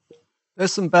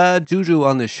There's some bad juju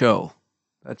on this show.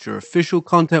 That's your official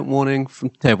content warning from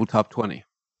Tabletop 20.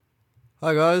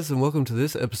 Hi guys, and welcome to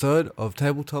this episode of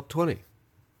Tabletop 20.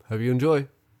 Hope you enjoy.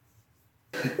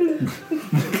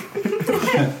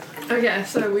 Okay,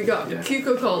 so we got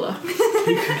Coca-Cola.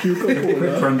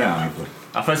 Quick rundown.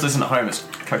 Our first listen at home is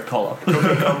Coca-Cola.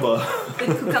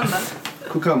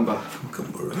 Cucumber.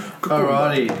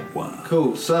 Alrighty. Wow.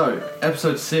 Cool. So,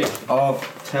 episode 6 of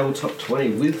Tabletop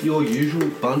 20 with your usual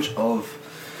bunch of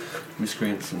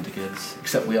miscreants and dickheads.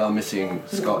 Except we are missing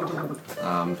Scott.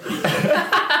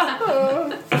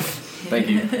 Thank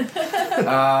you.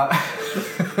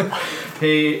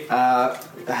 He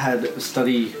had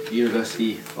study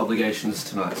university obligations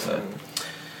tonight, so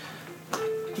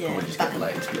probably just get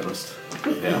delayed, to be honest.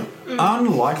 Yeah.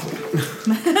 Unlikely.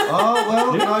 Oh,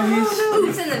 well, no, he's...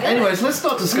 Anyways, let's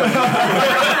not discuss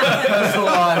personal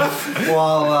life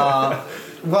while,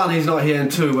 one, he's not here,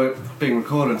 and two, we're being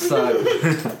recorded, so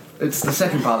it's the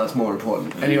second part that's more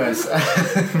important. Anyways.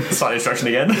 Slight instruction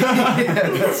again.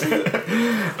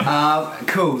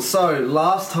 Cool, so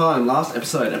last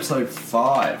episode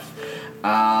 5,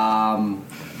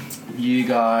 you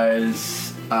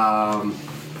guys...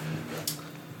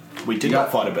 We did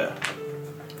not fight a bear.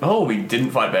 Oh, we didn't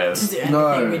fight bears.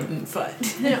 No. We didn't fight.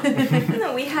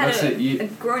 No, we had That's a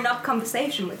grown-up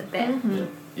conversation with a bear. Mm-hmm.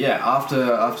 Yeah,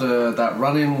 after that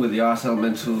run-in with the ice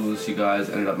elementals, you guys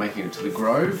ended up making it to the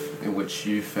grove, in which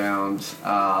you found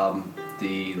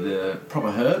the proper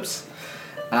herbs.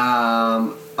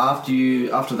 After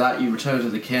that, you returned to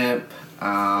the camp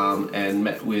and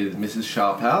met with Mrs.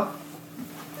 Sharpow.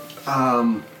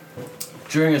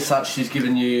 During as such, she's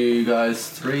given you guys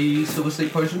 3 silver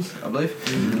sleep potions, I believe.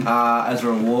 Mm-hmm. As a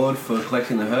reward for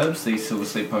collecting the herbs, these silver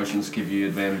sleep potions give you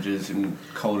advantages in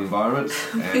cold environments.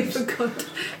 I forgot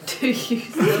to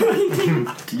use them.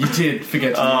 You did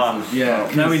forget to use them. Yeah.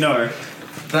 Now we know.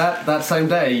 That same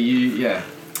day,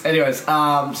 Anyways,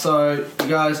 so you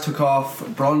guys took off.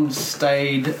 Bronze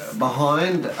stayed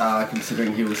behind,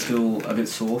 considering he was still a bit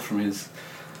sore from his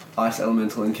ice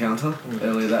elemental encounter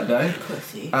earlier that day.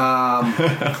 Pussy.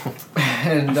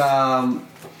 And I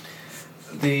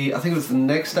think it was the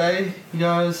next day, you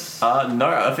guys. No,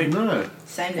 I think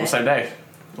Same day. Well, same day.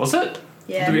 Was it?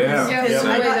 Yeah. Yeah, Because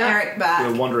I way got back. Eric back.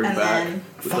 We were wandering and back. then-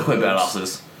 Fuck, we're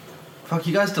badasses. Fuck,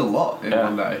 you guys did a lot in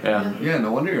one day. Yeah.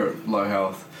 No wonder you're at low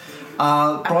health.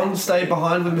 Bronze stayed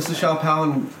behind with Mr. Sharpow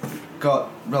and got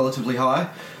relatively high.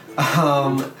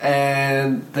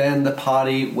 And then the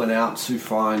party went out to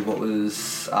find what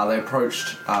was... they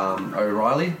approached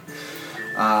O'Reilly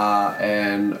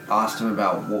and asked him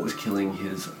about what was killing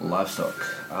his livestock.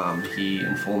 He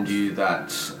informed you that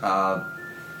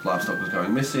livestock was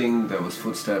going missing, there was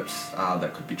footsteps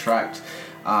that could be tracked.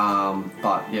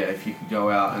 But yeah, if you could go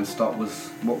out and stop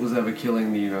what was ever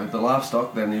killing the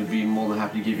livestock, then he'd be more than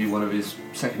happy to give you one of his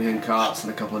second-hand carts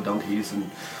and a couple of donkeys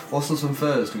and also some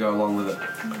furs to go along with it.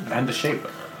 And the sheep.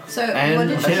 So And- what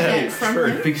did you yeah, get from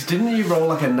him? Because didn't you roll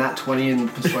like a nat 20 in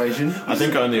persuasion? I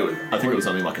think it was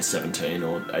only like a 17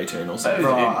 or 18 or something.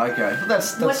 Right, okay.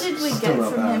 That's What did we still get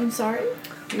not from bad. him? Sorry.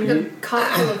 The cart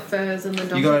full of furs and the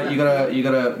donkey. You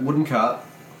got a wooden cart.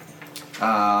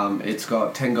 It's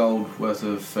got 10 gold worth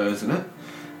of furs in it,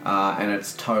 and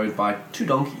it's towed by 2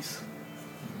 donkeys.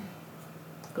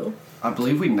 Cool. I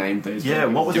believe we named these. Yeah,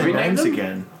 what were Did their we name names them?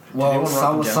 again? Well, Did anyone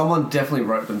write them down? someone definitely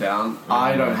wrote them down.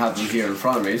 I don't have them here in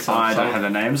front of me. So I don't have their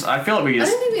names. I feel like we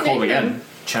just don't think we call them named again.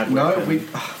 Chadwick. No, and- we.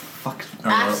 Fuck.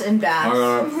 Ass and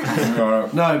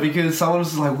bass. No, because someone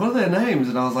was like, "What are their names?"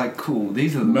 And I was like, "Cool,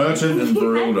 these are the Merton and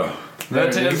Barilda.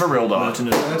 Merton and Barilda. Merton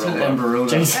and Merton and Barilda.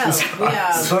 Jesus Oh, we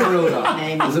are Barilda.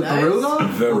 naming Is it those. Barilda?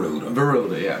 Verilda.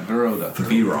 Barilda, yeah, Barilda.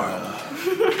 Virile.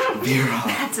 Virile.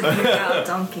 That's a big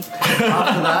donkey.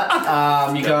 After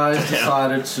that, you guys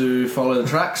decided to follow the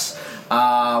tracks,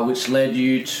 which led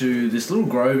you to this little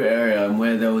grove area, and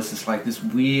where there was this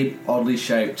weird, oddly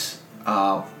shaped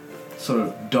sort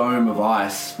of dome of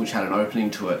ice, which had an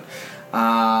opening to it.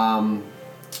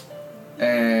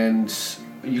 And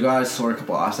you guys saw a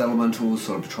couple of ice elementals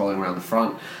sort of patrolling around the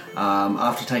front.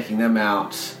 After taking them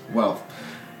out,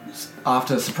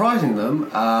 after surprising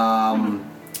them,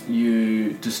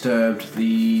 you disturbed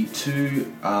the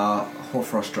 2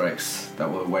 Horfrost drakes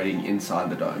that were waiting inside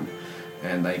the dome,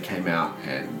 and they came out,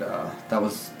 and that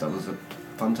was a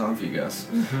fun time for you guys.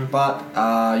 Mm-hmm. But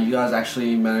you guys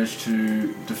actually managed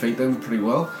to defeat them pretty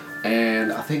well,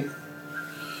 and I think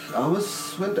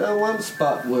Almas went down once,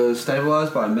 but was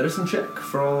stabilised by a medicine check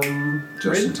from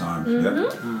Just in Rin. time.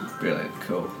 Mm-hmm. Yep. Brilliant,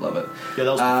 cool, love it. Yeah,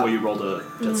 that was before you rolled a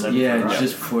death save. Yeah, right?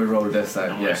 just before we rolled a death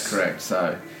save. Nice. Yeah, correct.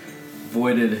 So,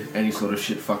 voided any sort of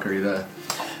shit fuckery there.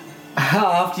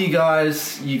 after you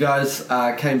guys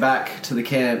came back to the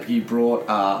camp, you brought,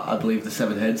 I believe, the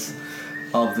 7 heads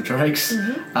of the drakes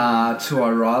to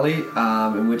O'Reilly,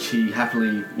 in which he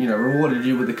happily, rewarded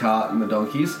you with the cart and the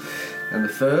donkeys and the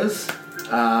furs.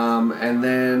 And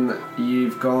then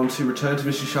you've gone to return to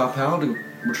Mr. Sharphow to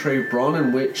retrieve Bron,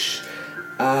 in which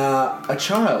a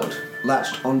child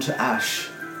latched onto Ash.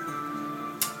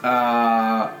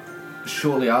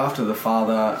 Shortly after, the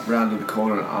father rounded the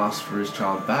corner and asked for his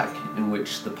child back, in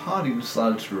which the party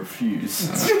decided to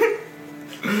refuse.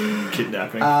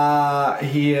 Kidnapping.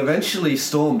 He eventually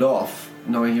stormed off,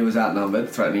 knowing he was outnumbered,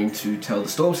 threatening to tell the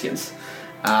Stormskins.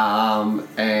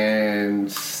 And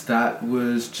that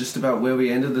was just about where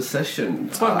we ended the session.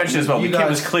 It's worth mentioning as well, the kid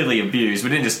was clearly abused. We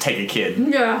didn't just take a kid.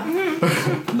 Yeah.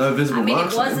 No visible I mean, it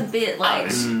marks. was a bit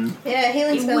like... Yeah,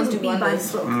 healing It spells do wouldn't be by the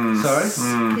wonders. book.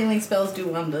 Sorry? Healing spells do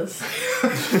wonders.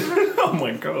 Oh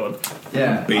my god.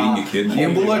 Yeah. Beating your kid. The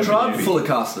Imbullo tribe, full of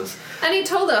casters. And he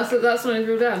told us that that's not his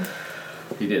real dad.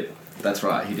 He did. That's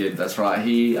right, he did. That's right.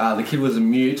 The kid was a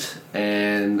mute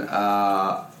and,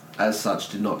 as such,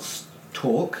 did not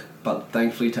talk, but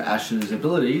thankfully to Ash's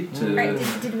ability to... Right,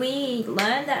 did we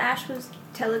learn that Ash was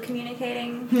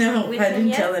telecommunicating No, with I him didn't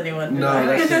yet? tell anyone. No,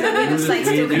 that's it. You were just Like,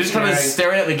 still- weirdly You're just kind of staring-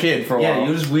 staring at the kid for a Yeah, while.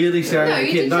 you were just weirdly staring No, at the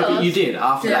you kid. did No, tell but you us. did.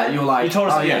 After Yeah. that, you were like, You told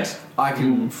us oh, at the yeah, end. I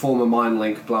can form a mind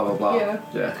link, blah, blah, blah.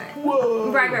 Yeah.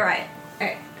 Right. Alright.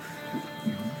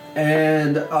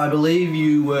 And I believe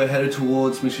you were headed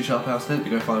towards Mr. Sharphow's tent to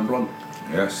go find Bron.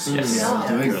 Yes. Yes.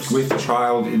 Doing With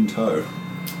child in tow.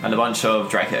 And a bunch of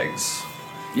drake eggs.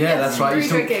 Yeah, that's right. You're 3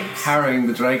 still drake eggs. carrying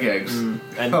the drake eggs. And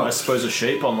Oh. I suppose a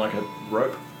sheep on like a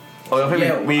rope. Oh, I think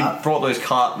Yeah, we brought those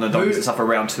cart and the donkeys and stuff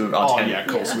around to our Oh tent. yeah,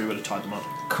 cool. Yeah. So we would have tied them up.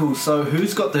 Cool. So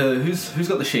who's got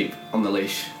the sheep on the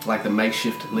leash, like the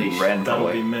makeshift leash? Ren, That'll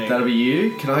probably. be me. That'll be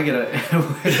you. Can I get a?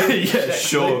 Yeah,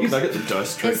 sure. Can I get the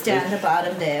dice trick? It's down the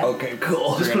bottom there. Okay,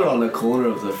 cool. Just put it on the corner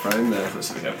of the frame there.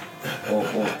 Yep. Or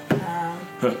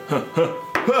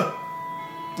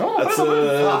That's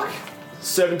fuck.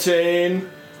 17.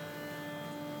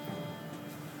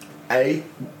 A.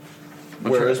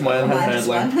 Where is my animal Minus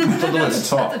handling? one.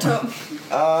 It's on the top. The top.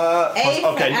 A for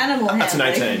okay, animal That's an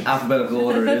handling. 18. Alphabetical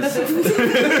order it is.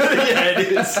 Yeah,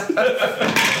 it is.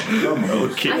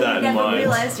 I'll keep I that in never mind.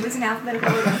 realised it was an alphabetical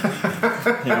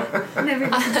order. Never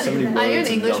even So many considered that. Are you an words and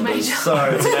English numbers. major? So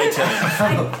It's an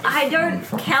 18. I don't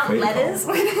count letters.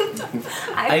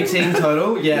 I 18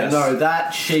 total. Yeah, Yes. no,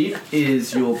 that sheep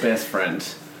is your best friend.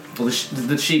 Well,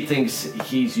 the sheep thinks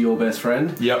he's your best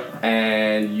friend. Yep.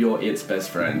 And you're its best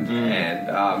friend. And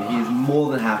he's more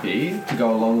than happy to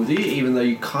go along with you, even though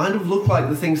you kind of look like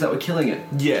the things that were killing it.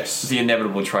 It's Yes. the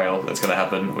inevitable trail that's going to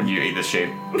happen when you eat the sheep.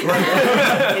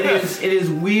 It is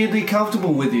weirdly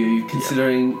comfortable with you,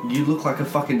 considering you look like a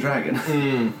fucking dragon.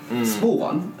 Small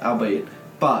one, albeit,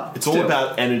 but It's all still.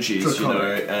 about energies, It's you know,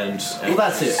 iconic. and Well,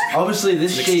 that's it. Obviously,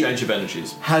 this an sheep exchange of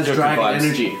energies. has Joker dragon vibes.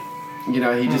 energy. You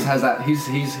know, he just has that. He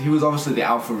was obviously the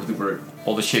alpha of the group.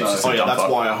 All the sheep So- just Oh a yeah, dump that's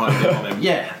up. why I honed in on him.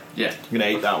 Yeah. I'm gonna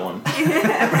eat that one.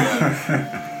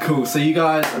 Cool. So you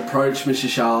guys approach Mr.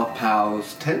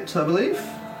 Sharpow's tent, I believe.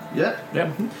 Yeah.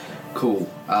 Yep. Cool.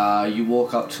 You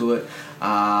walk up to it,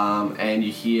 and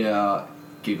you hear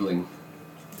giggling.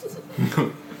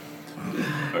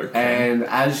 Okay. And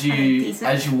as you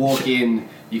Decent. walk in,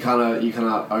 you kind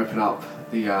of open up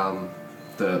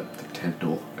the tent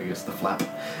door, I guess the flap,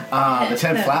 the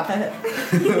tent flap,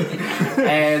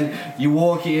 and you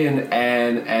walk in,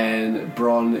 and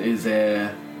Bron is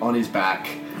there on his back,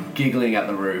 giggling at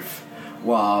the roof,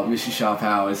 while Mr.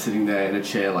 Sharphow is sitting there in a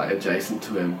chair like adjacent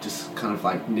to him, just kind of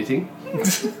like knitting.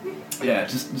 Yeah,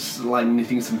 just like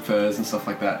knitting some furs and stuff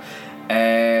like that,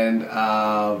 and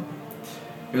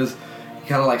it was. He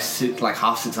kind of like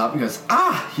half sits up and goes,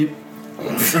 you.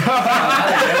 You're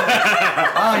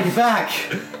back.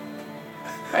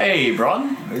 Hey,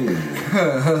 Bron.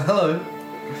 Hello.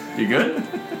 You good?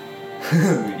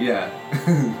 Yeah.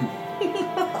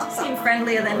 Seem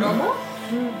friendlier than normal.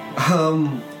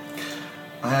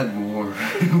 I had more.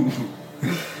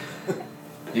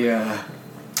 Yeah.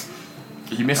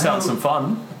 You missed out on some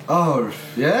fun. Oh,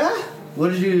 yeah.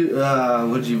 What did you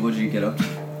get up to?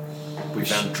 We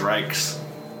found drakes.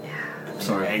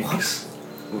 Sorry. Eggs.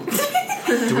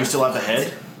 Do we still have the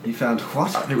head? You found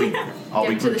what? We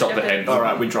Get to the dropped the shepherd. head.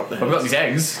 Alright, we dropped the We've got head. these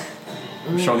eggs.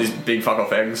 I'm showing these big fuck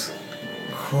off eggs.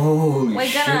 Holy We're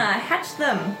shit. gonna hatch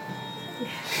them.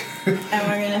 And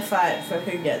we're gonna fight for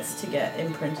who gets to get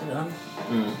imprinted on.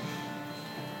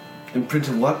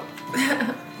 Imprinted what?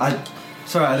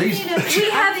 Sorry, are these? We have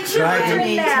children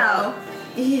Dragon. now.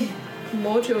 Yeah.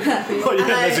 More children. Oh yeah,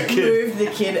 there's a kid. Move the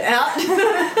kid out.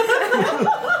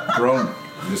 Bron,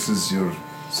 this is your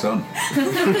son.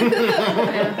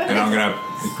 And I'm going to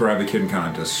grab the kid and kind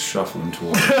of just shuffle him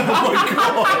towards him.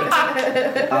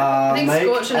 I think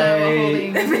Scorch and I were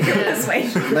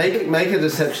holding. Make a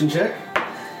deception check.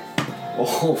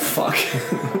 Oh, fuck.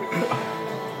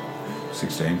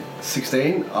 16.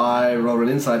 16. I rolled an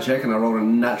inside check and I rolled a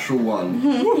natural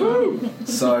 1.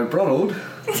 So, Bronald,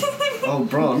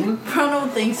 Bron,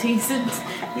 Ronald thinks he's a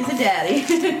daddy.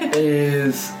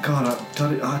 is... God,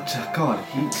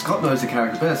 Scott knows the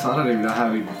character best. I don't even know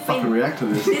how he'd fucking react to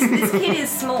this. This kid is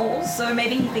small, so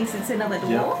maybe he thinks it's another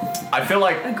dwarf. I feel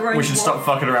like A grown we should dwarf. stop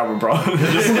fucking around with Bron.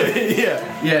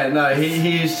 Yeah, no,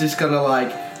 he's just gonna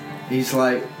like... He's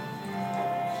like...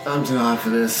 I'm too high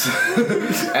for this.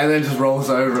 And then just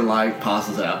rolls over and like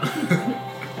passes out.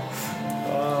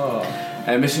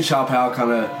 And Mr. Sharpow kind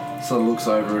of sort of looks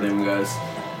over at him and goes,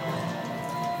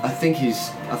 I think he's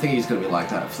gonna be like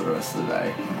that for the rest of the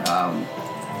day.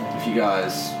 If you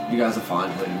guys are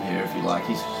fine to leave him here if you like.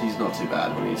 He's not too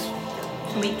bad when he's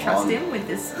Can we trust on him with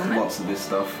this woman? lots of this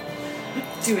stuff.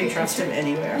 Do we trust him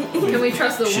anywhere? Can we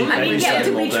trust the woman? I mean, yeah,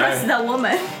 do we trust the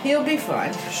woman? He'll be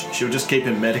fine. She'll just keep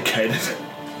him medicated.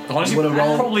 Honestly, You wanna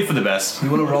roll- probably for the best. You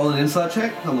want to roll an inside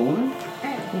check on the woman?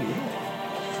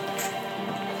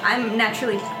 I'm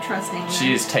naturally trusting.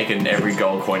 She has taken every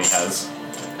gold coin he has.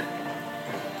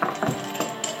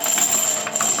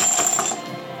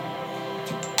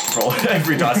 Roll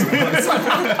every dice at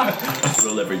once.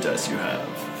 Roll every dice you have.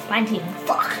 19.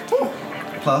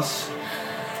 Plus,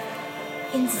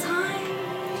 Inside.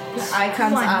 I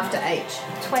comes One. after H.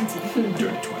 20.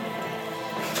 Doing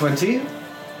 20. 20.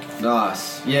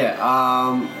 Nice.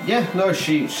 Yeah. No,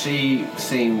 she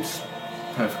seems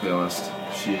perfectly honest.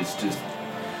 She's just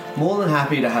more than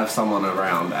happy to have someone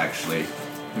around, actually,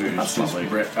 who's That's just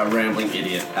lovely. a rambling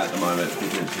idiot at the moment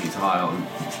because he's high on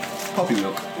poppy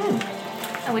milk.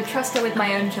 I would trust her with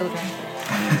my own children.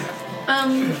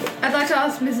 I'd like to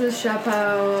ask Mrs.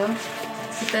 Chapeau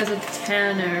if there's a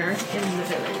tanner in the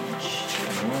village.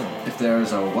 If there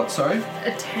is a what? Sorry,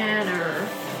 A tanner.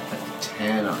 a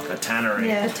tanner. A tannery.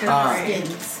 Yeah,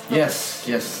 skins.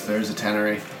 Yes, there is a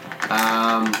tannery.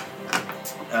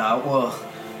 Well,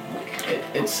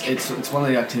 it's one of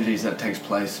the activities that takes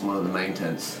place in one of the main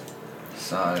tents.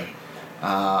 So,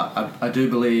 I do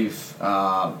believe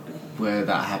where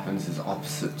that happens is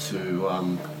opposite to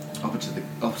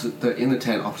in the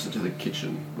tent opposite to the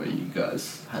kitchen where you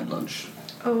guys had lunch.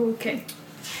 Okay.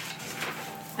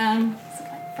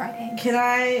 Friday. Can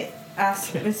I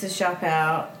ask Mrs.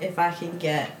 Sharpow if I can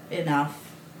get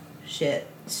enough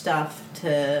stuff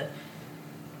to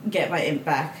get my imp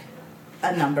back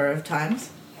a number of times?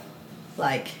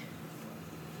 Like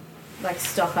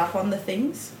stock up on the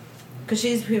things? Because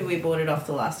she's who we bought it off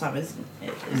the last time, isn't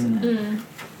it?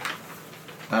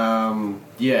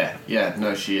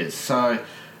 No, she is. So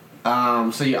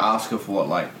you ask her for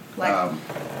what,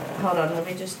 Hold on, let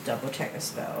me just double check the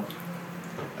spell.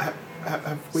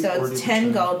 Have we So already it's 10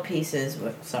 determined- gold pieces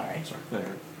worth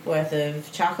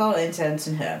of charcoal, incense,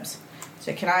 and herbs.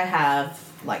 So can I have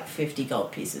 50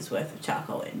 gold pieces worth of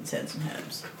charcoal, incense, and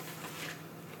herbs?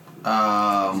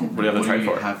 What do you have to trade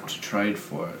for it? Have to trade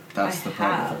for it. That's the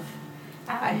problem.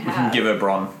 I We can have. give her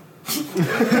Bron.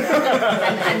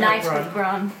 A night with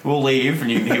Bron. We'll leave, and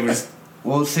he was.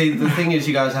 Well, see, the thing is,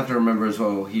 you guys have to remember as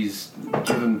well, he's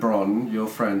given Bron, your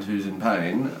friend who's in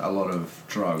pain, a lot of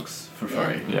drugs for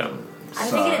free. Yeah. I'm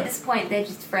thinking at this point they're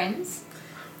just friends.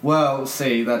 Well,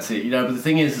 see, that's it. But the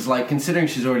thing is considering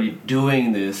she's already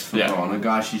doing this for Bron, a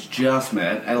guy she's just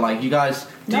met, and you guys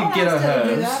did get her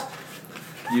herbs.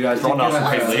 You guys did Bron get her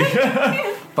asked herbs,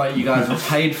 Haley. but you guys were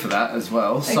paid for that as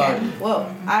well. So Okay,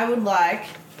 well, I would like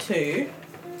to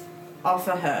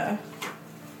offer her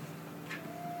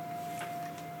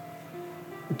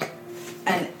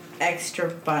an extra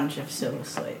bunch of silver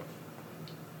sleep.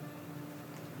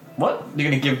 What? You're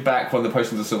going to give back one of the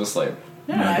potions of Silver Sleep?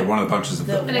 No, but one of the bunches of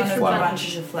One of the extra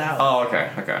bunches of flowers. Oh,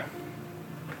 okay.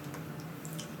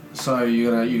 So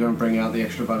you're gonna bring out the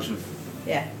extra bunch of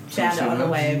Yeah, found it on the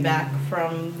way back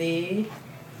from the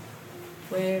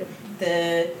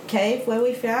cave where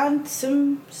we found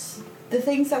the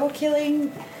things that were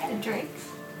killing The drakes.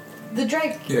 the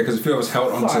drake. Yeah, because a few of us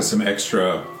held onto Fine. some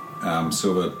extra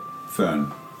silver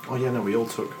fern. Oh yeah, no, we all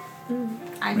took.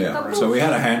 I took a Yeah, wolf. so we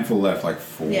had a handful left, like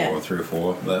four Yeah. or 3 or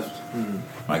 4 left,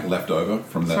 left over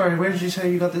from that. Sorry, where did you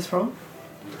say you got this from?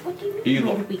 What do you mean? You-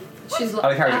 Where did we- She's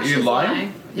Are you she's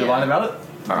lying? You're Yeah. lying about it?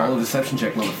 Roll a deception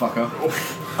check, motherfucker.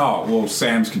 Oh, well,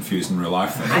 Sam's confused in real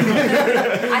life then.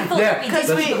 I thought that we Because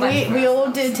did we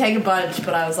all did take a bunch,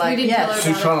 but I was like, We did tell her yes,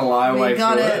 She's trying to lie away we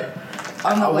got through it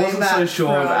on the I way wasn't back so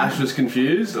sure if from- Ash was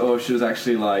confused or if she was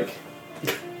actually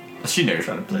She knew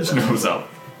trying to play that. What's up?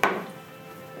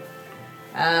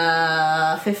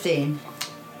 15.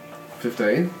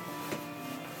 15.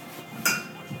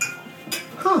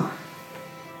 Huh.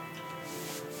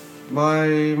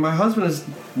 My husband has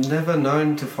never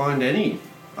known to find any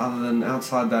other than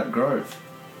outside that grove.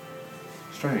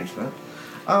 Strange that.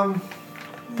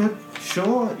 But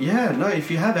sure, yeah, no, if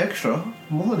you have extra, I'm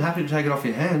more than happy to take it off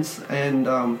your hands. And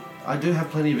I do have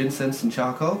plenty of incense and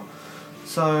charcoal.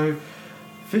 So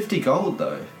 50 gold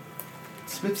though.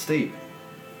 It's a bit steep.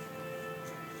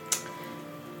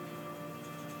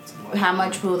 How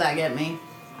much will that get me?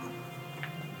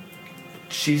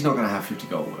 She's not going to have 50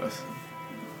 gold worth.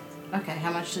 Okay,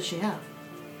 how much does she have?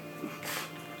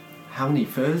 How many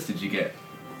furs did you get?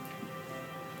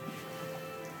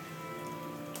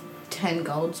 10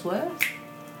 gold's worth?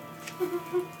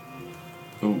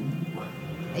 Ooh.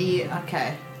 Are you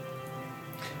okay?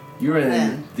 You're in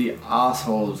Then. the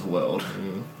arsehole of the world.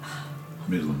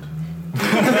 Midland.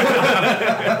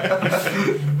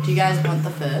 Do you guys want the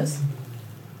furs?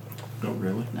 Not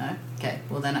really. No? Okay,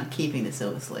 well then I'm keeping the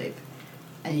silver sleeve.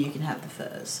 And you can have the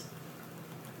furs.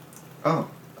 Oh,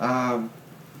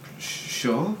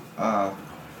 sure.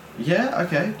 Yeah,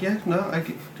 okay, yeah, no,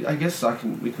 I guess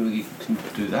we can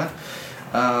do that.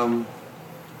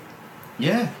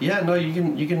 Yeah, no, you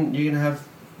can have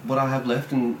what I have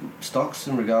left in stocks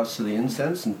in regards to the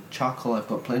incense and charcoal. I've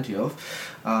got plenty of,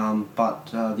 but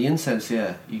the incense,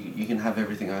 yeah, you can have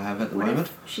everything I have at the What moment.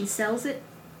 if she sells it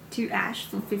to Ash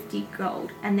for 50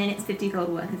 gold, and then it's 50 gold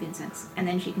worth of incense, and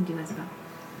then she can do as well?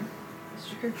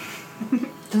 Sure.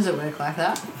 Does it work like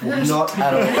that? Not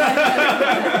at all.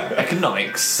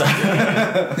 Economics. Playing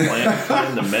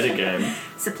the metagame.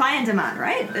 Supply and demand,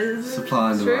 right?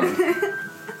 Supply and True. demand.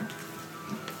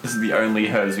 This is the only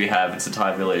herbs we have. It's a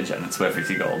Thai village, and it's worth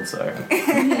 50 gold. So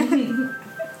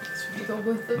It's pretty gold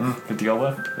worth it. 50 gold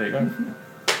worth. There you go.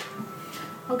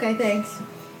 Okay, thanks.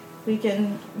 We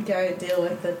can go deal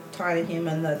with the tiny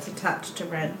human that's attached to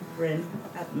Rin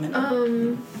at the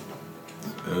minute.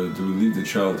 Do we leave the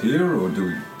child here or do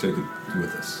we take it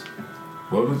with us?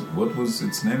 What was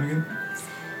its name again?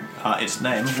 Its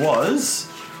name was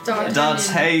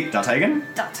D'Artagnan. D'Artagnan.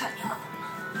 D'Artagnan.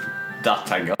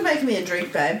 D'Artagnan. Make me a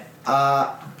drink, babe.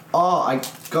 I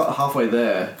got halfway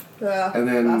there. Yeah, And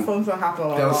then that forms will happen a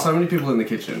lot. There were so many people in the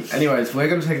kitchen. Anyways, we're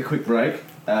going to take a quick break.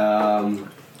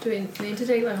 Do we need to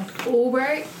take like a full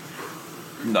break?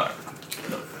 No.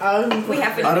 We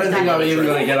have I don't think I'm even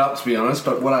going to get up, to be honest,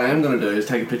 but what I am going to do is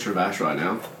take a picture of Ash right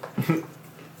now.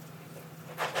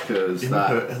 Because In that...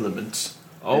 her element.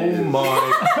 Oh is my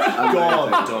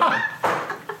god.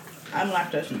 I'm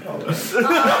lactose intolerant.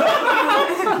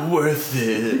 Worth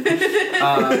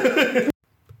it.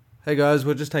 Hey guys,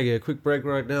 we're just taking a quick break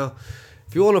right now.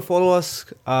 If you want to follow us,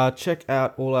 check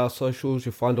out all our socials.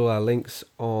 You'll find all our links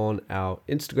on our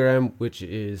Instagram, which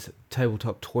is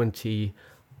tabletop20_.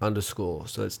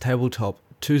 So it's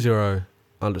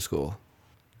tabletop20_.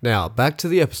 Now, back to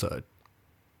the episode.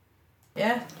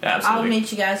 Yeah? Absolutely. I'll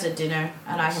meet you guys at dinner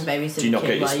and I can babysit Do you not the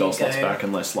get kid your while spell you slots go back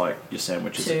unless like your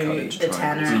sandwiches are cut to into the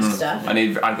tanner triangles? and stuff.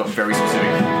 I've got very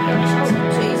specific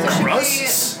conditions. Jesus.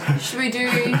 Crusts. Should we do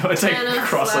I take Tanner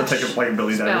cross, I take slash it like a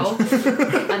billion spell, damage.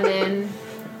 and then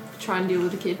try and deal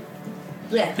with the kid?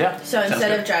 Yeah. Yeah, So sounds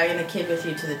instead good. of dragging the kid with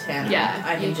you to the tanner, Yeah,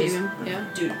 I can you just him. Yeah.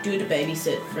 do the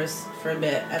babysit for a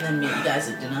bit and then meet you guys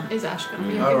at dinner. Is Ash gonna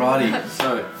be okay with Alrighty, that?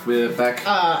 so we're back.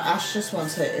 Ash just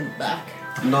wants her imp back.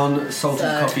 Non-salted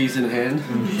So- coffees in hand.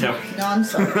 Yeah.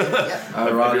 Non-salted. Yep.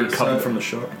 Alrighty, Coming so from the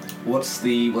shop. what's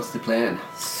the plan?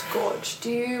 Scorch,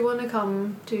 do you want to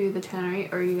come to the tannery,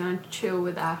 or are you going to chill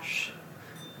with Ash?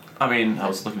 I mean, I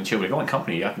was looking to chill, but if you want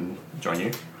company, I can join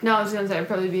you. No, I was going to say it'd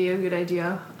probably be a good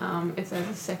idea if there's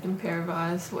a second pair of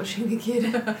eyes watching the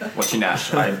kid. Watching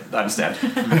Ash, I understand.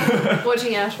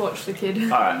 Watching Ash watch the kid.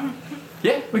 Alright.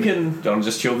 Yeah, we can. Do you want to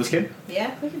just chill with this kid?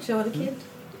 Yeah, we can chill with the kid.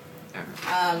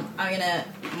 I'm gonna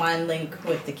mind link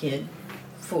with the kid.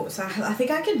 So I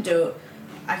think I can do.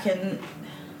 I can.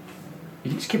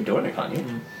 You can just keep doing it, can't you?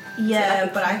 Yeah,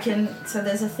 but I can. So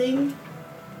there's a thing.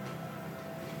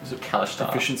 Is it Kalishtar?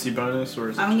 Efficiency bonus or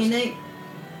is it I'm just... gonna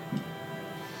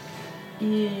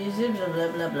use it. Blah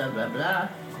blah blah blah blah blah.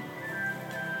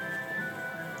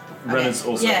 Renan's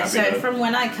also Yeah, happy so to... from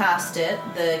when I cast it,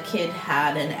 the kid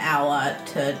had an hour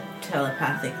to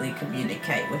telepathically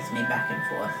communicate with me back and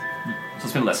forth. So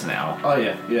it's been less than an hour. Oh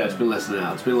yeah, it's been less than an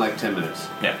hour. It's been like 10 minutes.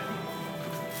 Yeah.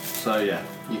 So yeah,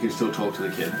 you can still talk to the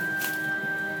kid.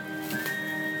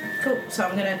 Cool. So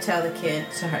I'm gonna tell the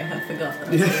kid. Sorry, I forgot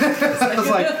that. I was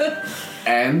like,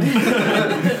 and?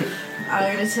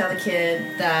 I'm gonna tell the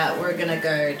kid that we're gonna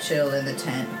go chill in the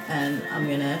tent, and I'm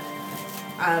gonna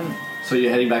So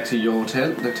you're heading back to your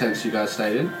tent, the tents you guys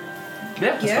stayed in?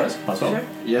 Yeah, I Yeah, suppose. Might as well. sure.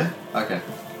 Yeah? Okay.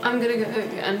 I'm gonna go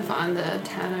and find the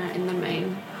tanner in the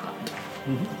main hut.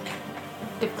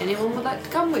 If anyone would like to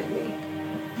come with me.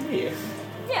 Yeah.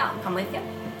 Yeah, I'll come with you.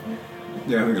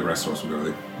 Yeah, I think the rest of us will go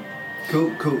with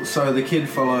you. Cool. So the kid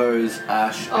follows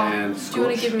Ash and Do Scorch. you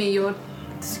want to give me your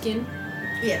skin?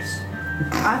 Yes.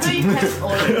 I thought you kept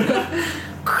all of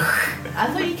I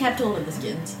thought you kept all of the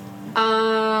skins.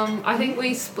 I think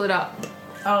we split up.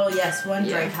 Oh yes, one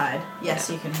Yeah. Drake hide. Yes,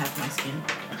 Yeah. you can have my skin.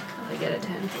 I get a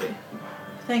 10 for you.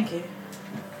 Thank you.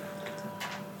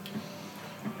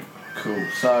 Cool.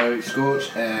 So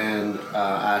Scorch and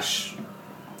Ash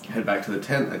head back to the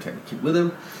tent. They take the kid with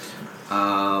them.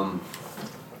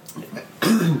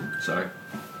 Sorry.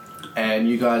 And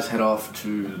you guys head off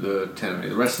to the tent.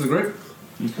 The rest of the group?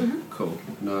 Cool.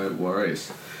 No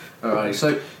worries. Alrighty.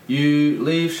 So you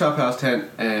leave Sharpow's tent,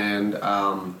 and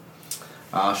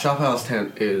Sharpow's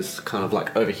tent is kind of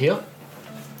like over here.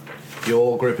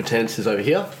 Your group of tents is over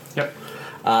here. Yep.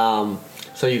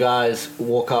 So you guys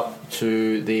walk up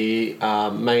to the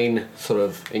main sort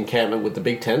of encampment with the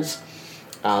big tents.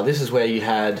 This is where you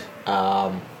had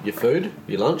your food,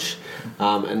 your lunch,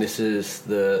 and this is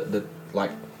the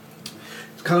like.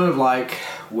 It's kind of like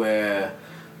where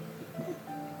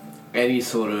any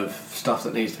sort of stuff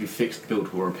that needs to be fixed,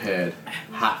 built, or repaired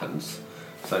happens.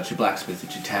 So it's your blacksmith,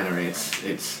 it's your tannery,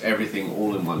 it's everything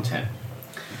all in one tent.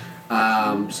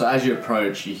 So as you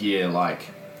approach, you hear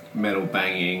like metal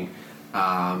banging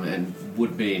and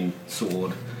wood being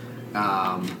sawed,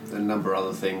 and a number of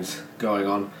other things going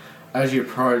on. As you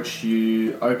approach,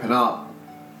 you open up,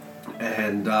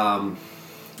 and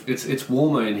it's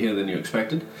warmer in here than you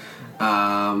expected,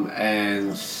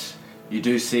 and you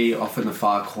do see off in the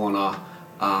far corner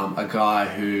a guy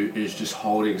who is just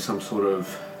holding some sort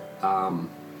of kind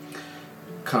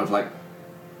of like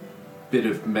bit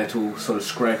of metal, sort of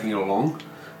scraping it along,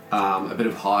 a bit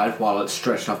of hide while it's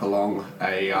stretched up along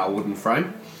a wooden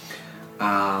frame.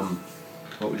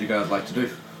 What would you guys like to do?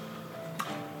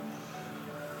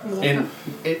 In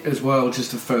it as well, just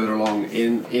to further along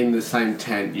in the same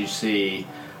tent, you see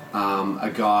a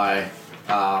guy,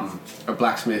 a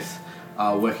blacksmith,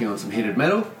 working on some heated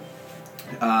metal,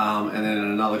 and then in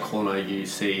another corner you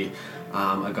see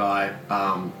a guy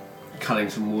cutting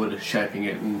some wood, shaping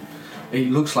it, and it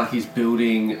looks like he's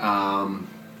building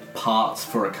parts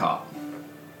for a cart.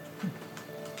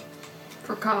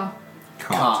 For a car.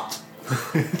 Cart.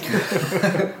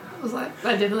 I was like,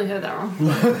 I definitely heard that wrong.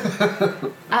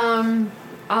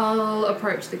 I'll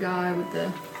approach the guy with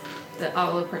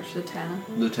I'll approach the tanner.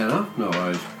 The tanner? No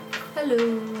worries.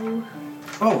 Hello.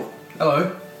 Oh,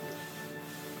 hello.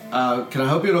 Can I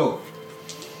help you at all?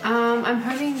 I'm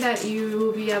hoping that you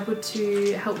will be able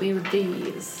to help me with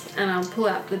these, and I'll pull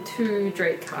out the 2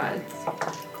 Drake cards.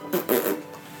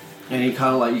 And he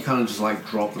kind of just like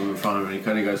drop them in front of him, and he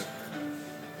kind of goes,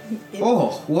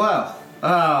 "Oh, wow.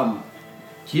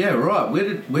 Yeah, right.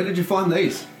 Where did you find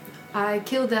these?" I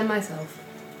killed them myself.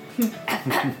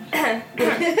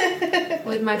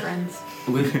 With my friends.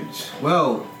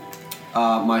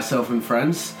 Myself and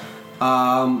friends.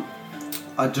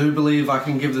 I do believe I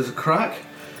can give this a crack.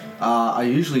 I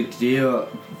usually deal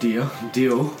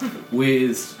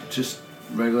with just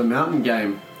regular mountain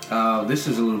game. This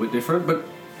is a little bit different, but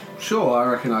sure, I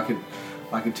reckon I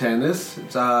could tan this.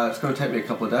 It's going to take me a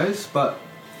couple of days, but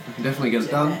I can definitely get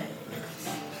it done.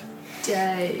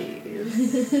 Days.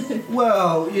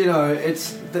 Well, you know,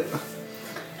 it's a bit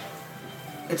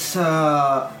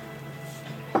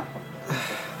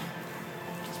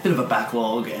of a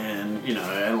backlog, and you know,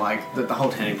 and like the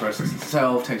whole tanning process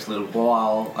itself takes a little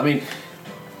while. I mean,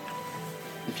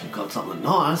 if you've got something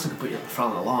nice, I could put you at the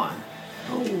front of the line.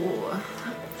 Oh,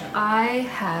 I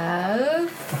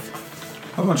have.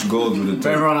 How much gold would it For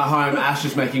take? everyone at home, Ash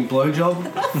is making blowjob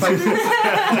faces.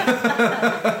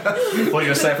 What are you going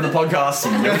to say for the podcast?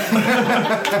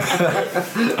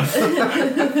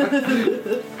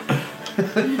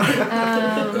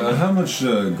 How much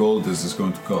gold is this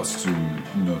going to cost to,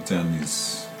 tan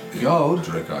these Gold?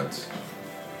 Drakites?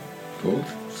 Gold?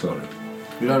 Sorry.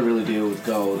 We don't really deal with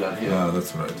gold out here. Yeah,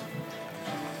 that's right.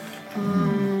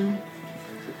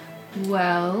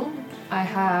 Well, I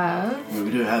have. I mean,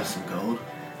 we do have some gold.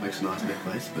 Makes a nice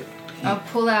necklace, but I'll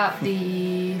pull out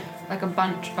a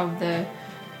bunch of the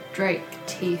drake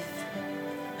teeth,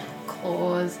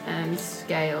 claws, and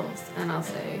scales, and I'll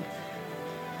say,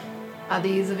 are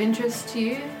these of interest to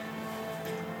you?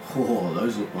 oh,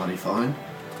 those look mighty fine.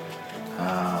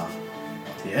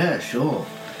 Yeah, sure.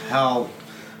 How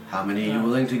many are you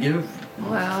willing to give?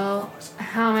 Well,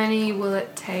 how many will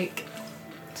it take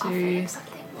to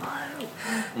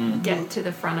get to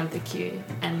the front of the queue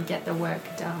and get the work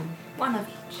done One of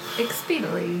each.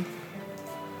 expediently.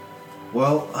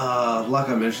 Well, like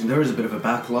I mentioned, there is a bit of a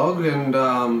backlog,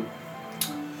 and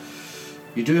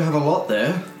you do have a lot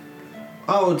there.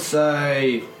 I would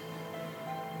say.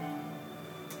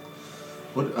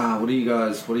 What do you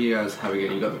guys have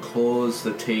again? You got the claws,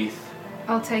 the teeth,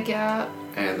 I'll take out.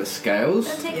 and the scales.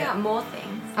 Don't take out more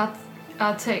things.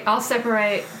 I'll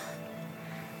separate.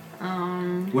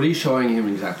 What are you showing him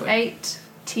exactly? 8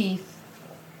 teeth,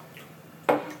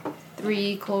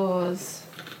 3 claws,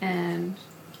 and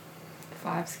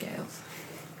 5 scales.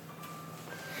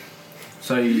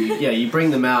 So you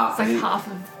bring them out. It's like and half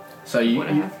of. so what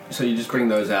I have. so you just bring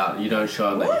those out. You don't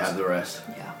show them that you have the rest.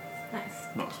 Yeah.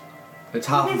 Nice. Nice. It's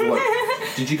half of what?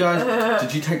 Did you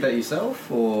take that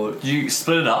yourself, or Did you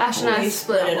split it up? Ash and I We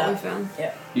split split it up what we up. found.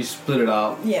 Yep. you split it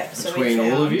up Yeah. So between we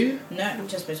all of found- you? No,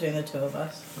 just between the two of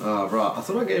us. Oh, right. I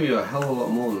thought I gave you a hell of a lot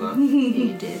more than that.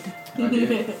 You did. I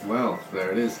did. Well,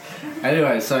 there it is.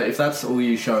 Anyway, so if that's all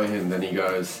you show him, then he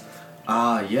goes,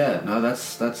 yeah, no,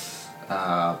 that's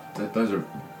those are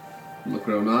look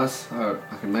real nice. I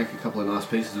can make a couple of nice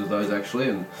pieces with those actually.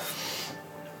 And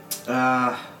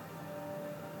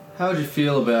how would you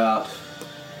feel about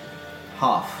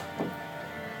half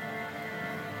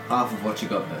of what you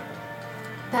got there?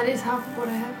 That is half of what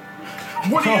I have.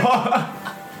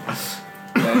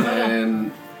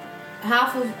 And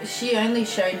Half of she only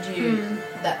showed you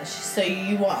that. So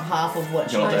you want half of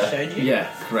what she Got just there. showed you? yeah,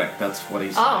 correct. That's what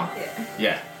he's. Oh,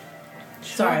 Yeah.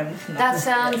 Sorry. I'm not- that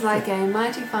sounds like a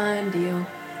mighty fine deal.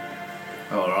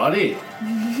 Alrighty.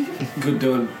 Good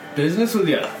doing business with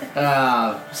you.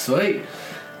 Sweet.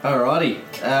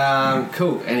 Alrighty.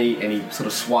 Cool. And he sort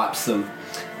of swipes them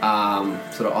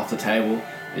sort of off the table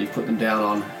that you put them down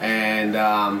on, and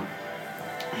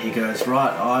he goes,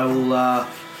 right, I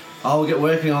will get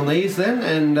working on these then,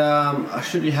 and I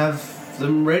should have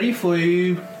them ready for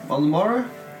you on the morrow.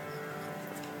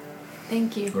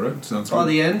 Thank you. Alright, sounds By good.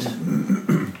 the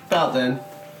end. About then.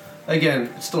 Again,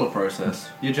 it's still a process.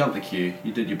 You jumped the queue,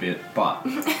 you did your bit, but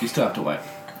you still have to wait.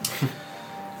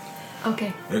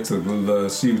 Okay. Excellent, we'll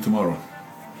see you tomorrow.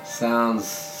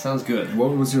 Sounds good.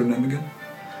 What was your name again?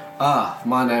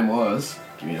 My name was.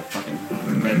 Give me a fucking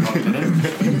red hot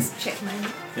minute. Just check mine.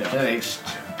 Yeah, just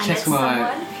I met check my.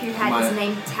 someone who had my- his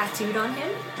name tattooed on him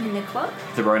in the club.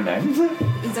 Their own name?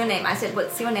 His own name. I said,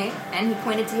 "What's your name?" And he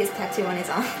pointed to his tattoo on his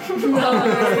arm.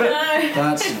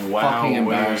 That's Wow, fucking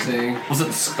weird. embarrassing. Was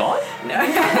it Scott?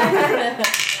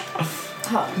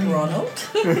 Ronald.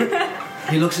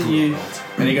 He looks at you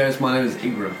and he goes, "My name is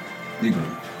Ingram." Igor.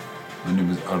 My name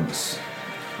is Armis.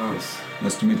 Nice.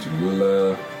 Nice to meet you.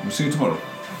 We'll see you tomorrow.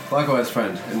 Likewise,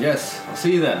 friend. And yes, I'll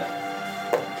see you then.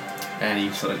 And he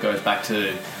sort of goes back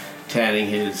to tanning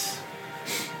his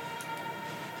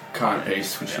current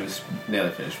piece, which he was nearly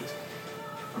finished with.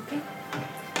 Okay.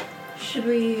 Should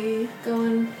we go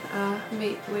and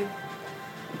meet with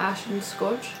Ash and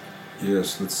Scorch?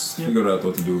 Yes, let's figure out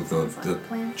what to do with that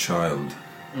Plan. child.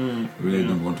 Really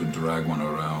don't want to drag one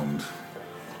around.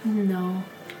 No.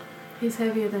 He's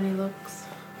heavier than he looks.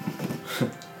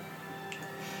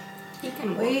 He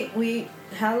can walk. We.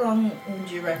 How long would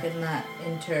you reckon that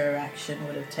interaction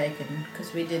would have taken?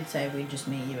 Because we did say we'd just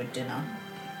meet you at dinner.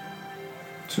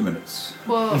 2 minutes.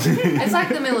 Well, it's like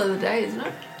the middle of the day, isn't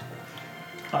it?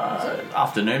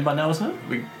 Afternoon by now, isn't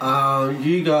it?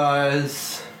 You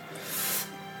guys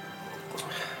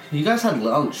had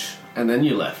lunch and then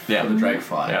you left Yeah. for the Drake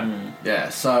fight. Yeah. Yeah,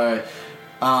 so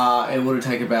it would have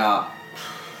taken about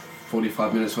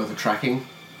 45 minutes worth of tracking,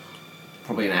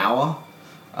 probably an hour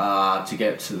to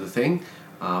get to the thing,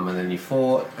 and then you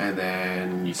fought, and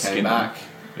then you came Skinned back.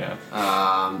 Yeah.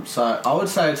 So I would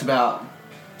say it's about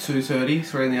 2:30,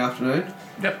 3 in the afternoon.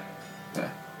 Yep. Yeah.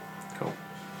 Cool.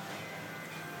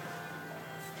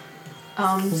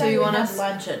 So you want had us?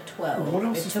 lunch at 12. What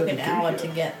else It is took there an to do hour here? to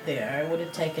get there. It would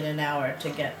have taken an hour to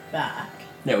get back.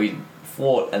 Yeah, we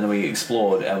fought and then we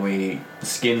explored and we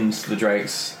skinned the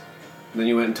drakes. Then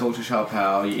you went and talked to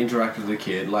Sharpow, you interacted with the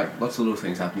kid, like lots of little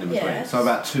things happened in between. Yes. So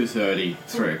about 2:30,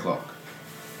 3 o'clock.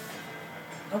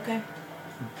 Okay.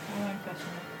 I won't question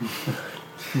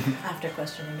it. After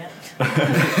questioning it.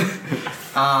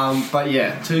 But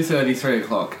yeah, 2:30, 3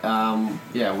 o'clock.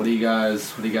 Yeah, what are you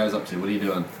guys up to? What are you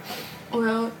doing?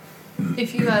 Well,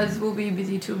 if you guys will be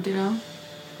busy till dinner.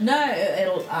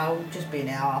 No, I'll just be an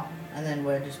hour, and then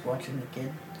we're just watching the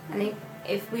kid. I think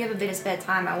if we have a bit of spare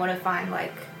time, I want to find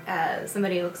like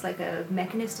somebody who looks like a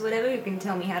mechanist or whatever who can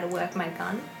tell me how to work my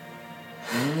gun.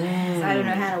 So I don't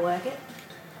know how to work it.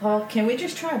 Well, can we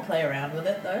just try and play around with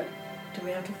it though? Do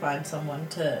we have to find someone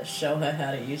to show her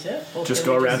how to use it? Or Just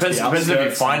can go we around Depends if you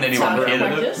outskirts. find anyone Target here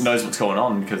that practice? knows what's going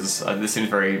on, because this seems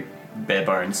very bare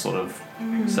bones sort of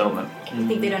settlement. You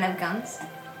think they don't have guns?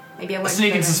 Maybe I A won't.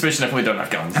 sneaking show them. suspicion if we don't have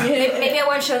guns. Maybe I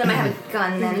won't show them I have a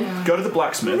gun then. Go to the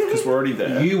blacksmith because we're already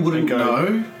there. You wouldn't And go,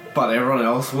 know, but everyone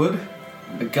else would.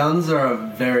 The guns are a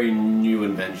very new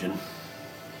invention.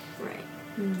 Right.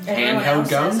 Everyone Handheld else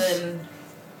guns? As in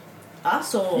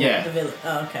us or Yeah. the village?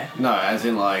 Oh, okay. No, as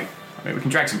in like, I mean, we can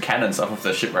drag some cannons off of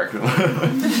the shipwreck.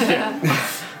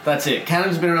 that's it.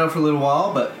 Cannons been around for a little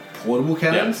while, but portable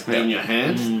cannons Yeah, yeah. in your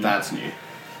hand, that's new.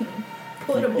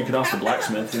 Portable. You could ask the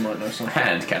blacksmith, he might know something.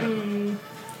 Hand cannon.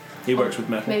 He works with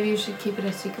metal. Maybe you should keep it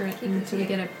a secret until we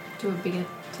get it to a bigger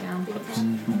town.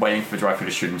 Waiting for Dryfoot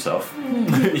to shoot himself.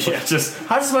 Yeah. Just,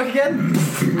 how does this work again?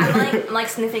 I'm like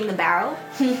sniffing the barrel.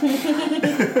 He's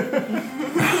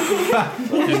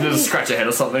gonna scratch your head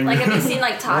or something. Like, have you seen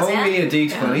like Roll me Tarzan? a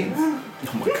d20.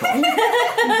 Oh my god.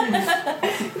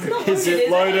 Is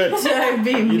it loaded? Don't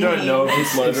be You don't know if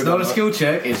it's loaded. It's or not a skill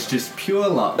check, it's just pure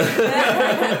luck.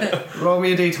 Roll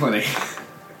me a d20.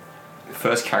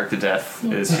 First character death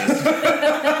is just.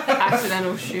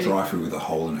 Accidental shooting. Dryfoot with a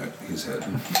hole in his head.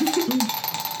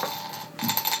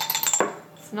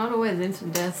 It's not always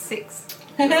instant death. 6.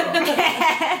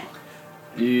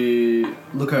 You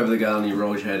look over the gun, you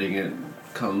roll your head in it,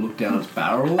 kind of look down its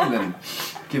barrel, and then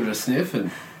give it a sniff,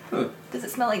 and Does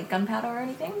it smell like gunpowder or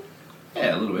anything?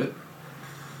 yeah, a little bit.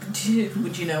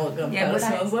 Would you know what gunpowder would I?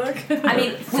 smells like? I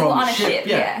mean, we From were on a ship, ship,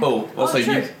 yeah. yeah. Oh, also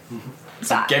true. you.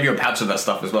 So I gave you a pouch of that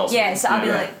stuff as well. So Yeah, so I'll be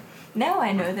Yeah. like, now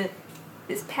I know that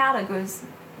this powder goes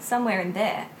somewhere in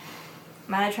there.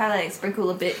 Might I try to like sprinkle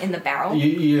a bit in the barrel?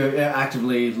 You're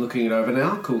actively looking it over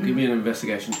now. Cool, give me an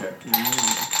investigation check.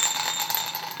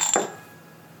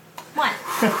 One.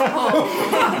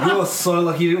 You're so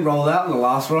lucky you didn't roll that in the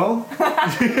last roll.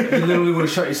 You literally would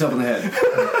have shot yourself in the head.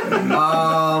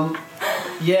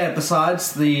 Yeah,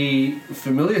 besides the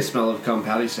familiar smell of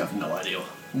gunpowder, you still have no idea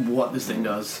what this thing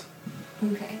does.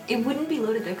 Okay. It wouldn't be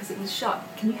loaded though because it was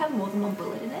shot. Can you have more than one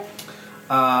bullet in it?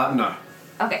 No.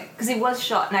 Okay, because it was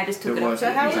shot and I just took It it was. off.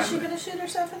 So how is she Exactly. going to shoot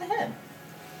herself in the head?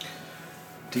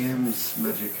 DM's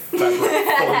magic.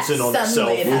 folds in on Suddenly itself.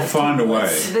 it We'll has find a way.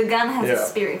 The gun has Yeah. a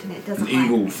spirit in it, doesn't An lie.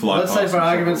 eagle fly Let's say past for and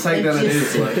argument's sake that it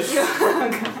is. Like,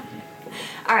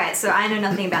 Alright, so I know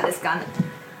nothing about this gun.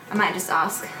 I might just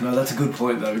ask. no, that's a good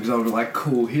point though, because I would be like,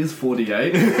 cool, here's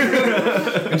 48.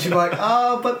 And she'd be like,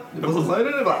 but it wasn't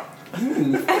loaded. I'm like,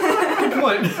 good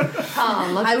point. Oh,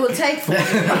 look. I will take 40.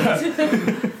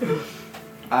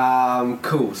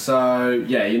 Cool, so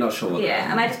yeah, you're not sure what, Yeah,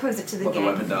 I might just pose it to the what the game.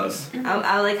 weapon does.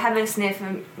 I'll like have a sniff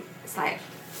and it's like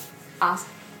ask.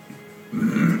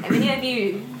 Have any of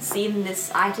you seen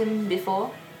this item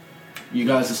before? You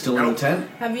guys are still in the tent?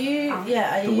 Have you? Oh.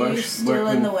 Yeah, are The you still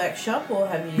workman- in the workshop or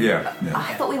have you? Yeah, yeah.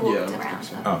 I thought we walked Yeah. around.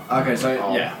 Oh, Okay, so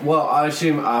yeah. Well, I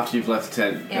assume after you've left the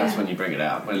tent, that's Yeah. when you bring it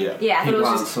out. When Yeah. Yeah, I thought it people was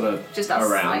aren't just- sort of just us,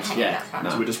 around. like, hanging yeah, out front. no.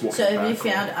 So we're just walking So have you back, or-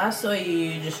 found us or are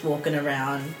you just walking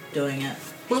around doing it?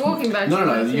 We're walking back. No, to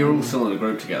no, the- you're all still in a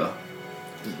group together.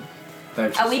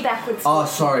 They've Are we backwards? Oh,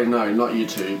 sorry, no, not you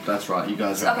two. That's right, you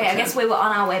guys are. Okay, I guess we were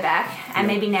on our way back, and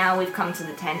Yeah. maybe now we've come to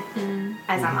the tent,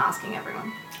 as I'm asking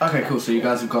everyone. Okay, cool. So you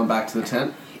guys have gone back to the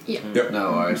tent. Yeah.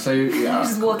 No worries. So yeah,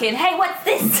 Just walk in. Hey, what's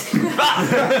this?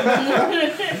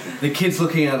 the kid's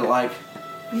looking at it like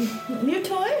New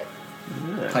toy?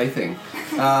 plaything.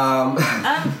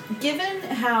 Given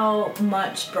how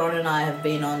much Bron and I have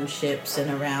been on ships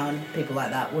and around people like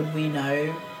that, would we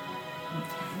know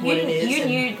what it is? You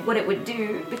and- knew what it would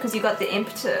do because you got the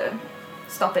imp to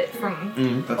stop it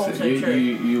from. That's Also it. true.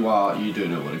 You do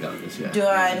know what a gun is. Yeah.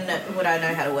 Would I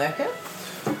know how to work it?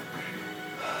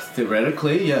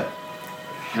 Theoretically, yeah.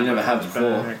 You never have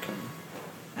before. Back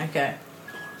and- Okay.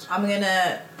 I'm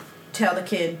gonna tell the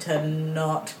kid to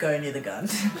not go near the gun.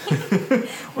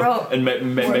 Roll. And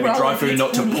maybe We're dry food rolling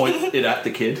not to it. point it at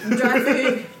the kid. Dry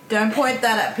food, don't point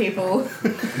that at people,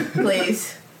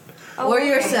 please. Or okay.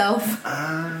 yourself.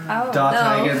 Oh,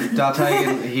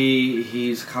 D'Artagnan,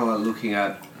 he's kind of looking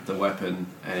at the weapon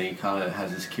and he kind of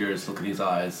has this curious look in his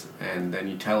eyes, and then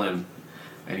you tell him,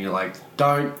 and you're like,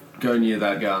 "Don't go near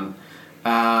that gun."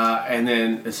 And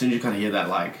then as soon as you kind of hear that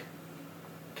like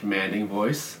commanding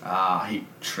voice, he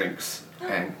shrinks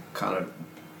and kind of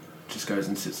just goes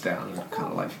and sits down and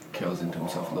kind of like curls into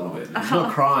himself a little bit. He's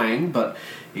not crying, but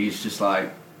he's just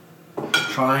like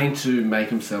trying to make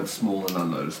himself small and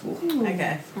unnoticeable.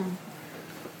 Okay.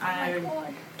 I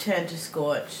would turn to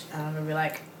Scorch and I'm gonna be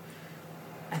like,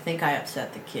 I think I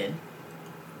upset the kid.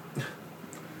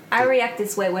 I react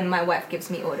this way when my wife gives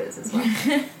me orders as well.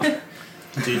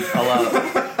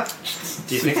 I'll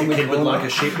Do you think the kid would like a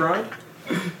sheep ride?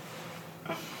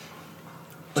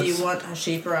 Do you want a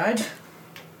sheep ride?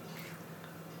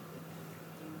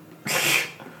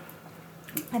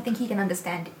 I think he can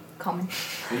understand common.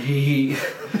 You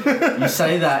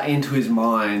say that into his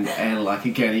mind, and like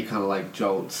again, he kind of like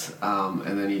jolts,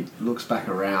 and then he looks back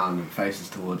around and faces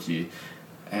towards you,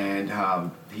 and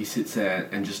he sits there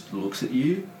and just looks at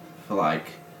you for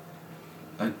like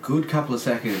a good couple of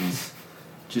seconds,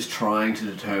 just trying to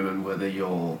determine whether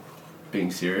you're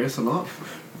being serious or not.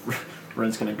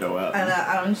 Ren's gonna go out. And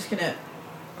I'm just gonna,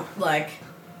 like,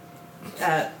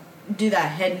 do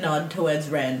that head nod towards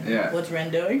Ren. Yeah. What's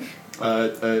Ren doing?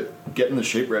 Getting the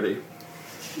sheep ready.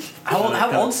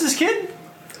 How old's this kid?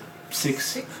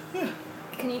 6,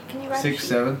 Can you ride 6,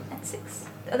 7. at 6?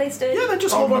 Are they still? Yeah, they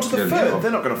just hold on to the fur. They're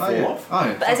not gonna fall off.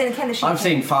 Oh, But as in, can the sheep? I've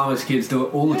seen farmers' kids do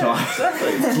it all the time.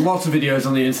 There's lots of videos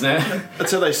on the internet.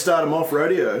 That's how they start them off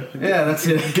rodeo. Yeah, that's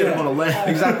it. Get them on a leg.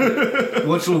 Exactly.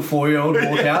 Watch a little 4-year-old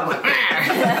walk out like.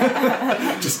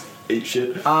 Just eat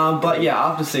shit. But yeah,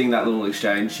 after seeing that little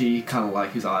exchange, he kind of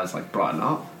like his eyes like brighten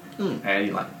up, and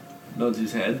he like nods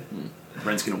his head.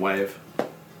 Ren's gonna wave.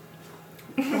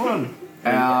 Come on.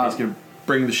 He's gonna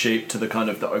bring the sheep to the kind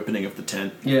of the opening of the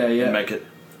tent. Yeah, yeah, And make it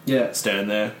yeah. stand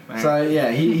there. So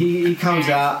yeah, he comes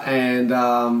out and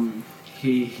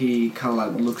he kind of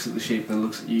like looks at the sheep and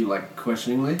looks at you like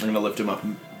questioningly. I'm gonna lift him up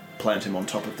and plant him on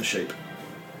top of the sheep.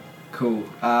 Cool.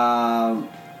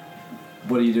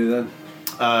 What do you do then?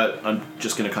 I'm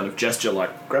just gonna kind of gesture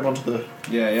like grab onto the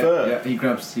Yeah. fur. Yeah. He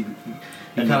grabs. He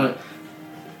And kind of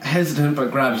hesitant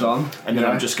but grabs on. And then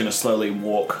I'm just going to slowly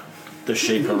walk the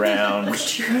sheep around,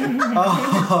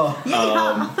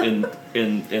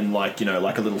 in like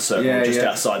like a little circle just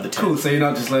outside the tent. Cool. So you're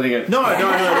not just letting it. No. Yeah,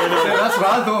 that's what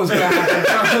I thought was going to happen.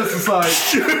 I was just like,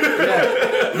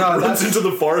 no, Runs into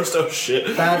the forest. Oh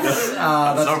shit! That's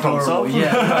not a problem horrible. solved.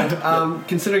 Yeah.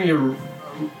 Considering your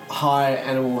high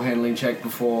animal handling check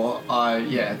before,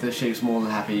 the sheep's more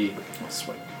than happy. Oh,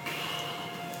 sweet.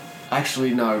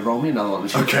 Actually, no. Roll me another one.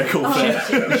 Okay, cool.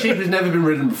 The sheep has never been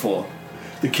ridden before.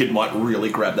 The kid might really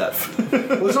grab that.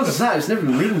 Well, it's not just that. It's never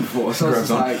been ridden before. So it's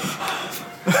like.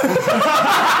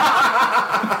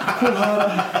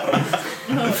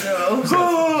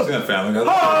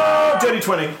 Dirty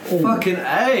 20. Fucking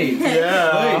A.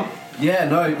 Yeah. Yeah,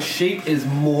 no, sheep is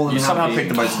more than You somehow happy. picked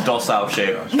the most docile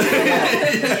sheep.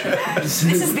 This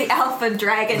is the alpha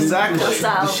dragon. Exactly.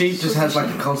 Docile. The sheep just has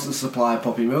like a constant supply of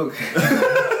poppy milk.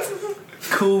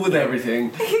 Cool with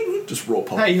everything. Just raw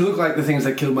pop. Hey, you look like the things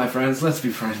that killed my friends. Let's be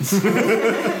friends. You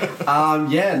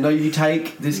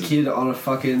take this kid on a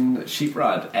fucking sheep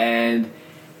ride, and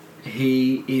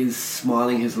he is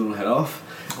smiling his little head off.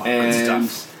 Good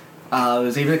stuff.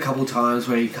 There's even a couple times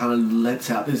where he kind of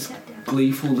lets out this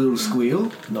gleeful little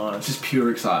squeal. Nice. Just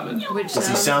pure excitement. Which Does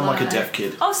he sound like a deaf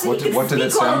kid? Oh, so you What can did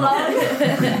it speak all sound along.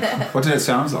 What did it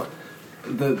sound like?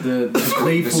 The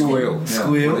gleeful Squeal. Yeah,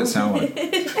 squeal. what did it sound like?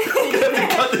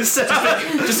 Cut this out.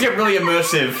 Just get really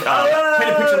immersive.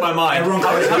 Paint a picture in my mind. Everyone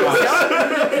close their eyes.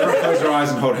 Everyone close their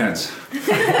eyes and hold hands.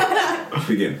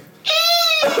 Begin.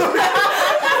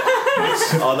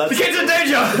 Oh, that's... The kid's in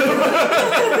danger!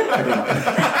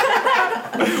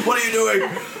 What are you doing?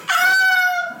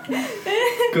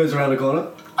 Goes around the corner.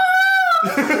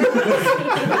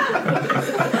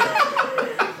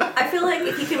 I feel like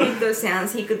if he could make those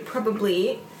sounds, he could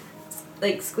probably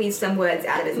squeeze some words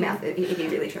out of his mouth if he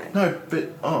really tried. No, but...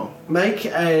 Oh. Make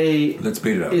a... Let's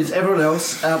beat it up. Is everyone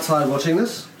else outside watching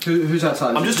this? Who's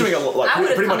outside? I'm just doing it like I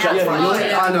would've pretty much come out out front.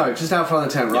 front. I know, just out front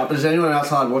of the tent, right? But is anyone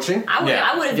outside watching? I would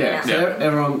have Yeah, been out. so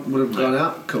everyone would have gone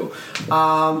out? Cool.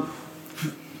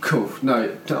 Cool.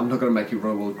 No, I'm not going to make you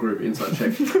roll a group insight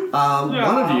check.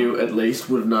 One of you, at least,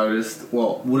 would have noticed,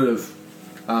 would have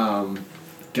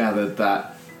gathered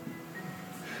that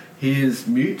his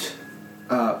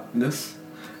muteness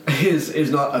is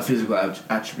not a physical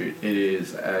attribute. It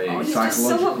is a He's just so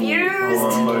psychological abused.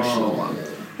 or emotional one.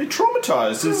 He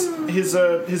traumatized.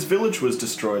 His village was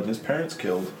destroyed and his parents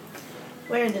killed.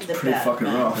 Where did the Pretty bat fucking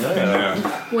man? rough.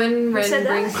 Yeah. When Ren said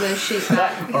that? brings the sheep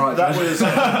back. All right, That was Is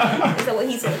that what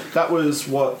he said? that was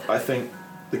what I think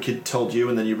the kid told you,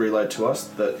 and then you relayed to us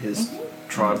that his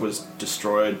tribe was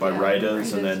destroyed by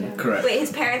raiders, and then correct. Wait,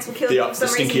 his parents were killed the for some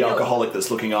stinky reason. alcoholic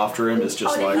that's looking after him is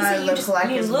just He like... said I look like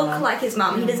you his look mom. like his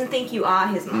mum. He doesn't think you are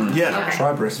his mum. Yeah. Okay.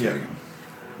 Try breastfeeding him.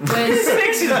 When, Are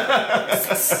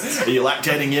you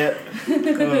lactating yet?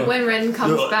 when Ren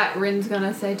comes back, Ren's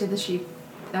gonna say to the sheep,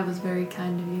 "That was very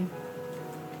kind of you."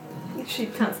 She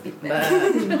can't speak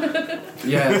that.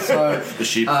 Yeah, so The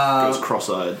sheep goes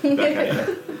cross-eyed back at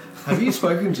you. Have you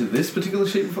spoken to this particular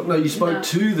sheep before? No, you spoke No.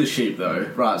 to the sheep though.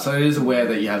 Right, so it is aware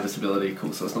that you have this ability,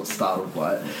 cool, so it's not startled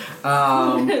by it.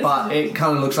 But it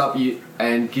kind of looks up you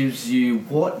and gives you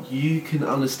what you can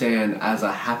understand as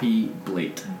a happy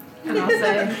bleat. And I'll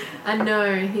say, I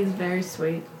know, he's very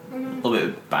sweet. A little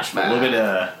bit bashful, a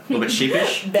little bit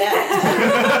sheepish.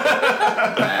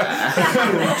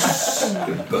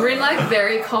 Rin like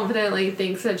very confidently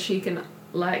thinks that she can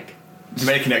like You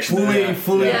made a connection there.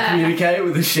 Fully Yeah. communicate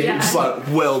with the sheep. Yeah. It's like,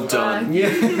 well done. Yeah.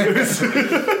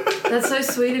 that's so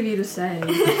sweet of you to say.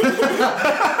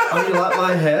 Oh, you like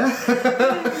my hair?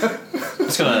 I'm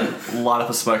just gonna light up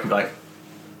a smoke and be like,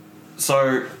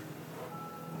 so,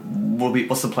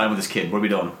 what's the plan with this kid? What are we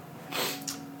doing?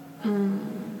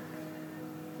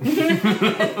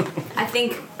 I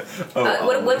think.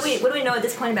 What do we know at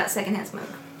this point about secondhand smoke?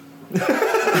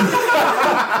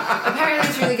 Apparently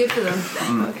it's really good for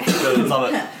them. Okay. I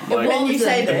love it. Like, When you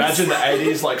say this, imagine the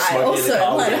 80s, like I smoking in the also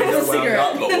car like with to have a the window wound cigarette.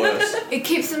 up, but worse. It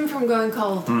keeps them from going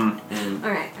cold.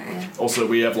 Alright. Also,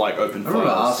 we have like open I remember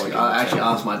fires. asking, like, I actually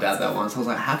asked my dad that once. I was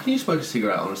like, how can you smoke a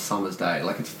cigarette on a summer's day?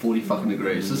 Like, it's 40 fucking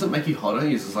degrees. Does it make you hotter?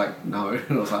 He's just like, no.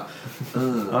 And I was like,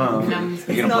 Numbs.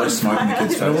 You're gonna blow smoke in the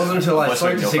kid's and it face. wasn't until I Blow smoke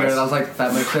smoked in a your cigarette face. I was like,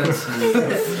 that makes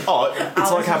sense. Oh,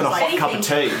 it's like having a hot cup of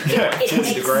tea. Yeah, 40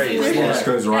 makes degrees. you- This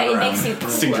goes right it around. makes you.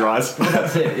 Sting dries.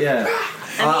 That's it, yeah.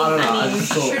 I don't know. I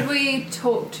just thought, Should we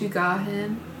talk to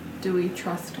Garhan? Do we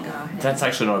trust Garhan? That's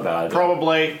actually not a bad idea.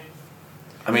 Probably.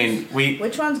 I mean,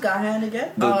 which one's Garhan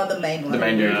again? The main one. the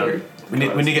main dude. Yeah. We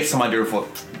need to get some idea of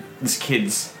what this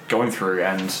kid's going through,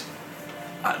 and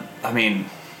I mean,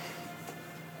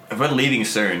 if we're leaving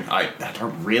soon, I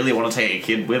don't really want to take a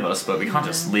kid with us, but we can't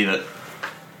just leave it.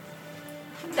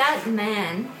 That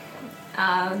man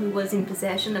who was in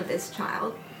possession of this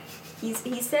child, he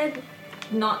said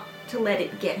not to let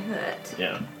it get hurt.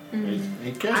 Yeah.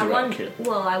 He cares about the kid.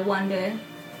 I wonder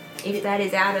if that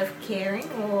is out of caring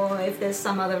or if there's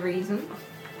some other reason.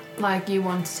 Like you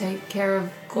want to take care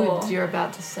of goods you're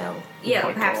about to sell. Yeah,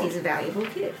 my perhaps God. he's a valuable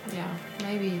kid. Yeah,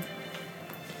 maybe.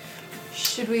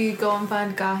 Should we go and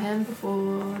find Garhan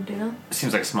before dinner?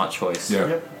 Seems like a smart choice. Yeah.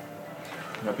 Yep.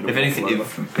 Happy to If walk anything,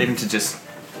 over. even to just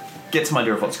get some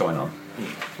idea of what's going on.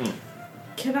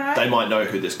 Can I? They might know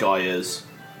who this guy is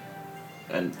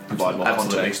and provide more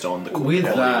Absolutely. context on the With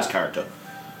quality of his that- character.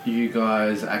 you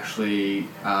guys actually,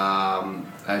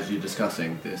 as you're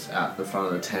discussing this at the front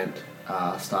of the tent,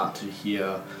 start to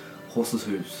hear horses'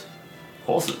 hooves.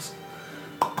 Horses.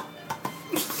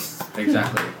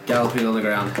 Exactly. Galloping on the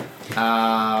ground.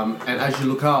 And as you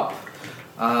look up,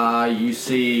 you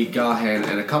see Garhan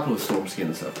and a couple of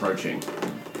Stormskins approaching.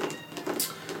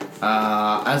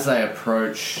 As they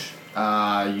approach,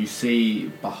 you see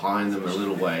behind them a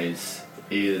little ways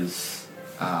is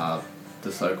the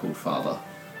so-called father.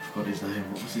 What his name?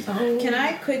 What was his name? Can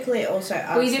I quickly also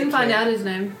ask? We didn't the find kid- out his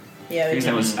name. Yeah, we His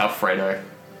name didn't. was Alfredo.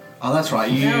 Oh, that's right.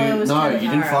 You No, it was you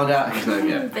didn't Kanahara. find out his name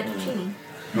yet.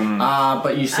 Fettuccine.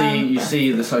 But you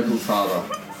see the so-called father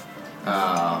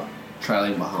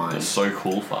trailing The behind. so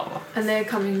cool father. And they're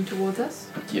coming towards us?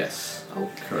 Yes, Oh.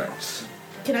 correct.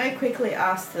 Can I quickly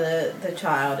ask the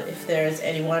child if there is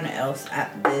anyone else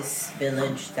at this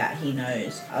village that he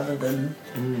knows other than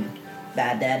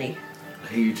Bad Daddy?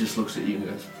 He just looks at you and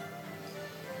goes,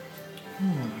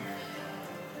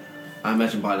 I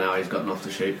imagine by now he's gotten off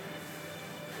the sheep.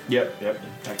 Yep.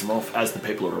 Take them off as the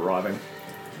people are arriving.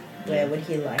 Where would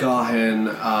he like?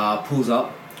 Garhan pulls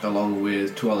up along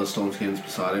with two other Stormskins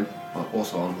beside him,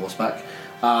 also on horseback,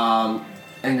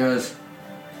 and goes,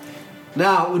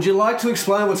 now, would you like to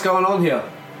explain what's going on here?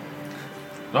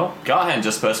 Well, Garhan,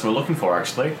 just the person we're looking for,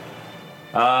 actually.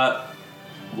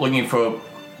 Looking for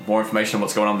more information on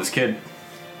what's going on with this kid.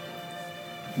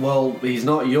 Well, he's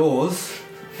not yours.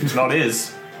 It's not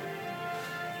his.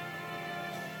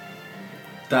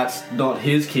 That's not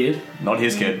his kid. Not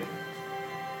his kid.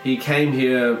 He came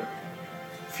here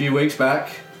a few weeks back.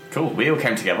 Cool, we all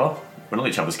came together. We're not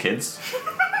each other's kids.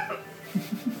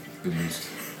 Good news.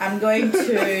 I'm going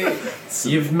to.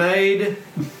 You've made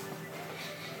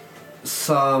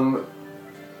some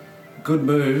good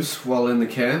moves while in the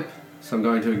camp, so I'm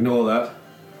going to ignore that.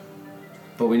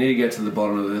 But we need to get to the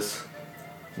bottom of this.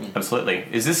 Absolutely.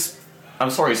 Is this...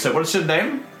 I'm sorry, so what's your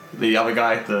name? The other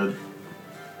guy, the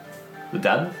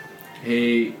dad?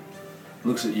 He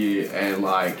looks at you and,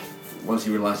 like, once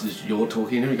he realizes you're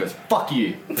talking to him, he goes, "Fuck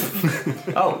you."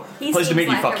 Oh, He pleasure to meet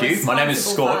seems you, like fuck a you. My name is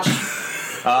responsible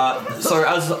Scorch. So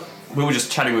as we were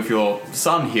just chatting with your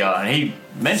son here, and he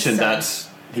mentioned that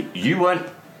you weren't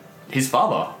his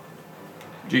father.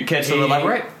 Do you care to He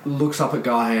elaborate? looks up at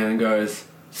Garhan and goes,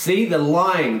 "See, they're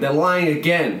lying. They're lying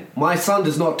again. My son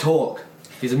does not talk."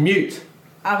 He's a mute.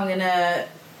 I'm gonna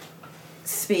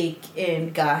speak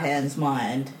in Garhan's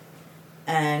mind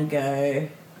and go,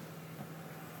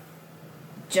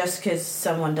 just because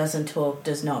someone doesn't talk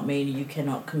does not mean you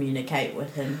cannot communicate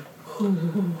with him.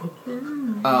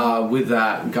 With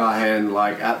that, Garhan,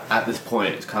 like, at this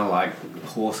point, it's kind of like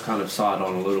horse kind of side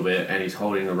on a little bit, and he's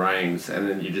holding the reins, and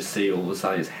then you just see all of a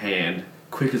sudden his hand,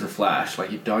 quick as a flash, like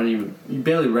you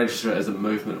barely register it as a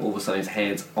movement, all of a sudden his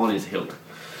hand's on his hilt.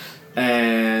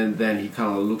 And then he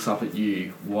kind of looks up at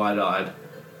you, wide-eyed.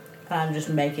 I'm just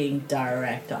making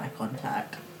direct eye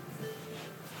contact.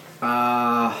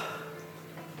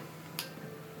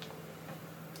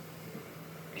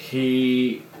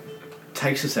 He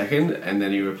takes a second, and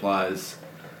then he replies,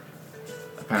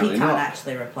 apparently He can't not.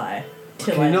 actually reply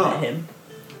till Can I he not? let him.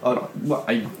 Oh, what,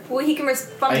 are you Well, he can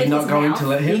respond are with you not his going mouth. to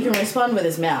let He him? can respond with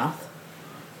his mouth.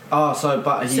 Oh,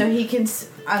 but he... So he can,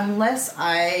 unless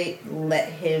I let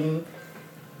him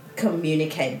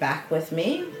communicate back with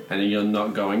me, And you're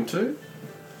not going to?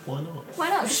 Why not? Why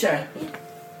not? Sure. Yeah.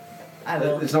 I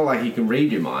will. It's not like he can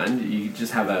read your mind. You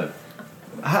just have a...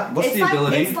 What's It's the like,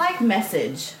 ability? It's like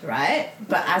message, right?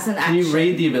 But as an Can action. you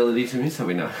read the ability to me so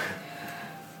we know?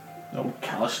 No,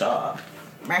 Kalistar.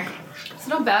 It's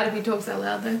not bad if he talks out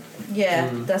loud, though. Yeah,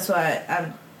 that's why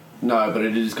I'm. No, but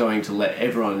it is going to let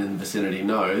everyone in the vicinity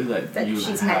know that you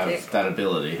she's have magic. that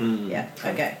ability. Yeah,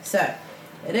 okay. So,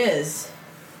 it is.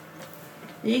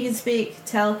 You can speak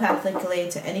telepathically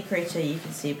to any creature you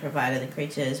can see, provided the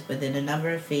creature is within a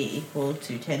number of feet equal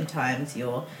to 10 times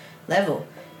your level.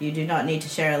 You do not need to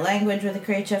share a language with a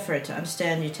creature for it to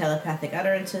understand your telepathic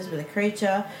utterances with a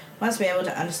creature. Must be able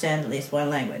to understand at least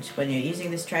one language. When you're using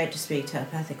this trait to speak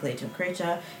telepathically to a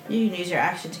creature, you can use your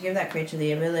action to give that creature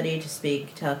the ability to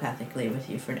speak telepathically with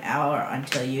you for an hour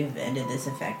until you have ended this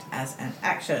effect as an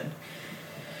action.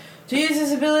 To use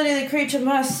this ability, the creature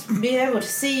must be able to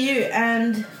see you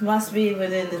and must be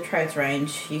within the trait's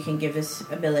range. You can give this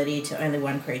ability to only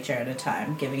one creature at a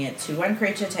time. Giving it to one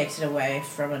creature takes it away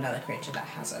from another creature that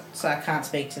has it. So I can't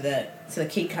speak to so the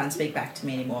kid can't speak back to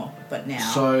me anymore. But now,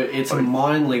 So it's a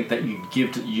mind link that you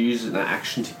use an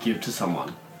action to give to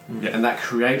someone. Yeah. And that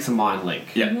creates a mind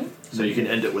link. Yeah. So you can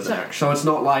end it with an So- action. So it's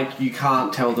not like you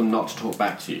can't tell them not to talk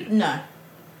back to you. no,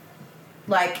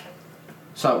 like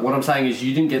So what I'm saying is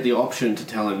you didn't get the option to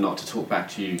tell him not to talk back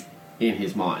to you in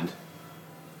his mind.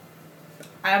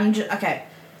 I'm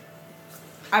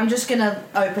just gonna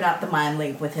open up the mind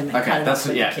link with him and cut Okay, it that's off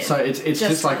with yeah. the kid. So it's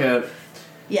just like a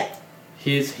yeah.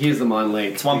 here's the mind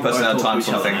link. It's one You person both at a talk time to each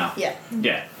sort of other thing. now.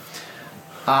 Yeah.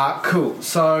 Yeah. Cool.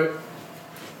 So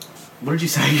what did you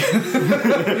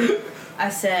say? I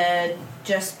said,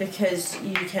 just because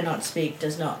you cannot speak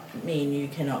does not mean you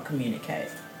cannot communicate.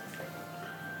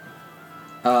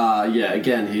 Yeah,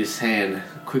 again, his hand,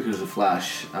 quick as a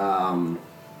flash,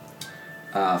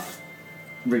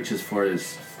 reaches for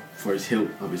his hilt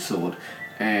of his sword,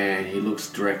 and he looks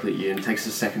directly at you and takes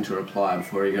a second to reply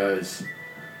before he goes,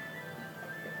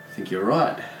 I think you're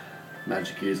right,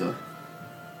 magic user.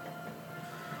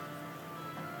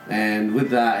 And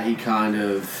with that, he kind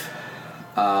of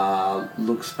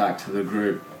looks back to the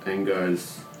group and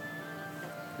goes,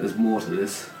 there's more to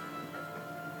this.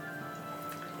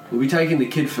 We'll be taking the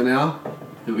kid for now.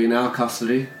 He'll be in our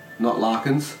custody, not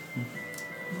Larkin's.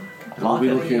 And we'll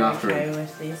be looking after him.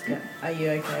 With these guys? Are you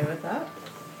okay with that?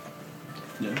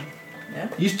 Yeah. Yeah.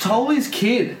 You told his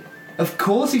kid. Of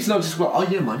course he's not just well, oh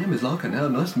yeah, my name is Larkin now,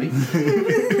 nice to meet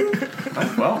you.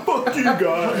 Well, Fuck you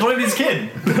guys. what is his kid?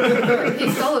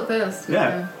 He stole it first.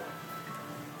 Yeah.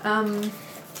 Are we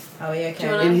Do you okay?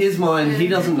 wanna- In his mind, he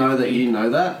doesn't know that you know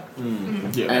that,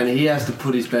 Yeah. and he has to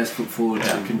put his best foot forward to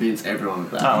convince everyone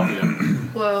of that. Oh,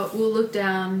 Well, we'll look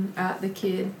down at the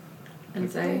kid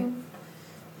and say,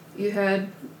 you heard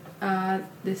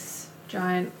this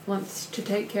giant wants to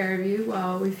take care of you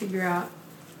while we figure out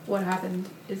what happened.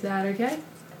 Is that okay?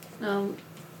 I'll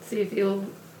see if he'll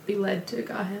be led to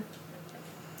Garhan.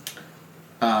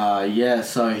 Yeah,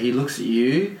 so he looks at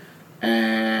you,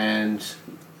 and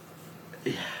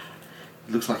it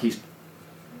looks like he's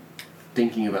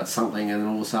thinking about something, and then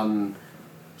all of a sudden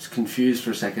he's confused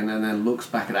for a second, and then looks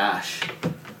back at Ash,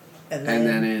 And and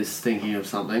then is thinking of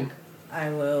something. I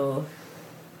will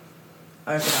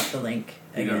open up the link.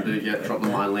 You're gonna again do yeah, with drop the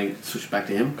mind link, switch back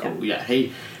to him. Cool. Yeah,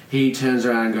 he turns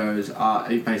around and goes.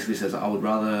 He basically says, "I would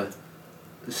rather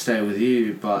stay with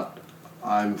you, but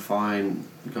I'm fine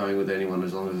going with anyone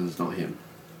as long as it's not him."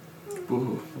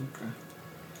 Ooh, okay.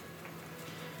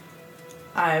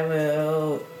 I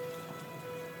will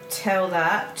tell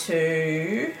that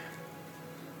to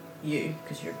you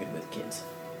because you're good with kids.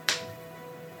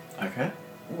 okay.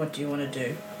 what do you want to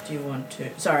do? Do you want to...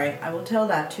 Sorry, I will tell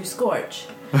that to Scorch.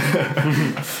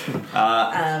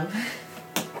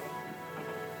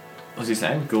 What's his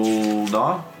name?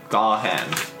 Gul'dan?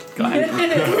 Garhan.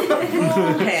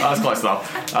 Okay. That's close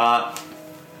enough.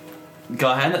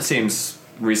 Garhan, that seems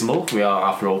reasonable. We are,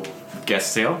 after all,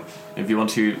 guests here. If you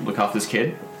want to look after this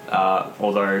kid,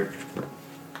 although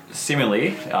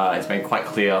seemingly it's been quite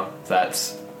clear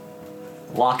that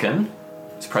Larkin,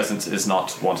 his presence is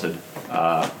not wanted.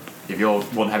 If you're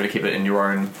more than happy to keep him in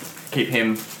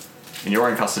your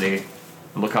own custody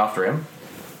and look after him,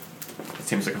 it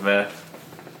seems like a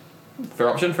fair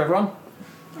option for everyone.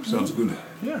 Sounds good.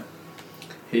 Yeah.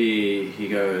 He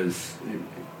goes.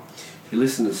 He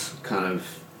listens kind of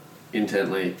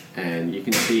intently, and you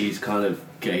can see he's kind of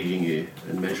gauging you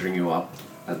and measuring you up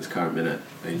at this current minute.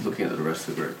 And he's looking at the rest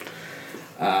of the group.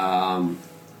 But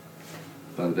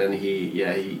then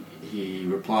he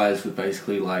replies with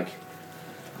basically like,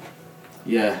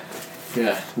 no,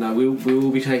 we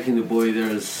will be taking the boy.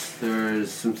 There's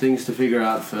some things to figure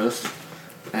out first.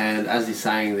 And as he's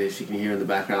saying this, you can hear in the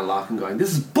background Larkin going,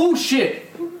 "This is bullshit!"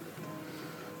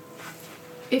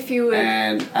 If you would...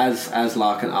 And as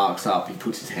Larkin arcs up, he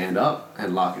puts his hand up,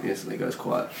 and Larkin instantly goes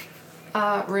quiet.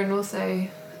 Rin will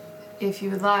say, if you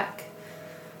would like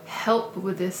help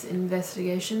with this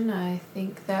investigation, I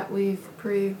think that we've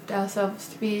proved ourselves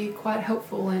to be quite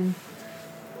helpful in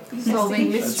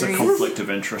solving It's a mysteries. conflict of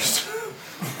interest.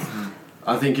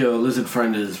 I think your lizard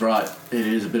friend is right. It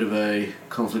is a bit of a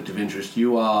conflict of interest.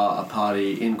 You are a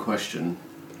party in question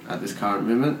at this current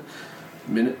moment.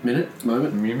 At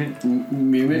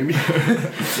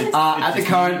the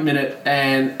current minute,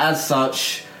 and as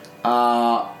such,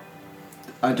 I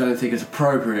don't think it's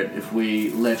appropriate if we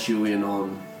let you in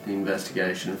on the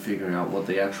investigation and figuring out what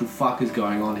the actual fuck is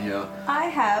going on here. I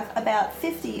have about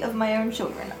 50 of my own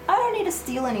children. I don't need to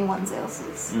steal anyone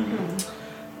else's.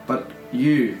 But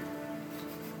you,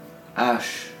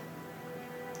 Ash,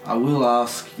 I will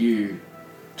ask you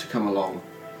to come along.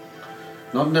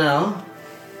 Not now,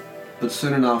 but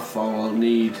soon enough I'll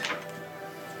need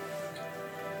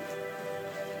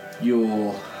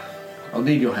your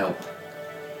help.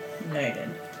 Noted.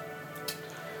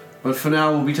 But for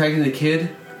now we'll be taking the kid.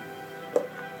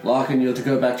 Larkin, you're to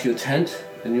go back to your tent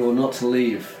and you're not to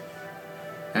leave.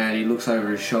 And he looks over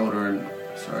his shoulder and...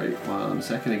 Sorry, 1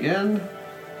 second again.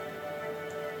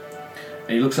 And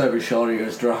he looks over his shoulder and he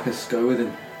goes, "Drakus, go with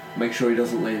him. Make sure he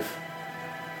doesn't leave."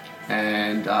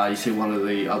 And you see one of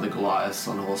the other Goliaths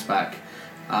on horseback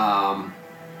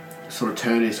sort of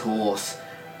turn his horse,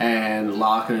 and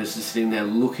Larkin is just sitting there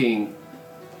looking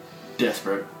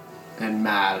desperate and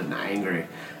mad and angry.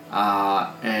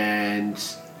 And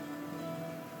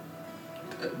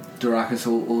Drakus,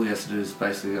 all he has to do is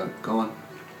basically go on,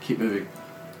 keep moving.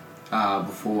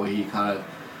 Before he kind of...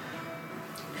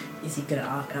 Is he gonna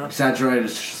arc up? exaggerated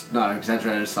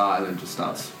aside, and then just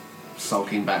starts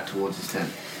sulking back towards his tent.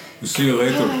 We'll see you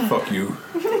later, fuck you.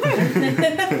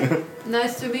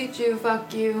 Nice to meet you,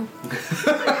 fuck you.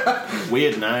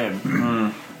 Weird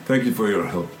name. Thank you for your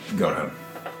help, Garhan.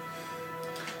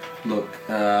 Look,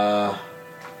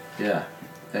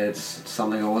 it's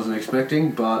something I wasn't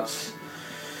expecting, but...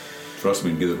 Trust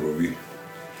me, neither will we.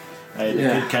 Hey, the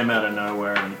Yeah. kid came out of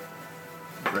nowhere and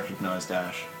recognised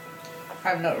Ash.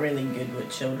 I'm not really good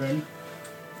with children.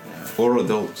 For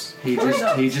adults. He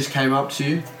just came up to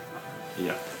you.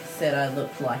 Yeah. Said I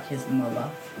looked like his mother.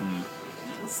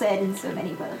 Said in so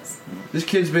many words. This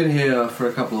kid's been here for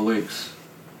a couple of weeks.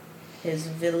 His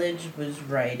village was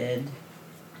raided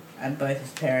and both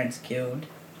his parents killed.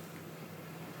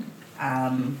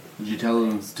 Did he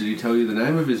tell you the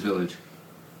name of his village?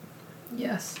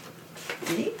 Yes.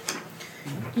 Did he?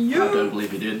 I don't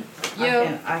believe he did.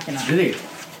 Yo. I can Did he?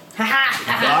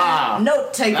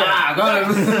 Note taker. Got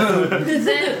him.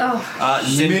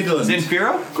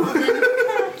 Zenfira?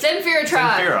 Zenfira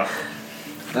tribe. Zenfira.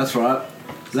 That's right.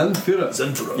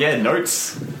 Zenfira. Yeah,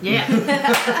 notes. Yeah.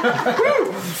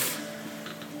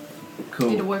 Cool.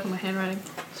 Need to work on my handwriting.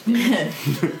 I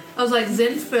was like,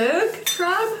 Zenfirg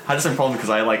tribe? I had the same problem because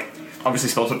I obviously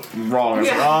spelled it wrong. I was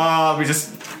Yeah. we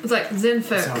just It's like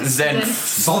Zenfirg.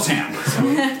 Zoltan.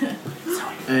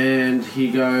 And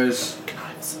he goes,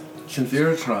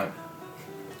 Zenfira tribe.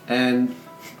 And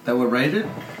they were raided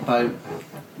by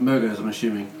Murgers, I'm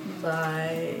assuming.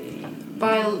 By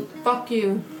fuck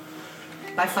you.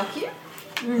 By fuck you?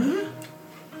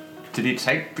 Did he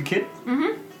take the kid?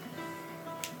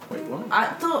 Wait, what? I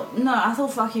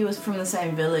thought fuck you was from the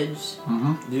same village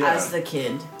Yeah. as the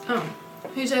kid. Oh.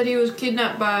 He said he was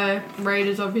kidnapped by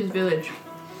raiders of his village.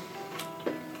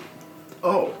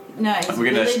 Oh, No, his We're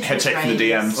gonna village head was check for the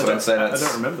raided. DM, so don't say I that.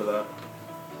 don't remember that.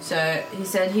 So he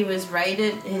said he was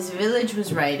raided. His village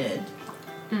was raided,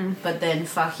 but then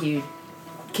fuck you,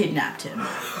 kidnapped him.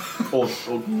 Or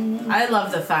I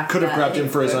love the fact could have that grabbed him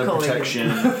for his own calling him-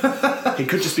 protection. He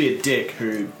could just be a dick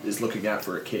who is looking out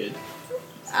for a kid.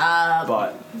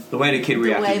 But The way the kid the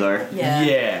reacted, way- though.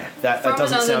 Yeah. that From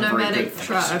doesn't another sound very nomadic good.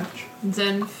 tribe,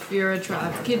 Zenfura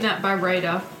tribe, kidnapped by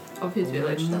raider of his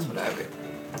village. That's what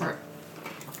I wrote.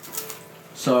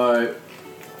 So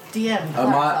DM.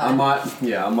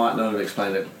 I might not have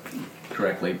explained it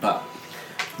correctly, but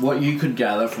what you could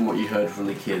gather from what you heard from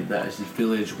the kid that his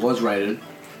village was raided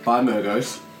by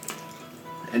Murgos,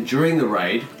 and during the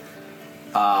raid,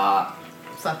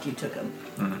 Fuck you, took him.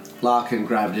 Larkin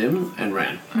grabbed him and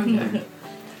ran. Okay.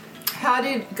 How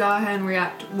did Garhan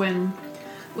react when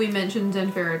we mentioned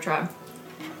Zenfura tribe?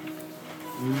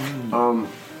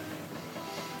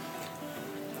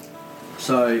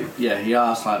 So yeah, he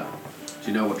asked like,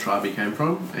 "Do you know what tribe he came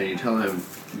from?" And you tell him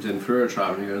Zenfura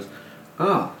tribe, and he goes,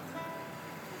 "Oh,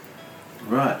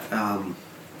 right.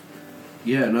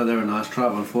 Yeah, no, they're a nice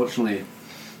tribe. Unfortunately,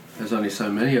 there's only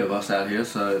so many of us out here,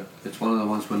 so it's one of the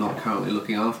ones we're not currently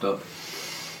looking after."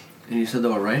 And you said they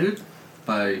were raided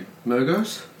by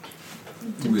Murgos?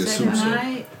 We assume Can so.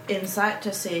 I insight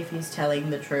to see if he's telling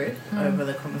the truth over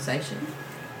the conversation?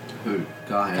 Who?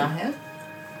 Garhan? Garhan?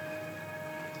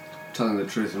 Telling the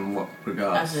truth in what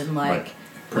regards? As in, like...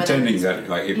 Pretending whether that,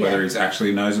 like, Yeah. whether he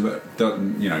actually knows about,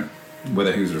 you know,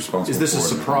 whether he was responsible. Is this a for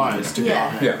it. surprise to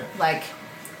Yeah. Garhan? Yeah. Like,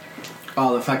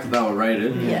 Oh, the fact that they were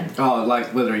raided? Yeah. Oh,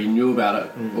 like whether he knew about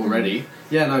it already?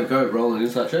 Yeah, no, go roll an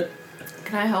insight check.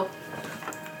 Can I help?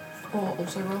 Or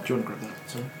also roll? Do you want to grab that?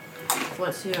 Sorry.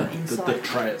 what's your The insight?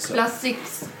 tray itself.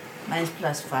 +6. Mine's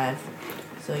 +5.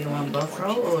 So you want both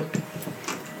roll, or...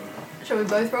 Shall we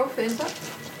both roll for insight?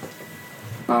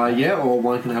 Yeah, or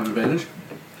one can have advantage.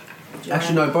 do you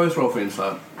Actually, want- no, both roll for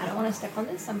insight. I don't want to step on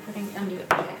this. I'm putting it under your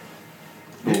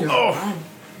chair. Oh,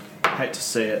 hate to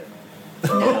see it.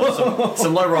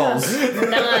 Some low rolls.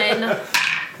 9.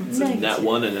 It's a nat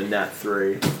 1 and a nat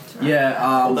 3. Yeah,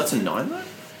 Oh, that's a 9 though?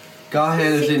 Garhan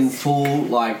is in full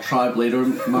like tribe leader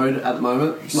mode at the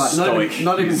moment. Like Stoic.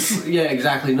 not even yeah,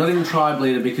 exactly. Not even tribe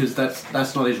leader because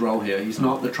that's not his role here. He's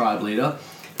not the tribe leader.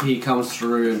 He comes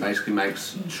through and basically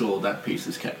makes sure that peace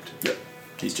is kept. Yep.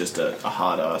 He's just a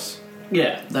hard ass.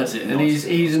 Yeah, that's it. And he's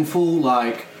in full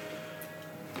like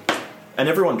And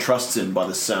everyone trusts him by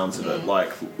the sounds of it.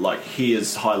 Like he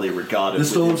is highly regarded.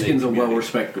 the within Stormskins are well community.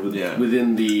 respected Yeah.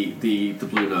 within the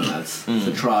Blue Nomads,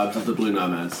 the tribes of the Blue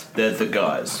Nomads. They're the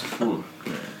guys. Mm.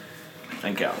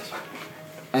 And gals.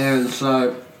 And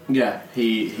so yeah,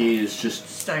 he is just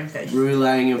Stonefish.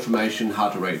 relaying information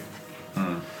hard to read.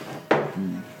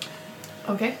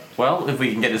 Okay. Well, if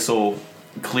we can get this all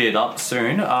cleared up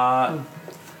soon,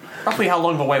 roughly how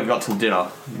long of a way we got till dinner?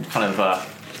 Kind of,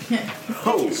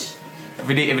 Oh! if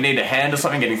we need a hand or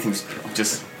something, getting things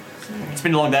just. It's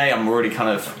been a long day. I'm already kind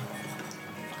of.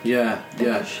 Yeah.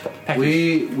 Package.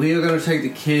 We are going to take the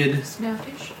kid.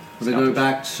 Snailfish. We're going to go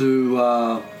back to.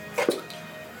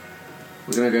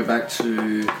 We're going to go back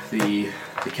to the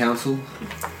council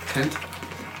tent.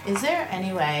 Is there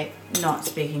any way, not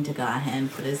speaking to Garhan,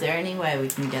 but is there any way we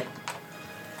can get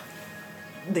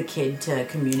the kid to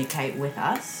communicate with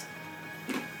us?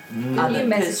 You Because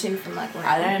message him from like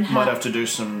I don't Might have... have to do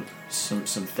some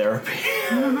therapy.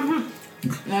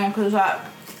 No, because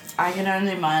I can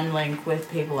only mind link with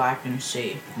people I can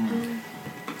see.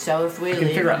 So if we I can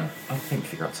leave...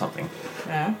 figure out something.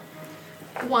 Yeah.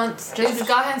 Once. Is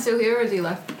Garhan still here or is he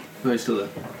left? No, he's still there.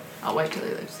 I'll wait till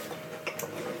he leaves.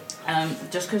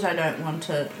 Just because I don't want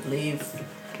to leave...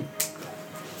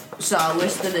 So I'll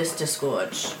whisper this to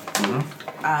Scorch.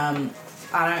 I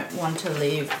don't want to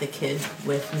leave the kid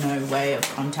with no way of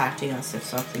contacting us if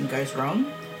something goes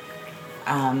wrong.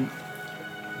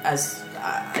 As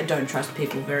I don't trust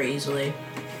people very easily.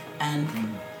 And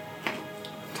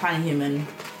tiny human,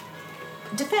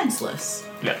 defenseless.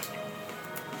 Yeah.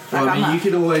 Well, Like, I mean, I'm you not-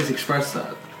 could always express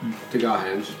that to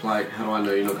Garhan. Just like, how do I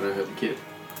know you're not going to hurt the kid?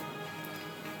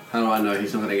 How do I know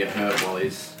he's not going to get hurt while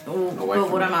he's away But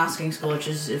from what me? I'm asking Scorch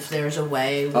is if there is a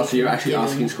way... we Oh, so you're can actually give him-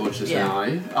 asking Scorch this Yeah. now, are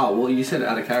you? Oh, well, you said it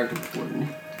out of character before, didn't you?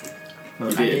 You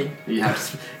I did. You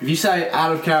have to, if you say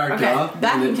out of character, Okay, back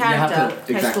then in you have character. to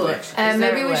Okay, exactly. Scorch. Is there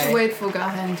Maybe a we should way? wait for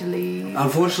Garhan to leave.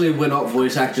 Unfortunately, we're not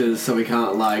voice actors, so we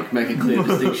can't like make a clear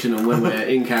distinction on when we're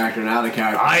in character and out of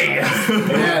character. Yeah, that's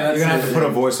You're gonna have to it. put a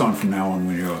voice on from now on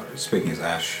when you're speaking as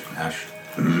Ash. Ash.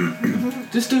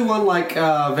 Just do one like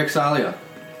Vexalia.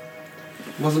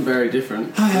 Wasn't very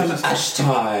different. I am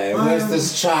Ashtai. Where's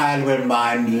this child with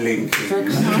mind linking?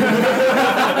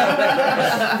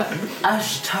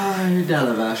 Ashtai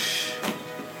Dalavash.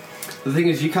 The thing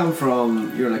is,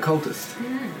 you're an occultist.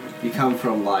 You come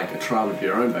from like a tribe of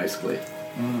your own, basically.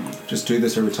 Just do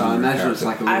this every So I time. you're a imagine it's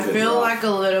character. like a I little bit feel rough. like a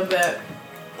little bit.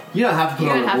 You don't have to You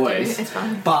put don't on a have voice. to. It's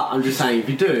fine. But I'm just saying, if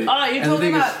you do. Oh, you're and the talking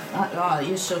thing about. Oh,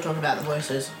 you're still talking about the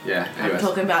voices. Yeah. I'm Anyways.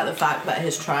 talking about the fact that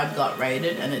his tribe got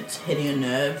raided and it's hitting a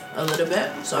nerve a little bit.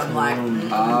 So I'm like,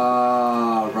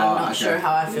 Ah, right. I'm not okay. sure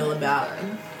how I feel about.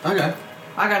 Okay.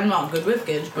 Like, I'm not good with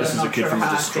kids, but This I'm is a not kid sure from a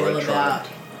how I destroyed feel tribe. about.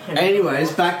 him.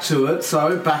 Anyways, back to it.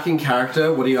 So, back in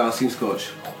character, what are you asking, Scorch?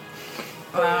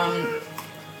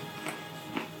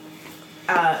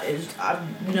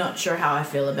 I'm not sure how I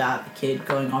feel about the kid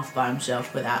going off by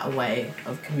himself without a way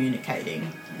of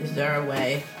communicating. Is there a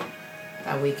way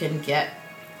that we can get...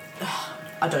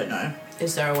 I don't know.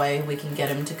 Is there a way we can get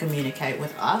him to communicate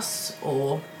with us?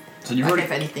 Or, So you've like, already,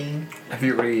 if anything... have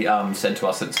you already said to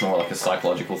us that it's more like a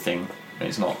psychological thing and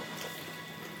it's not?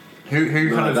 Who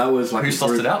kind of that was like who a sussed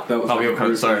group, it out? That was Oh, like we a were kind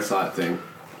group of so insight thing.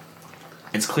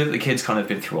 it's clear that the kid's kind of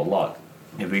been through a lot.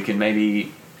 If we can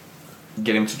maybe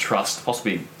get him to trust,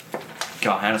 possibly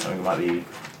Garhan or something might be the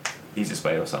easiest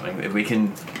way or something. If we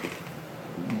can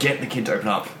get the kid to open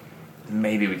up,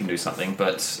 maybe we can do something.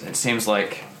 But it seems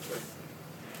like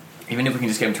even if we can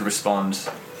just get him to respond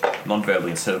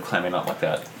non-verbally instead of clamming up like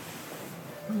that,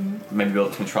 maybe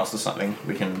build some trust or something.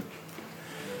 We can.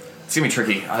 It's gonna be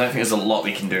tricky. I don't think there's a lot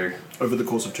we can do. Over the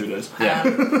course of 2 days. Yeah,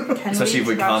 Can especially if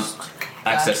we can't trust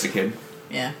access the kid.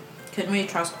 Yeah. Can we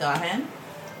trust Garhan?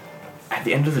 At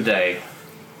the end of the day,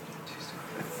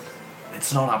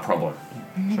 it's not our problem.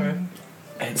 True.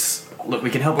 It's look, we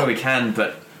can help where we can,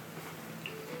 but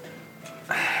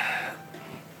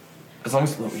as long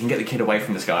as look, we can get the kid away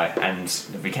from this guy, and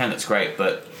if we can, that's great.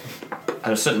 But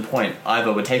at a certain point,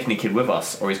 either we're taking the kid with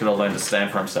us, or he's going to learn to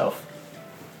stand for himself.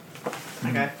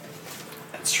 Okay.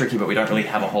 It's tricky, but we don't really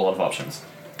have a whole lot of options.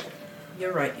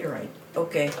 You're right.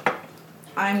 Okay.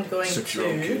 I'm going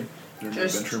 6-year-old to kid. They're an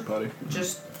just- adventure party.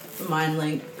 just mind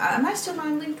link. Am I still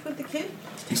mind linked with the kid?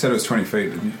 You said it was 20 feet,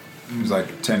 didn't you? It was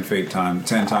like 10 feet time,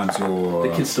 10 times your.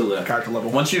 The kid's still there. Character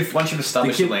level. Once you've established The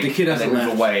the, kid- link, the kid and then hasn't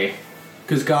move left. away,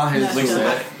 Because Garhan's No, still still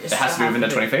there. have- it has to be within the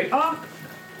 20 feet. Oh,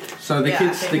 So the Yeah, I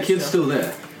kid's think the it's kid's still- still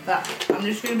there. that I'm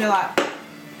just gonna be like,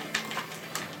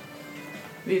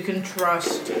 you can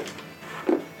trust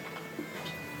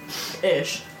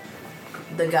Ish,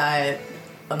 the guy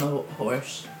on the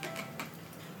horse.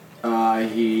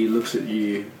 He looks at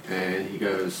you and he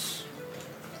goes,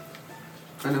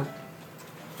 I know.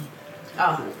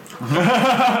 Oh.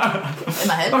 In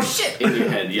my head? Oh shit! In your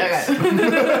head, yes. Okay.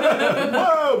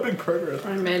 Whoa, big progress.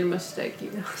 I made a mistake,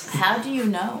 you guys. How do you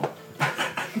know?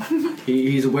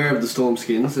 He's aware of the storm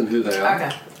skins and who they are. Okay,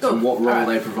 And cool. what role Alright.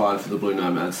 they provide for the Blue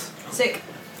Nomads. Sick.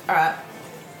 Alright.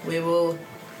 We will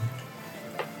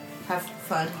have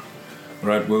fun.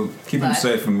 Right, we'll keep him Bye.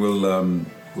 safe and we'll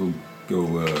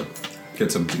go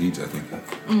get something to eat, I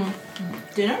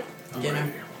think. Dinner?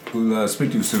 Dinner. We'll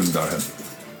speak to you soon, Garhead.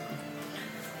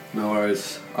 No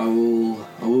worries. I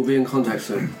will be in contact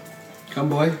soon. Come,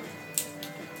 boy.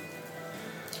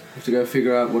 Have to go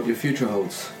figure out what your future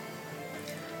holds.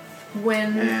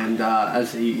 When And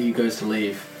as he goes to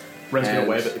leave, Ren's gonna And-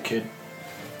 wave at the kid.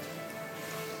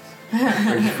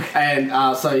 and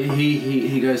so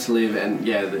he goes to leave, and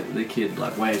yeah, the kid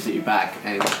like waves at you back,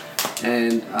 and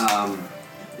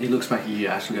he looks back at you,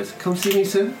 Ash, and goes, "Come see me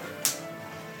soon."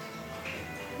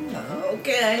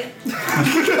 Okay.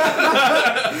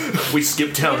 We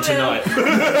skip town tonight.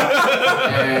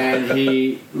 And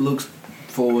he looks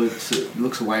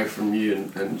away from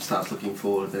you and starts looking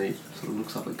forward. Then he sort of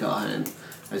looks up at Garhan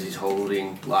as he's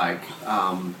holding like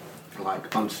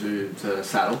onto the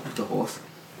saddle of the horse.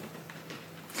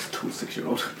 To a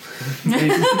 6-year-old.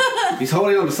 he's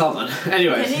holding on to something.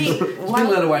 Anyways, Can he? he's been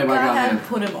led away by Garhan.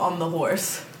 Put him on the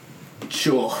horse.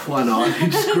 Sure, why not? He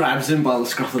just grabs him by the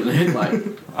scruff of the neck, like,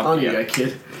 on you go,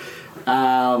 kid.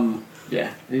 Yeah, and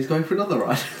he's going for another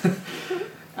ride.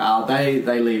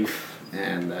 They leave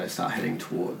and they start heading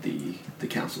toward the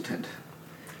council tent.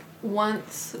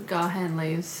 once Garhan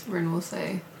leaves, Rin will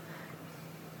say,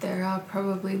 there are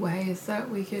probably ways that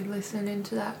we could listen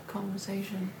into that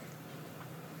conversation.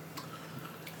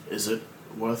 Is it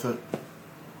worth it?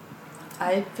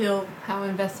 I feel. How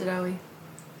invested are we?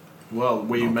 Well,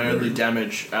 we Not may only very.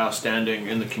 damage our standing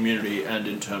in the community and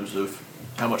in terms of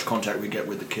how much contact we get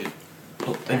with the kid.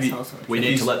 If you, We if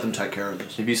need you- to let them take care of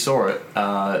this. If you saw it,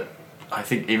 I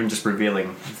think even just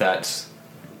revealing that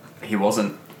he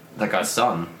wasn't that guy's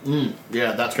son,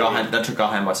 Yeah, that's that took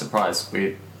Garhan by surprise.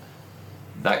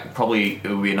 That probably it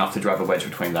would be enough to drive a wedge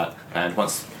between that. And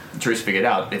once the truth's figured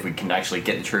out, if we can actually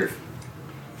get the truth,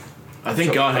 I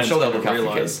think I'm Garhan's sure they'll going look to after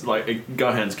realise, like,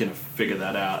 Garhan's going to figure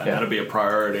that out, and Yeah. that'll be a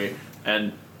priority,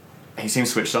 and He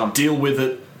seems switched on. deal with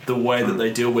it the way that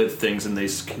they deal with things in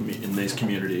these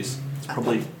communities. It's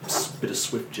probably a bit of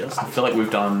swift I justice. feel like we've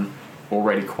done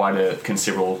already quite a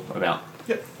considerable amount.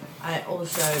 Yep. I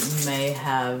also may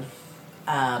have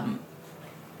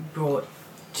brought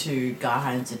to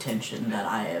Garhan's attention that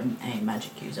I am a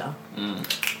magic user.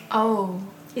 Oh.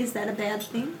 Is that a bad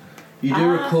thing? You do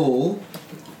recall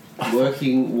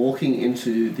walking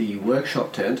into the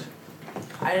workshop tent,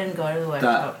 I didn't go to the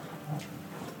workshop.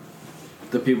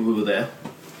 the people who were there.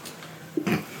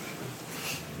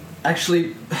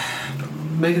 Actually,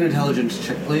 make an intelligence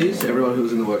check, please, everyone who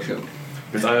was in the workshop.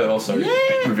 Because I also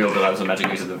revealed that I was a magic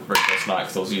user the very first night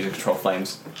because I was using control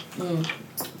flames.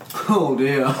 Oh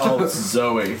dear. Oh,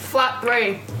 Zoe. Flat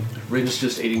 3. Rin's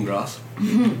just eating grass.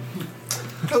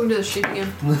 Talking to the sheep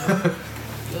again.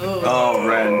 Oh,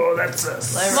 Ren. Oh, that's a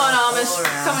Come on, Armus.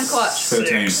 Come and clutch.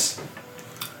 13.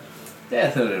 Yeah,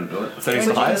 13 will do it. 30's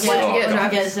the highest? What'd you Oh, get, Did you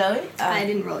Travis? get Zoe? I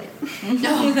didn't roll it.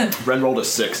 Ren rolled a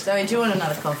 6. Zoe, do you want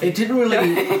another coffee? It didn't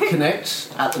really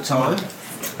connect at the time.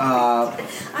 I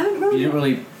haven't You rolled didn't it.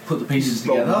 really put the pieces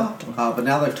together. But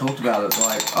now they've talked about it, it's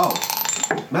like, oh,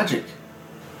 magic.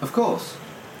 Of course.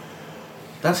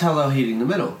 That's how they were heating the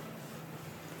metal.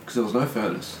 Because there was no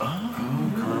furnace.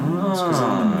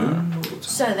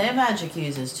 So they're magic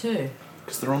users too.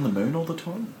 Because they're on the moon all the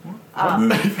time? What?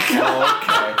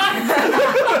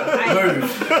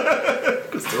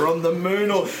 Because they're on the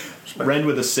moon all... Ren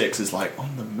with a 6 is like,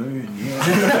 on the moon, yeah.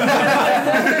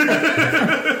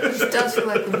 It does feel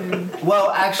like the moon.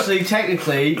 Well, actually,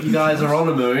 technically, you guys are on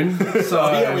a moon. So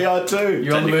Oh, yeah, we are too.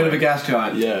 you're on the moon of a gas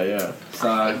giant. Yeah, yeah.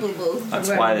 So Capable. That's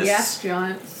We're why gas this.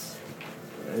 giants.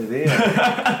 There.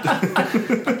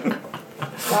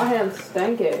 Garhan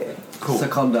stanky. Cool.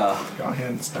 Seconda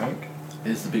Garhan stank.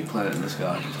 is the big planet in the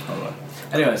sky. Just by the way.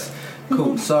 Anyways,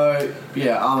 cool. So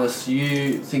yeah, Armus,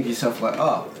 you think yourself like,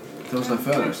 oh, there was no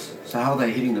furnace. So how are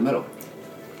they hitting the metal?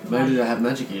 Maybe they have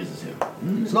magic users here.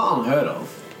 It's not unheard of.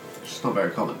 It's just not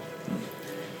very common.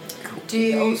 Do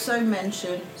you also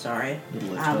mention, sorry,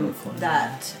 Little eternal flame.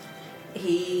 that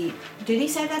did he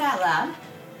say that out loud?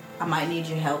 I might need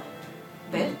your help.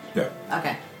 Bit? Yeah.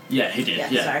 Okay. Yeah, he did.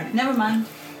 Yeah, sorry. Never mind.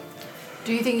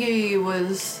 Do you think he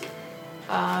was,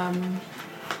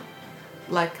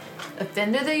 like,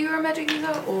 offended that you were a magic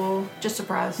user, or just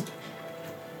surprised?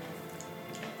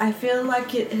 I feel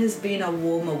like it has been a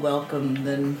warmer welcome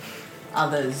than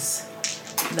others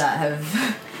that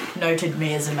have noted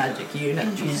me as a magic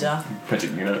unit user.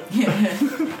 Magic unit. Yeah.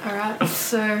 Alright,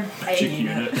 so... A Chick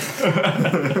unit.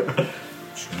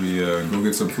 Should we go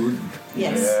get some food?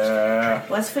 Yes. Yeah.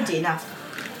 What's for dinner?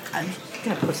 I'm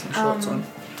gonna put some shorts on.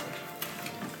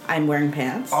 I'm wearing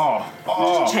pants.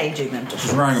 Oh. Changing them to Just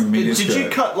shorts. wearing a mini Did you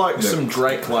skirt. cut, like, Yeah. some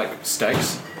Drake, like,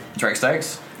 steaks? Drake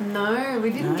steaks? No,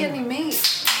 we didn't get any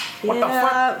meat. What the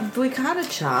fuck? We kind of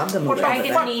charred them a What the little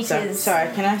bit. Dragon meat So- is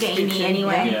sorry, can I gamey speak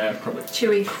anyway. Yeah, probably.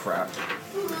 Chewy. Crap.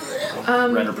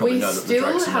 Ren will probably We know that the still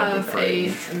Drake's in their have good a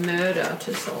fridge. murder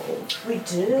to solve. We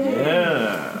do.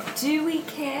 Yeah. Do we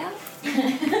care?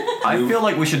 I feel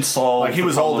like we should solve Like, he the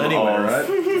was old problem anyway, of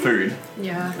right? food.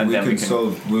 Yeah. And We then we can can...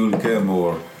 solve. We'll care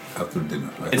more after dinner.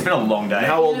 I It's think. been a long day.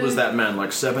 How old was that man?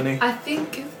 Like 70? I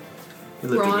think He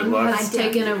lived a good Ron life. has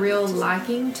taken a real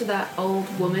liking to that old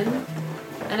woman,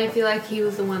 and I feel like he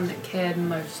was the one that cared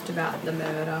most about the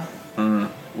murder.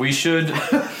 We should...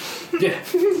 Yeah,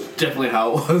 definitely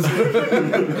how it was. I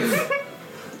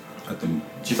think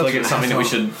Do you feel like it's something that we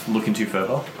should look into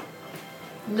further?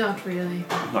 Not really.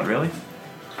 Not really.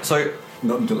 So,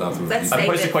 not until after. Let's I Save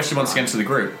posed it a question for once again to the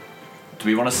group. Do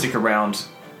we want to stick around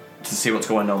to see what's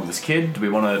going on with this kid? Do we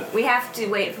want to... We have to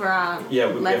wait for our Yeah,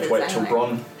 we have leathers to wait till anyway.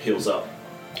 Bron heals up.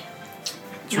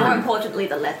 More importantly,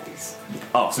 the leathers.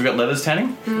 Oh, so we've got leathers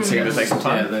tanning? So you're going to take some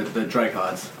Yeah, time? the Drake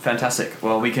hides. Fantastic.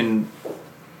 Well, we can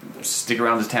stick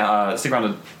around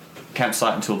the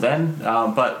campsite until then.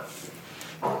 But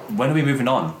when are we moving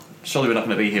on? Surely we're not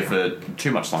going to be here for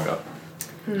too much longer.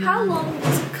 How long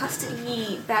does a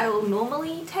custody battle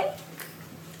normally take?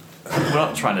 We're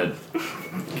not trying to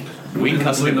win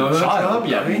custody know of a that, child. Tom?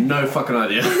 Yeah, are we? no fucking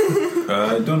idea.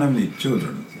 I don't have any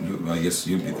children. I guess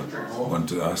you'll be the one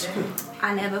to ask.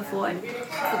 I never fought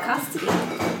for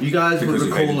custody. You guys Because would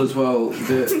you recall hated as well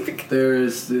that there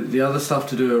is the other stuff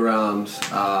to do around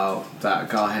that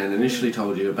Garhan initially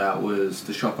told you about was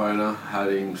the shop owner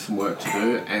having some work to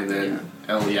do, and then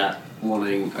Eliat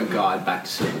wanting a guide back to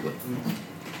Silverwood.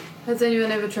 Has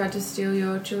anyone ever tried to steal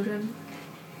your children?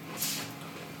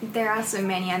 There are so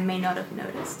many I may not have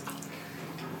noticed.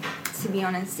 To be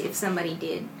honest, if somebody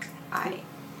did, I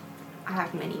I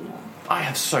have many more. I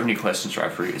have so many questions right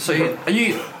for you. So, are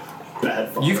you... Bad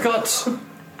father. You've got...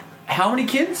 How many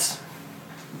kids?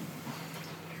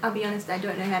 I'll be honest, I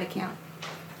don't know how to count.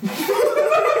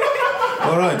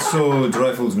 Alright, so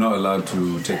Dryfield's not allowed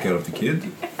to take care of the kid.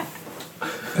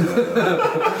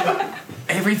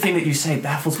 Everything that you say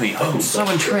baffles me. I'm so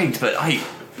intrigued, but I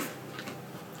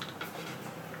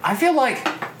feel like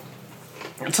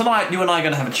tonight you and I are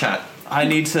going to have a chat. I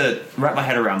need to wrap my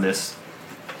head around this.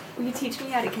 Will you teach me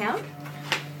how to count?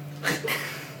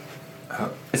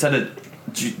 Is that a...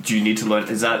 Do you need to learn...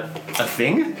 Is that a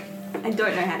thing? I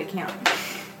don't know how to count.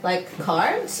 Like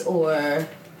cards or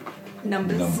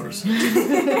Numbers.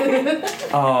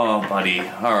 Oh, buddy.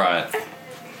 All right.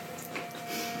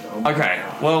 Okay.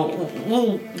 Well,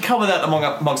 we'll cover that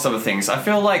amongst other things. I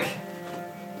feel like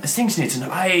there's things you need to know.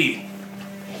 I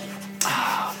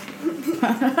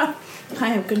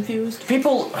am confused.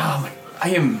 People... I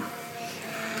am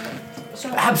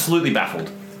absolutely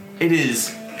baffled. It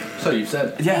is... So you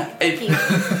said. Yeah. Thank you.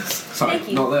 Sorry, Thank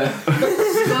you. not there.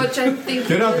 Scorch, I think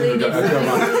you really need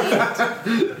something to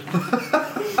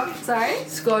eat. Sorry?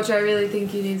 Scorch, I really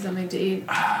think you need something to eat.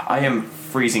 I am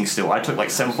freezing still. I took like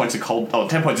 7 points of cold... Oh,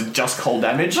 10 points of just cold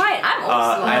damage. Right, I'm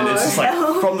also And it's just like,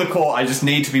 from the core, I just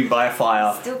need to be by a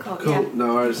fire. still cold. Cool. Yeah.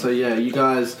 No worries. So yeah, you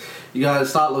guys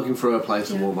start looking for a place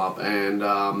to warm up, and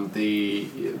the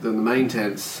main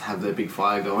tents have their big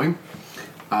fire going,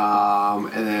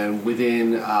 and then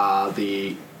within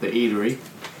the eatery,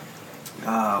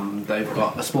 they've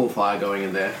got a small fire going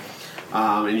in there,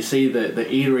 and you see that the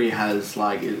eatery has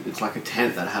like it's like a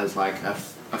tent that has like a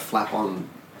flap on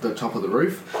the top of the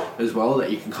roof as well that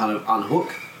you can kind of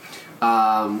unhook.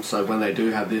 So when they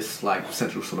do have this like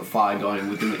central sort of fire going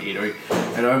within the eatery,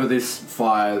 and over this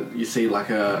fire you see like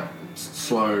a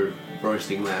slow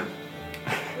roasting lamb,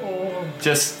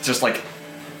 Just like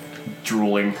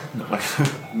drooling.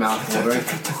 mouth watering.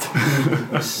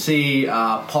 You see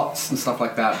pots and stuff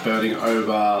like that burning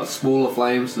over smaller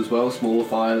flames as well, smaller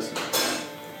fires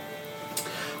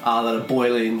that are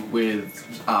boiling with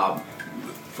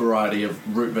variety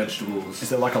of root vegetables. Is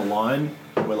there like a line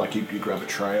where like you grab a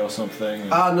tray or something?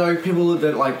 No, people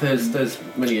that like there's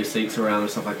many seats around and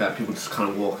stuff like that. People just kind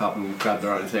of walk up and grab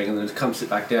their own thing and then just come sit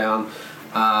back down.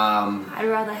 I'd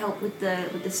rather help with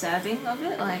the serving of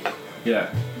it, like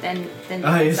Yeah. than Oh,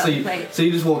 yeah, set so, the you, plate. so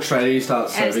you just walk straight in, you start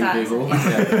And serving start people. serving.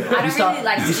 Yeah. I don't really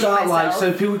like to you eat start like myself.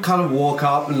 so people kind of walk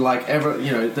up and like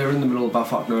they're in the middle of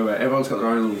buff up nowhere. Everyone's got their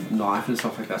own little knife and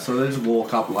stuff like that. So they just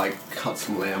walk up and like cut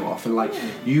some lamb off, and like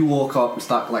you walk up and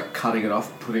start like cutting it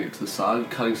off, putting it to the side,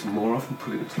 cutting some more off, and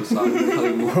putting it to the side, and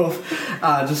cutting more off,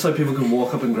 just so people can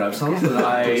walk up and grab some.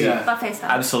 Yeah. Buffet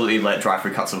style. Absolutely let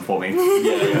Dryfree cut some for me.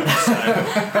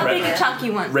 How big a chunk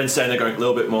you want? Ren's saying they're going a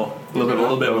little bit more. A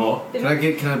little bit more. Can I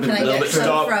get Can I Little get bit some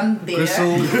stop. from there? gristle,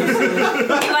 You want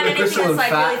anything gristle and that's like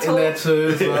fat really in tall? there too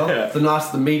as well. Yeah.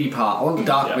 The meaty part. I want the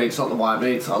dark meats, not the white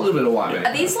meats. A little bit of white meat.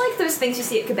 Are these like those things you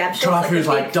see at kebab shops? Dryfree's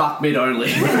the like big dark meat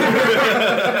only.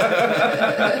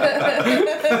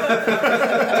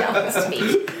 Just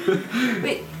meat.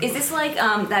 Wait, is this like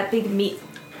that big meat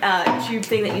tube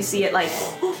thing that you see at like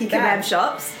kebab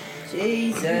shops?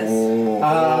 Jesus.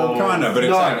 Kind of, but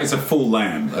it's a full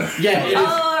lamb. Though. Yeah, it is. Oh,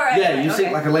 right, yeah, right, you see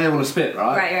okay. it like a lamb on a spit,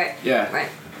 right? Right. Yeah. Right.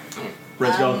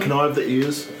 Ren's going, can I have the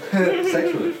ears?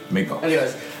 Sexually. Meatballs.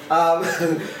 Anyways,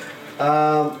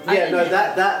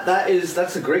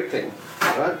 that's a Greek thing,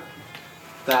 right?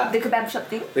 The kebab shop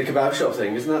thing? The kebab shop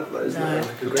thing, isn't that like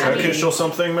a Greek? Turkish or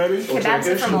something, maybe? Kebabs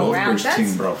are from all around. Northbridge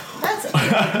team, bro. That's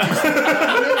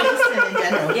Middle Eastern in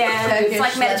general. Yeah, it's Turkish,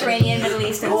 like Mediterranean, Middle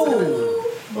Eastern stuff.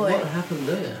 Boy. What happened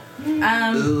there?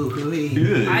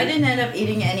 I didn't end up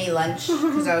eating any lunch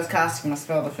because I was casting my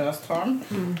spell the first time.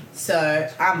 So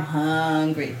I'm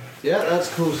hungry. Yeah, that's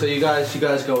cool. So you guys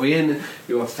go in.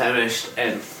 You are famished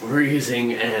and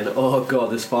freezing, and oh god,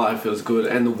 this fire feels good,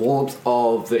 and the warmth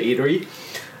of the eatery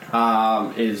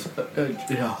is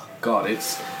oh god,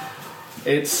 it's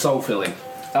soul filling.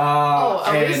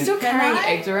 Are we and still carrying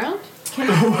eggs around? I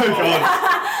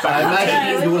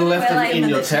imagine you would have left them in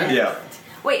your tent. Yeah.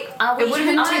 Wait, are we It would've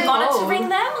been too monitoring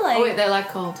them? Like, Oh wait, they're like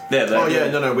cold. Yeah, Oh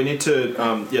yeah, no, we need to,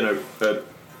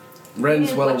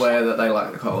 Ren's well Watch aware that they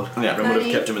like the cold. yeah. Ren would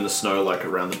have kept him in the snow, like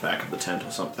around the back of the tent or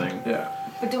something. Yeah.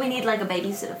 but do we need like a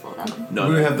babysitter for them? No,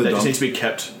 We have the they just dog. need to be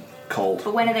kept cold.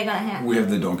 But when are they gonna have? We have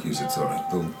the donkeys. It's alright.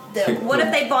 What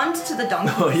if they bond to the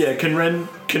donkey? Oh yeah, can Ren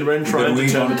try Then and we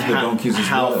determine want the donkeys as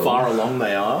how well. far along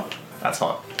they are? That's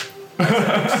hot.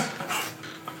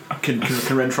 Can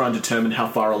Ren try and determine how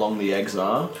far along the eggs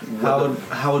are?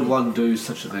 How would one do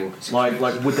such a thing? Like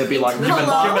would there be like given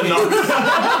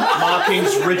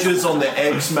markings, ridges on the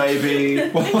eggs maybe? You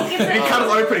cut it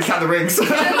open and count the rings.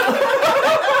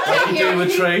 Like you do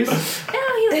with trees?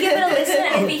 He'll give it a listen,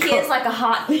 and if he hears like a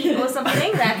heartbeat or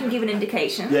something, that can give an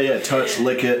indication. Yeah, touch,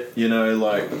 lick it,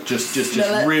 like just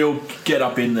real get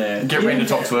up in there. Get ready to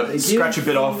talk to it. Scratch a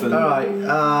bit off and...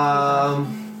 Alright,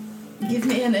 Give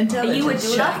me an Are you a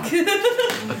intelligence check.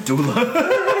 A doula.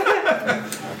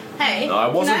 Hey, No, I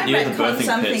wasn't can near the retcon birthing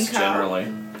something, pits Carl? generally.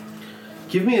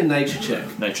 give me a nature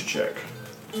check. Nature check.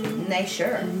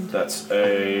 Nature. That's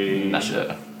a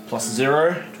Nasha.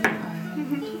 +0.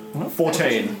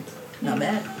 14. Not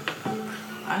bad.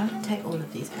 I'll take all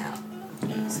of these out.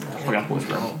 Okay, what's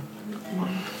wrong?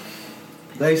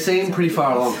 They seem pretty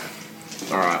far along.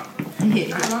 Alright.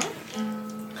 Yeah.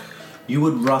 You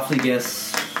would roughly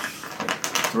guess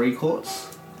 3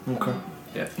 quarts? Okay.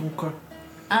 Yeah. Okay.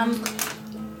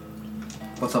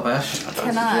 What's up, Ash?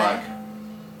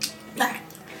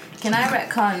 Can I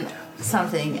retcon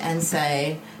something and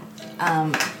say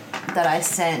that I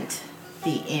sent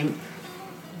the imp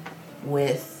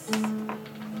with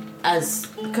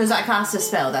because I cast a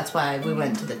spell, that's why we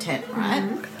went to the tent, right?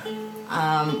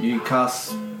 You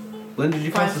cast... When did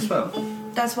you cast the spell?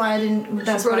 That's why I didn't.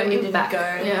 That's brought why it we in didn't back. go.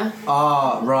 Yeah.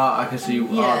 Ah, right, okay, so you...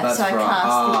 Yeah, that's so I right.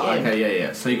 cast the imp. Okay,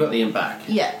 yeah. So you got the imp back.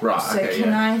 Yeah. Right, So okay, can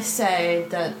yeah. I say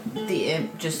that the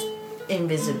imp just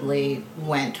invisibly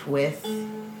went with?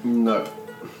 No,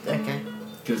 Okay.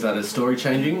 because that is story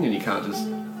changing and you can't just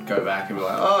go back and be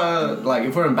like, oh, like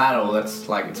if we're in battle, that's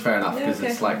like, it's fair enough Yeah, because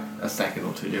okay. it's like a second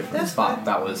or two difference. That's But fine.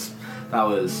 that was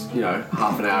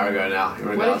half an hour ago now in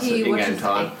What regards if to he in-game watches the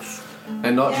time. eggs?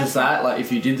 And not Yeah. just that, like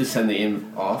if you did just send the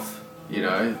imp off,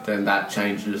 then that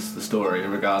changes the story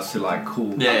in regards to like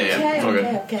cool. Yeah. It's all good.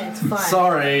 Okay, it's fine.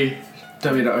 Sorry,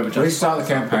 don't mean to overjudge. Restart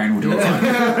the campaign, we'll do it.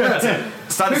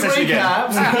 Start the Quick session again. recap.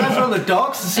 You guys are on the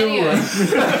docks. Similar.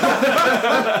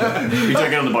 We don't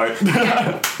get on the boat.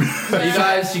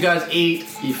 You guys eat.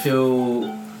 You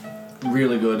feel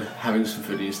really good having some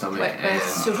food in your stomach. Wait, we're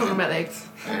still talking about the eggs.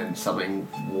 And something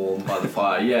warm by the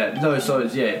fire. Yeah, no, so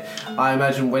it's, I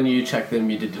imagine when you checked them,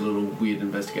 you did your little weird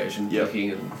investigation, Yep.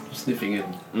 looking and sniffing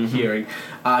and hearing.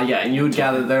 And you would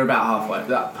gather they're about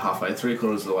halfway,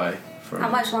 3/4 of the way from. How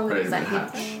much longer ready does to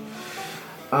that hatch.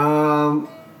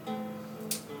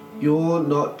 You're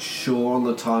not sure on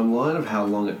the timeline of how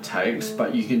long it takes,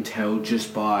 but you can tell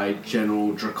just by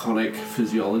general draconic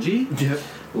physiology. Yep.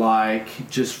 Like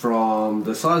just from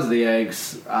the size of the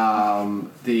eggs,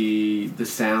 the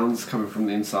sounds coming from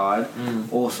the inside,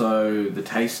 also the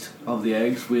taste of the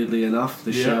eggs. Weirdly enough,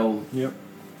 the shell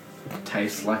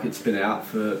tastes like it's been out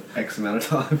for X amount of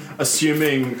time.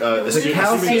 Assuming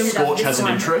calcium- Scorch has an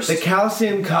interest. The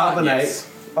calcium carbonate yes.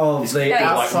 of the No, like,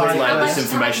 outside. relay How this much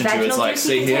information to you. It's vaginal like, juice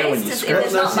see you here can when you taste? scratch. If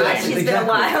it's not much, it's been a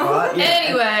while. Right? Yeah.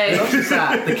 Anyway. Not just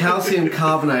that, the calcium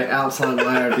carbonate outside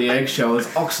layer of the eggshell is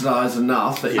oxidized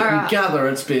enough that you can Alright. gather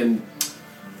it's been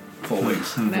 4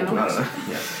 weeks. I don't know.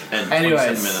 And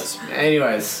 27 minutes.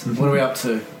 Anyways, what are we up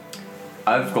to?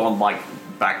 I've gone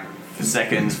back for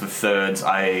seconds, for thirds.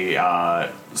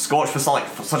 Scorch for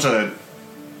such a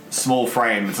small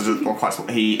frame, or quite small,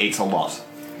 he eats a lot.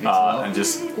 And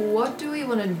just What do we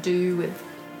want to do with?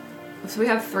 So we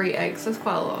have 3 eggs. That's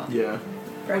quite a lot. Yeah.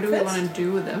 What do we want to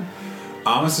do with them?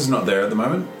 Armus is not there at the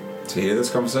moment to hear this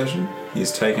conversation.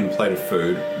 He's taken a plate of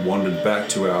food, wandered back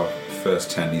to our first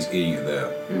tent. He's eating it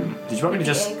there. did you want me to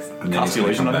just Eggs. And then cast he's the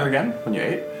illusion gonna on come her back. again when you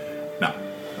eat?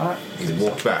 No. He's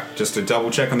walked back just to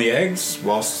double check on the eggs,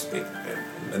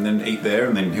 and then eat there,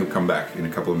 and then he'll come back in a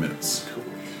couple of minutes.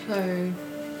 So,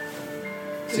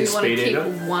 do he we a want to speed keep eater?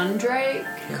 one Drake?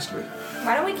 He has to be.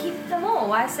 Why don't we keep them all?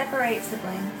 Why separate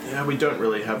siblings? Yeah, we don't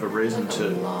really have a reason That's a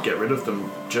to lot. get rid of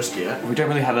them just yet. We don't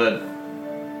really have a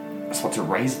spot to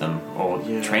raise them, or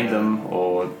Yeah. train them,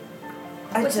 or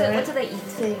I What don't do they eat?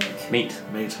 think. meat.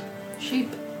 Meat, Sheep.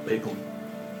 people.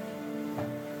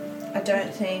 I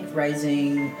don't think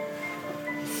raising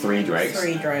 3 drakes.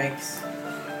 3 drakes.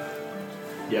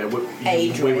 Yeah, A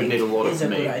we drake would need a lot is of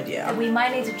a meat. good idea. We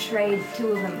might need to trade 2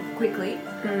 of them quickly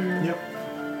Yep.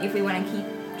 if we want to keep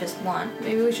just one.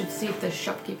 Maybe we should see if the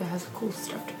shopkeeper has cool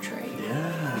stuff to trade.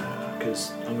 Yeah,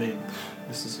 because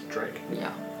this is a drake.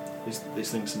 Yeah. These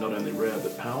things are not only rare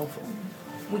but powerful.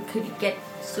 We could get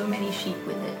so many sheep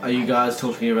with it. Are you guys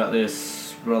talking about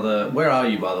this, brother? Where are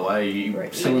you, by the way? Are you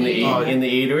We're still in the, eating. in the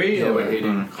eatery? Yeah, or? we're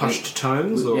eating hushed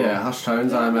tones. Or? Yeah, hushed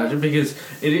tones, I imagine, because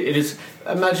it is.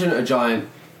 Imagine a giant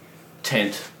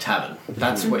tent tavern.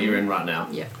 That's what you're in right now.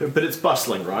 Yeah. But it's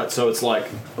bustling, right? So it's like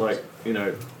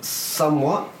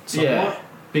Somewhat. Somewhat?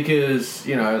 because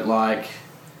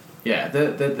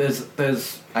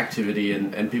there's activity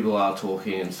and people are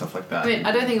talking and stuff like that. I mean,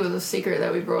 I don't think it was a secret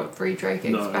that we brought 3 drake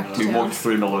eggs back to We town. walked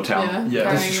through the middle of town. Yeah,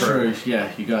 carrying That's it. true.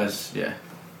 Yeah, you guys. Yeah.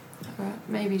 Alright,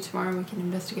 maybe tomorrow we can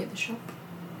investigate the shop.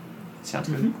 Sounds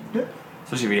good. Yeah.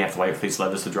 Especially if we have to wait for these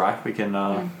leathers to dry. We can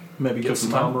Maybe Kill get some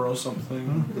some time. armor or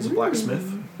something. There's a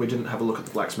blacksmith. We didn't have a look at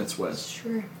the blacksmith's wares,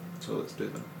 Sure. so let's do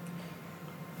that.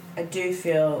 I do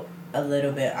feel a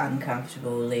little bit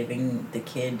uncomfortable leaving the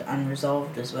kid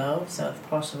unresolved as well, so if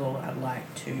possible I'd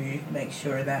like to make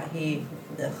sure that he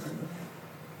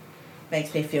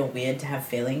makes me feel weird to have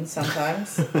feelings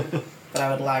sometimes, but I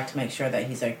would like to make sure that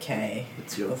he's okay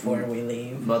It's your before we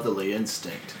leave. motherly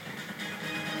instinct.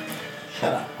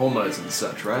 Shut up. Hormones and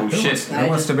such, right? Oh shit! Who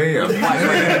wants to be a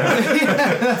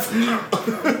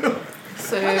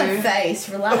So On the face,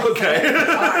 relax. Okay.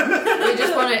 we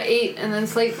just want to eat and then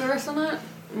sleep for the rest of the night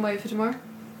and wait for tomorrow?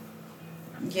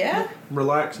 Yeah?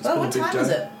 Relax. It's Well, been what a big time day.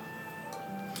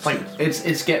 is it?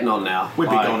 It's getting on now. We'd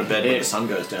be Like, going to bed when the it- sun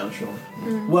goes down, surely.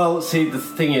 Well, see, the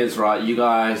thing is, right, you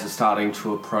guys are starting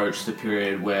to approach the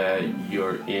period where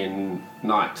you're in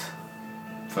night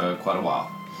for quite a while.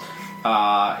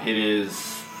 It is...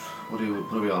 What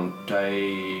are we on?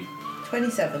 Day...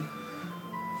 27.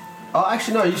 Oh,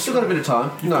 actually, no, you've still got a bit of time.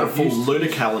 You've got a full lunar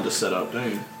calendar set up, don't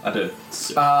you? I do.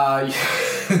 Sick.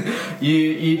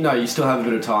 You still have a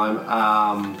bit of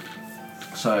time.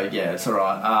 So yeah, it's all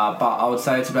right. But I would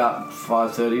say it's about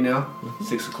 5:30 now,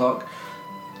 6 o'clock.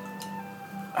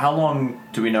 How long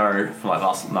do we know from like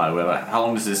last night or whatever? How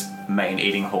long does this main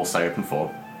eating hall stay open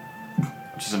for?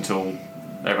 Just until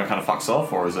everyone kind of fucks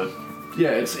off, or is it?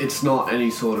 Yeah, it's not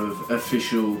any sort of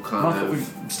official kind No, we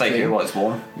of stay thing. here while it's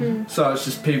warm. So it's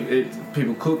just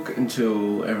people cook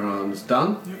until everyone's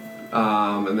done,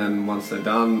 and then once they're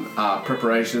done,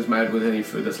 preparation is made with any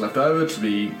food that's left over to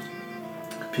be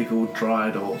pickled,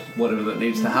 dried, or whatever that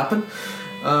needs to happen.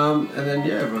 And then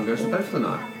everyone goes to bed for the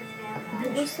night.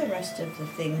 What was the rest of the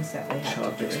things that we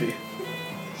had to do?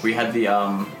 We had the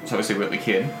so obviously we got the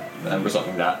kid, and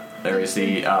resolving that. There is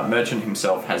the merchant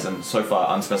himself has a so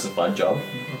far unspecified job,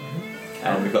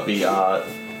 and we've got the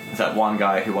that one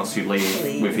guy who wants to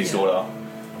leave with his daughter.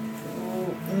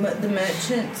 The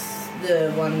merchant's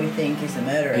the one we think is the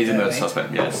murderer. He's a don't murder we?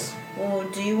 suspect, yes. Well,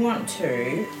 do you want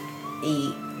to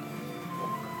eat,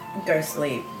 go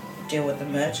sleep, deal with the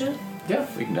merchant? Yeah,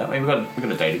 we can do. I mean, we've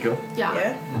got a day to kill.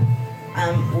 Yeah.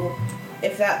 Well,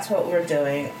 if that's what we're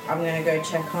doing, I'm gonna go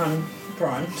check on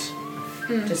Bront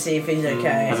to see if he's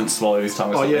okay. Hasn't swallowed his tongue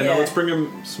or Oh something. yeah, Yeah. no, let's bring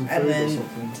him some food And or then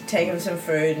something. take him some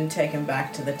food and take him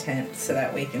back to the tent so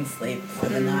that we can sleep for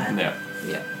the night. Yeah.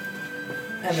 Yeah.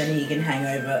 And then he can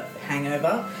hangover,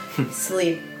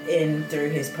 sleep in through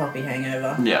his poppy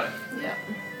hangover. Yeah. Yeah.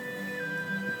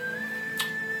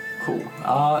 Cool.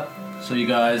 So you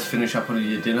guys finish up on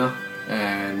your dinner,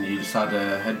 and you decide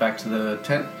to head back to the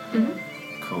tent.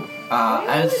 Cool. Are we all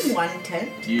As in one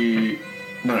tent? you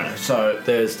no. So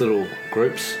there's little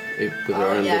groups with their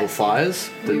own yeah. little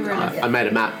fires. We were in I made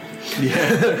a map.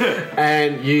 Yeah.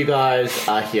 And you guys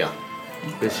are here.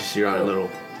 This is your own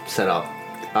little setup.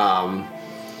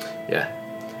 Yeah.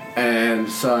 And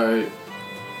so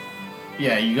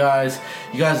yeah, you guys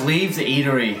leave the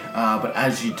eatery, but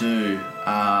as you do,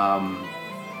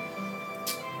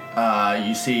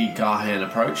 you see Garhan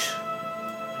approach,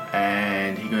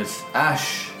 and he goes,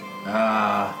 "Ash,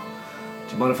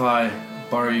 do you mind if I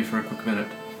borrow you for a quick minute?"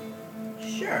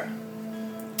 Sure.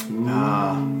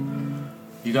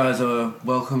 You guys are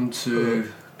welcome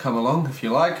to come along if you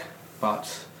like,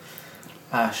 but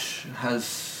Ash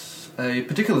has a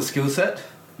particular skill set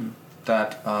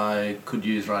that I could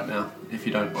use right now, if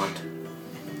you don't mind.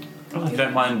 Well, if you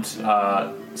don't mind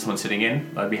someone sitting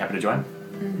in, I'd be happy to join.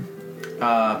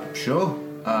 Sure.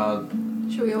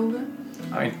 Should we all go?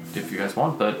 I mean, if you guys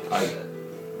want, but I'll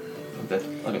get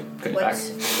it back.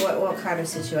 What kind of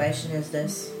situation is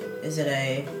this? Is it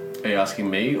a Are you asking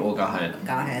me or Garhan?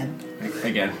 Garhan?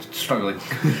 Again, struggling.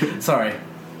 Sorry.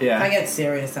 If I Yeah. get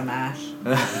serious, I'm Ash.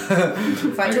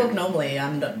 If I talk normally,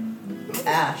 I'm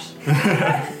Ash.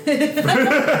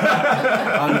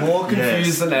 I'm more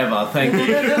confused than ever, thank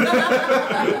you.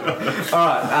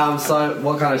 Alright, so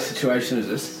what kind of situation is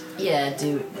this? Yeah,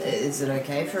 is it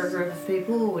okay for a group of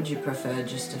people, or would you prefer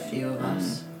just a few of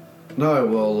us? No,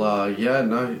 well, yeah,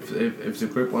 no, if the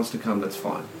group wants to come, that's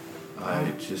fine.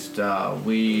 I just,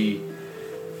 we've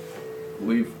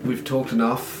talked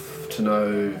enough to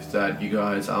know that you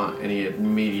guys aren't any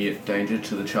immediate danger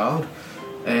to the child.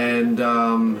 And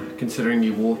considering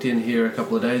you walked in here a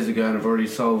couple of days ago and have already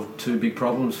solved 2 big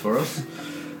problems for us,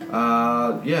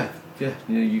 yeah,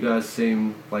 you guys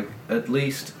seem like at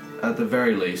least at the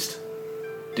very least,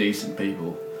 decent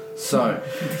people. So,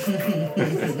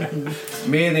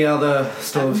 me and the other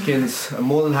Stormskins are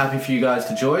more than happy for you guys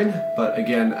to join, but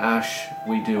again, Ash,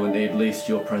 we do need at least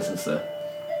your presence there.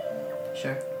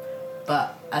 Sure.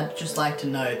 But I'd just like to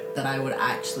note that I would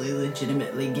actually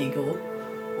legitimately giggle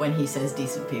when he says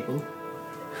decent people.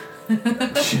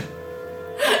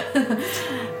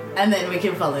 And then we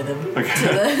can follow them.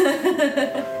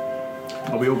 Okay.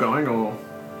 Are we all going, or...?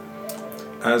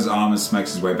 As Armus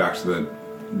makes his way back to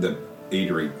the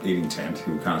eating tent,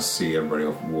 he'll kind of see everybody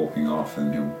else walking off,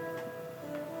 and he'll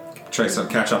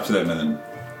catch up to them, and then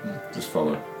just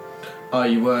follow. Oh,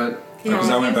 you weren't... Because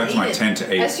I went back to my tent to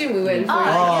I eat. assume we waited for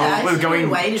yeah, We're going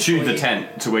waited to for the you.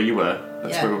 tent to where you were.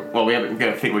 That's Yeah. where we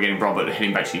think we're getting Rob, but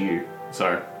heading back to you.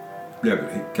 So, Yeah,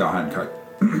 but Garhan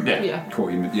yeah. Yeah.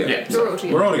 caught you. Yeah. Yeah. We're all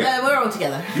together. We're all together. We're all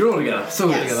together. You're all together.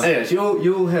 Still Yes. together. Anyways,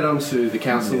 you'll head on to the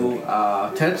council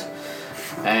tent,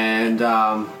 and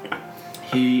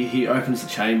he opens the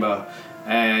chamber,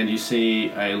 and you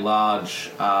see a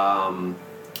large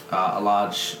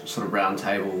sort of round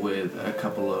table with a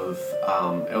couple of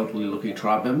elderly-looking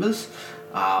tribe members,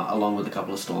 along with a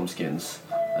couple of Stormskins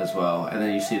as well. And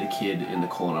then you see the kid in the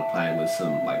corner playing with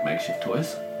some like makeshift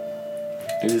toys.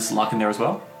 Is Larkin there as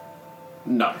well?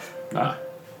 No. No.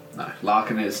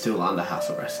 Larkin is still under house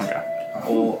arrest. Okay.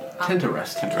 Or tent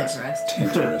arrest. Rest.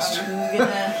 Interest. I'm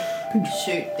gonna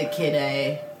shoot the kid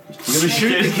a... You're gonna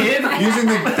shoot the kid?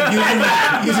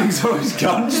 using Zoe's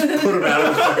gun, just put him out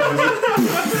of the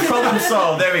fucking... Problem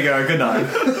solved. There we go. Good night.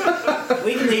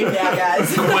 We can leave now,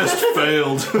 guys. Quest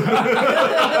failed.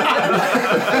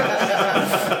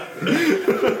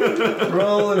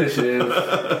 Roll initiative.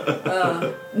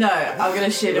 No, I'm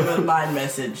gonna shoot him with a mind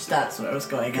message. That's what I was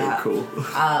going at. Cool.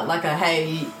 Like a,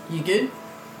 hey, you good?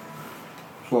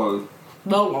 Whoa.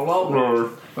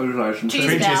 No. Congratulations. Cheese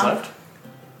Green cheese down. left?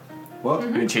 What?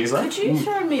 Any cheese left? Could you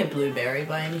throw me a blueberry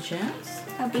by any chance?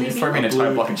 I Can you believe throw me an you.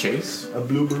 entire block of cheese? A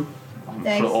blooper. Put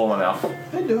Thanks. it all in my mouth.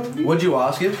 What'd you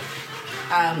ask him?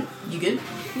 You good?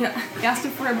 Yeah, he asked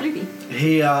him for a bluebie.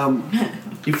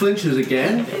 He flinches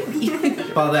again,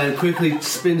 but then quickly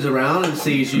spins around and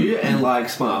sees you and like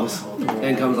smiles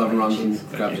and comes up and runs and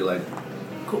grabs your leg.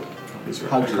 Cool.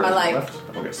 Hugs you. I like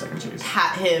I'll get second cheese.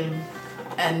 pat him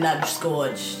and nudge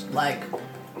Scorch, like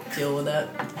deal with it.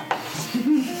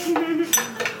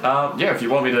 Yeah, if you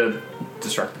want me to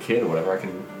distract the kid or whatever, I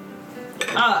can.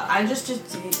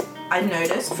 I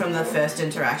noticed from the first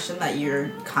interaction that you're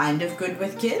kind of good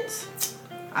with kids.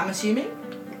 I'm assuming.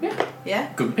 Yeah.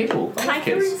 Yeah. Good people. I like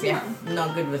kids. Yeah.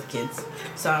 Not good with kids.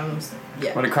 So I'm. Yeah.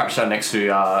 I'm gonna crouch down next to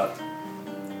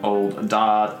old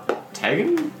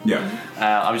Tagan. Yeah.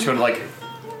 I'm just gonna like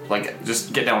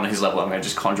just get down on his level. I'm gonna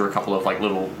just conjure a couple of like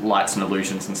little lights and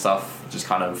illusions and stuff. Just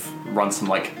kind of run some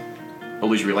like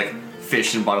illusory like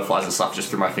fish and butterflies and stuff just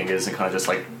through my fingers and kind of just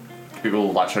like do a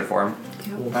little light show for him.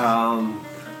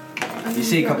 You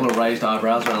see a couple of raised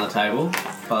eyebrows around the table,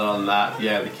 but other than that,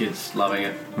 yeah, the kid's loving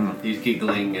it. He's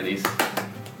giggling and he's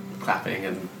clapping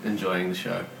and enjoying the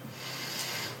show.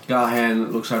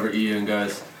 Garhan looks over at you and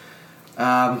goes,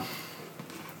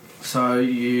 so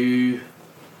you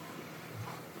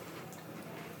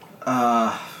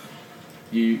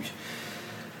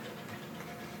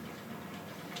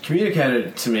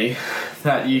communicated to me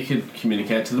that you could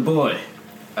communicate to the boy.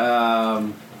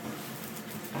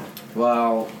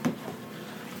 Well,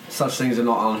 such things are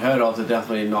not unheard of, they're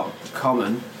definitely not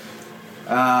common.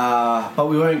 But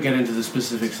we won't get into the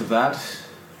specifics of that.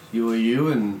 You are you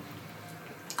and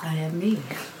I am me.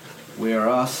 we are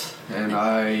us, and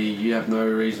you have no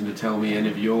reason to tell me any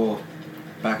of your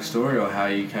backstory or how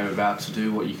you came about to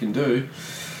do what you can do.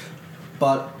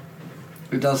 But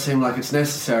it does seem like it's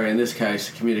necessary in this case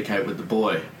to communicate with the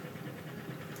boy.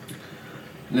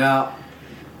 Now,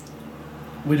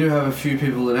 we do have a few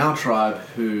people in our tribe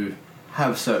who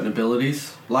have certain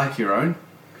abilities, like your own.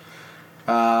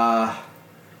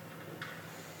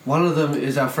 One of them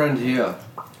is our friend here,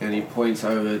 and he points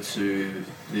over to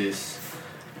this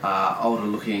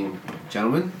older-looking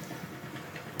gentleman,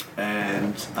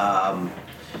 and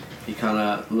he kind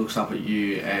of looks up at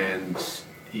you, and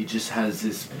he just has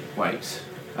this weight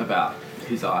about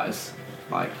his eyes,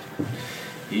 like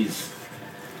he's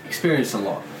experienced a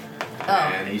lot.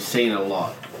 And he's seen a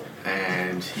lot,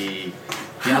 and he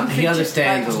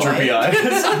understands a lot. Droopy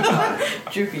eyes.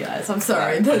 Droopy eyes. I'm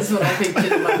sorry. That's what I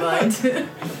pictured in my mind.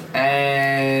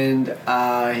 And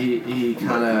he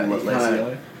kind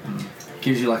of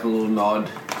gives you like a little nod,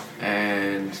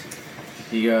 and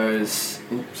he goes,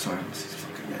 "Oops, sorry, what's his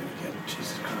fucking name again?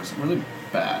 Jesus Christ, I'm really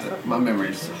bad. My memory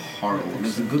is horrible.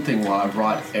 It's a good thing while I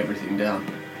write everything down.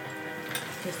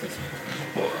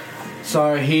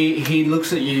 So he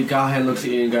looks at you, Garhan looks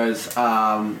at you and goes,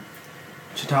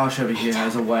 Chitash over here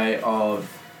has a way of...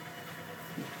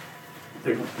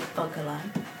 Vodka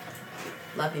lime.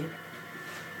 Love you.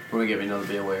 Want to give me another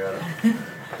beer while you're at it?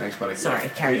 Thanks, buddy. Sorry,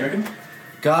 carry on.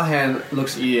 Garhan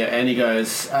looks at you and he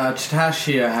goes, Chitash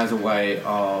here has a way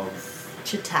of...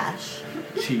 Chitash.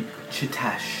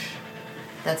 Chitash.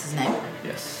 That's his name.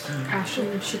 Yes. Ash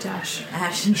and Shitash.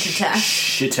 Ash and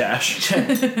Chitash. Shitash.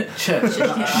 Chitash.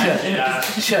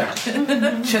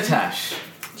 Chitash.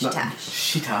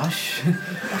 Shitash.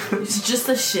 It's just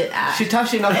the shit ash.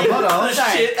 Shitashi Nakamoto.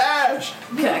 Sorry. Shit ash.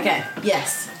 Okay.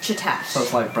 Yes. Chitash. So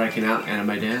it's like breaking out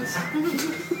anime dance.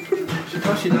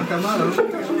 Shitashi Nakamoto.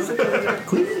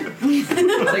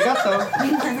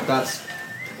 Arigato. That's...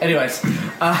 Anyways.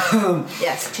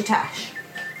 Yes. Chitash.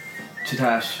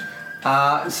 Chitash.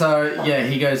 So yeah,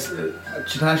 he goes.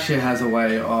 Chitash here has a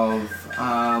way of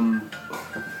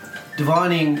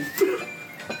divining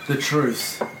the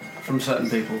truth from certain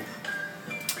people,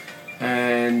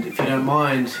 and if you don't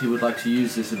mind, he would like to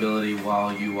use this ability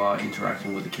while you are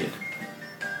interacting with the kid.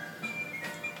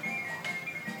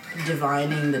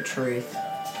 Divining the truth.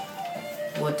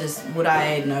 Would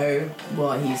I know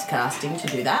what he's casting to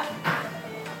do that?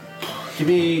 Give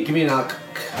me an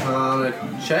arcana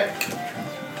check.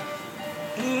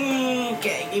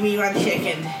 Okay, give me 1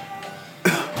 second.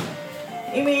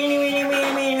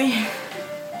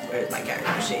 Where's my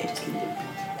character sheet?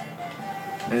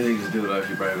 Anything to do with it if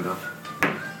you're brave enough.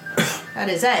 That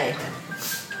is a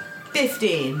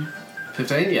 15.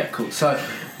 15? Yeah, cool. So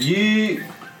you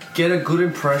get a good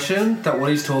impression that what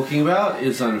he's talking about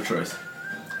is Zone of Truth.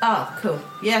 Oh, cool.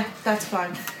 Yeah, that's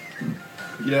fine.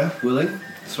 Yeah. Willing?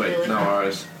 Sweet, Willing. no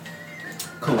worries.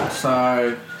 Cool,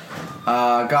 so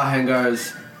Garhan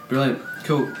goes, brilliant,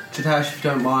 cool. Chitash, if you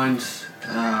don't mind,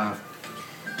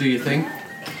 do your thing.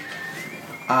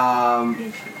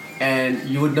 And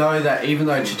you would know that even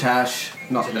though Chitash,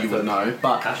 not that you would know,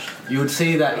 but you would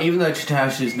see that even though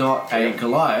Chitash is not a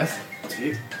Goliath,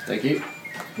 thank you,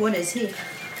 What is he?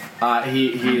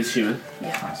 he is human.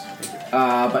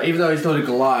 Yeah. But even though he's not a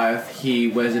Goliath, he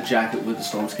wears a jacket with the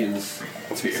Stormskins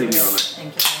signet on it.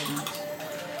 Thank you very much.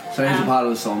 So he's a part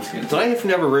of the Stormskins. Did I hear from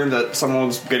the other room that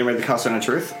someone's getting ready to cast Zone of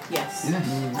Truth? Yes.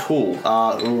 Cool.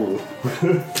 Ooh.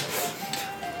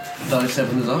 Those step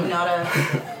in the zone. Not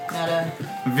a.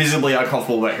 Visibly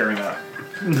uncomfortable about hearing that.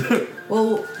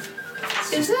 Well,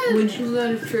 Is that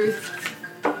Zone of Truth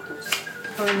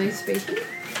only speaking?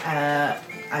 I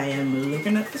am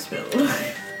looking at the spell.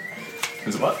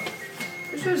 Is it what?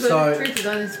 I'm sure So, Zone of Truth is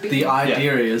only speaking. The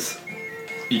idea is...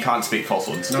 You can't speak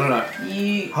falsehoods. No.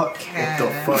 You can.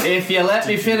 If you let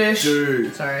me finish...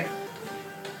 Sorry.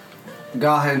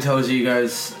 Garhan tells you, he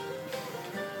goes,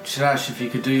 Shirash, if you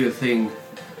could do your thing,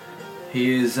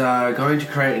 he is going to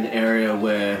create an area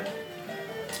where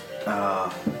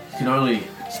you can only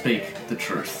speak the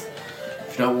truth.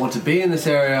 If you don't want to be in this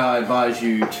area, I advise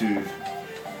you to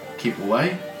keep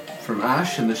away from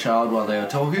Ash and the child while they are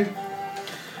talking.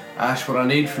 Ash, what I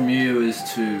need from you is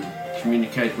to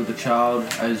communicate with the child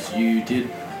as you did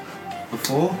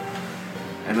before,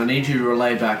 and I need you to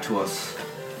relay back to us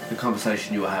the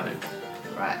conversation you were having.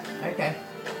 Right. Okay.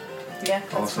 Yeah.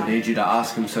 That's I also fine. need you to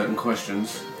ask him certain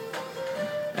questions,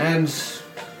 and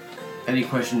any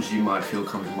questions you might feel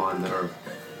come to mind that are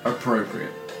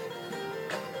appropriate.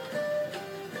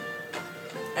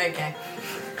 Okay.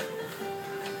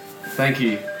 Thank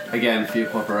you again for your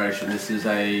cooperation. This is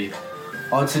a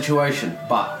odd situation,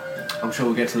 but I'm sure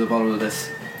we'll get to the bottom of this.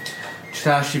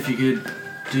 Chitash, if you could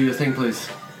do your thing, please.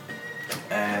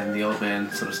 And the old man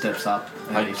sort of steps up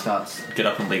and he starts... Get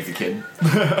up and leave the kid.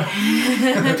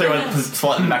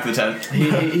 Slot in the back of the tent.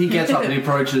 He gets up and he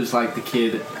approaches like the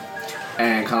kid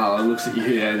and kind of like, looks at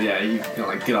you and yeah, you kind of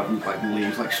like get up and like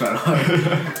leaves like straight away.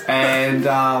 And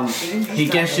he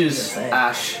gestures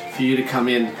Ash for you to come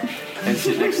in and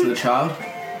sit next to the child.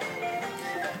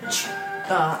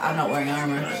 I'm not wearing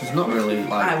armor. It's not really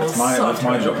like... I will That's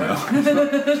my job now.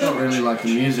 It's not really like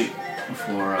the music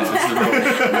before...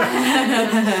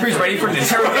 Who's ready for an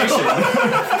interrogation?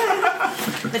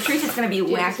 The truth is going to be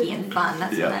wacky and fun.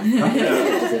 That's what I'm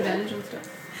Disadvantage and stuff.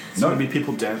 It's going to be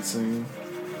people dancing.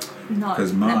 not.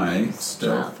 Because my that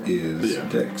stealth child. is Yeah.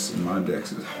 Dex, and my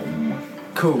Dex is home.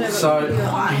 Cool. No, but So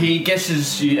you're- he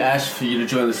gestures you, Ash, for you to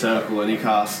join the circle, and he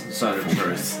casts Zone of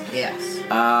Truth. Yes.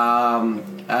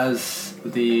 As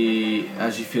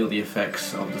you feel the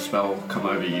effects of the spell come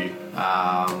over you,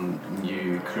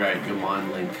 you create your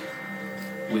mind link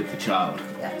with the child.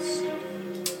 Yes.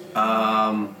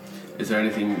 Is there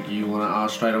anything you want to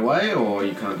ask straight away, or are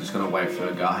you kind of just going to wait for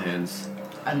Garhan's?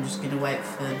 I'm just gonna wait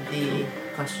for the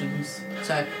questions.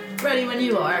 So, Ready when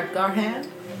you are, Garhan.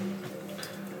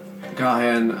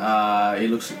 Garhan, he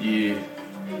looks at you,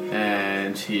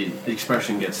 and the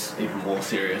expression gets even more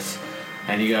serious,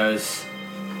 and he goes,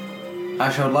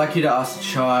 "Actually, I'd like you to ask the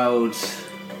child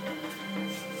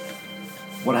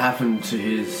what happened to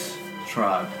his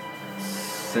tribe,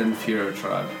 Zenfira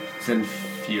tribe,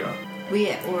 Zenfira.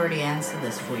 We already answered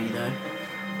this for you, though.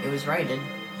 It was raided.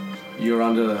 You're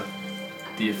under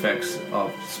the effects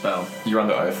of the spell. You're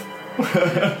under oath.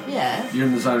 Yeah. You're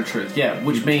in the zone of truth. Yeah,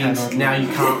 which means now you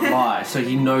can't lie. So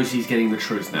he knows he's getting the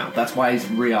truth now. That's why he's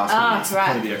re-asking. That's Part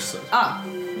of right. the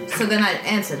exercise. So then I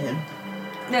answered him.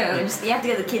 No, just, you have to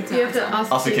get the kid to You have to answer.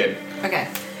 ask Ask the kid. Okay.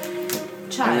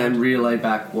 And Child. then relay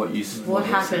back what you. What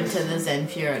he happened says. to the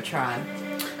Zenfira tribe?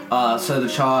 So the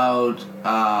child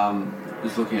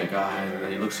is looking at Garhan, and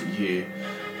then he looks at you,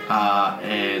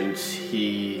 and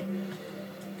he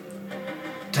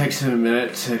takes him a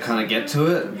minute to kind of get to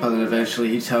it, but then eventually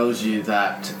he tells you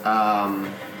that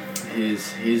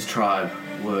his tribe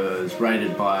was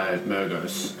raided by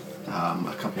Murgos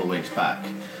a couple of weeks back.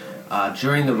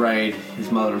 During the raid,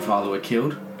 his mother and father were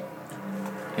killed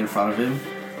in front of him.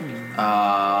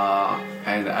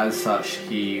 And as such,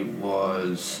 he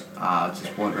was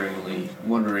just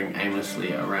wandering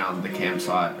aimlessly around the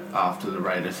campsite after the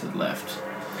raiders had left.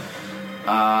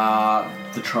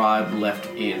 The tribe left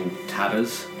in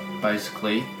tatters,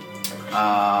 basically.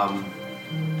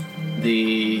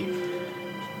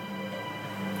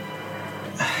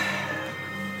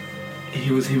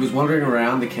 He was wandering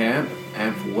around the camp,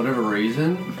 and for whatever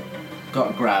reason,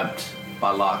 got grabbed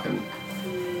by Larkin,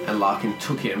 and Larkin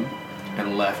took him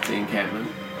and left the encampment,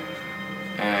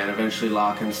 and eventually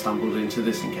Larkin stumbled into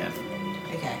this encampment.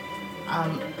 Okay.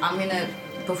 I'm gonna,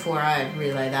 before I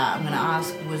relay that, I'm gonna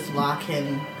ask, was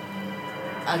Larkin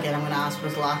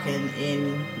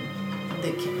in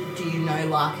the, do you know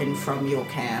Larkin from your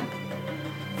camp?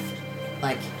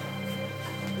 Like,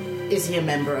 is he a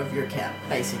member of your camp,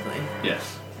 basically?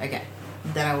 Yes. Okay.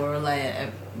 Then I will relay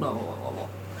it, blah, blah, blah, blah, blah.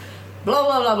 Blah,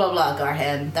 blah, blah, blah, blah,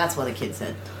 Garhan. That's what the kid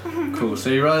said. Cool. So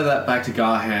you relay that back to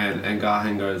Garhan, and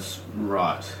Garhan goes,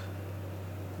 right.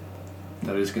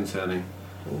 That is concerning.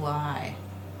 Why?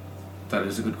 That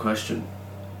is a good question.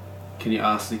 Can you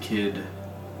ask the kid...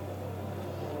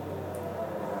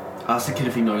 Ask the kid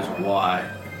if he knows why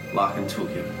Larkin took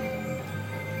him.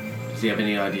 Does he have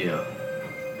any idea?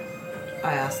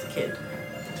 I asked the kid.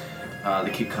 The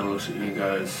kid kind of looks at you and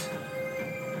goes...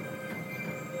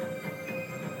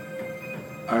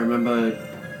 I remember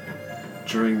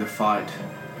during the fight,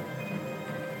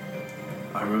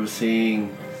 I remember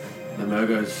seeing the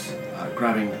Murgos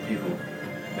grabbing people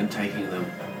and taking them,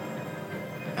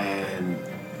 and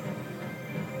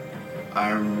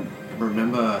I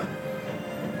remember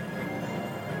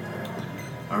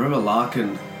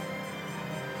Larkin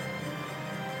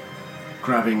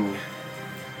grabbing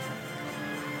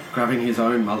his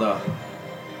own mother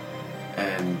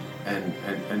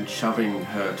and shoving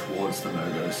her towards the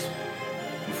Murgos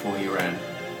before he ran.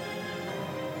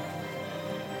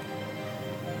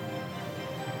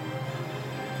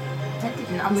 That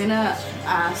didn't I'm answer. gonna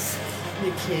ask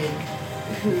the kid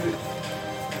who.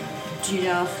 Do you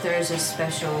know if there's a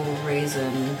special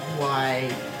reason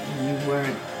why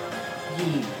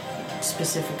he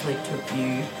specifically took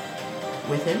you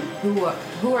with him?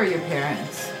 Who are your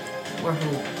parents? Or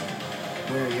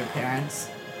who were your parents?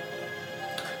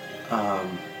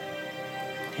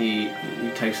 He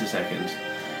takes a second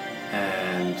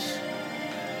and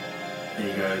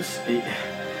he goes.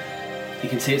 You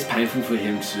can see it's painful for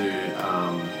him to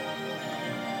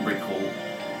recall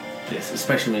this,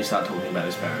 especially when you start talking about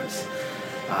his parents.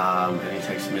 And he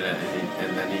takes a minute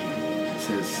and then he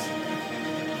says,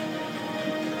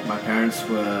 "My parents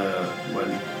were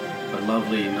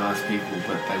lovely, nice people,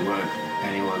 but they weren't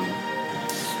anyone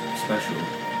special."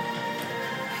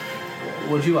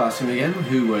 Would you ask him again?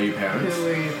 Who were your parents? Who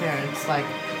were your parents? Like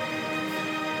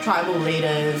tribal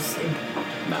leaders?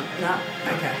 No. No?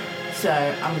 Okay. So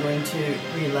I'm going to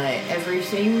relay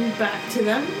everything back to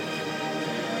them.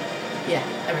 Yeah,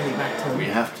 everything back to them. We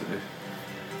have to.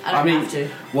 I don't mean, have to.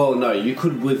 Well, no, you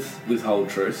could withhold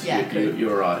truth. Yeah, I could.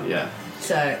 You're right, yeah.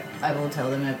 So I will tell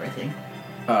them everything.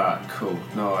 Alright, cool.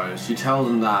 No worries. You tell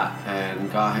them that, and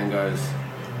Garhan goes,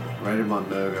 raided my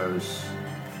Murgos,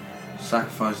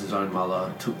 sacrificed his own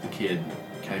mother, took the kid,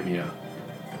 came here.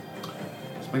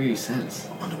 Doesn't make any sense.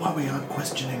 I wonder why we aren't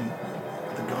questioning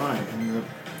the guy in the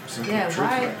circle Yeah, of truth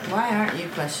right now. why aren't you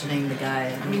questioning the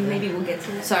guy? I mean, maybe we'll get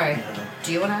to it. Sorry, Yeah.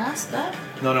 do you want to ask that?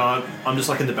 No, I'm just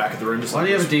like in the back of the room. Just Why like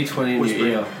do you have a D20 in your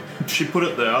whispering. ear? She put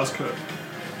it there. Ask her.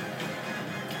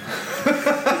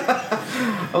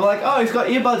 I'm like, oh, he's got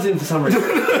earbuds in for some reason.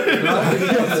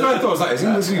 That's what I thought. I was like, is he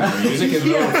listening to music in the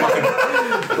middle of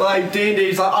fucking... Like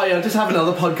D&D's like, oh yeah, just have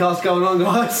another podcast going on,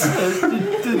 guys.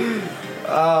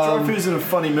 Trophy's in a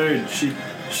funny mood. She's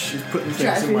putting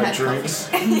things in my drinks.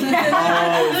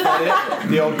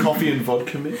 The old coffee and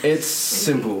vodka mix. It's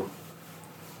simple.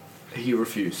 He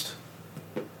refused.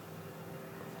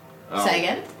 Say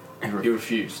again? He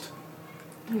refused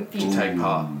to take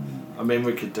part. I mean,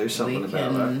 we could do something We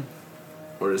about can- that.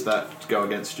 Or does that go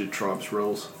against your tribe's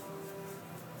rules?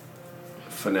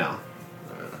 For now.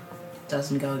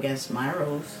 Doesn't go against my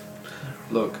rules.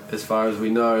 Look, as far as we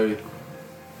know,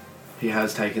 he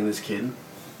has taken this kid.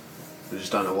 We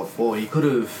just don't know what for. He could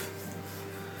have...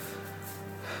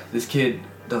 This kid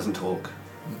doesn't talk.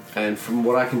 And from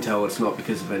what I can tell, it's not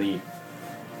because of any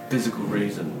physical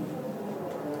reason.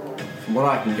 From what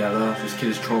I can gather, this kid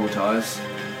is traumatized,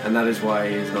 and that is why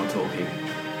he is not talking.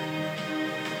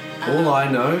 All I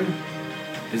know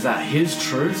is that his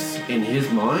truth, in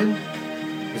his mind,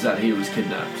 is that he was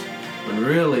kidnapped. When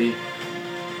really,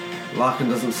 Larkin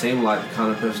doesn't seem like the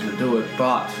kind of person to do it,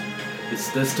 but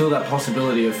there's still that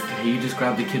possibility of he just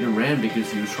grabbed the kid and ran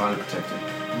because he was trying to protect him.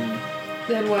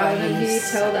 Then why would he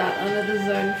tell that under the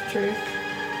zone of truth?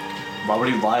 Why would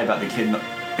he lie about the kid not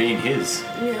being his?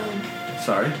 Yeah.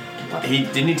 Sorry?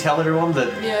 Didn't he tell everyone that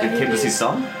Yeah, the he kid was did. his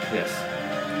son? Yes.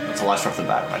 That's a lie straight off the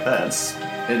bat right there.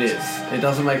 It is. It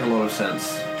doesn't make a lot of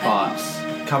sense, but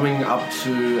coming up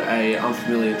to a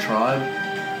unfamiliar tribe,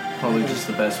 probably just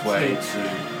the best way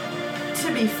to...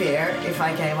 To be fair, if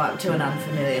I came up to an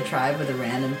unfamiliar tribe with a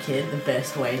random kid, the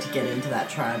best way to get into that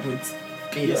tribe would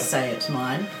be to say it's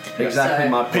mine. Exactly So,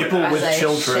 my point. People as with a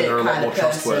children shit are a lot kind more of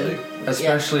person,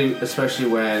 trustworthy. Especially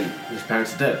when his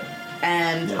parents are dead.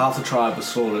 And Half the tribe was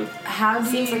slaughtered. how do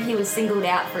Seems you... like he was singled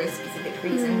out for a specific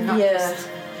reason, not Yeah. just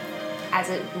as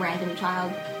a random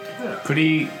child. Could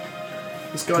he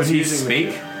This could guy's he using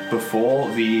speak before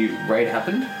the raid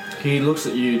happened? He looks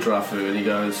at you, Drafu, and he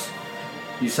goes,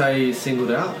 you say he's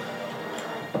singled out?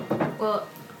 Well,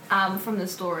 from the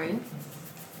story,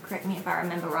 correct me if I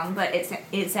remember wrong, but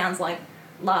it sounds like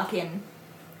Larkin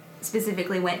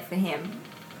specifically went for him,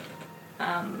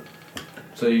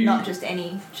 So you... not just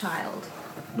any child.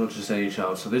 Not just any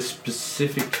child. So this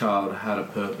specific child had a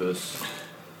purpose.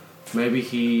 Maybe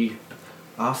he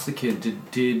asked the kid,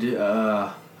 did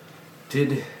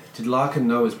Larkin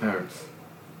know his parents?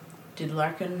 Did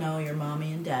Larkin know your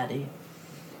mommy and daddy?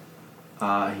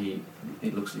 He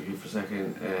looks at you for a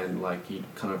second and like he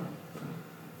kind of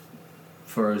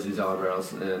furrows his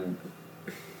eyebrows and...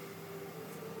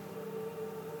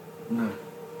 No.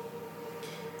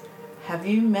 Have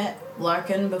you met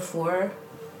Larkin before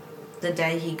the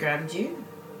day he grabbed you?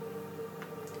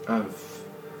 I've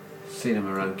seen him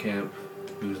around camp.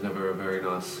 He was never a very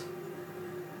nice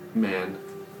man,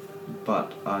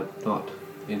 but I've not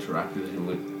interacted with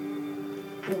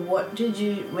him. What did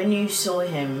you... When you saw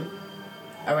him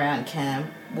around camp,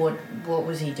 what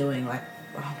was he doing? Like,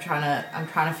 I'm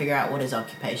trying to figure out what his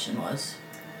occupation was.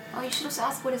 Oh, you should also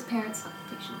ask what his parents'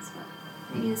 occupations were.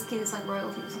 Maybe this kid is like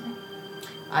royalty or something.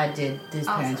 I did. His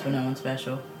Oh, parents sorry. were no one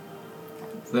special.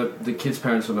 The kid's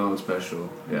parents were no one special.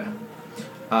 Yeah.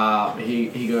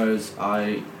 He goes.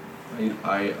 I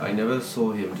never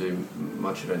saw him do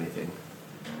much of anything.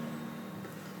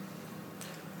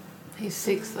 He's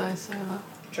 6 though, so...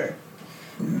 True.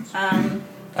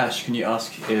 Ash, can you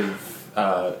ask if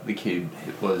the kid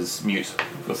was mute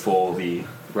before the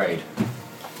raid?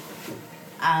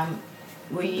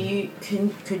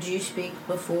 Could you speak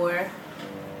before?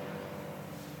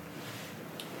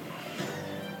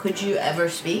 Could you ever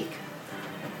speak?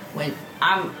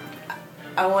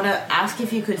 I want to ask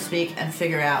if you could speak and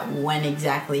figure out when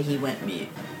exactly he went mute.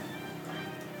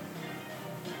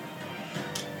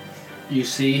 You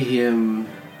see him.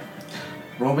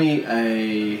 Roll me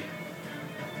a.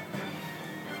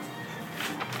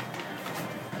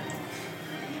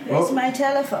 Where's my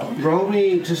telephone? Roll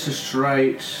me just a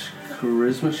straight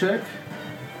charisma check.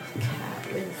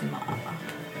 Charisma.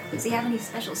 Does he have any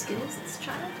special skills, this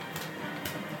child?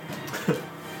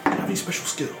 Have any special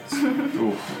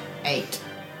skills? 8.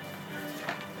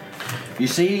 You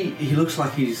see, he looks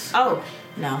like he's. Oh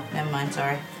no, never mind.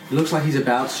 Sorry. He looks like he's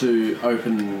about to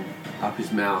open up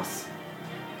his mouth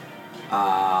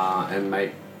and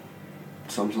make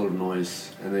some sort of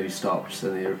noise, and then he stops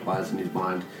and he replies in your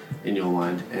mind,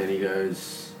 and he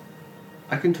goes,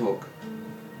 "I can talk.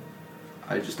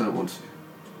 I just don't want to."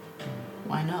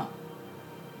 Why not?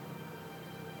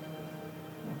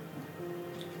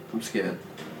 I'm scared.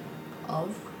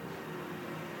 Of?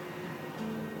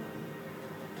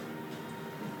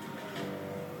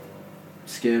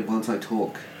 Scared once I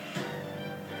talk,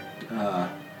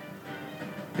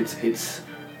 it's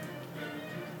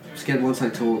scared once they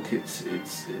talk. It's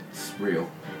real.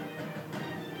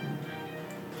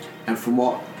 And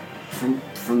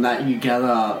from that you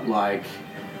gather like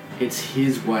it's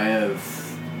his way of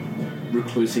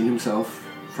reclusing himself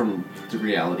from the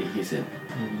reality he's in.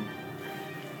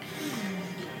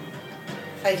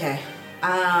 Okay.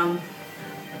 The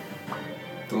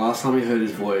last time he heard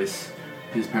his voice,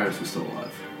 his parents were still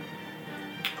alive.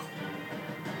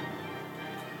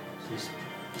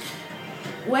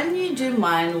 When you do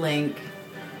mind link,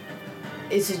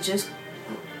 is it just?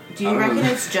 Do you reckon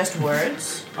it's just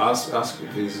words? Ask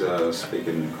if he's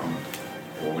speaking in common,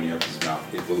 or when he opens his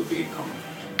mouth, it will be in common.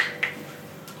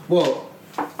 Well,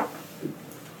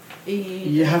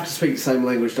 you have to speak the same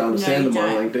language to understand the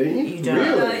mind link, don't you? You don't.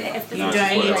 Really? You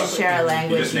don't need to share a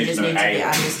language. You just need to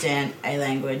understand a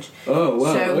language. Oh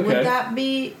wow. So okay. would that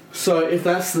be? So if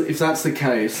that's the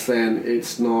case, then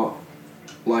it's not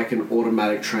like an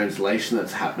automatic translation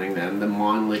that's happening. Then the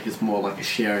mind link is more like a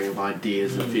sharing of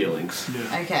ideas and feelings.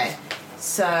 Yeah. Okay,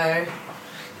 so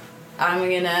I'm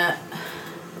gonna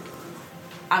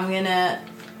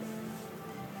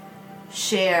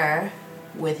share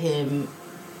with him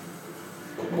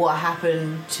what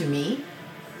happened to me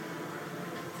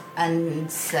and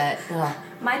say,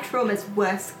 My trauma's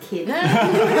worse, kid. You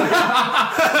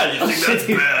think that's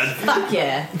bad? fuck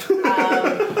yeah.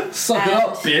 Suck it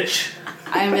up, bitch.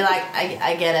 I'm gonna be like,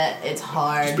 I get it, it's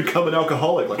hard. Just become an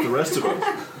alcoholic like the rest of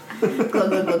us. Glug, glug,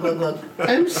 glug, glug, glug.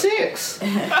 M6.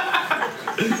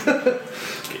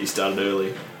 Get you started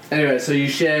early. Anyway, so you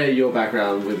share your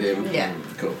background with him. Yeah.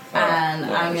 Cool. And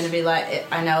Alright, I'm nice. gonna be like,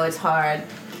 I know it's hard,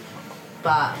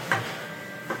 but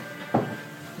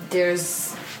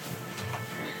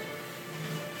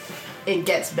it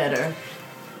gets better.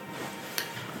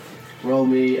 Roll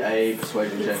me a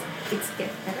persuasion check. It's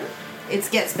get better. It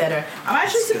gets better. I'm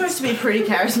actually supposed to be pretty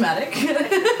charismatic,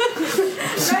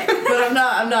 right? But I'm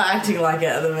not acting like it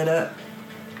at the minute.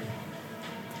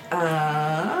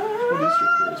 What is your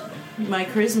charisma? My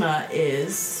charisma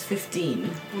is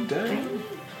 15. Oh, dang.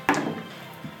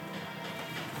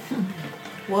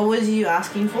 What was you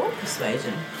asking for?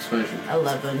 Persuasion. Persuasion.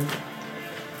 11.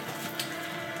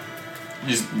 You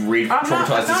just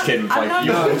re-traumatize this kid with I'm like not-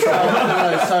 you. No,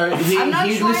 so he I'm not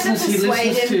trying listens. to He persuade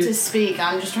listens him to. to speak.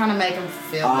 I'm just trying to make him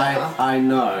feel better. I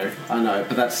know,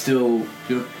 but that's still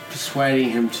you're persuading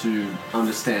him to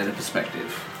understand a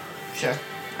perspective. Sure.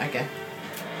 Okay.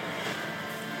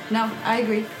 No, I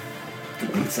agree.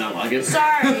 Doesn't sound like it.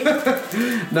 Sorry.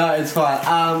 No, it's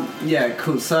fine. Yeah,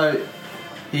 cool. So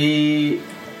he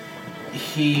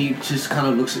just kind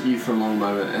of looks at you for a long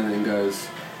moment and then goes,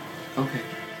 "Okay."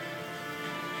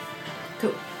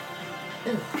 Cool.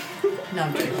 Ew. No,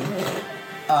 I'm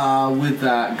joking. With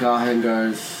that, Garhan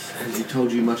goes, "Has he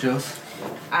told you much else?"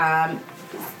 No.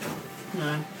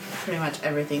 Pretty much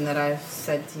everything that I've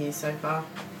said to you so far.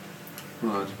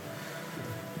 Right.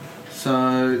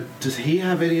 So, does he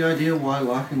have any idea why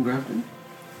Larkin grabbed him?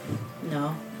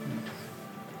 No.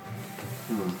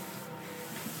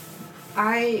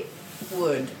 I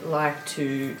would like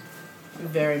to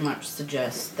very much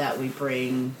suggest that we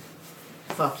bring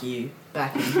fuck you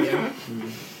back in here.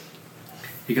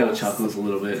 He kind of chuckles a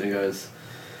little bit and goes,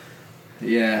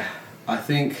 "Yeah, I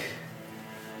think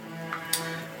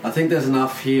there's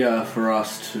enough here for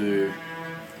us to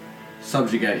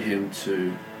subjugate him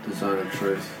to the zone of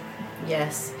truth.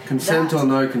 Yes. Consent that, or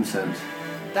no consent."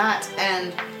 That,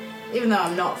 and even though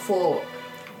I'm not for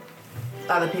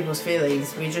other people's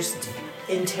feelings, we just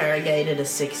interrogated a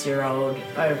 6-year-old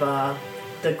over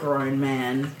the grown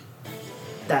man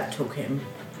that took him.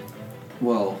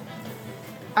 Well,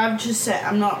 I'm just saying,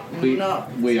 I'm not.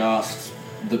 we asked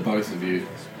the both of you,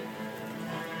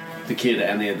 the kid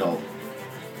and the adult.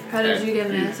 How did you get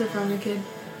an answer from the kid?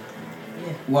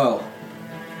 Well,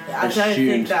 I don't think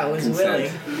assumed that was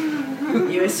consent. willing.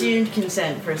 You assumed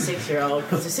consent for a 6-year-old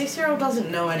because the 6-year-old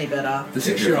doesn't know any better. The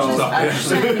 6-year-old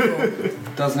actually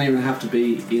Technical. doesn't even have to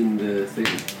be in the thing.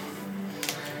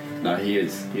 No, he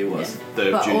is. He was.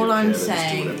 The But junior all I'm care, they just do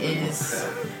saying whatever they want. is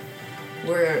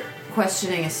we're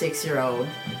questioning a 6-year-old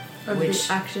Of Which-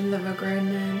 the actions of a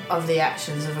grown man. of the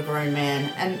actions of a grown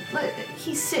man, and look,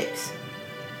 he's 6.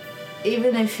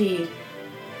 Even if he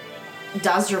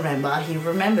does remember, he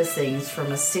remembers things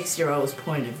from a 6-year-old's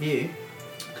point of view.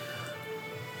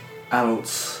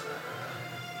 Adults.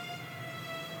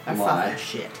 Are Lie. fucking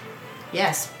shit.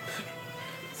 Yes.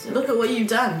 So look at what you've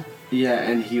done. Yeah,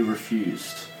 and he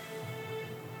refused.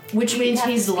 Which means have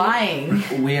to he's speak. lying.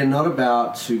 We are not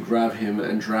about to grab him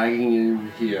and dragging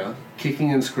him here,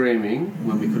 kicking and screaming,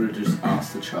 when we could have just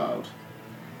asked the child.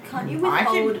 Can't you I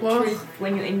can- withhold well- truth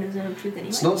when you're in the zone of truth anyway?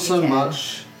 It's not so can.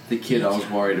 much the kid I was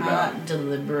worried about.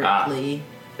 Deliberately.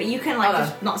 But you can like Oh,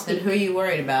 just not then speak. who are you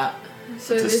worried about?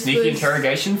 So It's a this sneaky was,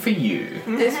 interrogation for you.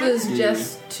 This was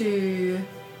just to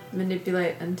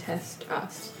manipulate and test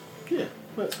us. Yeah,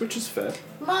 which is fair,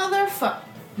 Motherfucker.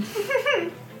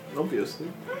 obviously.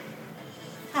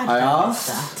 I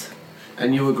asked,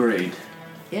 and you agreed.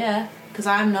 Yeah, because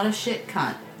I'm not a shit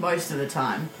cunt most of the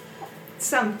time.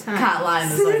 Sometimes. Can't lie in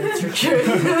the zone of truth.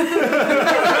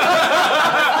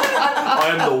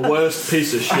 I am the worst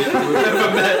piece of shit we've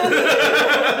ever met.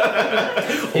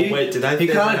 Wait, did I? He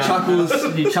kind of chuckles.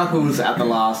 He chuckles at the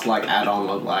last like add-on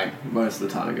of like most of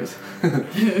the time. He goes,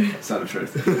 "Is that the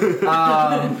truth?"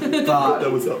 But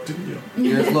That was up, didn't you?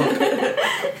 he goes, "Look,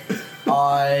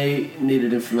 I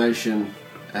needed information,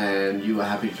 and you were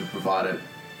happy to provide it.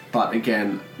 But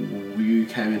again, you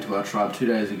came into our tribe 2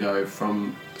 days ago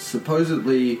from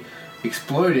supposedly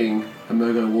exploding a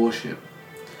Murgo warship.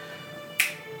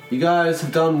 You guys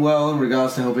have done well in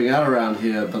regards to helping out around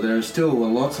here, but there are still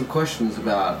lots of questions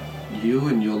about you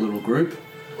and your little group.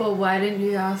 Well, why didn't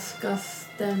you ask us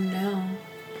them now?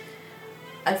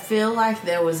 I feel like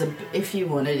there was if you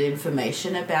wanted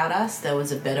information about us, there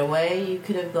was a better way you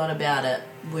could have gone about it.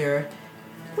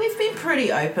 We've been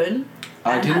pretty open.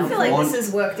 I I didn't feel like want... this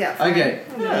has worked out fine. Okay,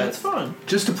 Yeah, it's fine.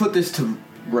 just to put this to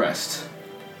rest.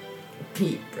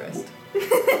 Pete breast.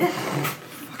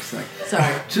 Fuck's sake.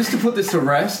 Sorry. Just to put this to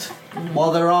rest,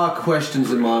 while there are questions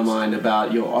in my mind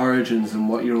about your origins and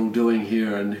what you're all doing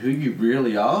here and who you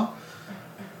really are,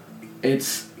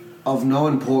 it's of no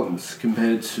importance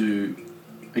compared to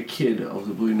a kid of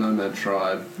the Blue Nomad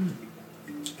tribe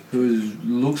who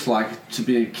looks like to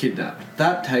be kidnapped.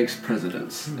 That takes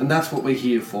precedence, and that's what we're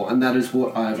here for, and that is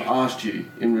what I've asked you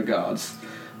in regards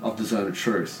of the Zone of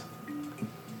Truth.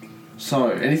 So,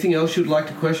 anything else you'd like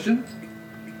to question?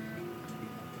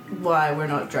 Why we're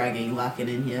not dragging Larkin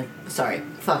in here. Sorry,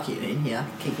 fuck you in here,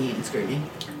 kicking and screaming.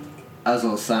 As I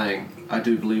was saying, I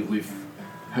do believe we've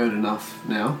heard enough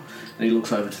now. And he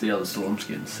looks over to the other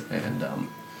Stormskins, and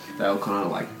they all kind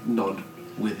of like nod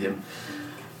with him.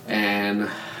 And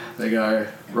they go,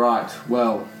 right,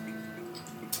 well,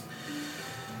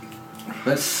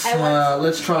 let's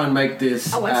try and make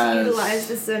this I want to as... utilize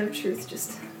the zone of truth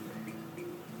just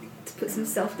to put some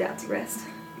self-doubt to rest.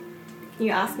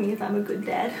 You ask me if I'm a good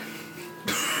dad.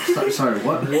 Sorry,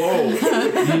 what? Whoa.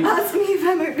 Ask me if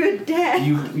I'm a good dad.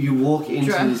 You walk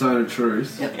into Dry. the Zone of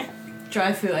Truth.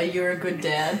 Dryfoot, you're a good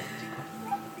dad.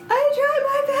 I try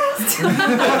my best.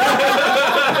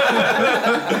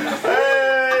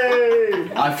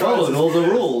 I followed all the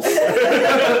rules.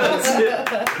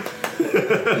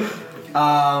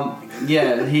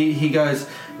 Yeah, he goes,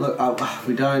 look,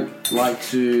 we don't like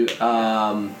to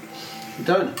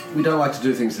we don't like to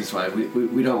do things this way.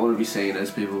 We don't want to be seen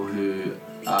as people who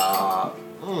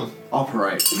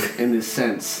operate in this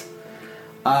sense.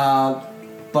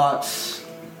 But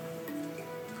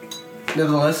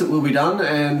nevertheless, it will be done,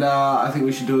 and I think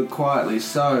we should do it quietly.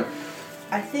 So,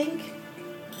 I think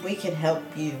we can help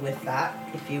you with that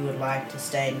if you would like to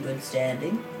stay in good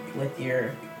standing with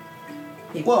your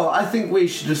people. well, I think we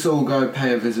should just all go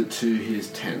pay a visit to his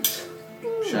tent,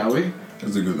 shall we?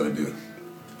 That's a good idea.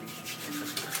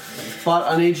 But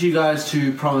I need you guys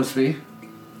to promise me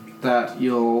that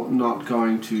you're not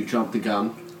going to jump the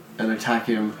gun and attack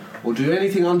him or do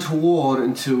anything untoward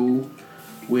until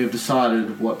we have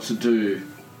decided what to do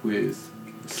with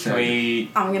Can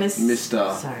we I'm gonna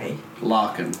Mr. Sorry.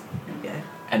 Larkin. There you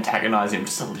antagonize him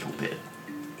just a little bit?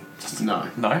 No.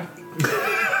 No?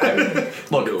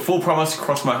 Look, full promise,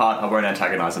 cross my heart, I won't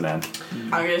antagonize a man. go.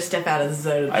 I'm gonna step out of the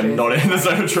zone of I'm truth. not in the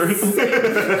zone of truth.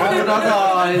 I would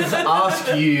otherwise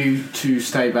ask you to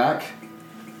stay back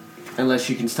unless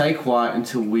you can stay quiet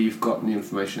until we've gotten the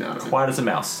information out of him. Quiet as a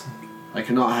mouse. I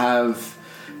cannot have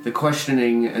the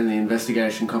questioning and the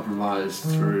investigation compromised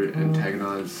through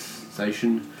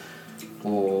antagonization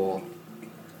or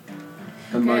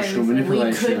emotional We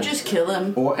manipulation could just kill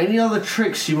him. or any other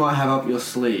tricks you might have up your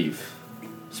sleeve.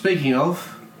 Speaking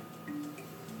of,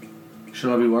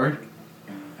 should I be worried?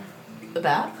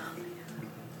 About?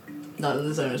 Not in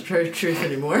the zone of truth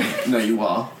anymore. No, you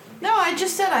are. No, I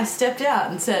just said I stepped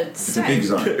out and said It's a big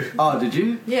zone. Oh, did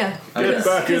you? Yeah. Get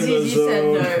back in Because the you said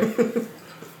zone. no.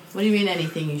 What do you mean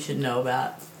anything you should know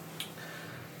about?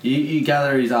 You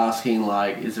gather he's asking,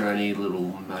 like, is there any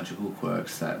little magical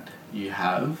quirks that you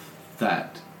have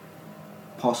that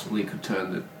possibly could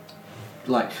turn the...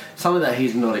 Like, something that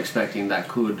he's not expecting that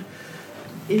could...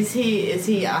 Is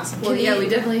he asking? Well, yeah, we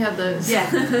definitely have those. Yeah,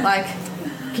 like,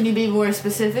 can you be more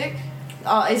specific?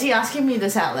 Oh, is he asking me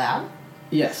this out loud?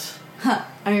 Yes. Huh.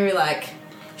 I'm gonna be like,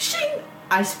 shing,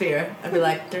 I spear. I'd be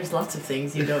like, there's lots of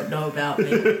things you don't know about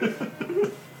me.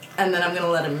 And then I'm going to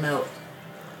let him melt.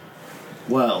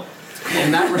 Well,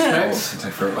 in that respect, It'll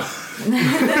take forever.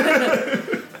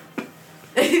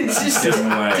 It's just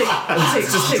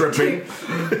just dripping.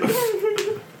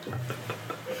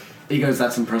 he goes,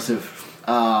 that's impressive.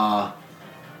 I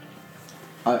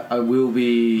will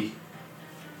be...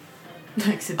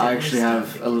 I actually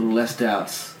have a little less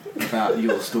doubts about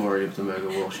your story of the Murder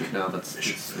Warship now.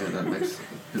 That makes a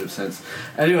bit of sense.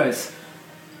 Anyways,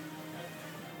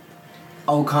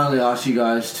 I'll kindly ask you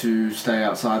guys to stay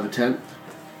outside the tent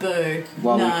Boo.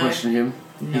 while no. we question him.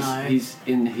 No. He's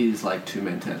in his like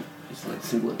 2-man tent. He's like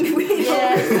single.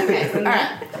 Yeah. Okay.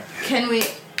 Alright. Can we...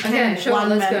 Okay, sure, one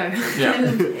let's man- go.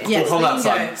 Yeah. Yes, Hold we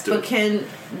outside. can Let's go. do But it. can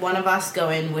one of us go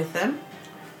in with them?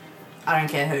 I don't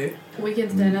care who. We can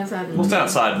stand outside. We'll stand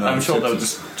outside. No, I'm sure it's- they'll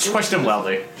just question him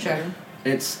loudly. Sure.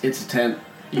 It's a tent.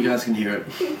 You guys can hear it.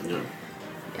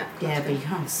 Yeah, but you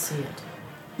can't see it.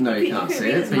 No, you You can't can see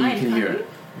read it, his but you mind, can hear can't it.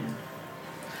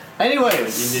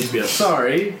 Anyways, You need to be a-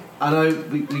 sorry. I know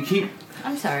we keep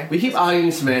I'm sorry.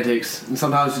 arguing semantics, and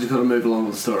sometimes you just got to move along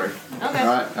with the story. Okay.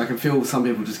 Alright? I can feel some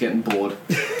people just getting bored,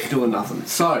 doing nothing.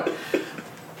 So,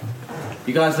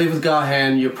 you guys leave with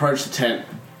Garhan, you approach the tent,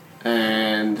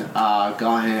 and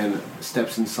Garhan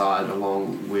steps inside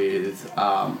along with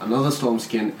another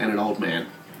Stormskin and an old man.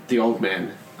 The old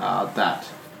man,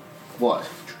 What?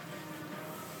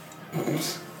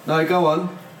 No, go on.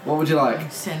 What would you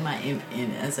like? Send my imp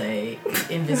in as a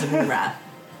invisible rat.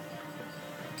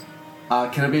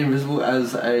 Can it be invisible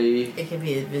as a... It can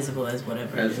be invisible as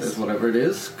whatever it As is. whatever it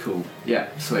is? Cool. Yeah,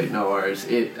 sweet, no worries.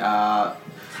 It,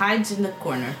 Hides in the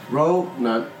corner. roll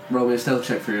me a stealth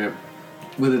check for you.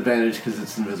 With advantage because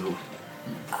it's invisible.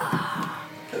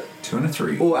 2 and a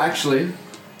 3. Or actually,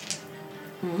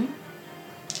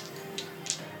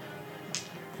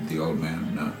 The old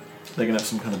man, no. They're gonna have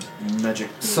some kind of magic.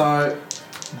 so,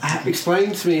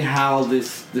 explain to me how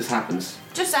this happens.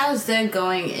 Just as they're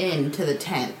going into the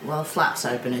tent, well, flaps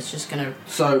open, it's just gonna...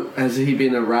 So, has he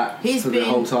been a rat He's for been... the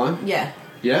whole time? Yeah.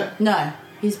 Yeah? No,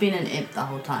 he's been an imp the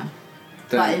whole time.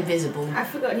 But Then- invisible. I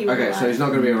forgot he was Okay, so he's not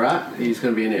going to be a rat, he's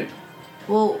going to be an imp.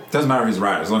 Well, Doesn't matter if he's a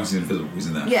rat, as long as he's invisible, he's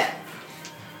in there. yeah.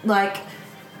 Like,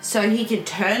 so he can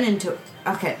turn into...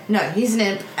 Okay, no, he's an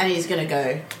imp and he's gonna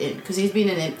go in. Because he's been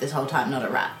an imp this whole time, not a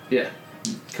rat. Yeah.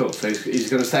 Cool, so he's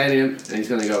going to stay an imp and he's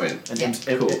going to go in. And Yeah. imps-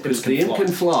 Cool, imps because the imp fly. can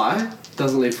fly,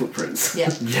 doesn't leave footprints. Yeah.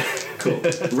 Cool.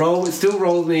 Still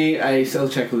roll me a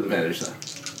stealth check with advantage though.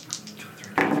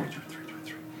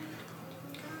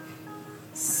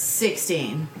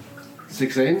 16.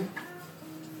 16?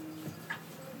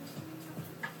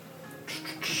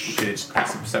 Okay, just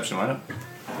pass the perception, why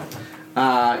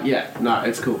not? Yeah, no,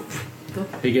 it's cool. Cool.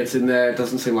 He gets in there,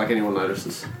 doesn't seem like anyone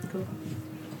notices. Cool.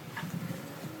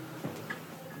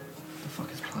 What the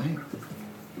fuck is playing?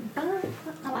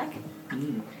 I like it.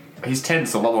 His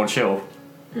tent's a lot more chill.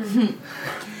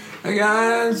 Hey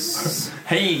guys!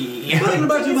 Hey! Welcome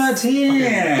back to my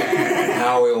tent!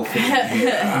 How we all fit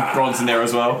here. Ron's in there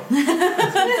as well.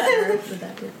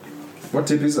 What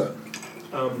tip is that?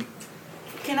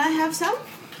 Can I have some?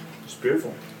 It's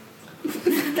beautiful.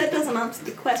 That doesn't answer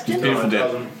the question. Beautiful it dip.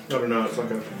 doesn't. I don't know. It's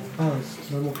like a. Oh,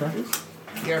 there's no more crackers?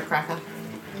 You're a cracker.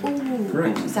 Ooh.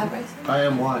 Great. Is that right? I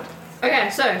am white. Okay,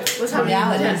 so what's happening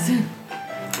Now in it the is.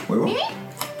 tent? Wait, what?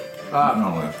 No,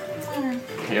 no.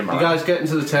 Yeah, You right. guys get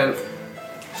into the tent.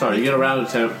 Sorry, you get around the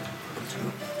tent.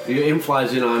 Your imp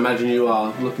flies in, I imagine you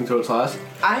are looking through its eyes.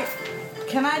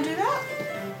 Can I do that?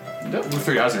 Look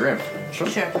through your eyes and rim. Sure.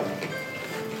 Sure.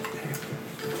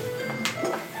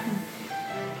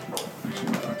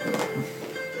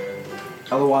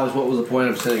 Otherwise, what was the point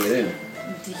of sending it in?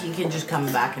 He can just come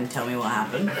back and tell me what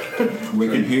happened. We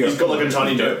can hear. He's got like a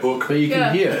tiny notebook. But you can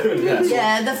Yeah. hear it, yes.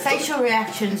 Yeah, the facial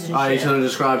reactions and I shit. going to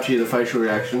describe to you the facial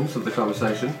reactions of the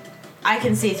conversation. I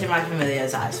can see through my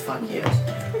familiar's eyes. Fuck you.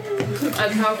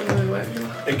 And how can we work?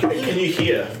 And can you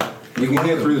hear? We can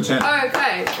hear through the tent.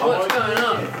 Okay, what's going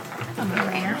on?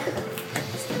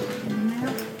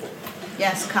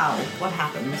 Yes, Carl. What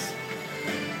happens?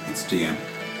 It's DM.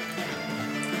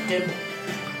 Dude.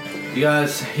 You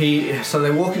guys, so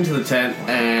they walk into the tent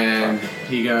and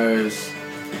he goes,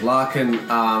 Larkin,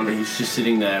 he's just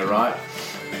sitting there, right?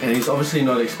 And he's obviously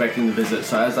not expecting the visit.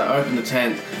 So as they open the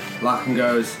tent, Larkin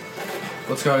goes,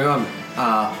 "What's going on?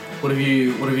 What have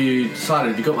you decided?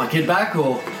 Have you got my kid back,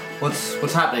 or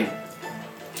what's happening?"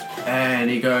 And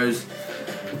he goes,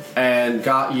 and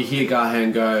you hear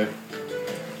Garhan go,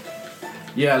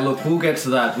 "Yeah, look, we'll get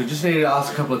to that. We just need to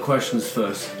ask a couple of questions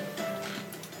first."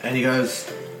 And he goes,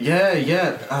 Yeah.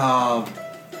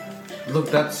 Look,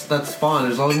 that's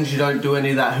fine as long as you don't do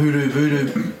any of that hoodoo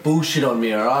voodoo bullshit on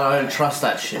me, alright? I don't trust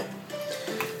that shit.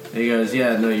 And he goes,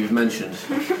 yeah, no, you've mentioned.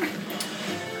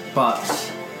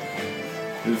 But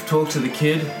we've talked to the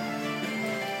kid.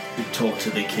 You've talked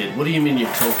to the kid. What do you mean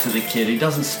you've talked to the kid? He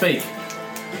doesn't speak.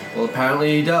 Well,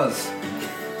 apparently he does.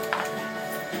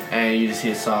 And you just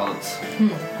hear silence.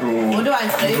 What do I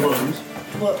see?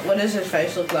 What does his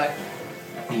face look like?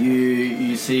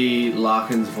 You see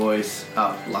Larkin's voice.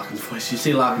 You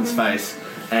see Larkin's face,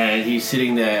 and he's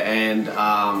sitting there, and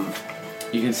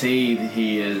you can see that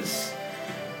he is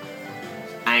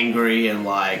angry and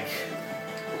like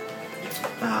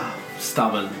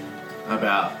stubborn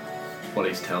about what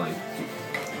he's telling.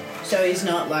 So he's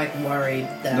not like worried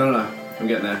that. No, I'm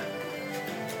getting there.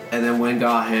 And then when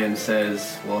Garhan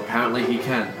says, "Well, apparently he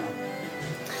can,"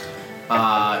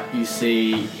 you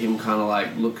see him kind of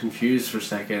like look confused for a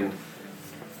second,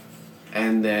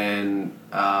 and then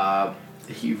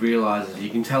he realizes. You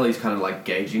can tell he's kind of like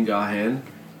gauging Garhan,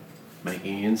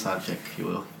 making an inside check, if you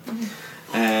will,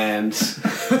 and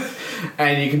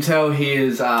and you can tell he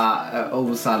is. All of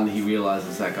a sudden, he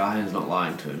realizes that Garhan's not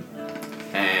lying to him,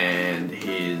 and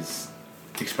his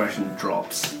expression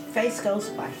drops. Face goes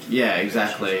white. Yeah,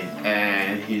 exactly.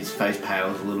 And his face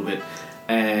pales a little bit,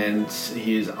 and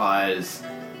his eyes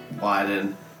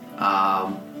widen.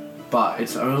 But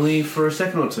it's only for a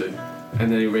second or two,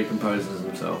 and then he recomposes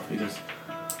himself. He goes,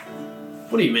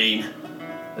 "What do you mean?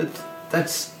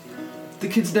 That's the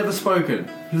kid's never spoken.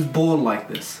 He was born like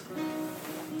this."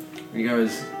 He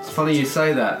goes, "It's funny you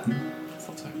say that,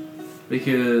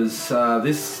 because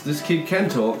this kid can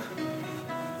talk.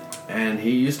 And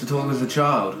he used to talk as a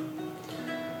child.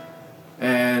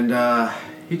 And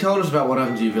he told us about what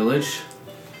happened to your village.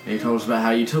 And he told us about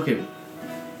how you took him.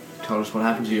 He told us what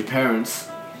happened to your parents.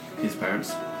 His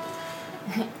parents.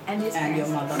 And his And your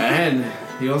parents. mother. And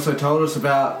he also told us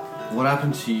about what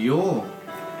happened to your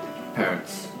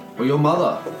parents. Or your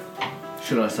mother,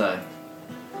 should I say.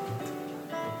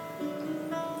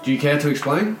 Do you care to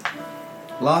explain?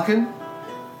 Larkin?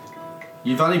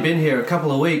 You've only been here a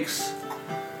couple of weeks.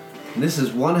 And this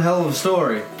is one hell of a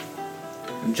story.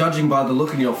 And judging by the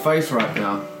look in your face right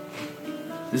now,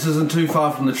 this isn't too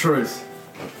far from the truth."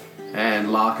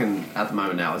 And Larkin, at the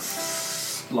moment now,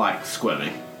 is like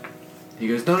squirming. He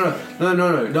goes, No,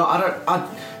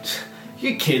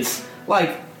 you kids,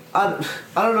 like, I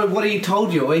don't know what he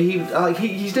told you.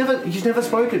 He's never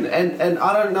spoken, and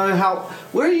I don't know how.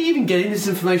 Where are you even getting this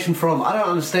information from? I don't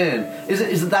understand.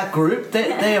 Is it that group?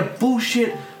 They are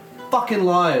bullshit, fucking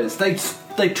liars.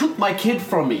 They took my kid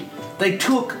from me. They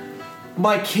took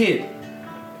my kid.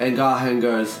 And Garhan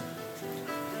goes,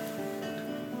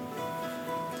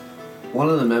 "One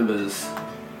of the members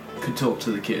could talk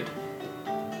to the kid."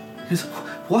 He goes,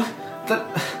 "What?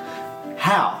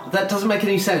 How? That doesn't make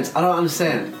any sense. I don't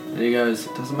understand." And he goes,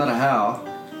 "It doesn't matter how,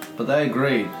 but they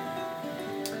agreed.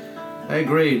 They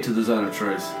agreed to the zone of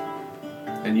truth.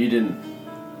 And you didn't.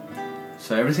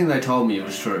 So everything they told me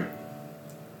was true.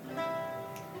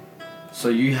 So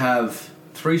you have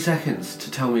 3 seconds to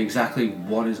tell me exactly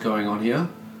what is going on here,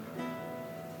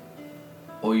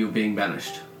 or you're being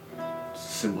banished. It's as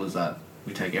simple as that.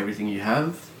 We take everything you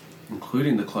have,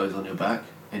 including the clothes on your back,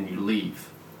 and you leave,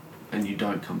 and you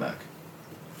don't come back."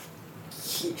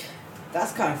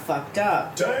 That's kind of fucked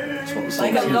up. Damn.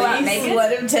 Like at Go out least naked?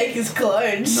 let him take his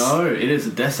clothes. No, it is a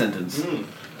death sentence.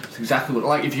 It's exactly what.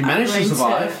 Like if you manage to going to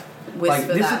survive, like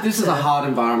whisper that this is to- a hard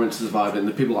environment to survive in.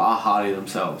 The people are hardy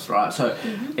themselves, right? So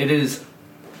it is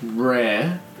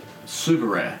rare, super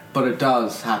rare, but it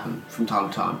does happen from time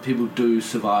to time. People do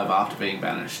survive after being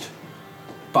banished,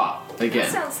 but That again,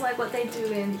 sounds like what they do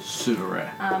in super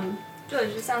rare.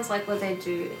 George, it sounds like what they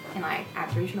do in like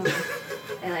Aboriginal.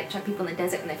 They like chuck people in the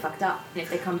desert and they fucked up, and if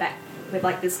they come back with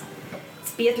like this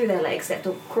spear through their legs, they have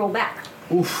to crawl back.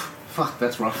 Oof, fuck,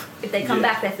 that's rough. If they come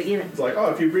back, they're forgiven. It's like,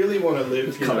 if you really want to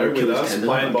live, Cut our with Achilles us, tendon.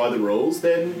 playing by the rules,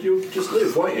 then you'll just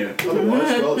live, won't you?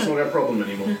 Otherwise, well, it's not our problem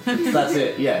anymore. That's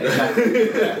it. Yeah,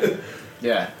 exactly.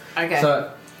 Yeah. Okay.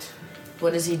 So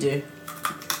What does he do?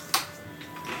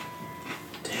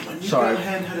 Damn, I knew Sorry. that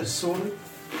hand had it sorted.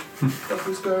 What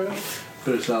was going on?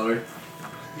 bit of celery.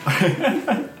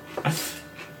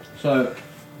 So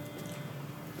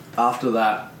after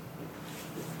that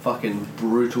fucking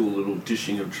brutal little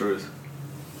dishing of truth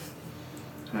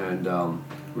and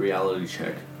reality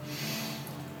check,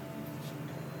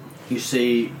 you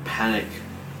see panic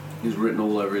is written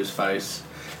all over his face,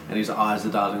 and his eyes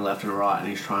are darting left and right, and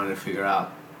he's trying to figure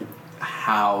out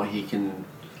how he can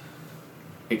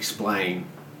explain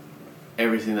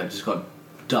everything that just got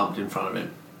dumped in front of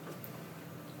him.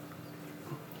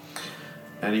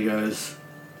 And he goes,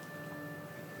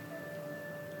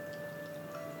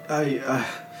 You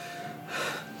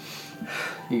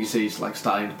can see he's like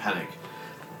starting to panic,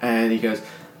 and he goes,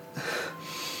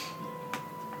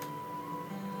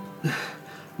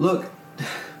 "Look,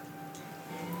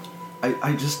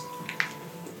 I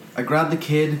grabbed the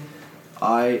kid.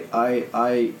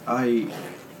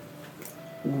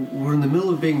 We're in the middle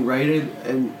of being raided,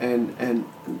 and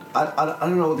I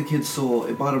don't know what the kids saw.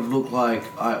 It might have looked like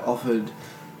I offered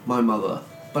my mother,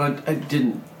 but I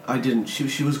didn't.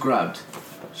 She was grabbed.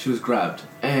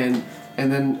 And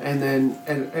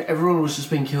everyone was just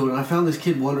being killed, and I found this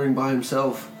kid wandering by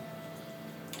himself.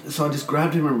 So I just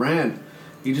grabbed him and ran.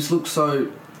 He just looked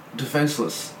so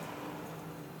defenseless,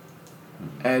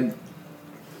 and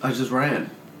I just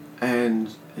ran.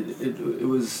 And it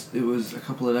was a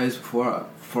couple of days before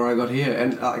I got here,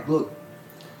 and like, look,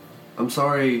 I'm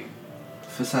sorry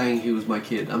for saying he was my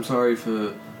kid. I'm sorry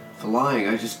for lying.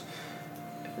 It's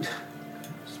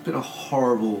been a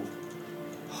horrible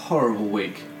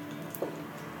week,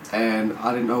 and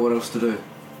I didn't know what else to do.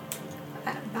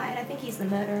 I think he's the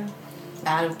murderer.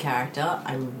 Out of character,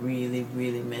 I really,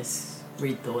 really miss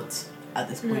read thoughts at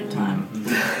this point in time.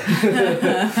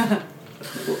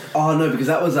 Oh no, because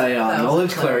that was a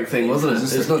knowledge a cleric thing, wasn't it?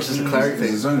 It's not just a cleric Is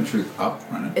thing. the Zone of Truth up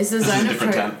right now? Is the zone of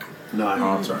different truth? tent. No.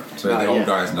 Oh, sorry. So the old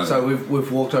guy hasn't done So it.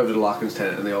 we've walked over to Larkin's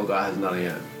tent, and the old guy hasn't done it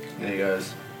yet. And he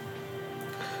goes,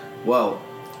 "Well,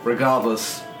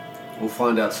 regardless, we'll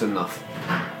find out soon enough."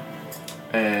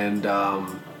 And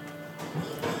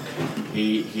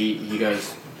he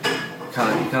goes,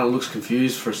 kind of looks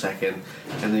confused for a second,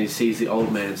 and then he sees the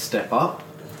old man step up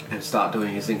and start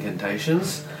doing his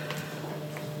incantations.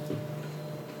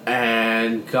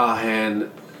 And Larkin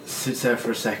sits there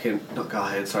for a second,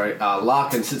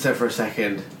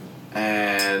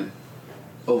 and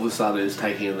all of a sudden is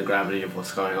taking in the gravity of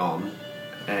what's going on,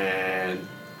 and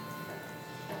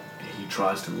he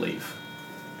tries to leave.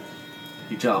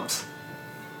 He jumps,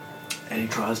 and he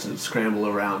tries to scramble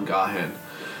around Garhan.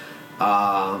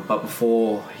 But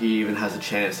before he even has a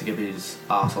chance to get his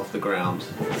ass off the ground,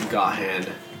 Garhan,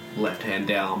 left hand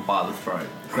down by the throat,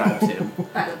 grabs him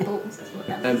By the balls, is what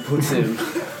that and puts him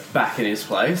back in his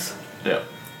place. Yeah.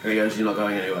 And he goes, "You're not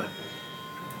going anywhere."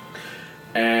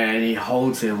 And he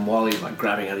holds him while he's like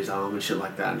grabbing at his arm and shit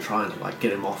like that, and trying to like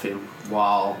get him off him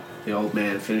while the old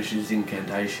man finishes his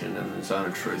incantation and the Zone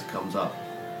of Truth comes up.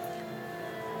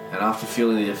 And after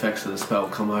feeling the effects of the spell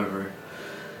come over,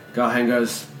 Garhan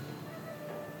goes,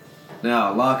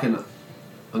 "Now, Larkin,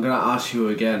 I'm going to ask you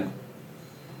again.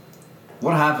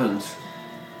 What happened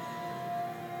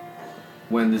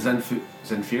when the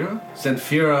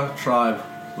Zenfira tribe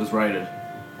was raided?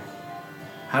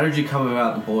 How did you come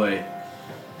about the boy?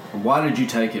 And why did you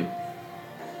take him?"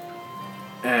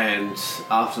 And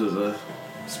after the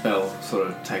spell sort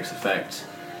of takes effect,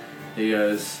 he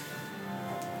goes,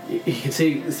 you can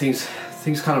see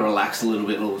things kind of relax a little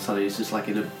bit, and all of a sudden he's just like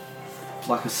in a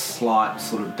slight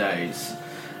sort of daze.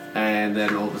 And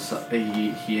then all of a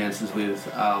sudden he answers with,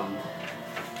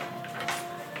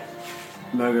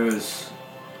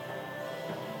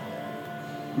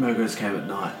 Murgos came at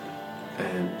night,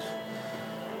 and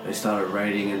they started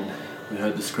raiding, and we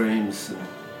heard the screams,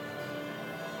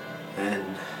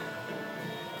 and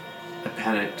I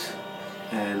panicked,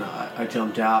 and I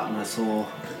jumped out, and I saw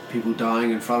people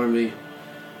dying in front of me,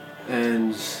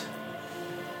 and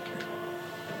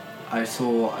I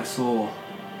saw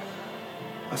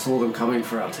them coming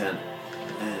for our tent,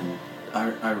 and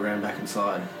I ran back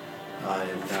inside, and I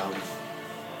didn't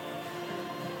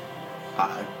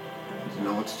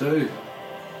know what to do.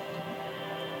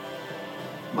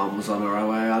 Mum was on her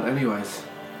way out anyways.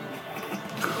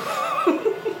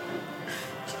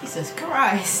 Jesus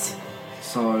Christ.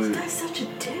 So This guy's such a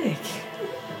dick.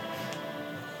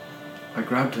 I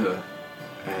grabbed her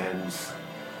and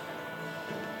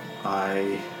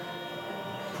I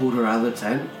pulled her out of the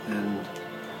tent, and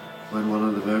when one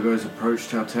of the Virgos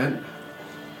approached our tent,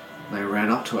 they ran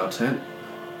up to our tent,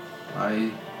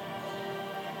 I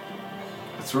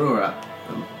threw her at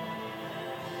them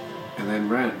and then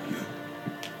ran.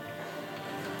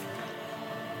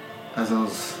 As I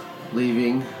was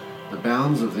leaving the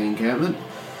bounds of the encampment,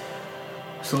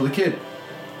 I saw the kid.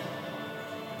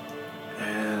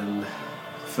 And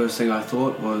the first thing I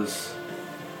thought was,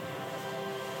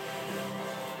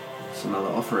 it's another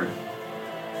offering.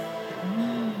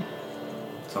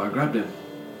 So I grabbed him,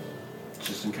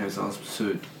 just in case I was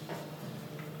pursued.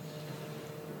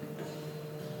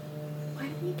 Why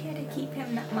didn't you care to keep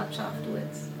him that much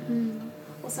afterwards?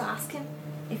 Also ask him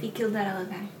if he killed that other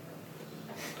guy.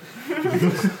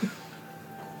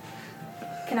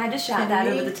 Can I just shout Can that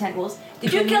we- over the tent walls?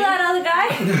 Did you kill that other guy?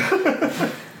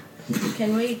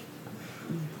 Can we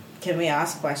Can we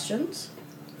ask questions?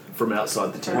 From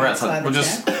outside the tent. We're outside. We'll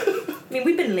just. I mean,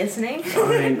 we've been listening.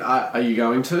 I mean, are you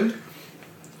going to?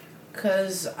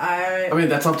 Because I mean,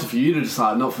 that's up to you to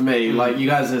decide, not for me. Like, you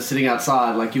guys are sitting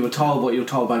outside, like, you were told what you were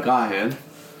told by Garhan,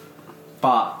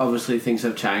 but obviously things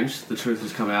have changed. The truth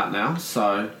has come out now,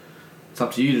 so it's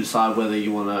up to you to decide whether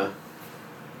you want to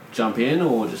jump in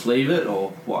or just leave it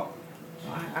or what.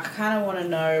 I kind of want to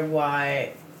know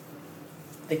why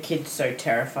the kid's so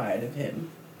terrified of him.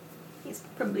 He's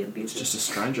probably It's abusive. just a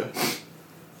stranger.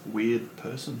 Weird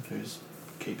person who's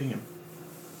keeping him.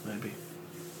 Maybe.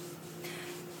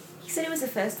 He said it was the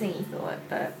first thing he thought,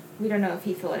 but we don't know if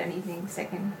he thought anything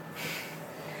second.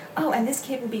 Oh, and this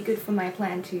kid would be good for my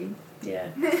plan too. Yeah.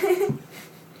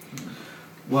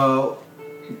 Well,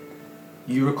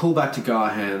 you recall back to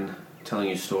Garhan telling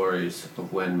you stories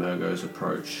of when Murgos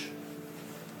approach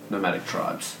nomadic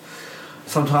tribes.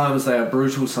 Sometimes they are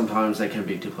brutal, sometimes they can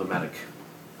be diplomatic.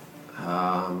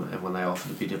 And when they offer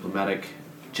to be diplomatic,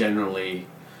 generally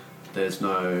there's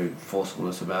no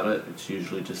forcefulness about it. It's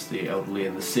usually just the elderly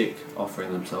and the sick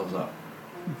offering themselves up.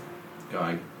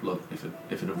 Going, look, if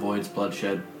it avoids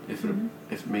bloodshed, if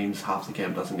it means half the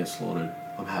camp doesn't get slaughtered,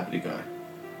 I'm happy to go.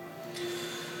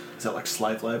 Is that like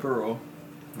slave labour or?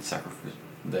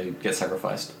 They get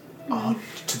sacrificed. Oh,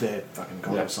 to their fucking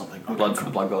god Yeah. or something. Blood for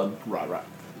the blood god. Right.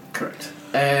 Correct.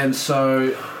 And so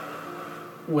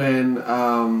when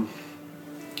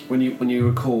you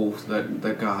recall that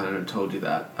Garhan had told you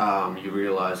that, you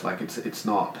realise like it's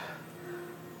not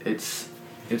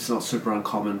super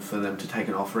uncommon for them to take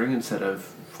an offering instead of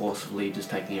forcibly just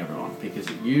taking everyone, because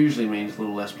it usually means a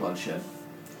little less bloodshed.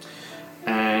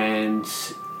 And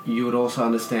you would also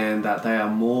understand that they are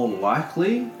more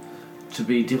likely to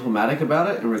be diplomatic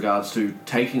about it in regards to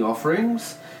taking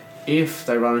offerings if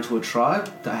they run into a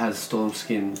tribe that has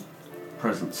Stormskin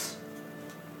presence.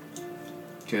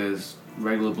 Because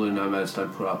regular blue nomads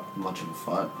don't put up much of a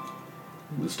fight.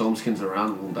 With Stormskins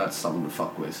around, well, that's something to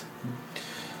fuck with.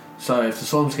 So if the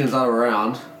Stormskins are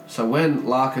around, so when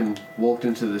Larkin walked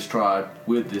into this tribe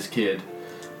with this kid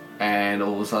and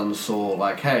all of a sudden saw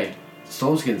like, hey, the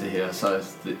Stormskins are here, so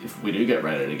if we do get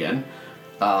raided again,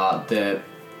 they're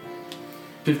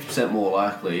 50% more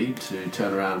likely to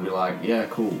turn around and be like, yeah,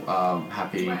 cool,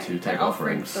 happy to take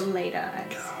offerings. For later. I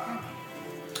guess.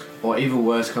 Or even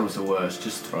worse comes to worse,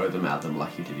 just throw them at them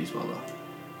like he did his mother.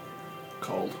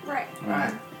 Cold. Right.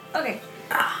 Right. Okay.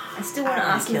 I still want to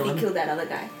ask him if he killed that other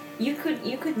guy. You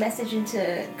could message into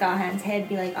Garhan's head,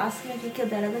 be like, ask him if he killed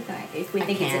that other guy, if we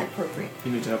think it's can't. inappropriate.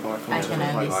 You need to have eye I contact. can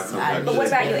only But what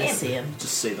about your imp? see him.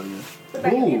 Just see them. What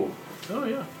about your imp? Ooh! Oh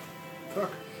yeah.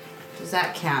 Fuck. Does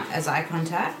that count as eye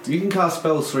contact? You can cast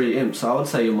spells through your imp, so I would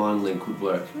say your mind link would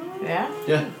work. Yeah?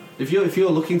 Yeah. If you're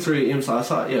looking through your imp's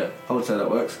eyesight, yeah, I would say that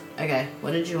works. Okay,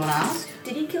 what did you want to ask?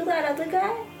 Did you kill that other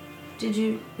guy?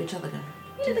 Which other guy?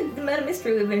 You know, the murder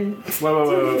mystery we've been...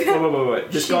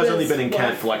 Wait. This She guy's only was been in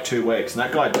camp what? for like 2 weeks, and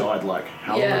that guy died like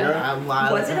how long Yeah. ago? A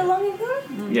while Was it a long ago?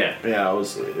 Yeah. Yeah,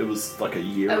 it was like a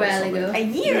year A or while something. ago. A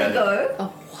year Yeah. ago?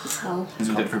 Oh, wow. He's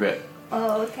been dead for a bit.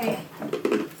 Oh, okay.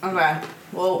 Okay,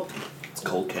 well, It's a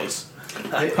cold case.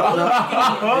 It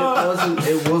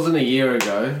wasn't a year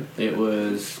ago. It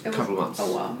was a couple of months.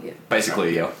 Oh, wow, yeah.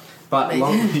 Basically, yeah. But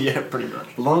Yeah, pretty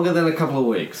much. longer than a couple of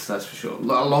weeks, that's for sure.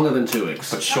 Longer than 2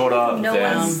 weeks. But shorter No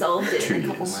than one solved it 2 in a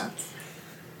couple years. months.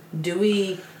 do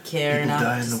we care People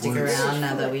die enough in to the stick woods. around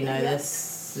now that we know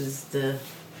this is the...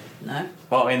 No?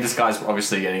 Well, I mean, this guy's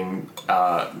obviously getting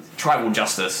tribal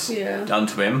justice Yeah. done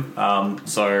to him.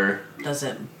 So, Does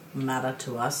it matter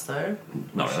to us, though?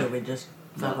 Not Or really. should we just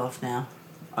fuck off now?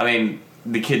 I mean,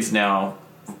 the kids now,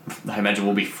 I imagine,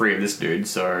 will be free of this dude.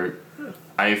 So,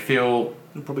 I feel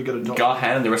You'll probably get a dog.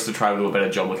 Garhan and the rest of the tribe will do a better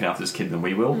job looking after this kid than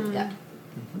we will. Yeah.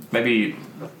 Maybe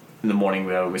in the morning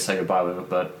we say goodbye with it,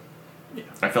 but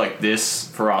I feel like this,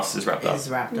 for us, is wrapped up. It's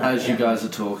wrapped up. As you guys are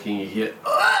talking, you hear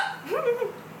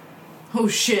Oh,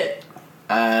 shit.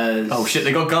 as Oh shit,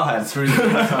 they got Garhan. through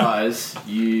your eyes,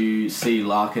 you see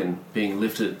Larkin being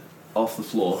lifted off the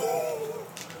floor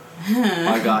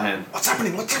by Garhan. What's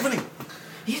happening?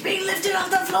 He's being lifted off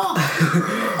the floor!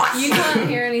 You can't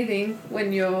hear anything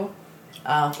when you're...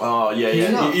 Oh. Oh,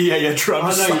 yeah. Trump.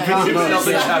 Oh, no, you can't. No,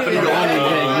 Nothing's happening.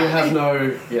 Yeah, you have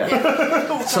no. Yeah.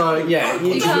 So yeah,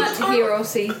 You can't hear or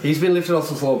see. he's been lifted off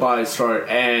the floor by his throat,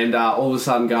 and all of a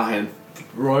sudden, Garhan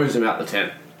throws him out the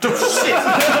tent. Really?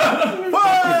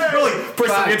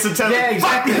 Press against the tent. Yeah,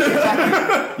 exactly.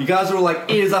 You guys are all like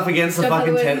ears up against the Jump out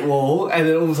fucking the way. tent wall, and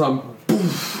then all of a sudden,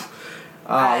 poof,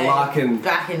 Larkin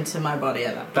Back into my body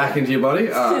at that back into your body.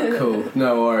 Cool,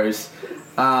 no worries.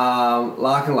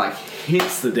 Larkin like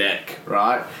hits the deck,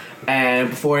 right, And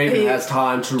before he even has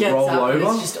time to Gets roll up and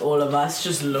over, it's just all of us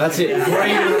just looking. that's it. at Before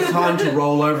he even has time to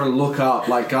roll over and look up,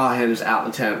 like Garhan is out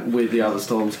the tent with the other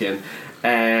Stormskin,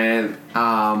 and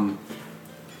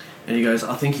he goes,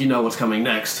 "I think you know what's coming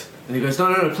next." And he goes,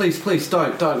 "No, please,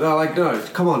 don't, no, like, no,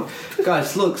 come on,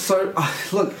 guys, look,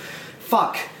 look,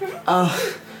 fuck,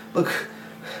 look,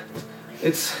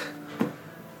 it's."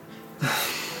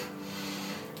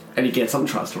 And he gets up and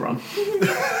tries to run.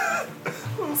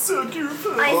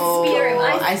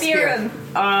 I spear him.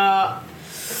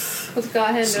 What's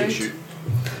Garhan doing? Shoot.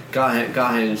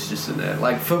 Garhan is just sitting there.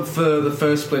 Like, for the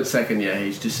first split second, yeah,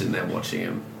 he's just sitting there watching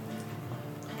him.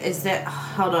 Is there?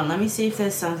 Hold on, let me see if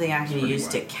there's something I can use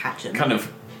to catch him. Kind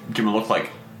of give him a look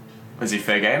like, is he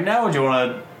fair game now, or do you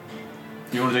want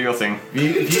to do your thing?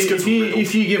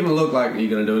 If you give him a look like, are you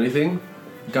going to do anything?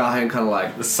 Garhan kind of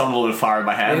like... There's some little bit of fire in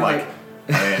my hand, Yeah, like,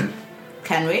 I mean,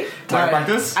 Can we? target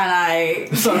practice? And I.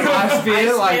 So I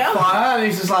spear, like, spear. fire, and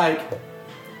he's just like...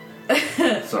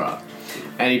 It's alright.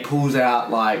 And he pulls out,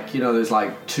 like, you know, there's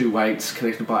like 2 weights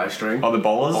connected by a string. Oh, the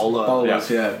bowlers? Bowlers,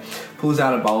 yeah. Pulls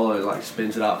out a bowler and, like,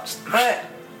 spins it up.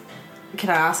 Can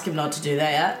I ask him not to do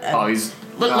that yet? Oh, he's...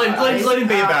 Let him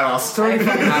be a badass. Sorry if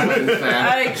fucking happens,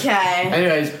 man. Okay.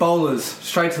 Anyways, bowlers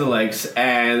straight to the legs,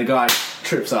 and the guy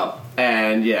trips up,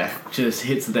 and yeah, just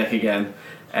hits the deck again.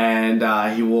 And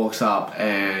he walks up,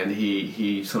 and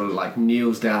he sort of like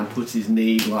kneels down, puts his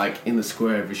knee like in the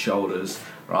square of his shoulders,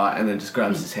 right, and then just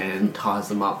grabs his hand, ties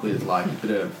them up with like a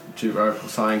bit of jute rope or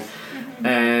something,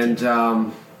 and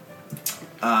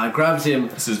grabs him,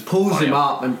 pulls him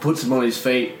up, and puts him on his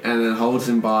feet, and then holds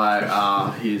him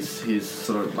by his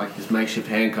sort of like his makeshift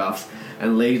handcuffs,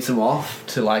 and leads him off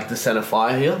to like the centre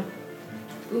fire here.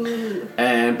 Ooh.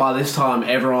 And by this time,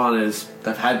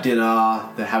 they've had dinner,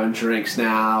 they're having drinks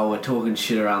now, we're talking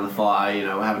shit around the fire, you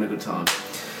know, we're having a good time.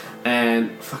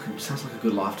 And fucking sounds like a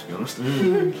good life, to be honest.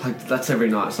 Like, that's every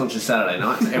night. It's not just Saturday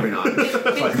night, it's every night. Bit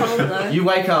cold though. You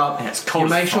wake up, it's cold you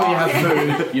make as sure you fuck.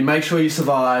 have food, you make sure you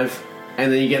survive,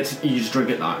 and then you just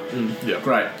drink at night. Yeah.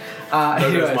 Great. No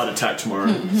Anyways, guys might attack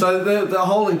tomorrow. so the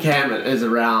whole encampment is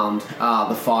around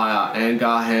the fire, and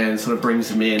Garhan sort of brings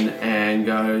him in and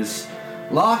goes,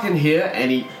 Larkin here, and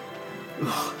he's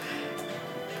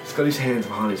got his hands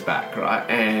behind his back, right?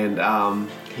 And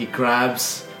he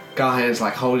grabs Garhan's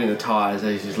like holding the tires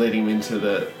as he's leading him into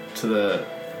the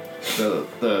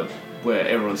where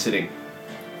everyone's sitting,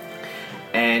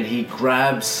 and he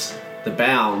grabs the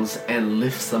bounds and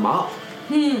lifts them up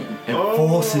and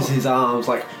forces his arms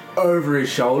like over his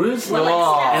shoulders, Well,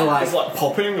 like, and It's like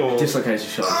popping or dislocates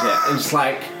his shoulders, yeah, and just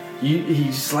like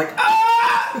he's just like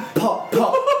pop.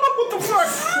 what the fuck?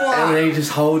 And then he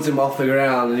just holds him off the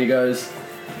ground, and he goes,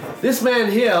 "This man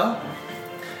here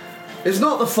is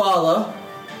not the father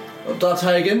of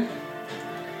D'Artagnan.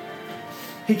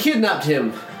 He kidnapped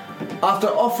him after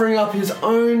offering up his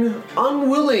own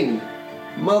unwilling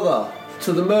mother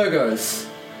to the Murgos.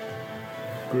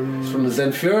 It's from the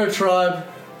Zenfura tribe,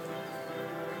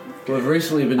 who have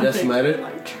recently been decimated.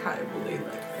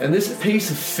 And this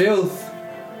piece of filth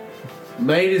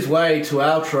made his way to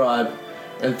our tribe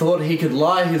and thought he could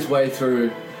lie his way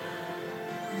through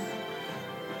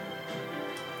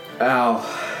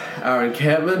our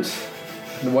encampment,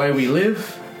 the way we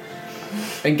live,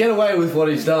 and get away with what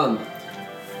he's done.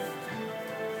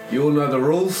 You all know the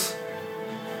rules.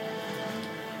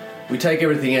 We take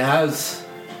everything he has,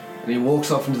 and he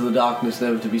walks off into the darkness,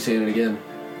 never to be seen again.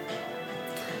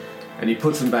 And he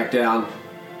puts him back down,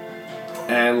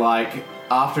 and like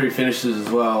after he finishes as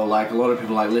well, like a lot of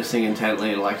people like listening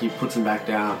intently, and like he puts him back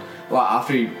down. Like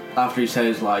after he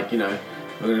says, like, you know,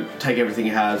 we're gonna take everything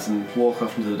he has and walk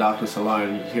off into the darkness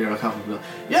alone, you hear a couple of people,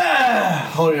 yeah,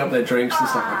 holding up their drinks and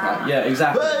stuff like that. Yeah,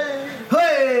 exactly.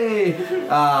 Hey!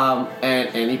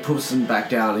 And he puts him back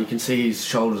down. You can see his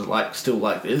shoulders like still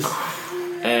like this.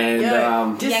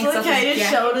 And dislocated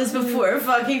Yeah. shoulders before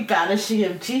fucking banishing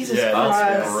him. Jesus Yeah, Christ.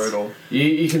 that's brutal.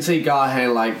 you can see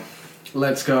Garhan like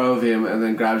lets go of him and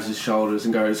then grabs his shoulders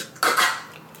and goes,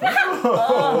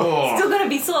 Still gonna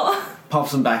be sore.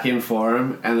 pops him back in for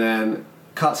him, and then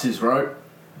cuts his rope,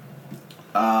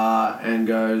 and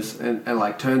goes and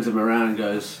like turns him around and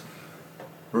goes,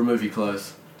 remove your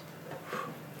clothes.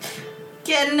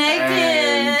 Get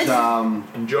naked. And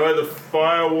Enjoy the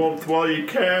fire warmth while you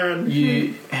can.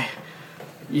 you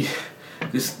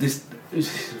this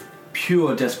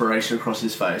pure desperation across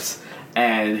his face,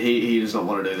 and he does not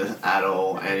want to do this at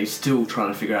all, and he's still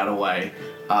trying to figure out a way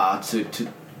to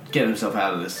get himself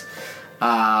out of this,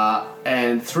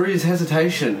 and through his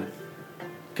hesitation,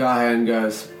 Garhan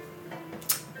goes,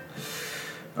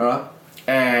 alright,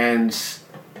 and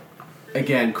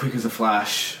again, quick as a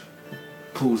flash,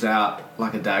 pulls out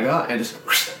like a dagger and just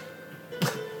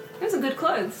Those are good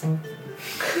clothes.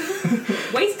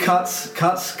 Wasted.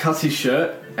 cuts his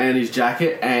shirt and his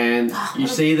jacket, and you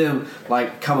see them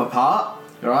like come apart,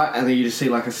 right? And then you just see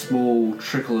like a small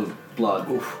trickle of blood.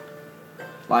 Oof.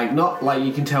 Like not like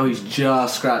you can tell he's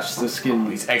just scratched the skin.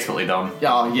 He's expertly done.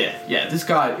 Oh yeah. This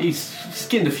guy, he's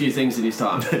skinned a few things in his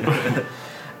time.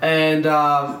 And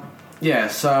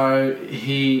so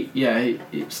he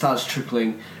starts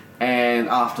trickling, and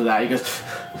after that he goes,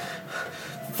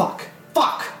 fuck.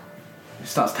 He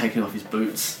starts taking off his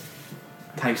boots,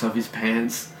 takes off his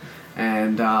pants,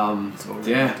 and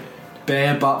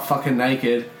bare butt fucking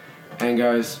naked, and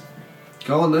goes,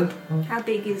 go on then. How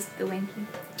big is the winky?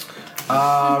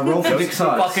 Roll for dick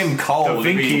size. Fucking cold.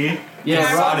 Vinky.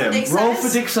 Yeah, Right. Dick roll size?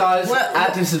 for dick size What-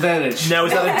 at disadvantage. Now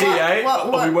is that a D8?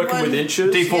 What- Are we working what- with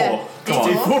inches? D4. Yeah. Come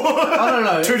on. I don't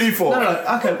know. 2d4.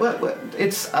 No. Okay, what?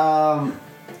 It's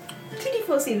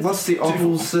 2d4 seems. what's the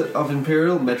opposite of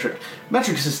imperial? Metric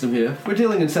system here. We're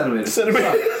dealing in centimeters.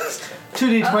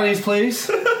 2d20s, please.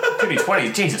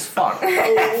 2d20. Jesus fuck.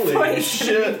 Holy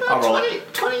shit. I'll roll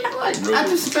it. 20 like at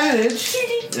disadvantage.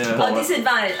 Yeah. Oh,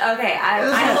 disadvantage. Okay, I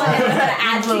thought it was gonna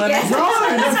add to guess. No,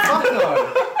 fuck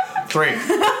no. 3.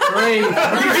 3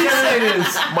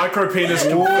 centimeters. Micro penis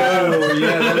confirmed. Oh,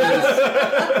 yeah,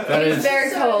 that is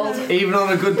Very cold. even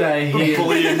on a good day. He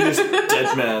Bullying this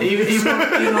dead man. even on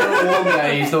a warm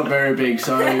day, he's not very big.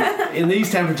 So in these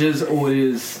temperatures, it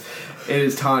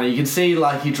is tiny. You can see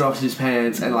like he drops his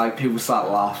pants and like people start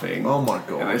laughing. Oh my And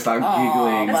god. they start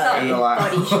giggling. That's and they're not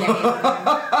like, body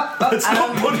shame. That's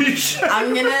not body shame.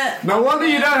 I'm gonna. no wonder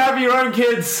you don't have your own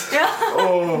kids.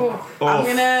 Oh. I'm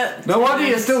gonna. No wonder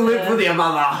you still live with your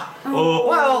mother. Oh.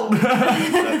 Well,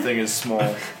 That thing is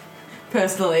small.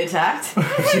 Personally attacked.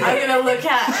 I'm gonna look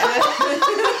at.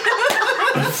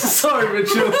 sorry,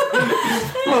 Mitchell. Look,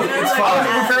 it's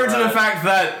fine. Referring to the fact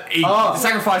that he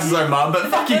sacrificed his own mum, but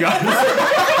fuck you guys.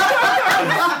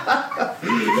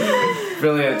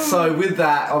 Brilliant. So with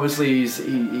that, obviously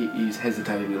he's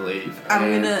hesitating to leave. I'm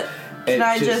And gonna. it Can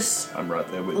I just I'm right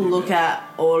there with you. look at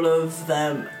all of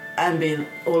them and be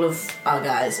all of our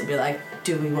guys and be like,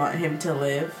 do we want him to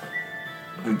live?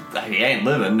 He ain't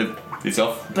living. He's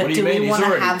off. But What do do you mean? we He's want to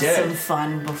already have dead. some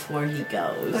fun before he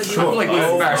goes? I feel like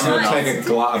we're embarrassing I'm enough. gonna take a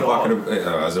bucket of.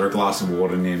 Is there a glass of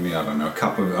water near me? I don't know.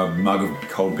 A mug of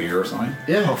cold beer or something.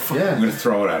 Yeah, I'm gonna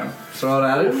throw it at him. Throw it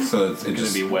at him. So it It's gonna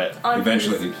just be wet.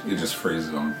 eventually it just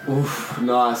freezes on. Oof,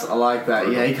 nice. I like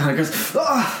that. Yeah, he kind of goes.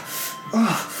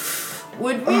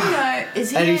 Would we know? Is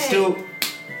he And he's a still.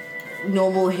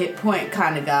 normal hit point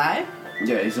kind of guy?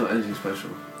 Yeah, he's not anything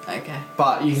special. Okay.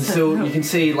 But you can you can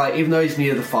see, like, even though he's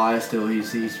near the fire still,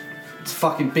 he's it's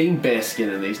fucking being bare skin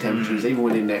in these temperatures, even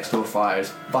when he's next to a fire, is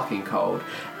fucking cold.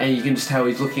 And you can just tell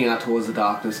he's looking out towards the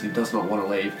darkness and he does not want to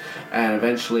leave. And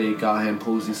eventually Garhan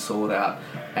pulls his sword out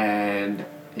and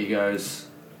he goes,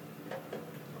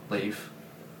 leave.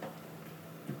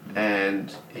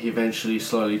 And he eventually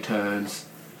slowly turns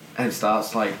and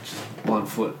starts like just one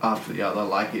foot after the other,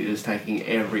 like it is taking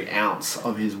every ounce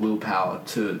of his willpower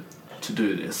to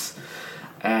do this.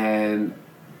 And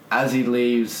as he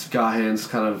leaves Garhan's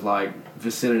kind of like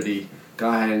vicinity,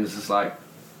 Garhan's just like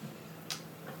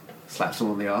slaps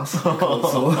him on the ass.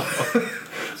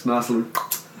 It's a nice little.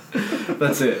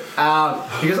 That's it.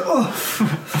 He goes, oh,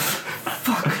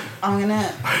 fuck. I'm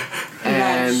gonna.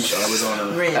 And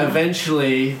Rin.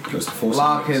 eventually, Goes to force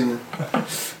Larkin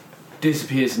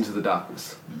disappears into the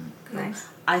darkness. Nice.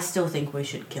 I still think we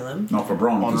should kill him. Not for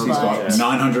Bron, because he's But- got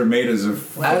 900 meters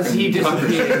of. As he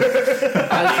disappears,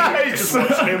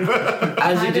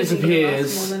 as he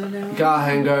disappears,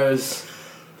 Garhan goes,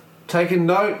 taking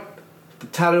note, the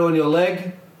tattoo on your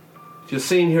leg, if you're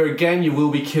seen here again, you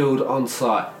will be killed on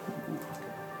sight.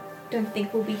 Don't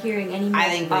think we'll be hearing any more I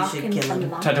think we should barking kill from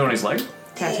him. Larkin. Tattoo on his leg.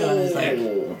 Tattoo on his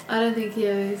leg. I don't think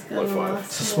he's going to last.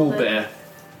 It's a small bear.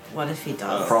 What if he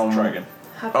does? From. Dragon.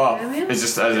 Happy Oh, Damien? it's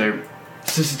just as a.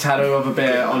 It's just a tattoo of a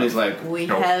bear on his leg. We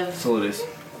Nope. have. That's all it is.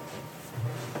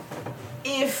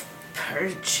 If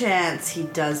perchance he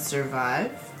does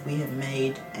survive, we have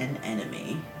made an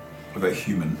enemy With a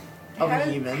human. of How- a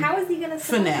human. How is he gonna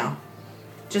For now.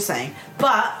 Just saying.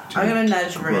 But I'm gonna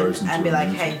nudge Rin Grows into and be a like,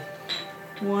 ninja. hey,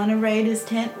 wanna raid his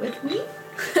tent with me?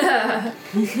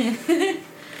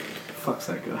 Fuck's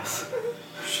that, guys.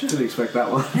 Didn't expect that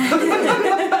one.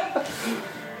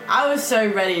 I was so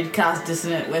ready to cast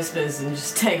Dissonant Whispers and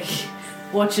just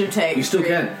watch him take. You still 3.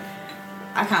 can.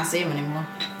 I can't see him anymore.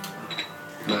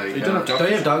 No, you You can't. don't Don't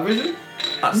you have dark vision?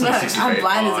 That's No, like 60 I'm feet.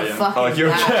 blind Oh, as a yeah. fucking Oh, you're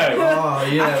bat. okay. Oh,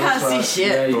 yeah. I can't that's see right.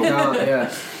 shit. Yeah, you can't,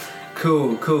 yeah.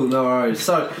 Cool, no worries.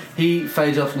 So, he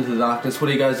fades off into the darkness. What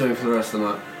are you guys doing for the rest of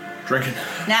the night? Drinking.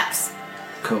 Naps.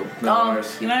 Cool, no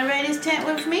worries. You want to raid his tent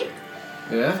with me?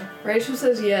 Yeah? Rachel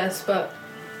says yes, but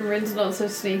Rin's not so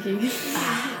sneaky.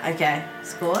 Okay.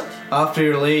 Scorch. After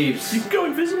he leaves... You can go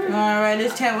invisible. You want to raid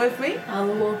his tent with me?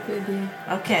 I'll walk with you.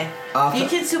 Okay. After- You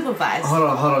can supervise. Hold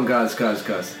on, guys.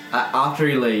 After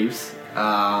he leaves,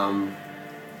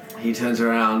 he turns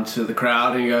around to the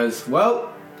crowd and he goes,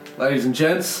 well, ladies and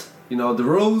gents, you know the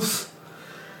rules.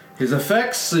 His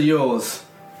effects are yours.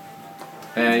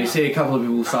 And you see a couple of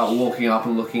people start walking up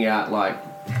and looking at, like,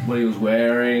 what he was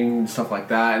wearing, stuff like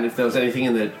that, and if there was anything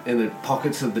in the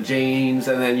pockets of the jeans,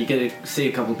 and then you see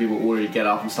a couple of people already get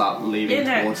up and start leaving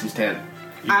towards his tent.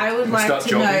 I would like start to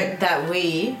jogging. note that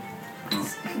we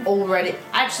already...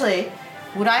 Actually,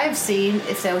 would I have seen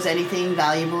if there was anything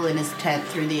valuable in his tent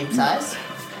through the insides?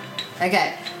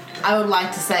 Okay. I would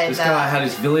like to say This that... guy had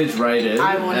his village raided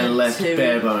I wanted and left to-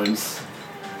 bare bones.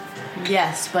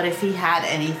 Yes, but if he had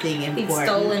anything important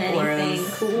stolen or anything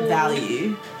of cool.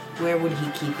 value, where would he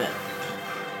keep it?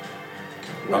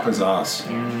 Up his ass.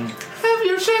 Have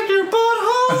you checked your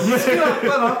butthole?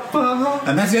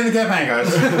 And that's the end of the campaign,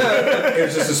 guys. It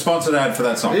was just a sponsored ad for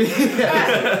that song.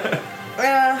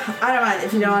 I don't mind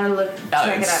if you don't want to look.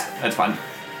 Check it out. That's fine.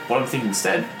 What I'm thinking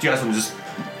instead, do you guys want to just,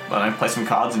 I don't know, play some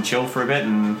cards and chill for a bit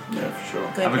and Yeah, for sure.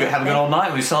 have a good old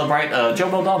night? We celebrate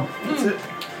job well done. That's it.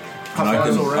 And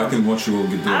I can watch you all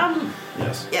get do it.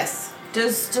 Yes. Yes.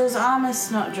 Does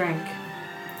Armus not drink?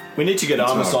 We need to get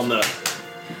Armus on the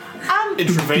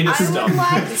intravenous I stuff would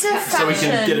like to so we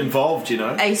can fashion get involved, you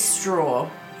know? a straw.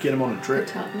 Get him on a drip.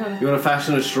 You want to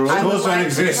fashion a straw? I would Straws don't like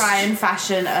exist. to try and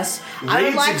fashion I would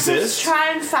Reeds like exist. to try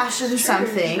and fashion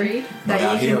something Reed. that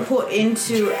Not you can here. put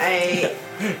into a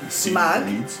mug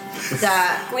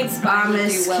that Queen's Sparrow would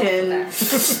Armus do well can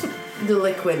with the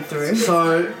liquid through.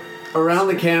 So, around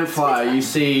the campfire, you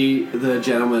see the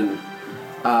gentlemen,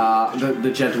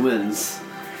 the gentlemen's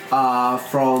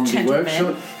from the Gentlemen.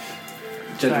 workshop.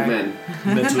 Gentlemen.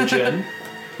 Mental gen.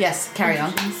 Yes, carry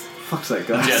on. Fuck's sake,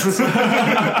 guys. Jets.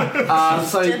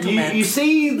 So Gentlemen. you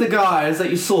see the guys that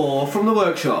you saw from the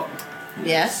workshop.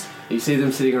 Yes. You see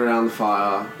them sitting around the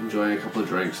fire, enjoying a couple of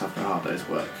drinks after a hard day's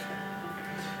work.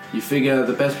 You figure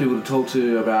the best people to talk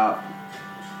to about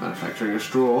manufacturing a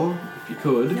straw, if you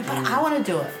could. But I want to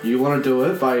do it. You want to do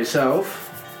it by yourself.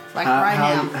 Like right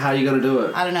now. How are you going to do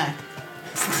it? I don't know.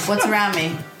 What's around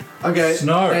me? Okay.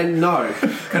 Snow. Then no.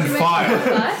 And fire.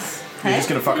 Ice? You're just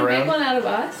gonna fuck Can you make around. one out of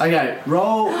ice? Okay.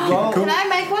 Roll. Can I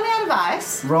make one out of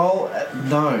ice? Roll.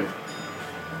 No.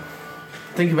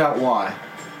 Think about why.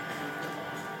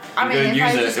 I You're mean, gonna if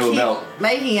I use it, just it will keep melt.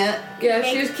 making it, Yeah,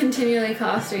 she was continually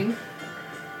casting.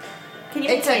 Can you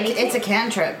make anything? it's a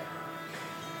cantrip.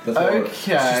 It's just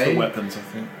the Okay. weapons, I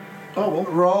think. Oh well.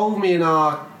 Roll me an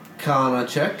Arcana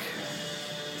check.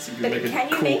 So you But make a can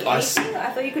you cool make ice. anything? I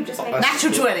thought you could just make.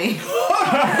 Natural 20.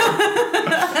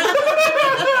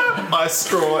 Ice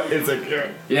straw is a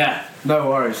good. Yeah. No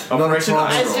worries. Not a Operation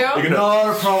problem. Ice Straw. You're gonna- Not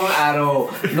a problem at all.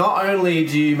 Not only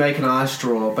do you make an ice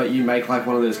straw, but you make like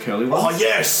one of those curly ones. Oh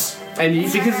yes! And you,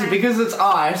 because it's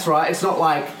ice, right? It's not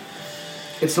like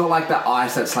that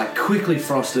ice that's like quickly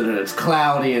frosted and it's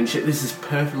cloudy and shit. This is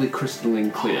perfectly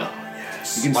crystalline clear.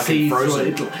 You can Like see in through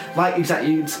Frozen. it. Like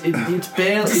exactly, it's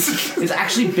barely. It's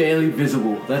actually barely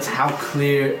visible. That's how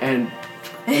clear and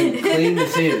clean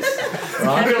this is,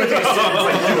 right?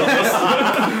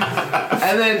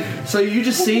 And then, so you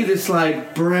just see this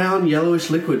like brown,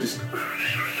 yellowish liquid just,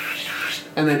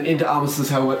 and then into Armus's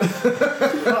helmet.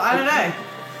 Well, I don't know.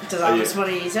 Does Armus want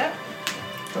to use it?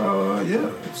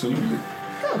 Yeah, absolutely.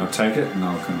 I'll take it and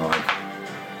I'll kind of like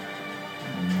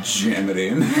jam it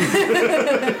in.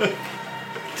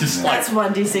 Just That's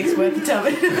 1d6 worth of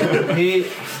tummy.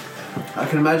 I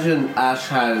can imagine Ash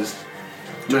has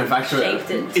manufactured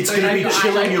Shaped it. it. It's gonna be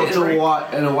chilling your drink.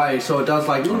 in a way, so it does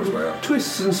like On its way up.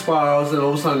 twists and spirals, and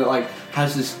all of a sudden it like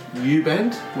has this U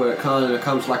bend where it kind of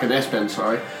comes like an S bend,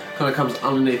 kind of comes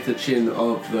underneath the chin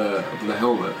of the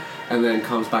helmet, and then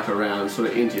comes back around sort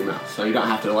of into your mouth. So you don't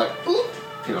have to like, you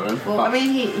know what I mean? Well, I mean,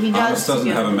 he does. Armus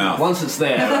doesn't have a mouth, Once it's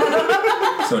there,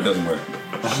 so it doesn't work.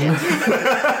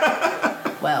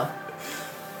 Well,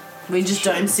 we just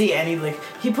don't see any liquid.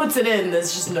 He puts it in,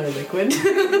 there's just no liquid.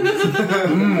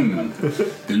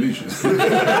 Delicious.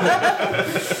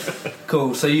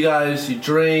 cool. So you guys, you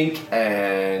drink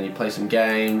and you play some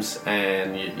games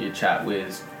and you chat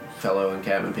with fellow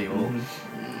encampment people,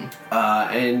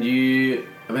 and you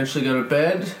eventually go to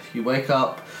bed. You wake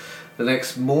up the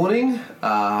next morning.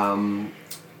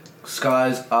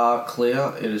 Skies are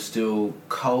clear. It is still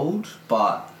cold,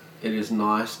 but it is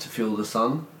nice to feel the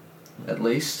sun, at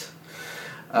least.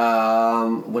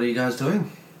 What are you guys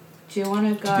doing? Do you want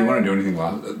to go? Do you want to do anything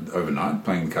overnight,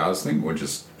 playing the cards thing, or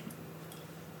just?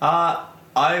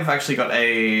 I've actually got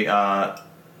a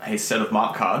set of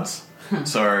mark cards,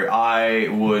 so I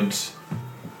would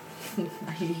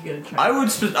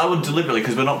deliberately,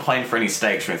 because we're not playing for any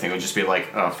stakes or anything. It would just be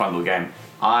like a fun little game.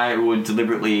 I would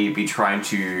deliberately be trying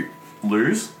to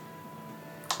lose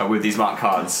with these mark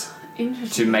cards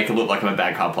to make it look like I'm a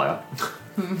bad card player.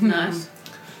 Nice.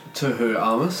 To who,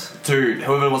 Armus? To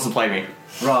whoever wants to play me.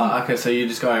 Right. Okay. So you're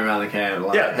just going around the camp.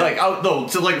 Like, Yeah, like no,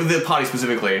 to like the party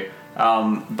specifically.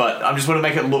 But I just want to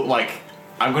make it look like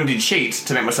I'm going to cheat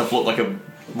to make myself look like a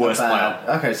worse player.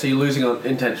 Okay, so you're losing on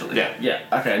intentionally. Yeah. Yeah.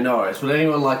 Okay. No worries. Would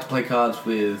anyone like to play cards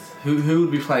with who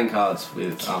would be playing cards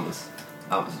with Armus?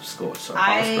 Armus Scorch. Sorry.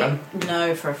 I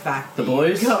know for a fact The that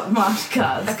boys? you got marked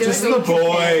cards. Just the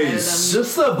boys.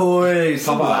 Just the boys.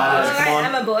 Come on. Alright,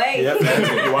 I'm a boy. Yep, that's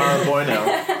it. You are a boy now.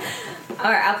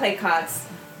 Alright, I'll play cards.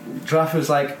 Draft was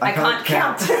like, I can't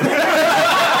count.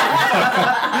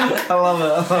 I love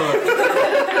it.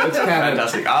 It's canon.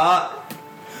 Fantastic.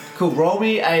 Cool. Roll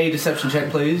me a deception check,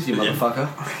 please, you motherfucker.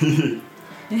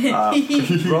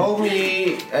 Roll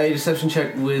me a deception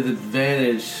check with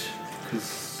advantage.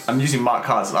 Cause I'm using mark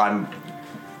cards. I'm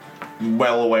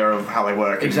well aware of how they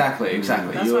work. exactly. That's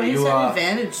why you said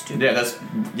advantage to me. Yeah, that's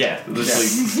literally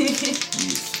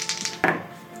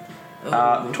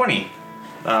 20.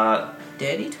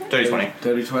 Dirty 20? Dirty 20.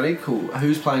 Dirty 20. Cool.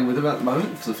 Who's playing with him at the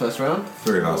moment for the first round?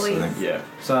 3 of us, I think. Yeah.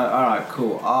 So, alright,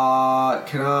 cool.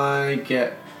 Can I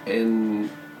get in...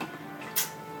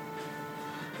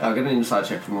 I'll get an insight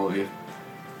check from all of you.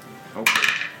 Okay.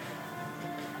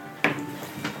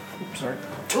 Sorry.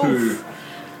 2.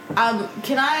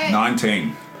 Can I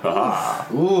 19.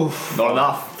 Oof. Not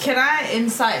enough. can I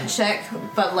insight check,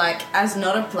 but like as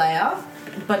not a player,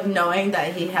 but knowing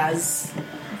that he has?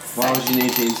 Why would you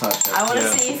need the insight check? I want to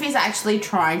see if he's actually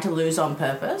trying to lose on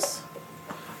purpose.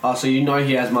 Oh, so you know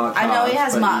he has marked I cards. know he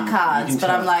has but marked you cards, can but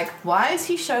tell. I'm like, why is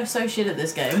he so shit at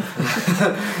this game?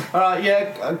 Alright,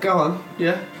 yeah, go on.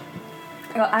 Yeah.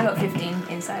 I got 15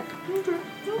 inside.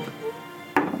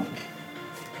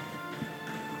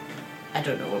 I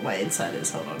don't know what my insight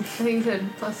is. Hold on. I think you said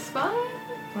 +5?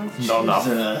 Not enough.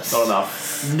 Jesus. Not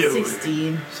enough. No.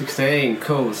 16. 16,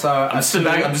 cool. So I'm just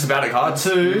about at cards.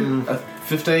 a 2, a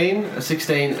 15, a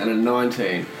 16, and a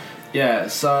 19. Yeah,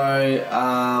 so,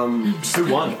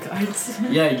 Who won?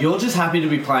 yeah, you're just happy to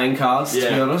be playing cards, to be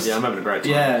honest. Yeah, I'm having a great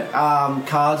time. Yeah,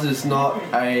 cards is not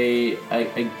a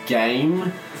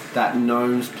game that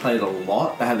gnomes played a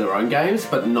lot. They had their own games,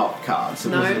 but not cards.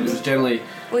 It was generally...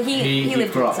 Well, he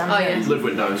lived grew with up. some. Oh, yeah. Lived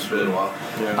with gnomes for a little while.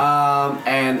 Yeah.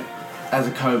 And as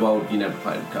a kobold, you never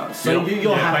played with cards. So Yeah.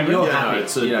 you're happy. You're Yeah, happy. no,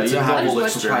 it's a you're happy novel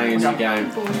to playing experience. the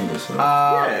game.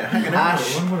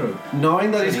 Ash,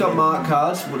 knowing that he's got marked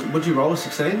cards, would you roll a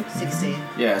 16? 16.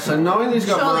 Yeah, so knowing that he's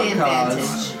got Surely marked cards...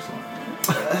 advantage.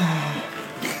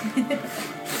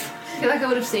 I feel like I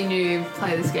would have seen you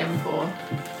play this game before.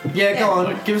 Yeah, go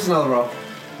on, give us another roll.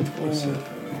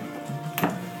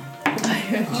 I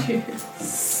heard you.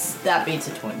 That beats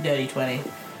a dirty 20.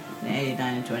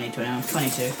 89 and 20, 21,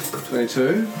 22.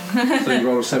 22. So you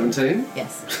rolled a 17.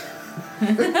 Yes.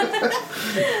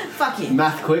 Fuck you.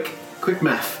 Math quick. Quick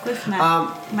math. Quick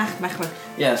math.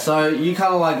 Math. Yeah, so you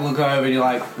kind of like look over and you're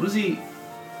like, what is he...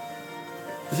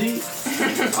 Is he...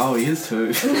 Oh, he is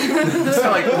too. So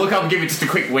like, look up, give it just a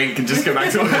quick wink, and just go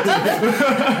back to it.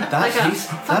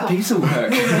 That piece of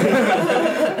work.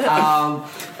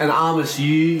 And Armus,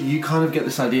 you kind of get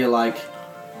this idea like,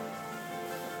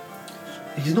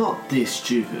 he's not this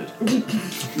stupid.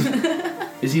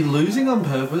 Is he losing on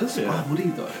purpose? Yeah. Why would he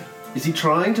though? Is he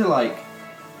trying to like...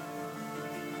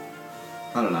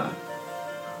 I don't know.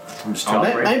 I'm just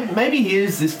Maybe he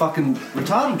is this fucking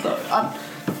retarded though.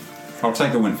 I'll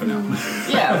take the win for now.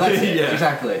 Yeah, that's it. Yeah.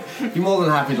 Exactly. You're more than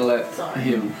happy to let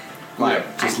him, like,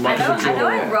 just I know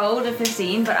I rolled a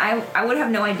 15, but I would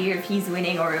have no idea if he's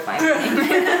winning or if I'm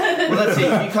winning. Well, that's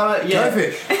it. You kind of, yeah. Go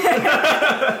fish.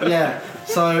 Yeah.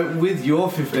 So with your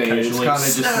 15, it's Occasionally. kind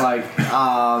of just like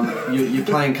you're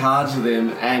playing cards with him,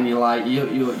 and you're like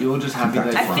you're just happy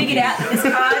that I figured out that this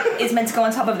card is meant to go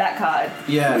on top of that card.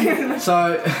 Yeah.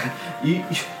 So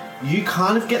you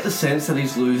kind of get the sense that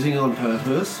he's losing on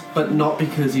purpose, but not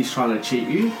because he's trying to cheat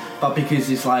you, but because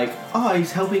he's like, oh,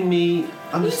 he's helping me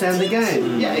understand the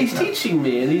game. Yeah, he's teaching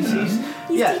me, and he's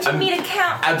yeah. Teaching me to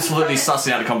count. Absolutely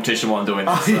sussing out a competition while I'm doing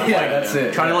this. Oh, yeah, that's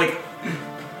it. Trying to like,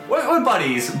 we're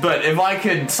buddies, but if I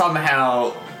could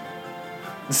somehow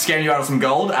scam you out of some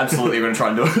gold, absolutely going to try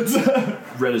and do it.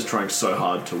 Red is trying so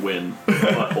hard to win,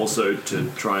 but also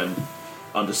to try and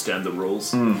understand the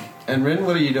rules. And Rin,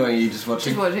 what are you doing? Are you just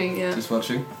watching? Just watching, yeah. Just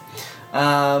watching.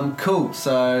 Cool.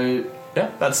 So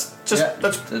Yeah, that's kind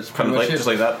of pretty much like it. just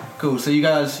like that. Cool. So you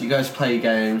guys play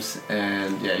games,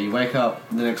 and yeah, you wake up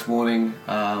the next morning.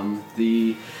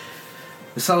 The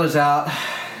sun is out.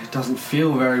 It doesn't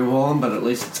feel very warm, but at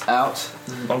least it's out.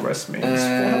 Long rest means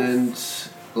And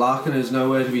Larkin is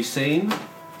nowhere to be seen.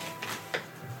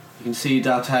 You can see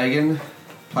D'Artagnan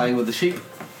playing with the sheep,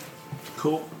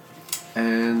 Cool.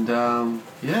 and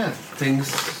yeah, things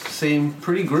seem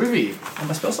pretty groovy. and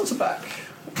my spell slots are back.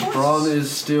 Bron is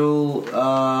still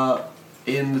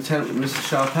in the tent with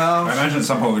Mr. I Sharpow. imagine at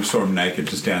some point we saw him naked,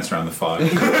 just dance around the fire.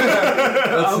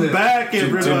 I'm back,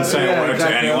 everybody. Didn't say a word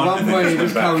to anyone. At one and then point he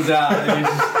just just went back. comes out and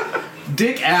he's just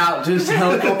dick out, just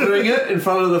helicoptering it in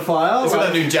front of the fire. He's got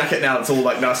Like, that new jacket now. It's all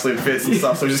like nicely fits and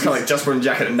stuff. So he's just kind of like just wearing a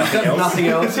jacket and nothing else. nothing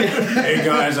else. Yeah. Hey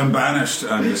guys, I'm banished.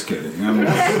 I'm just kidding. I'm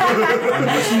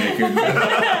just naked.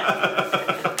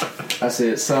 That's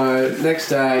it. So next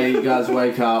day, you guys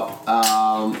wake up,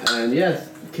 and yeah,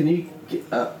 can you get?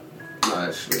 No,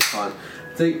 actually, it's fine.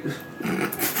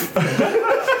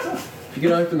 If you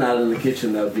could open that in the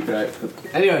kitchen, that would be great.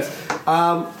 Anyways,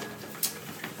 So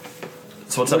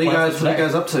what's what are you up?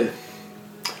 guys up to?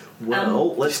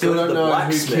 Well, let's Still go to don't the know who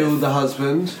blacksmith. killed the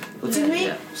husband. Did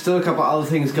we? Still a couple other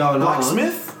things going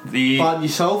Blacksmith? The on. But you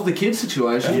solved the kid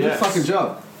situation. Yes. Good fucking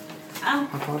job.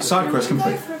 Side quest Can we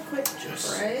complete. go for a quick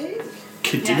break?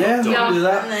 Continue. Yeah, do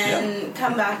that. And then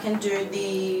come back and do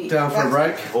the Down for a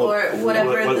break. or whatever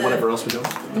whatever the else we're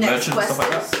doing. next merchant, quest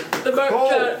stuff like is. The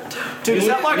merchant. Dude, is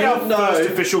that like you our don't know. first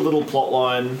official little plot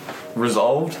line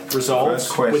resolved. resolved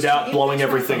First quest. without blowing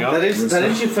everything up? That is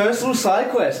your first little side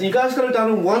quest. And you guys got it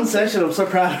done in one session. I'm so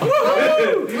proud of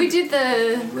you. We did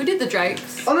the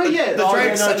drakes. Oh no, yeah, the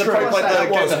Drakes no, and the true.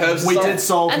 like the herbs We stuff. did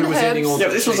solve And who the was eating herbs. all Yeah,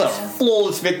 the this was a sheep.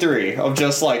 flawless victory of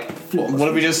just like, what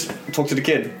if we just talk to the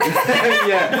kid?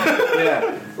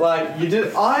 yeah. Like you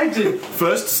did. I did.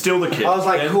 First, steal the kid. I was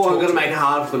like, then cool. I'm talk gonna to make it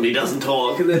hard for him. He doesn't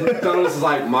talk. And then Donald's was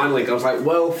like, mind link. I was like,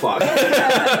 well, fuck.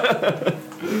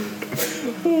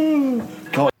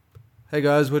 Hey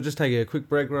guys, we're just taking a quick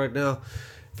break right now.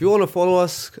 If you want to follow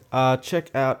us, check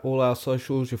out all our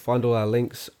socials. You'll find all our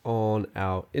links on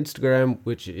our Instagram,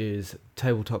 which is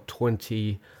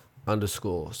tabletop20_.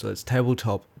 So it's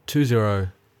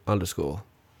tabletop20_.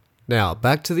 Now,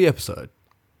 back to the episode.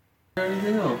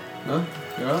 Anything else? No?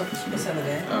 You alright? It's over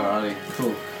there. Alrighty,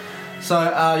 cool.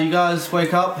 So, you guys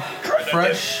wake up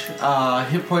fresh,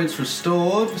 hit points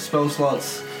restored, spell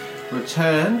slots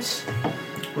returned.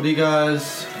 What are you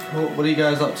guys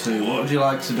up to? What would you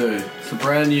like to do? It's a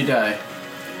brand new day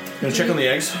Gonna check on the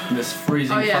eggs. in this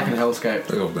freezing Oh, yeah. fucking hellscape.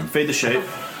 Look at all them. Feed the sheep.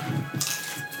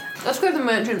 Let's go to the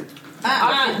merchant.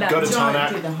 Go to Don't Tarnak.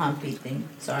 do the humpy thing.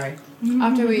 Sorry.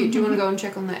 After do you want to go and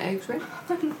check on the eggs, right?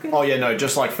 Oh yeah, no,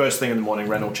 just like first thing in the morning,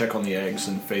 Ren will check on the eggs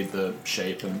and feed the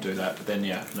sheep and do that. But then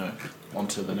on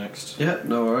to the next. Yeah,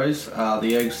 no worries.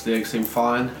 The eggs seem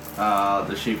fine.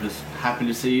 The sheep is happy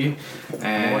to see you,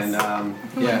 and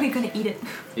We're yeah, gonna eat it.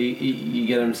 you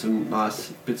get him some nice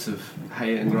bits of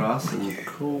hay and grass and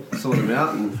Cool. sort him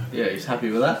out, and yeah, he's happy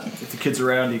with that. If the kid's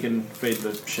around, you can feed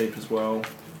the sheep as well.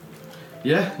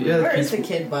 Yeah. Where is the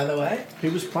kid, by the way? He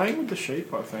was playing with the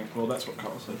sheep, I think. Well, that's what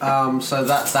Carl said. So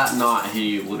that night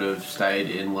he would have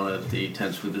stayed in one of the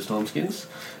tents with the Stormskins.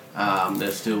 They're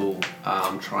still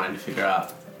trying to figure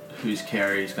out whose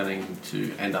care he's going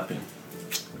to end up in.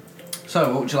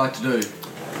 So, what would you like to do?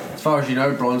 As far as you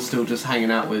know, Bron's still just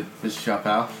hanging out with Mr.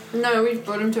 Sharpow. No, we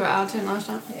brought him to our tent last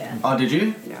time. Yeah. Oh, did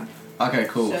you? Yeah. Okay,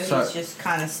 cool. So he's just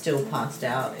kind of still passed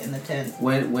out in the tent.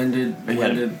 When did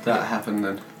that happen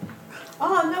then?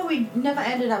 Oh no, we never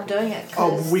ended up doing it.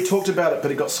 Oh, we talked about it,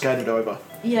 but it got skated over.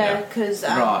 Yeah, because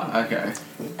Right. Okay.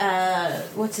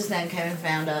 what's his name came and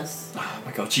found us. Oh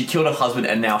my god, she killed her husband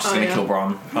and now she's Oh, gonna yeah. kill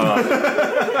Bron.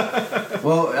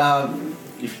 Well,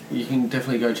 if you can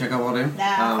definitely go check up on him.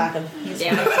 Nah, fuck him. He's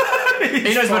Yeah.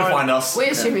 He knows where to find us. We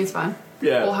assume he's fine.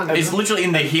 Yeah. Or hungry. He's literally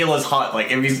in the healer's hut.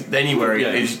 Like if he's anywhere,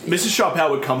 Yeah. he's, Mrs. Sharpow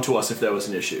would come to us if there was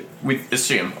an issue. we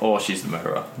assume, or she's the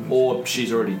murderer. Or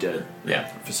she's already dead Yeah,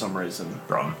 for some reason.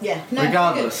 Bron. Yeah. No,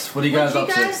 Regardless, what are you guys Would up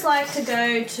you to? guys like to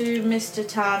go to Mr.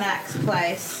 Tarnak's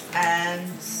place and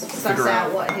suss Figure out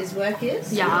out. what his work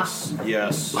is? Yeah.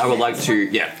 Yes. I would like to,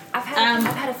 yeah. I've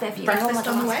had a fair few. Breakfast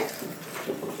on the way? way.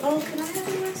 Oh, can I have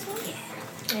the next one?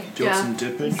 Do you Yeah. want some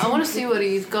dippage? I want to see what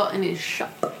he's got in his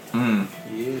shop. Yeah.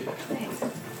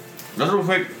 Just real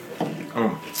quick.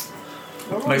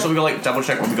 Make sure we go like double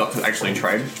check what we got to actually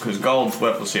trade because gold's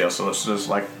worthless here. So let's just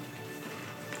like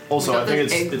Also, We I got think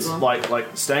those eggs it's as well. like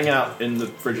staying out in the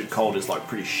frigid cold is like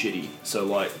pretty shitty. So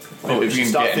like, Oh, we if you should can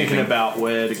start get thinking anything. about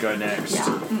where to go next.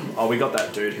 Yeah. Oh, we got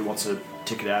that dude who wants a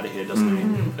ticket out of here, doesn't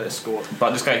he? Escort.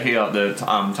 But this guy here, the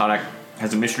Tarnak,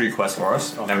 has a mystery quest for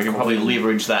us, and we can probably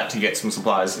leverage that to get some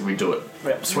supplies if we do it.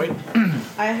 Yep, sweet.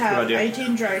 I have Good idea.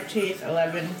 18 drag teeth,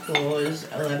 11 claws,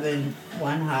 11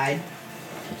 one hide,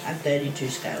 and 32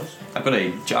 scales. I've got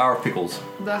a jar of pickles.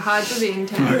 The hides are being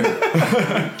 10.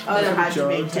 Oh, the hides are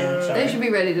being 10, They sorry. should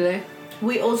be ready today.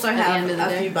 We also the have end of the a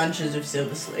day. few bunches of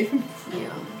silver sleeve.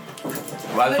 Yeah.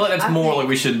 Well, I feel like that's I more think- like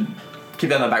we should keep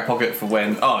that in the back pocket for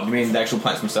when. Oh, you mean the actual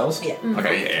plants themselves? Yeah.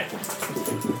 Okay, yeah.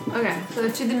 Okay, so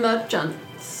to the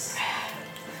merchants.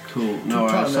 Cool. No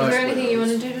worries. Is So, there anything you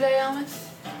want to do today, Almond?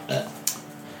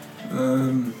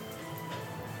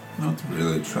 Not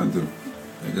really. Trying to,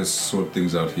 I guess, sort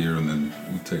things out here, and then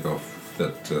we take off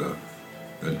that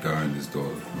that guy and his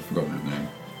daughter. I've forgotten her name.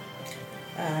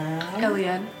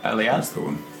 Eliad. Elias? That's the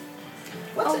one.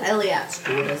 What's Eliot's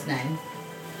daughter's name?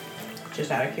 Just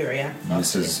out of curiosity.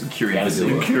 Mrs. Curiosity.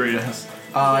 Vidula. Curious.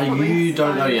 you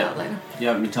don't know Find yet. out later. You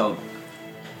haven't been told.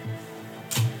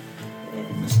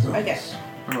 Mr. Okay.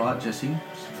 Alright, Jesse.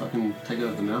 Just fucking take it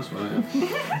over the mouse, why don't you?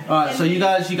 Alright, so you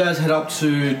guys head up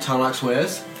to Tarnak's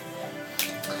Wares.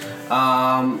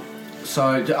 So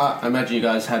I imagine you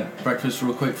guys had breakfast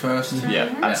real quick first.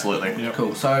 Yeah, absolutely.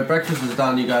 Cool. So breakfast was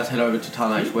done. You guys head over to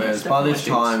Tarnak's Wares. By this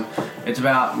time, it's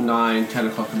about 9-10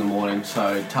 o'clock in the morning.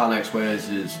 So Tarnak's Wares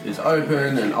is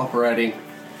open and operating.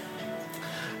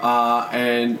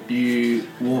 And you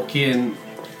walk in,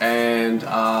 and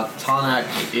Tarnak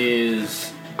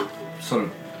is sort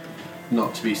of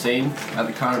not to be seen at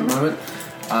the current moment.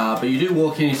 But you do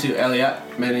walk in. You see Elliot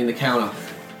manning the counter.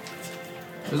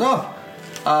 He goes,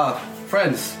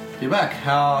 friends, you're back.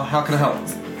 How can I help?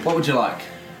 What would you like?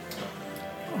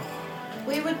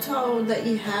 We were told that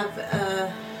you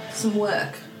have some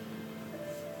work.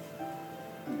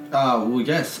 Well,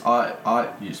 yes,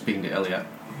 you're speaking to Elliot.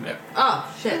 Yeah.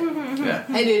 Oh, shit. Yeah.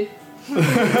 Hey, dude.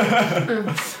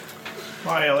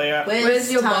 Hi, Elliot.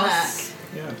 Where's your Tarnak?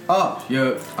 boss?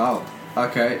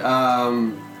 Okay.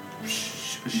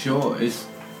 Sure.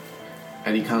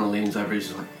 And he kind of leans over.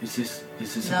 He's like, "Is this?"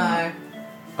 No.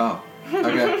 Oh.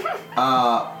 Okay.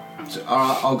 So,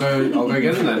 I'll go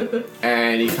get him then.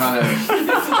 And he kind of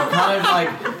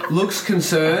like looks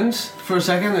concerned for a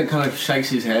second, and kind of shakes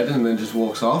his head, and then just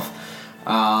walks off.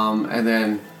 And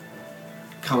then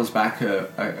comes back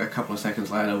a couple of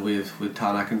seconds later with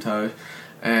Tarnak in tow,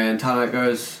 and Tarnak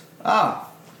goes, how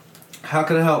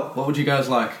can I help? What would you guys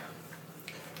like?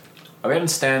 I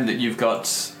understand that you've got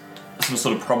some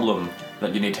sort of problem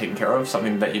that you need taken care of,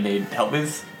 something that you need help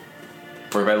with.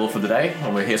 We're available for the day,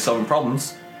 and we're here solving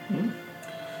problems.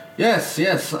 Yes.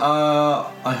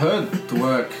 I heard the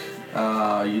work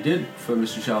you did for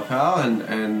Mr. Sharpow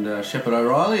and Shepard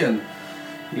O'Reilly, and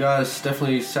you guys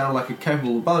definitely sound like a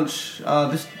capable bunch.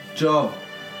 This job,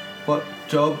 what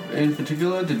job in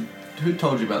particular? Who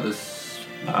told you about this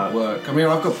work? I mean,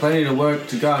 I've got plenty of work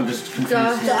to go. I'm just confused.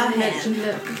 Dahan mentioned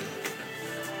it.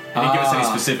 He didn't give us any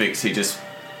specifics, he just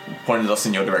pointed us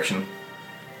in your direction.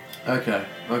 Okay.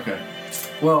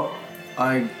 Well,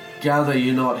 I gather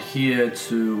you're not here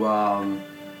to,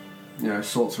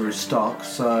 sort through stock.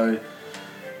 So,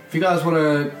 if you guys want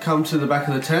to come to the back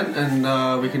of the tent and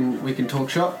we can talk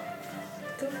shop.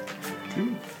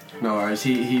 No worries.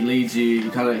 He leads you. He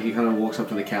kind of walks up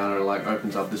to the counter and like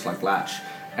opens up this like latch,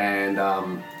 and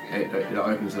it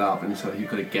opens it up, and so he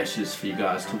kind of gestures for you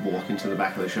guys to walk into the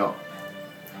back of the shop.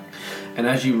 And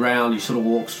as you round, you sort of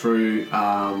walk through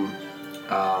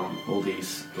all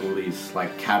these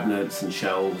like cabinets and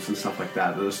shelves and stuff like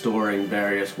that are storing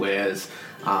various wares,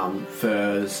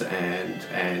 furs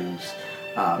and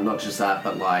not just that,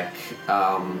 but like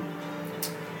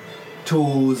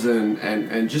tools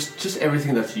and just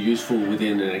everything that's useful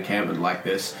within an encampment like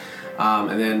this.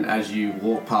 And then as you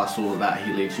walk past all of that,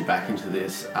 he leads you back into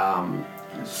this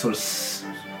sort of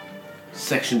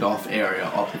sectioned off area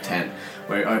of the tent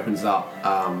where he opens up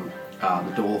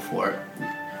the door for it.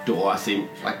 I see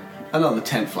like another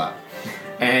tent flap,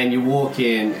 and you walk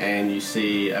in and you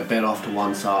see a bed off to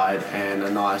one side and a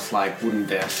nice like wooden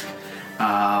desk,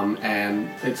 and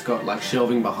it's got like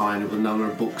shelving behind it with a number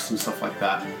of books and stuff like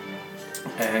that.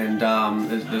 And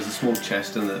there's a small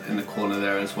chest in the corner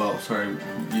there as well. Sorry,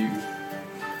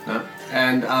 no.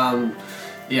 And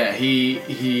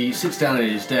he sits down at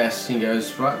his desk and he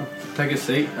goes, right, take a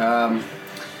seat.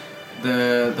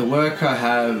 The work I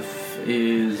have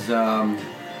is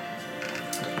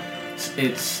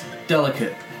it's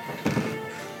delicate,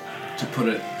 to put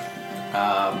it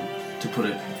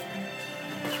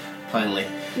plainly.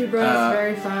 You brought us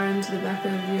very far into the back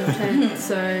of your tent,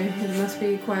 so it must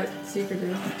be quite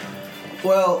secretive.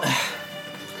 Well,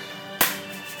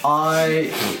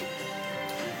 I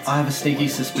have a sneaky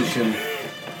suspicion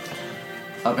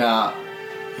about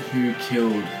who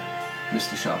killed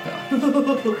Mr. Sharpout.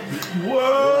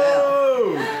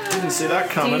 Whoa! Didn't see that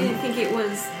Do coming. you think it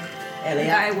was the Elliot.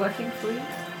 guy working for you?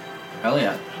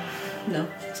 Elliot. No.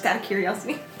 Just out of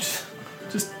curiosity.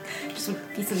 Just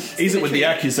would be some ease it with the symmetry.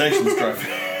 accusations, Drive.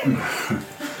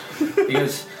 He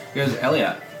goes,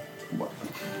 Elliot. What?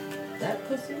 That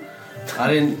pussy? I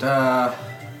didn't,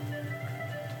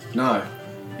 no.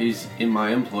 He's in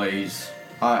my employees.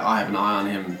 I have an eye on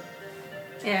him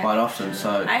Yeah. quite often,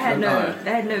 so... I had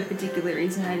no particular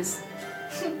reason. I just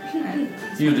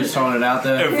You were just throwing it out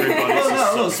there. Everybody's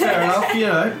Well, it's fair enough. You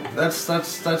know, that's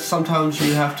sometimes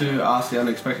you have to ask the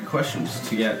unexpected questions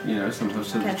to get, you know,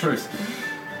 sometimes to the truth.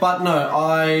 But no,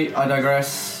 I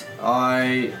digress.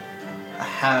 I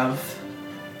have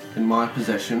in my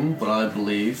possession what I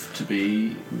believe to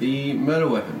be the murder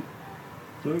weapon.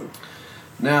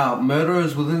 Now, murder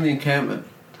is within the encampment.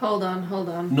 Hold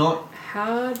on. Not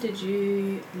How did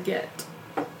you get...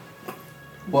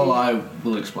 well, I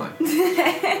will explain.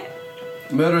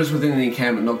 Murder is within the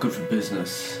encampment, not good for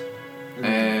business.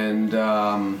 And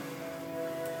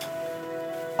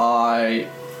I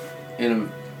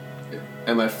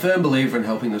am a firm believer in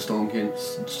helping the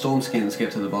Stormskins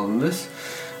get to the bottom of this,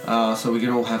 so we can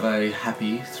all have a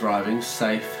happy, thriving,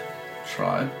 safe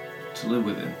tribe to live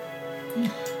within.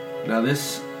 Now,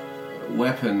 this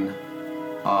weapon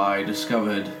I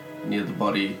discovered near the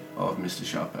body of Mr.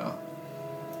 Sharpout.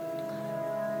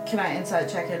 Can I insight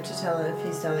check him to tell if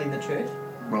he's telling the truth?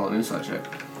 Roll an insight check.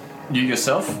 You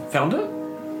yourself found it?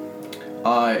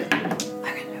 I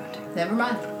Never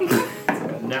mind.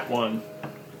 Nat 1.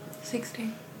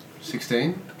 16.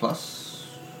 16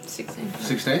 plus 16.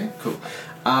 16? Cool.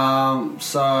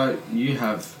 So you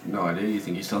have no idea, you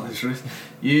think he's telling the truth.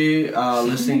 You are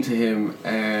listening to him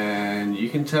and you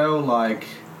can tell, like,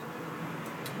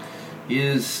 he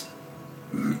is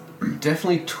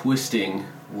definitely twisting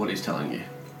what he's telling you.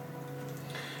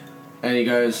 And he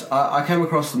goes, I came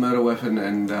across the murder weapon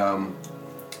and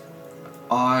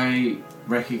I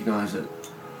recognize it.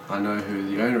 I know who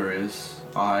the owner is.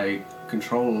 I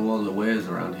control a lot of the wares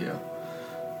around here.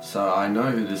 So I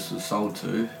know who this was sold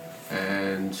to,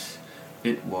 and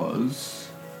it was...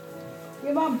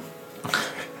 Your mum.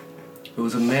 It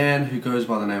was a man who goes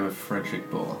by the name of Frederick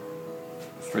Boer.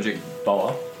 Frederick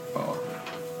Boer. Boer.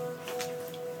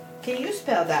 Can you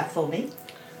spell that for me?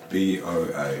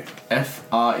 B-O-A.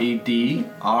 F-R-E-D-R-I-K.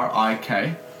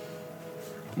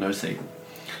 No C.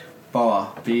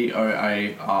 Boer.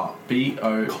 B-O-A-R.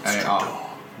 B-O-A-R.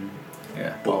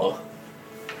 Yeah, Boer.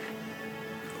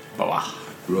 Boer.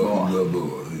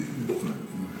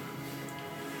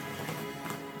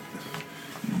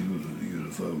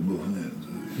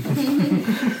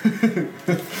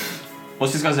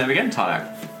 What's this guy's name again?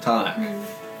 Tarnak. Tarnak.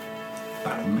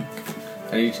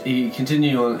 And he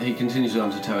continues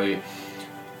on to tell you,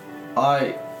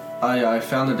 I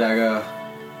found a dagger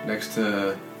next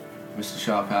to Mr.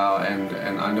 Sharpow,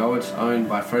 and I know it's owned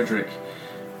by Frederick,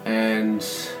 and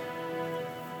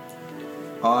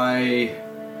I,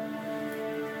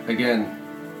 again,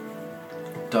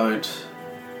 don't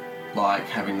like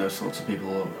having those sorts of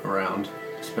people around,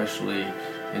 especially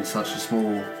in such a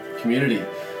small community.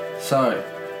 So,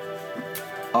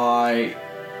 I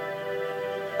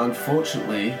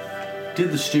unfortunately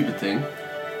did the stupid thing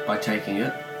by taking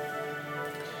it,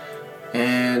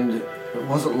 and it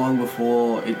wasn't long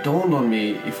before it dawned on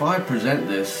me, if I present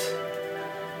this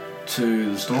to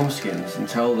the Stormskins and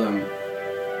tell them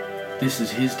this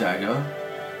is his dagger,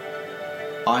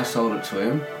 I sold it to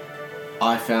him,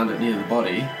 I found it near the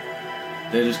body,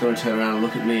 they're just going to turn around and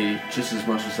look at me just as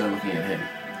much as they're looking at him.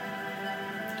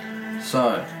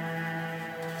 So,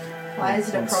 Why is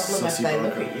it a problem if they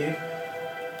look at you?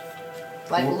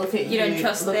 Like, Well, look at you, You don't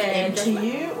trust look their into judgment?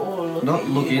 you, or look not at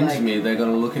look you, into like, me, they're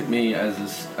going to look at me as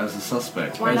a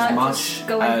suspect. Why as not much just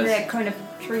go into as, their cone of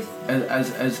truth?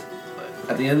 as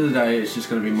at the end of the day, it's just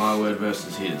going to be my word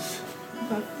versus his.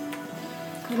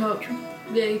 Well,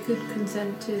 yeah, you could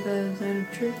consent to the zone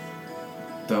of truth.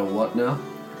 The what now?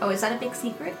 Oh, is that a big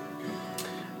secret?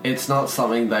 It's not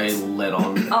something they let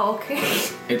on. Oh, okay.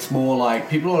 It's more like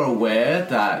people are aware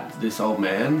that this old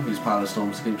man, who's part of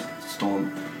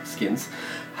Stormskins,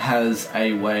 has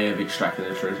a way of extracting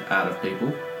the truth out of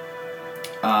people.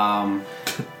 And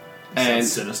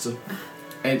Sounds sinister.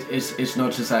 it's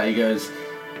not just that. He goes,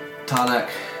 Tarnak.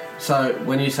 So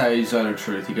when you say zone of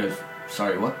truth, he goes,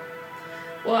 sorry, what?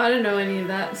 Well, I don't know any of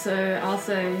that, so I'll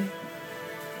say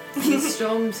The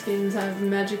Stormskins have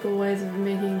magical ways of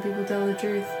making people tell the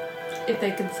truth if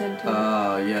they consent to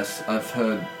it. Yes, I've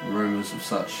heard rumours of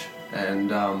such,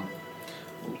 and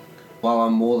while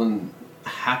I'm more than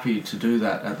happy to do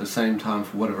that, at the same time,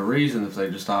 for whatever reason, if they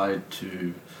decide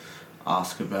to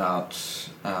ask about,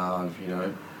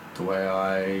 the way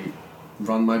I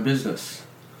run my business,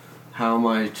 how am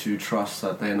I to trust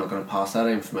that they're not going to pass that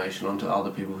information on to other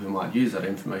people who might use that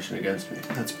information against me?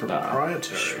 That's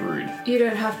proprietary. Shrewd. You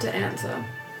don't have to answer.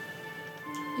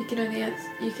 You can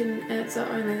answer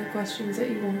only the questions that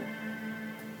you want.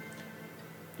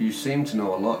 You seem to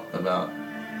know a lot about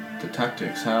the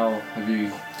tactics. How have you...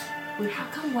 How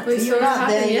come what's We saw it not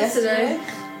happen there yesterday.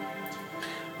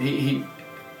 He,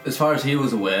 as far as he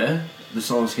was aware, the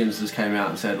Stormskins just came out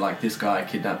and said, like, this guy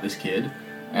kidnapped this kid.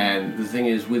 And the thing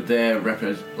is, with their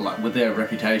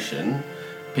reputation,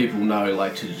 people know,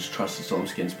 like, to just trust the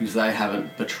Stormskins because they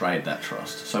haven't betrayed that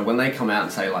trust. So when they come out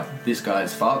and say, like, this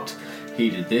guy's fucked, he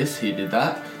did this, he did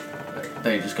that,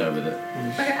 they just go with it.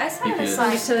 Okay, I suppose Because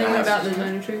I'm just telling you that's- about the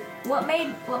zone of truth. what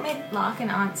made Larkin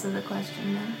answer the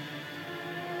question then?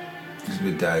 He's a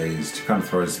bit dazed. It kind of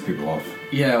throws people off.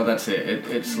 Yeah, well, that's it.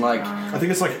 It's like... I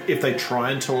think it's like if they try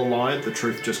and tell a lie, the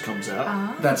truth just comes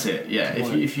out. That's it, yeah.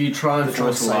 If you try and They try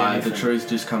force a and say lie, the anything. truth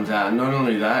just comes out. And not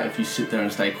only that, if you sit there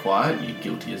and stay quiet, you're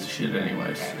guilty as shit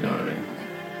anyways. You know what I mean?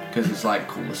 Because it's like,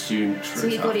 cool, assume truth. So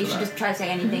he thought he after should that. just try to say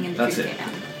anything and the That's truth it. came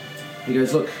out. He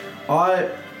goes, look, I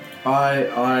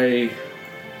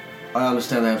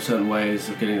understand they have certain ways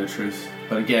of getting the truth,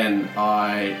 but again,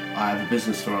 I have a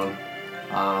business to run.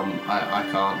 I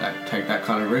can't take that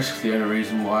kind of risk. The only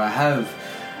reason why I have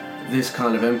this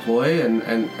kind of employee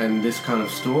and this kind of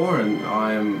store, and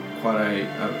I am quite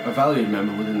a valued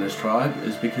member within this tribe,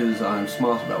 is because I'm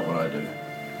smart about what I do.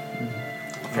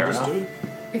 Fair enough.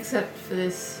 Except for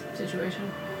this situation.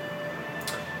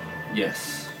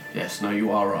 Yes, no,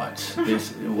 you are right.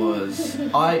 This was...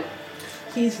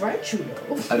 He's right,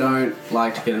 Trudeau. I don't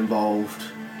like to get involved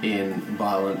in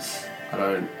violence. I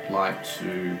don't like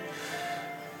to...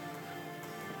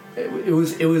 It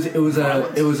was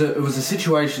a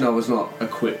situation I was not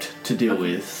equipped to deal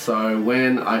with. So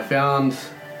when I found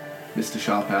Mr.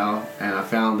 Sharpow and I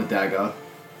found the dagger,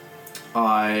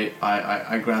 I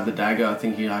grabbed the dagger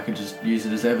thinking I could just use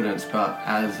it as evidence, but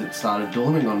as it started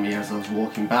dawning on me as I was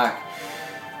walking back,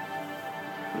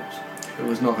 it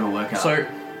was not going to work out. So,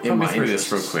 in run me my through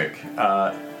this real interests. quick.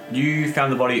 You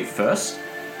found the body first,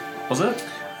 was it?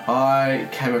 I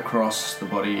came across the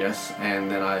body, yes, and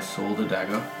then I saw the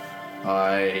dagger.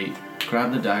 I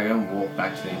grabbed the dagger and walked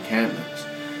back to the encampment.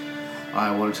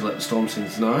 I wanted to let the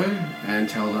Stormskins know and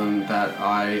tell them that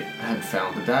I had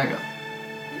found the dagger.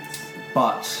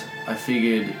 But I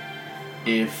figured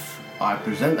if I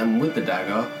present them with the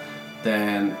dagger,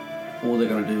 then all they're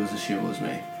going to do is assume it was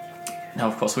me. Now,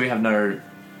 of course, we have no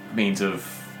means of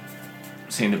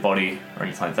seeing the body or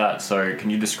anything like that, so can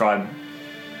you describe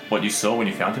what you saw when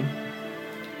you found him?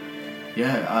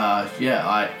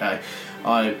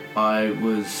 I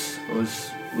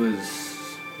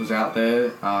was out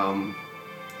there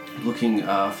looking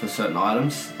for certain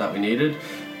items that we needed,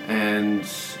 and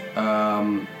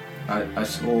I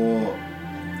saw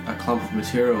a clump of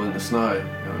material in the snow.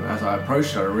 And as I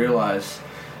approached it, I realised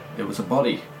it was a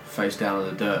body face down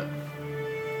in the dirt.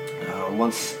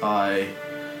 Once I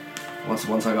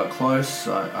got close,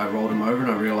 I rolled him over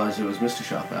and I realised it was Mr.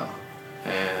 Sharpow.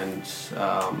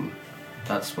 And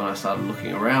that's when I started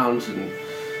looking around, and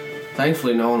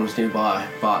thankfully no one was nearby,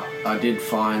 but I did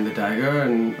find the dagger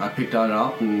and I picked it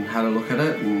up and had a look at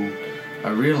it, and I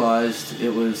realised it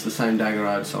was the same dagger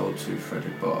I'd sold to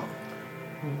Frederick Boer.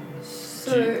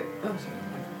 So...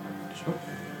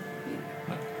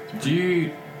 Do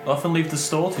you often leave the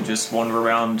store to just wander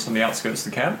around on the outskirts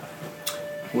of the camp?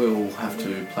 We'll have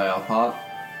to play our part.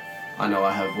 I know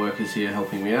I have workers here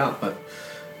helping me out, but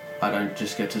I don't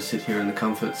just get to sit here in the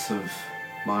comforts of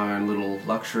my own little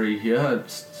luxury here.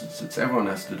 It's everyone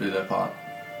has to do their part.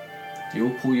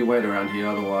 You'll pull your weight around here,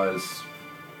 otherwise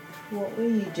What were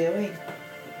you doing?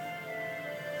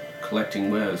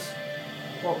 collecting wares.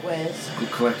 What wares?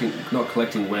 Not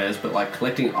collecting wares, but like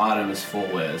collecting items for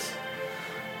wares.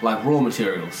 Like raw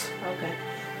materials. Okay.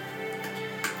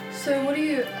 So what are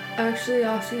you actually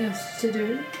asking us to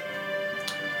do?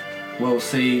 Well,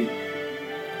 see,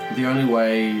 the only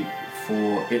way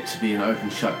for it to be an open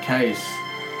shut case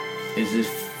is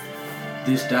if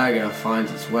this dagger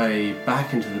finds its way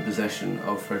back into the possession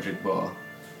of Frederick Boer.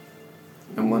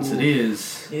 And once it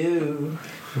is, Ew.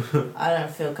 I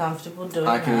don't feel comfortable doing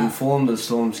I can that. inform the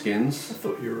Stormskins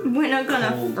Thought you were We're not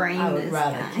gonna frame I would this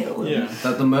rather guy. kill him. yeah.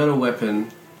 that the murder weapon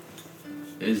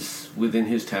is within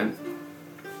his tent,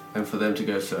 and for them to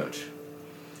go search.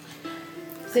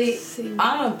 See,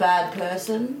 I'm a bad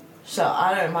person, so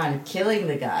I don't mind killing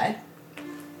the guy.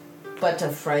 But to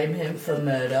frame him for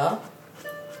murder...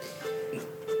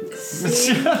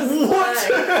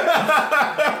 What?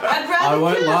 I'd rather I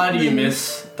won't kill lie to you, him.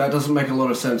 miss. That doesn't make a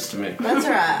lot of sense to me. That's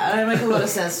alright. I don't make a lot of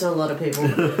sense to a lot of people.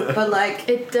 But, like...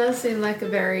 It does seem like a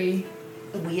very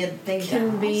weird thing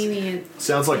convenient...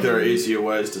 Sounds like there are easier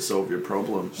ways to solve your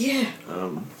problem. Yeah.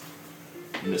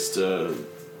 Mr.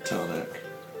 Tarnak.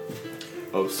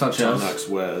 Of Such as? Tarnak's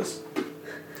wares.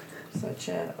 Such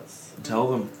as...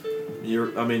 Tell them.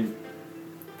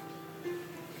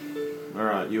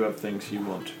 Alright, you have things you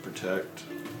want to protect.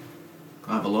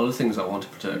 I have a lot of things I want to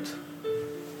protect.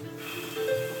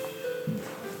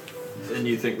 And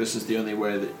you think this is the only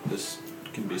way that this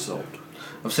can be solved?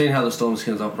 I've seen how the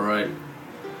Stormskins operate.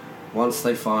 Once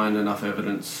they find enough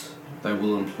evidence, they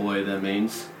will employ their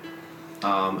means.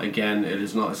 Again, it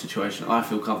is not a situation I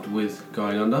feel comfortable with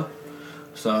going under.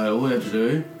 So all we have to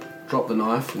do, drop the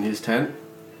knife in his tent,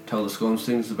 tell the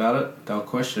Stormskins about it, they'll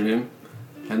question him,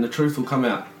 and the truth will come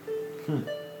out.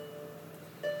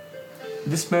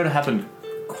 This murder happened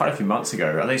quite a few months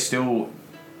ago. Are they still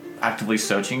actively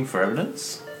searching for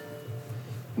evidence?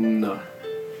 No.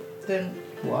 Then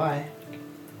why?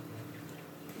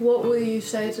 What will you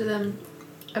say to them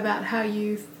about how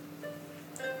you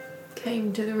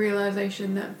came to the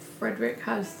realization that Frederick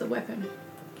has the weapon?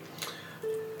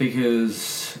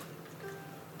 Because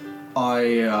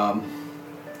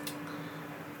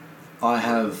I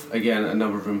have, again, a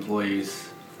number of employees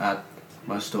at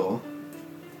my store.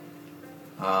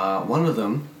 One of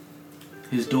them,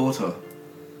 his daughter,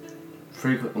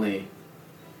 frequently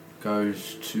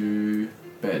goes to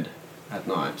bed at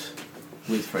night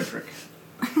with Frederick.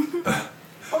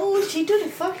 Oh, she did a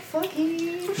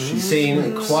fucky. She's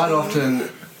seen quite often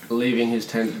leaving his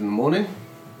tent in the morning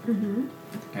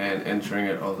and entering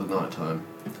it of the night time.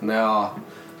 And they are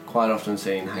quite often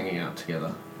seen hanging out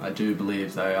together. I do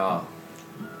believe they are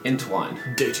entwined.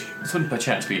 Dating. This wouldn't by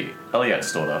chance be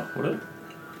Elliot's daughter, would it?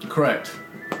 Correct.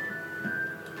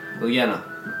 Ilyana.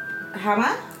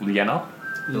 Hammer? Liana?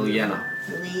 Ilyana.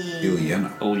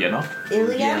 Ilyana. Ilyana?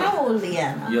 Ilyana or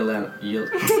Liana? Yolanda.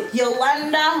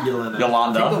 Yolanda? I think the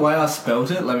Yolanda? way I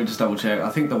spelt it, let me just double check. I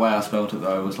think the way I spelt it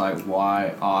though was like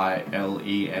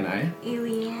Y-I-L-E-N-A.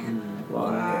 Alien.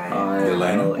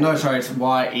 Yelena. No, sorry, it's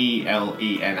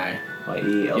Y-E-L-E-N-A.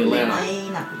 Yelena.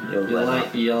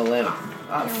 Yelena.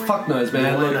 Fuck knows,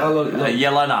 man. Look.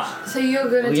 Yelena. So you're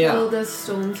going to Yeah. tell the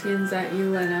Stormskins that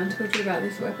Yelena told you about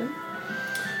this weapon?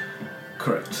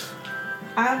 Correct.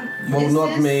 Well,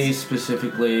 Not me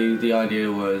specifically. The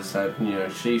idea was that,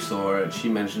 she saw it, she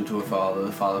mentioned to her father,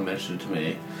 the father mentioned it to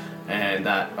me, and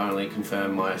that only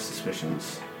confirmed my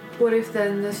suspicions. What if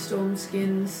then the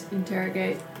Stormskins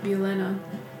interrogate Yelena?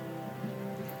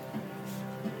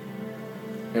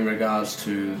 In regards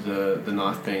to the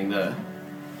knife being there,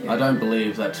 Yeah. I don't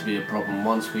believe that to be a problem.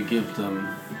 Once we give them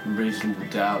reasonable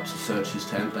doubt to search his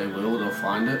tent, they'll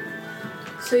find it.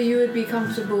 So you would be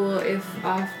comfortable if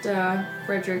after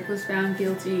Frederick was found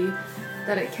guilty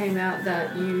that it came out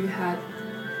that you had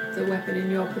the weapon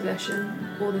in your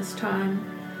possession all this time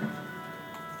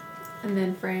and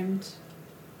then framed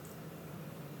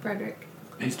Frederick?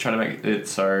 He's trying to make it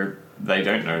so they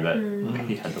don't know that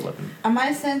he had the weapon. Am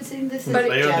I sensing this is But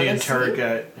They only jealousy?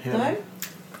 interrogate him. No?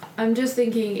 I'm just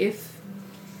thinking if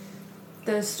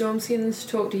the Stormskins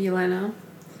talk to Yelena,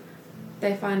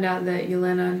 they find out that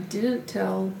Yelena didn't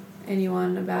tell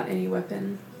anyone about any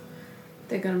weapon,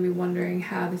 they're going to be wondering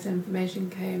how this information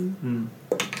came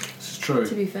This is true.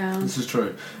 to be found. This is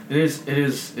true. It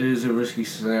is a risky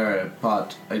scenario,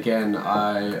 but again,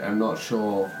 I am not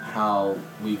sure how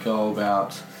we go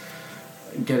about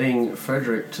getting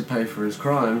Frederick to pay for his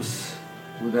crimes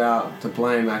without the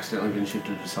blame accidentally being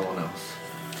shifted to someone else.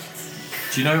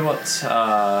 Do you know what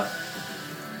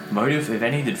motive, if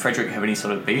any, did Frederick have any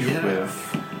sort of beef with?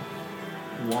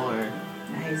 Why?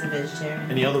 No, he's a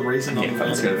vegetarian. Any other reason other Yeah, than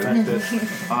let's the go. fact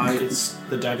that it's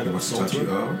the dagger that He was wants to sold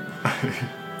touch to you. him?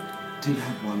 Did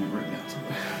have one written out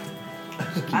somewhere.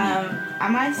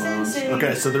 Am I sensing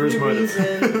Okay, so there is the motive.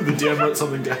 reason- The DM wrote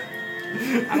something down.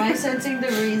 Am I sensing the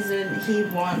reason he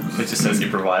wants... It just says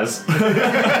improvise.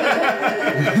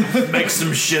 Make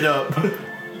some shit up.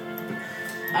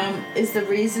 is the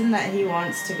reason that he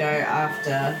wants to go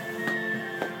after...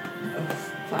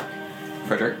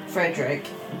 Frederick,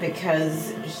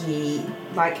 because he...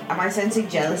 Like, am I sensing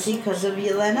jealousy because of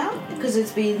Yelena? Because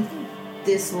it's been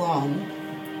this long.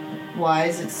 Why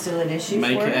is it still an issue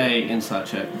Make for him? a insight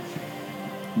check.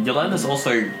 Yolanda's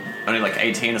also only like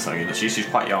 18 or something, isn't she? She's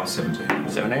quite young. 17.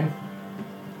 17?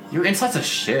 Your insights are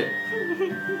shit.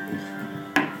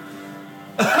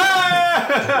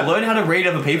 Learn how to read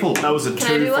other people. That was a Can I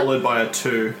 2 do one? followed by a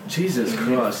 2. Jesus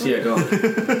Christ. Yeah, go on.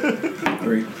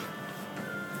 3.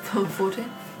 14.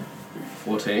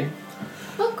 14.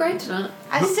 Not great tonight.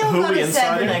 I still who got we a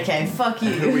 7, inciting? okay, fuck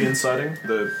Who are we you. inciting?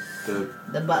 The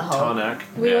The butthole. Tarnak.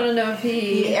 We Yeah. want to know if The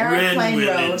he. airplane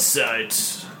road.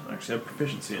 incite. Actually, I have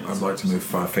proficiency in I'd like to move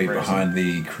 5 feet Crazy. behind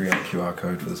the create QR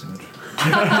code for this image.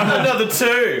 Another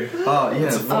 2! Oh, yeah.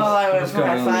 Oh, I would What's have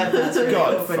going on? 5. That's really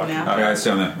God, awkward fuck. now. Okay, it's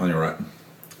down there on your right.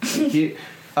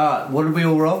 What did we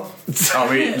all roll? Is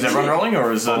everyone rolling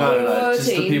or is it? No, just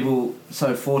the 14. people.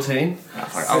 So 14.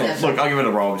 Look, I'll give it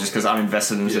a roll just because I'm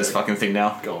invested into this fucking thing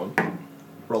now. Go on.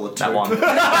 Roll a 2. That one.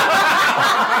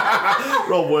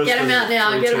 Roll worse Get him than out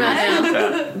now. Get him out now.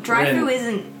 Yeah. Drive-through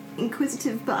isn't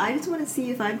inquisitive, but I just want to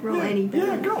see if I'd roll any better.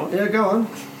 Yeah, go on. Yeah, go on.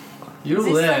 You're Is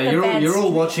all this there. like a bad You're all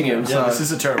scene? watching him. Yeah, So this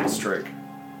is a terrible streak.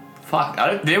 Fuck.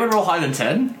 Did anyone roll higher than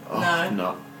 10? No.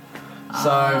 No.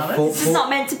 This is not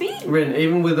meant to be. Rin,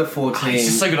 even with a 14, He's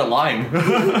just so good at lying.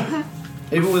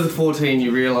 even with a 14,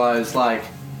 you realise like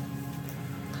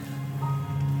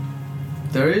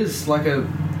there is like a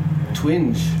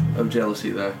twinge of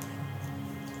jealousy there.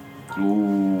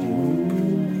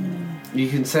 You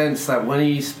can sense that when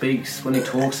he speaks, when he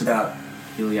talks about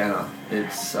Ileana,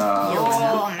 it's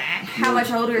How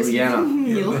much older is he?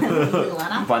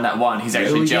 Ileana. Find that one. He's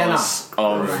actually Ileana. jealous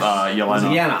of Yelena.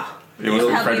 Ileana. He wants to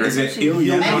be How big Frederick. Is it she?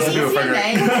 Ilyana? Maybe Wants to be easier with Frederick.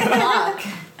 name. Fuck.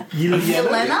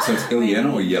 Yelena? So it's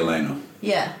Ilyana or Yelena?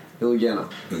 Yeah.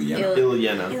 Ileana. Ilyana.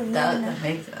 Ilyana. That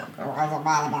makes it up.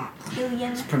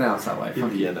 Ilyana. Pronounced that way.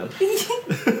 Fuck you. Ilyana.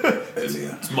 Ilyana.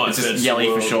 It's my It's just fancy Yelly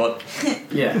for world. short.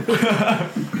 Yeah.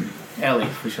 Ellie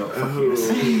for short. Fuck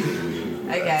you.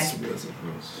 Okay.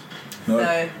 No.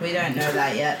 So, we don't know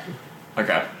that yet.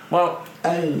 Okay. Well,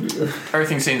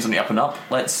 everything seems on the up and up.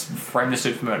 Let's frame this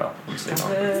dude for murder.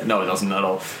 No, it doesn't at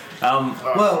all.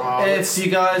 Well, if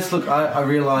you guys look, I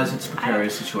realise it's a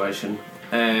precarious situation,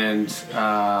 and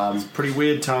Pretty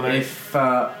weird, Tano. if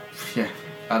yeah,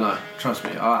 I know. Trust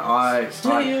me, I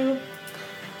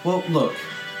well, look,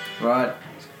 right.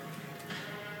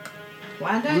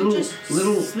 Why don't you just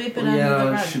sweep it under the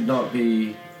Liana rug? should not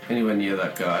be anywhere near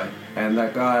that guy, and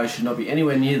that guy should not be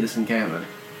anywhere near this encampment.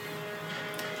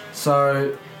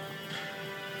 So,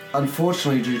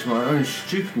 unfortunately, due to my own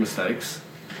stupid mistakes,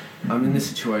 I'm in this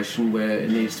situation where it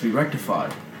needs to be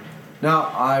rectified. Now,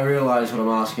 I realise what I'm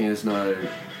asking is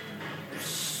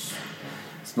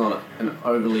it's not an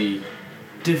overly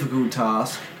difficult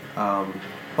task,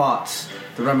 but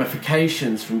the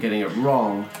ramifications from getting it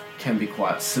wrong can be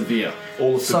quite severe.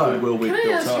 All of the So- goodwill we've Can I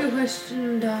built ask you a up.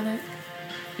 question, Danik?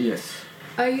 Yes.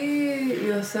 Are you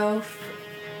yourself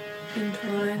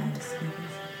entwined?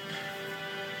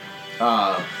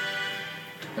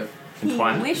 He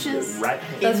Entwined. wishes. Rat.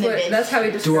 That's how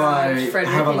he Do I described Frederick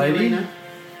have a in lady? Arena.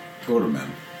 Order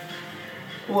man.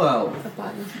 Well, A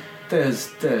partner. there's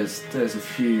a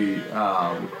few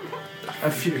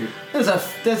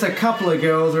there's a couple of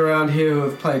girls around here who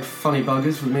have played funny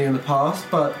buggers with me in the past,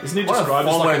 but Isn't he What a described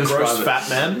as fun way like a to gross describe it. fat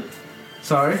man?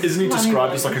 sorry. Isn't he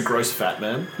described as like a gross fat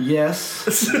man? Yes.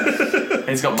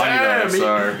 He's got money though,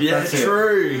 so. Yeah, That's it.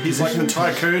 true. He's like the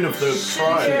tycoon of the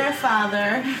tribe. Your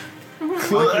father.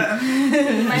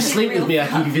 You sleep with me, I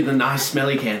can give you the nice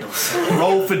smelly candles.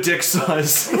 Roll for dick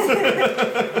size.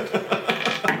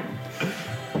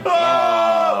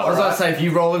 I was about to say, if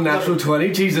you roll a natural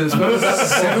 20, Jesus, what is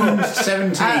that?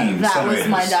 17. That so was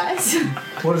my dice.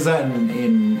 What is that in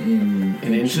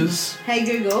In inches? Hey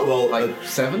Google. Well, Like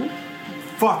 7?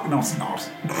 Fuck, no, it's not.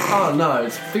 Oh no,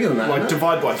 it's bigger than that. like isn't it?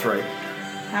 divide by 3.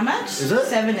 How much? Is it?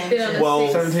 7 inches. Yeah. Well,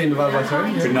 17 divided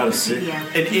by 3? Could not have seen.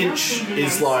 an inch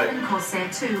is like. Corsair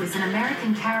 2 is an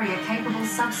American carrier capable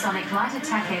subsonic light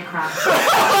attack aircraft.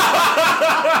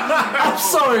 I'm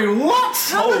sorry, what?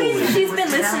 She's been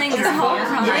listening the whole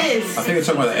time. It is. I think they're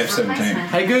talking about the F-17.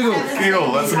 Hey Google.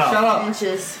 Google, that's enough. Shut up.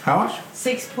 Inches. How much?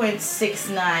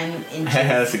 6.69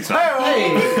 inches. 6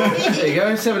 Hey, there you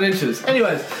go, 7 inches.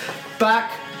 Anyways,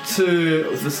 back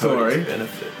to the story.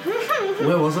 Benefit.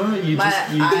 Where was I? You just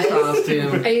asked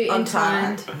him. Are you On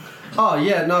time. entwined? Oh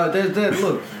yeah, no.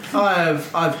 Look,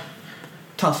 I've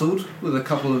tussled with a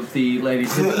couple of the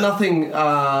ladies, but nothing.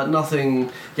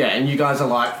 Yeah, and you guys are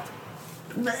like,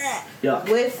 yeah.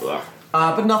 With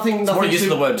But nothing. more Nothing. used to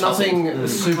the word nothing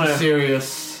super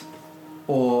serious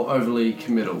or overly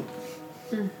committal.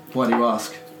 Why do you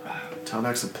ask?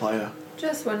 Tarnak's a player.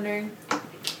 Just wondering.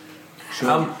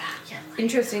 Sure.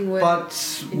 Interesting word. But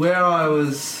where I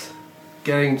was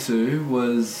getting to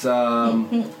was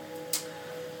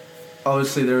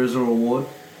obviously there is a reward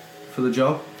for the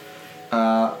job,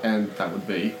 and that would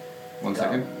be 1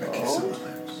 second.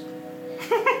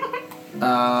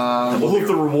 All of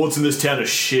the rewards in this town are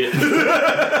shit.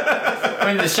 I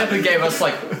mean, the shepherd gave us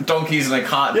like donkeys and a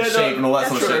cart and sheep and all that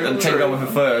sort of shit, and take over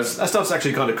for furs. That stuff's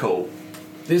actually kind of cool.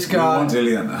 This guy. One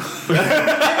billion now.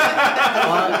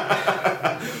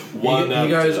 You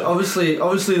guys, obviously,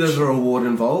 there's a reward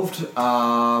involved.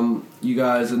 You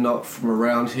guys are not from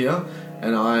around here,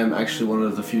 and I am actually one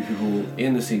of the few people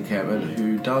in this encampment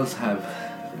who does have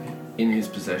in his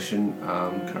possession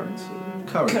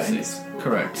currencies.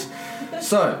 Correct.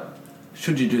 So,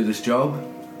 should you do this job,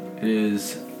 it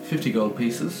is 50 gold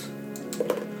pieces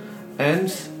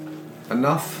and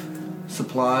enough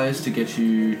supplies to get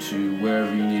you to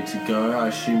wherever you need to go. I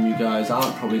assume you guys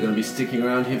aren't probably going to be sticking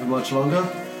around here for much longer.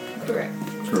 Correct.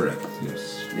 Correct,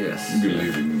 yes. Yes. We'll be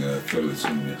leaving fairly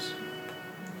soon, yes.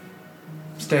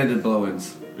 Standard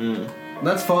blow-ins.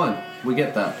 That's fine. We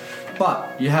get that.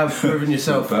 But you have proven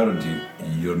yourself. Apparently,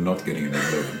 you're not getting any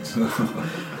loans.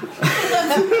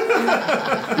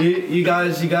 you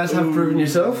guys have proven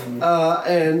yourself,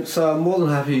 and so I'm more than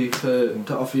happy to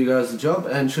offer you guys the job.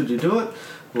 And should you do it,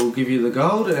 we'll give you the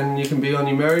gold, and you can be on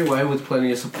your merry way with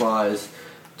plenty of supplies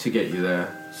to get you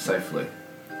there safely.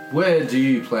 Where do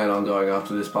you plan on going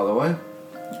after this, by the way?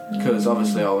 Because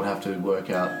obviously I would have to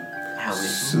work out how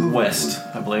many West,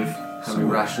 I believe. how many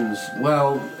rations.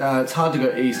 Well, it's hard to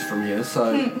go east from here,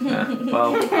 so Yeah.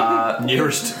 Well,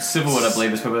 nearest Silverwood, I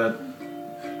believe, is probably.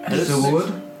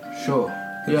 Silverwood. Sure.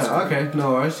 Yeah. Okay.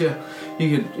 No worries. Yeah.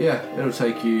 You could. Yeah. It'll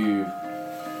take you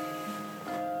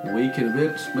a week and a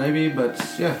bit, maybe, but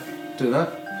yeah, do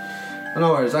that.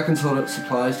 No worries. I can sort out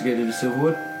supplies to get into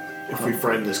Silverwood. If we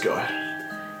frame this guy.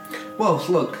 Well,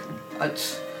 look,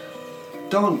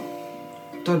 don't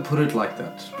put it like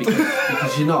that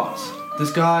because you're not.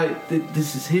 This guy,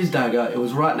 this is his dagger. It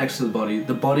was right next to the body.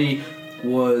 The body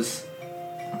was,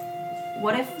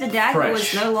 What if the dagger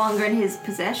Fresh. was no longer in his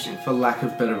possession? for lack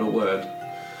of better of a word.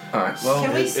 Alright, well.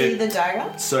 Can we see the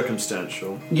dagger?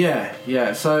 Circumstantial.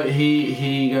 Yeah. So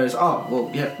he goes, oh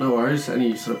well, yeah, no worries, and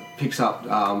he sort of picks up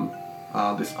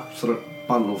this sort of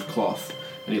bundle of cloth,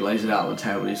 and he lays it out on the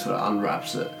table, and he sort of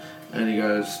unwraps it, and he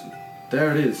goes,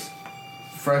 there it is.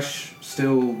 Fresh,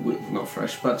 still not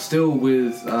fresh, but still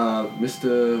with poor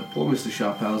Mr.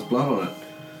 Sharpow's blood on it.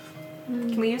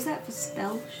 Can we use that for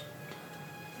spells?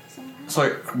 So,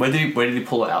 where did he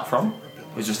pull it out from?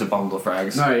 It was just a bundle of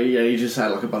rags. No, yeah, he just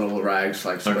had like a bundle of rags,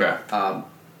 like sort Okay. of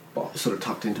sort of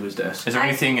tucked into his desk. Is there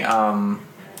anything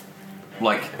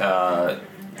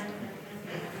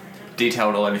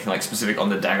detailed or anything like specific on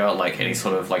the dagger, like any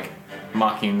sort of like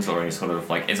markings or any sort of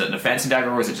like, is it a fancy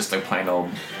dagger or is it just a plain old?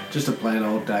 Just a plain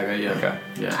old dagger, yeah. Okay.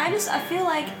 Yeah. I feel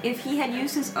like if he had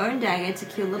used his own dagger to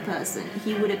kill the person,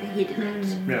 he would have hidden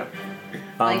it. Yeah.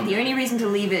 Like, the only reason to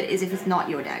leave it is if it's not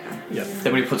your dagger. Yeah.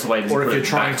 Then when he puts away, does he Or if put you're it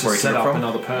trying back to where he set took it up from?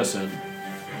 another person.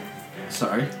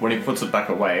 Sorry. When he puts it back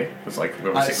away, it's like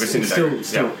we've It's seen the dagger.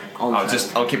 still on the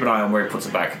table. I'll keep an eye on where he puts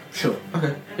it back. Sure.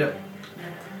 Okay. Yep.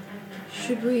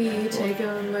 Should we take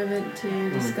a moment to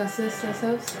discuss this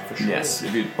ourselves? Yes,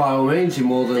 if you By all means, you're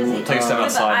more than. Does he- take a step But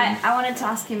outside. I wanted to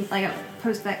ask him, like,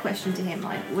 post that question to him,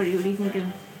 like, what do you think of...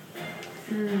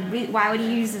 Why would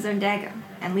he use his own dagger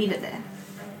and leave it there?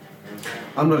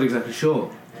 I'm not exactly sure.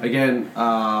 Again,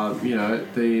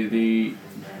 the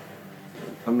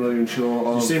I'm not even sure You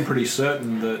of. seem pretty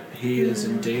certain that he is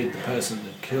indeed the person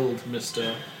that killed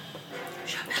Mr.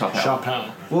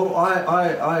 Sharpow. Well,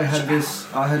 I had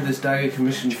this dagger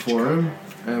commissioned for him,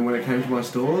 and when it came to my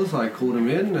stores, I called him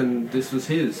in, and this was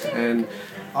his, and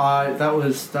that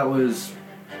was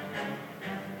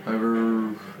over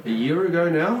a year ago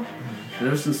now, and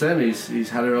ever since then he's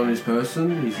had it on his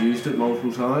person. He's used it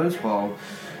multiple times while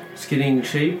skinning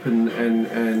sheep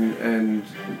and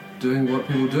doing what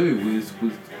people do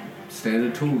with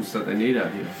standard tools that they need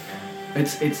out here.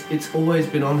 It's always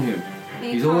been on him.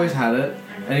 He's always had it,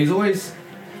 and he's always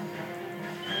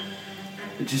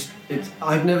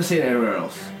I've never seen it anywhere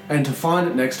else. And to find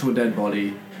it next to a dead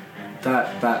body,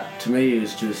 that to me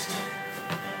is just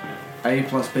A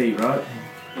plus B, right?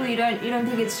 Well, you don't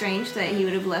think it's strange that he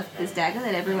would have left this dagger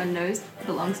that everyone knows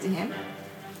belongs to him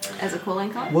as a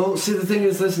calling card? Well, see, the thing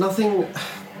is, there's nothing.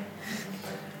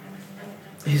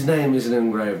 His name isn't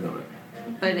engraved on it.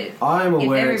 But if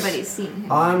aware everybody's seen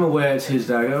him. I'm aware it's his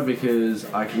dagger because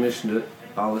I commissioned it.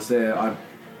 I was there. I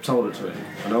sold it to him.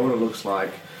 I know what it looks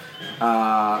like.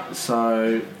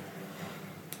 So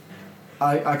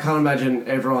I can't imagine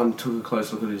everyone took a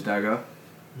close look at his dagger,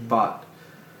 but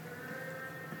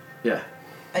yeah.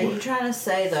 Are you trying to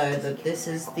say, though, that this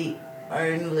is the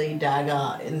only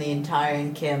dagger in the entire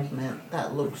encampment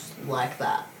that looks like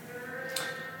that?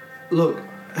 Look,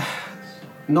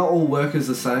 not all work is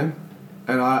the same,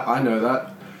 and I know that.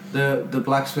 The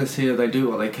blacksmiths here, they do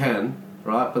what they can,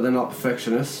 right? But they're not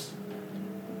perfectionists.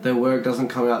 Their work doesn't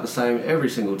come out the same every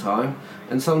single time,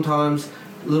 and sometimes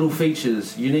little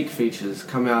features, unique features,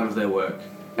 come out of their work.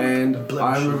 And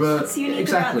I remember What's unique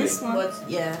exactly. about this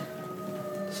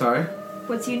one? Sorry.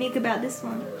 What's unique about this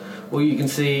one? Well, you can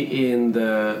see in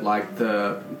the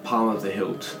palm of the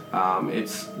hilt.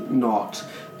 It's not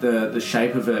the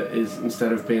shape of it is,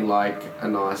 instead of being like a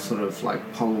nice sort of like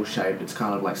pommel shape, it's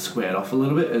kind of like squared off a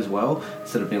little bit as well,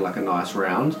 instead of being like a nice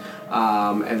round.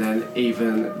 And then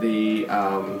even the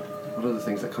what are the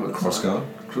things that come at the Crossguard?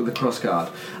 The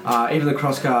crossguard. Even the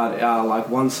crossguard, like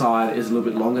one side is a little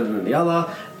bit longer than the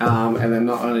other, and then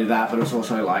not only that, but it's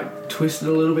also like twisted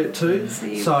a little bit too. So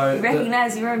you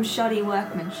recognise your own shoddy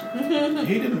workmanship.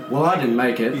 He didn't. Well, I didn't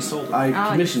make it. He sold it.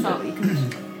 I commissioned you it.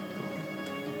 commissioned.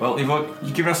 Well,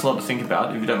 you've given us a lot to think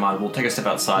about. If you don't mind, we'll take a step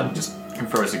outside and just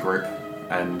confer as a group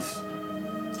and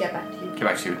Get back to you. get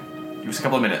back to you. Give us a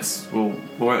couple of minutes. We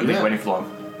won't leave waiting for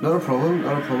long. Not a problem.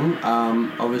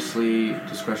 Obviously,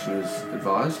 discretion is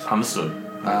advised. Understood.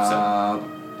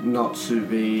 100%. Not to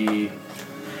be.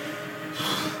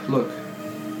 Look,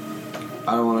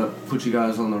 I don't want to put you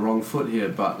guys on the wrong foot here,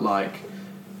 but like,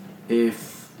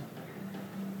 if.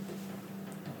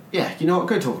 Yeah, you know what?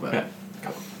 Go talk about it.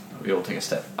 Come on. We all take a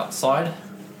step outside.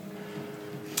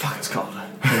 Fuck, it's cold.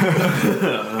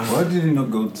 Why did he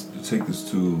not go take this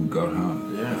to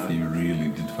Garhan Yeah. if he really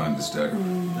did find this dagger?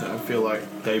 I feel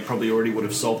like they probably already would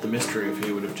have solved the mystery if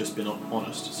he would have just been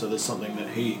honest. So there's something that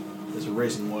there's a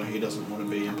reason why he doesn't want to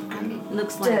be implicated.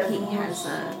 Looks like he has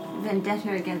a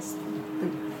vendetta against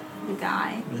the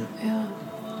guy. Yeah.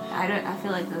 I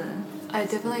feel like I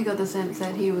definitely got the sense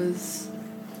that he was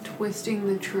twisting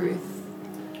the truth.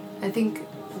 I think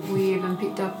we even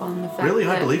picked up on the fact Really,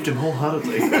 that I believed him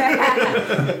wholeheartedly.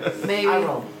 maybe. I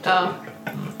rolled. Oh,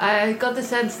 I got the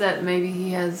sense that maybe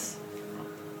he has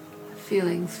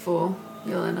feelings for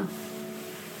Yelena.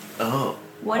 Oh.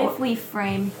 What if we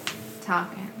frame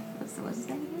Tarkan? What's his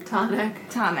name again?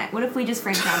 Tarmac. What if we just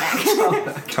frame Tarmac?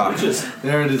 Tarkin.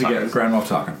 There it is again. Grand Moff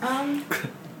Tarkin.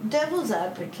 Devil's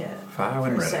advocate. Fire For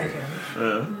when a ready.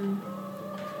 second.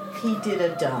 He did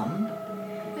a dumb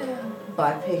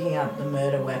by picking up the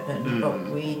murder weapon, but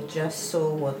we just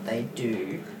saw what they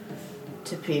do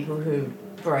to people who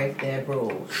break their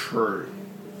rules. True.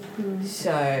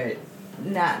 So,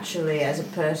 naturally, as a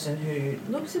person who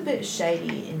looks a bit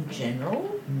shady in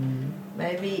general,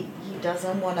 maybe he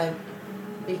doesn't want to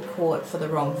be caught for the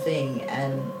wrong thing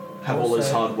and Have all his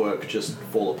also- hard work just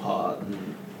fall apart.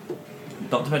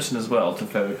 Not to mention as well, to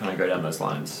further kind of go down those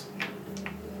lines,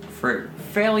 for a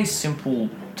fairly simple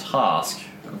task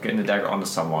of getting the dagger onto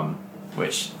someone,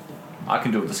 which I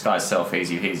can do with disguise self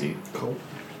easy peasy. Cool.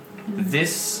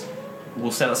 This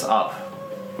will set us up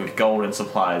with gold and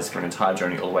supplies for an entire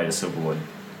journey all the way to Silverwood,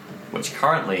 which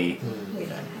currently We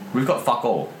don't. we've got fuck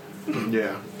all.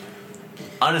 Yeah.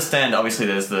 I understand, obviously,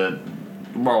 there's the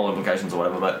moral implications or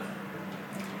whatever, but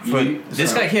for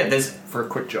this guy here, there's For a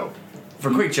quick job. for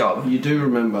a quick job. You do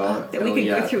remember That we could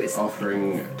go Elliot through his-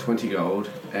 offering 20 gold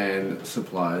and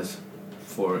supplies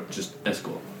for just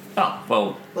escort. Oh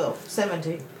well, Well,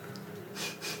 70.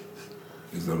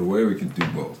 Is there a way we could do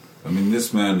both? I mean,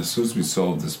 this man, as soon as we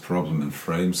solve this problem and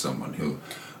frame someone, he'll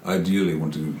ideally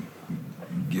want to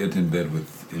get in bed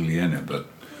with Ileana, but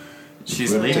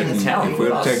she's if we're leaving taking- town If with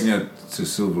we're us. taking it to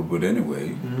Silverwood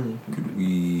anyway, could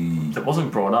we That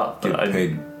wasn't brought up, get but I,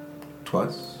 paid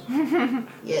twice?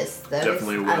 Yes, that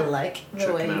Definitely is. will. I like the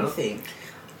Check way it you out. think.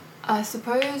 I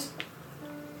suppose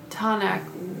Tarnak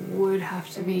would have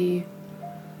to be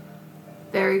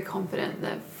very confident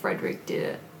that Frederick did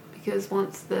it, because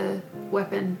once the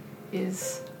weapon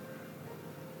is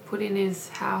put in his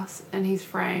house and he's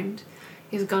framed,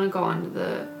 he's gonna go under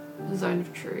the zone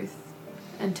of truth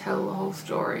and tell the whole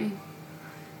story.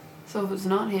 So if it's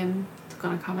not him, it's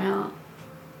gonna come out.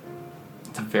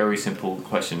 it's a very simple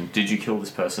question. Did you kill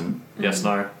this person? Yes,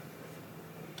 no.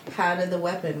 How did the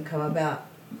weapon come about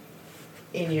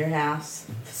in your house?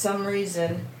 For some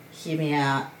reason, hear me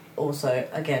out. Also,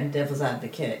 again, devil's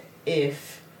advocate.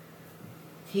 If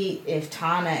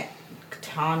Tarnak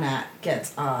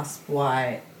gets asked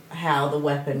how the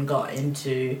weapon got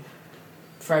into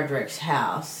Frederick's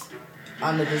house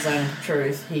under the zone of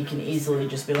truth, he can easily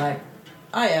just be like,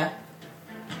 "Oh yeah,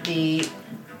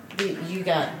 you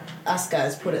got us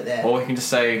guys put it there." Or we can just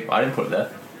say, I didn't put it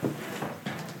there.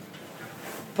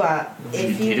 But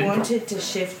if He you didn't wanted to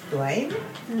shift blame,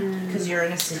 because you're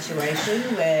in a situation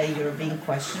where you're being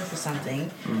questioned for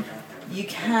something, you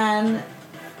can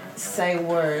say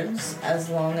words as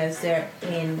long as they're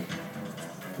in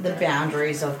the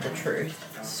boundaries of the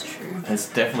truth. It's true. There's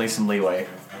definitely some leeway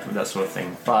with that sort of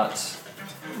thing, but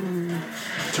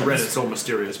To Ren, it's all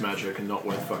mysterious magic and not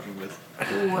worth fucking with.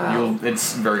 Well,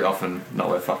 it's very often not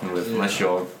worth fucking with unless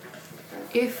you're.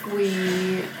 if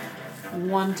we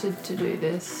wanted to do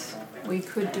this, we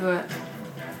could do it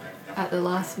at the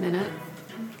last minute,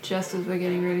 just as we're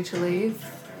getting ready to leave.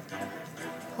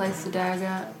 Place the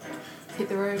dagger, hit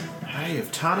the road. Hey,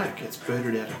 if Tarnak gets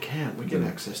birded out of camp, we get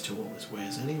access to all his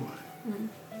wares anyway.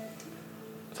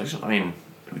 It's actually, I mean,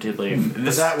 we did leave.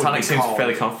 This that would Tarnak be seems cold.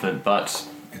 fairly confident, but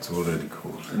It's already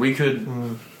cool. we could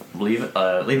leave it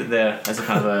there as a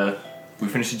kind of a. We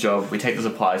finish the job, we take the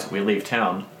supplies, we leave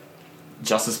town.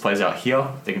 Justice plays out here,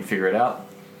 they can figure it out.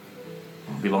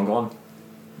 We'll be long gone.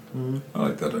 I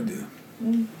like that idea.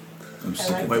 I'm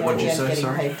sick of Wait, it. what'd you say, Getting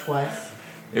sorry? paid twice.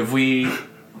 If we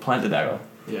plant the dagger,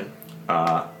 Yeah.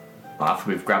 after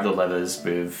we've grabbed the leathers,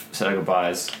 we've said our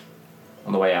goodbyes,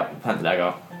 on the way out, we'll plant the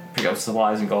dagger, pick up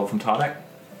supplies and gold from Tarnak,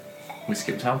 we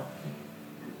skip town.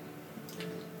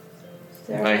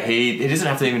 He doesn't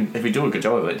have to even, if we do a good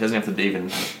job of it, he doesn't have to even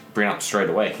bring it up straight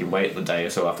away. He can wait the day or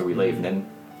so after we leave and then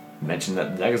mention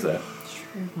that the dagger's there.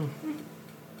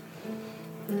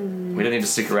 We don't need to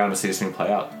stick around to see this thing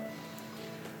play out.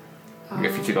 We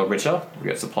get 50 gold richer, we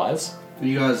get supplies.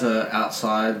 You guys are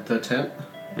outside the tent.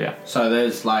 Yeah. So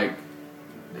there's like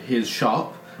his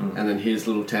shop and then his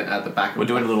little tent at the back. We're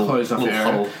doing a little- closed off little area.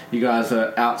 huddle. You guys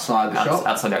are outside the shop.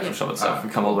 Outside the actual shop itself. We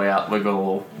come all the way out, we've got a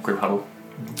little group huddle.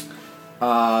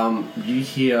 You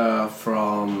hear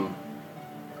from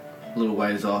a little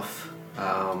ways off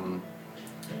a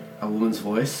woman's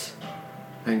voice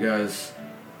and goes,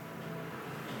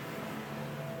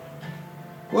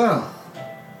 "Well,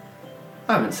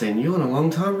 I haven't seen you in a long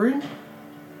time, Rin."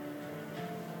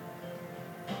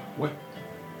 What?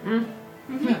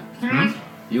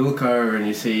 You look over and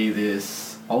you see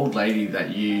this old lady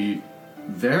that you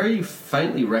very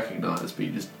faintly recognise, but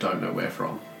you just don't know where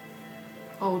from.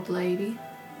 Old lady.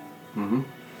 Mm-hmm.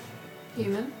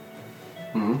 Human.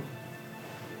 Mm-hmm.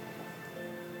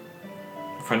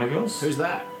 Friend of yours? Who's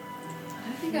that? I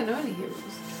don't think I know any humans.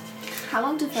 How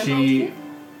long did She...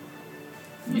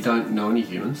 You don't know any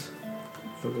humans.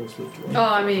 Oh,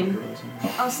 I mean,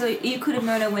 Oh, so you could have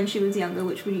known her when she was younger,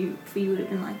 which would would have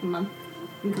been like a month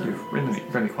ago. You've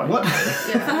really quite. What?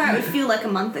 For her, it would feel like a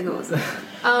month ago or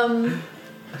something.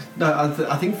 No,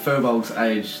 I think furbolgs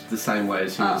age the same way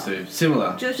as humans do.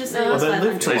 Similar. Just No. say it was Well, they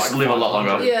live 500. So you just live a lot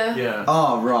longer. yeah. Yeah.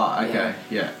 Oh, right, okay,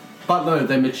 yeah. But no,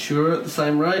 they mature at the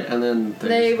same rate and then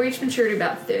They reach maturity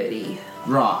about 30.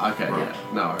 Right, okay, Right. yeah.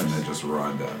 No And worries. they just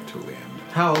ride that till the end.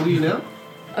 How old are you now?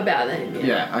 About then, yeah.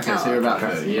 Yeah, okay, so Oh, you're about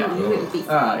okay. 30, yeah. You wouldn't be.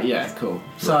 Yeah, cool.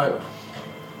 So,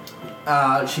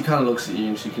 she kind of looks at you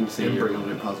and she can see you're a little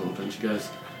bit puzzled and she goes,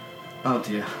 "Oh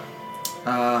dear.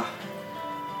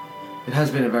 It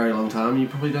has been a very long time. You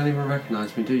probably don't even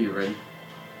recognise me, do you, Rin?"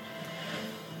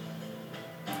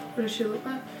 What does she look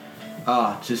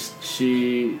like? Just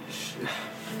she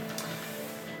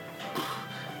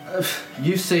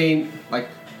you've seen, like,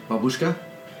 babushka?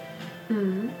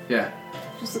 Yeah,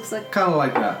 Just looks like. kind of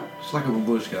like that. Just like a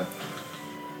babushka.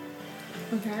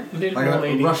 Okay. Like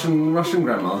a Russian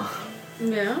grandma.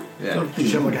 Yeah. Yeah. Did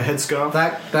she have like a headscarf?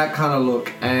 That kind of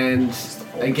look, and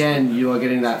again, you are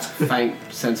getting that faint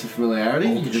sense of familiarity.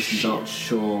 You're just not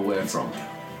sure where from.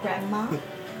 Grandma?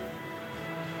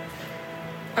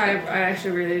 I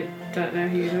actually really don't know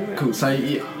who you're talking about. Cool. So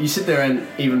you sit there in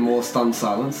even more stunned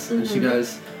silence, and she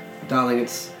goes, "Darling,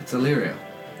 it's Illyria.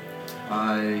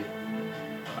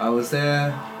 I was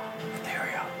there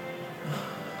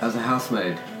as a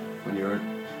housemaid when you were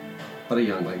but a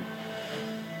youngling.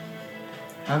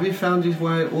 Have you found your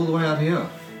way all the way out here?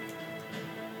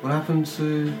 What happened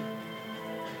to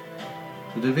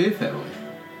the DeVere family?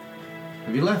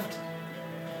 Have you left?"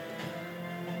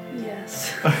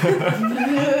 Yes.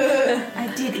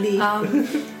 I did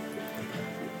leave.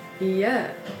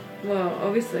 Yeah. Well,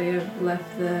 obviously I've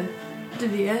left the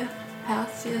DeVere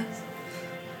house, yes.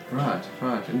 Right.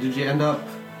 And did you end up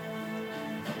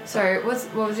Sorry,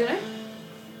 what was your name?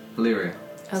 Illyria?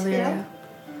 Illyria.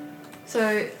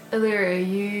 So, Illyria,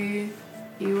 you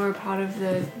were a part of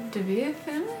the DeVere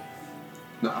family?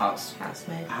 No, us.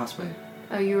 Housemaid. Housemaid.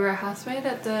 Oh, you were a housemaid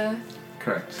at the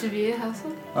Correct. DeVere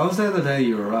household? I was there the day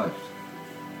you arrived.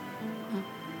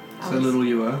 So little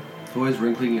you were. Always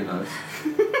wrinkling your nose.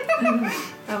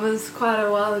 That was quite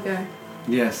a while ago.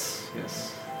 Yes.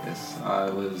 I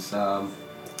was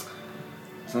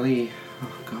only,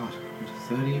 oh God,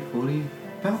 30, 40,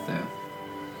 about there.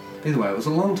 Either way, it was a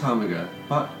long time ago,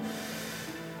 but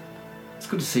it's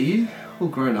good to see you, all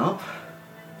grown up.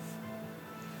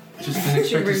 Just didn't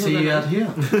expect to see you out here.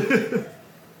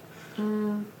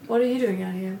 What are you doing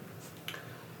out here?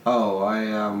 Oh,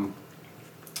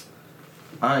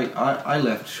 I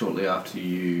left shortly after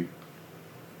you.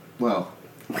 Well,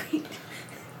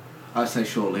 I say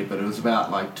shortly, but it was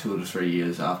about like 2 to 3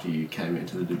 years after you came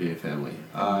into the De Beer family.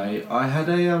 I had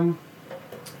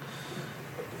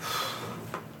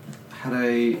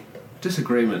a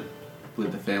disagreement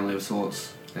with the family of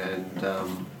sorts, and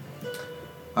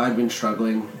I'd been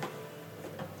struggling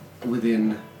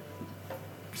within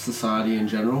society in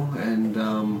general, and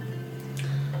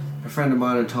a friend of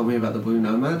mine had told me about the Blue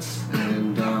Nomads,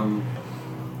 and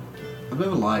I've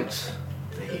never liked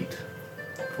the heat.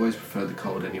 I've always preferred the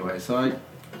cold anyway, so I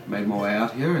made my way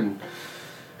out here, and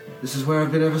this is where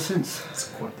I've been ever since. It's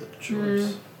quite the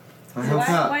choice. I help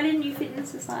out. Why didn't you fit in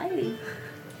society?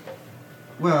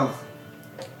 Well,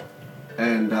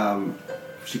 and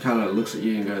she kind of looks at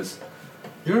you and goes,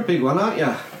 "You're a big one, aren't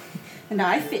you?" And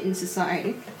I fit in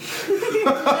society.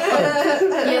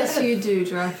 Yes, you do,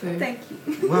 dry food. Thank you.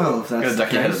 Well, if that's Gonna the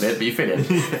duck your head a case, bit, but you fit in.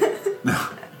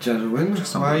 gentlemen,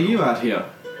 why are you out here?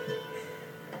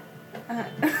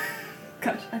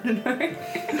 Gosh, I don't know.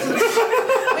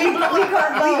 we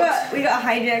we got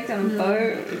hijacked on a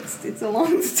boat. It's a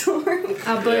long story.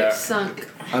 Our boat sunk.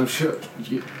 I'm sure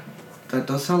that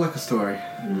does sound like a story.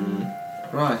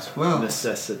 Right, well,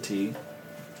 Necessity.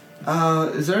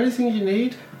 is there anything you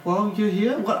need while you're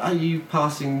here? What are you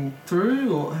passing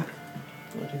through, or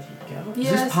is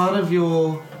Yes. this part of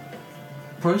your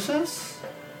process?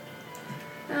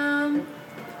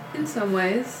 In some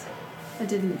ways. I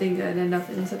didn't think I'd end up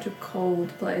in such a cold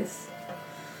place.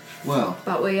 Well,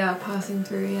 But we are passing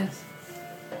through, yes.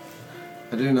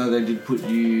 I do know they did put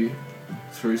you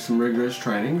through some rigorous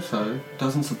training, so it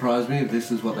doesn't surprise me if this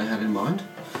is what they had in mind.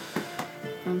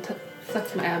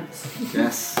 Flex my abs.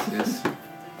 Yes, yes.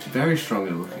 Very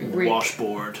strongly looking. Rick.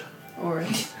 Washboard. Or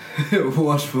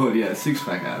Washboard, yeah,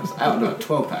 6-pack abs. Oh, no,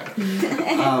 12-pack.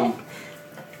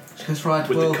 She goes, right,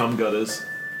 With well... the cum gutters.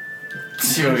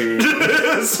 Sorry.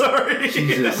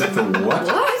 Jesus. What?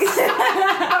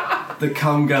 The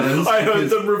cum gutters. I heard because-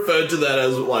 them referred to that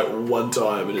as like one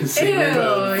time. And it's Ew,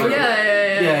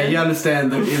 yeah. Yeah, you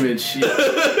understand the image.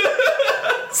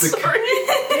 Sorry.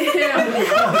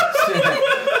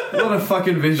 What a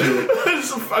fucking visual.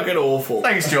 It's fucking awful.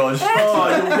 Thanks, George. Oh,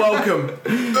 you're welcome.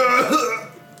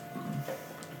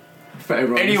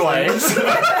 Anyway.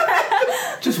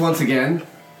 Just once again,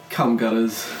 cum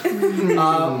gutters.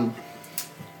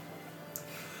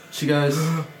 She goes,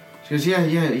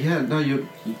 yeah, no, you're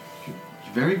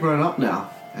very grown up now,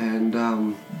 and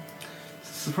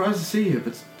surprised to see you,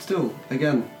 but still,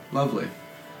 again, lovely.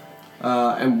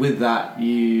 And with that,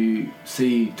 you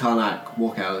see Tarnak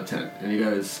walk out of the tent, and he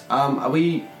goes, are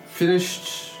we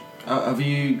finished? Have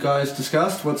you guys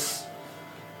discussed what's...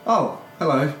 Oh,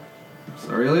 hello.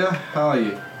 Aurelia, how are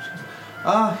you?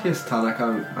 Yes, Tarnak,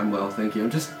 I'm well, thank you.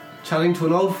 I'm just chatting to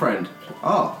an old friend.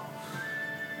 Oh,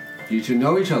 you two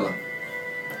know each other?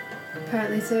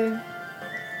 Apparently so.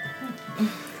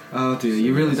 Oh dear,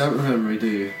 you really don't remember me, do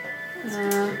you?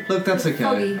 Look, that's okay.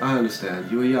 Foggy. I understand.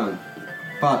 You were young.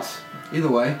 But, either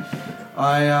way,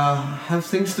 I have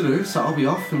things to do, so I'll be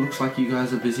off. It looks like you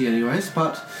guys are busy anyways,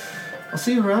 but I'll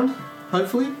see you around,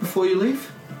 hopefully, before you leave.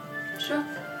 Sure.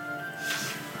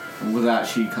 And with that,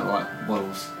 she kind of like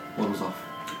waddles off.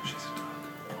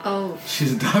 I'll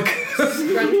She's a duck.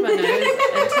 scrunch my nose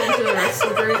and turn to the rest of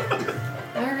the group.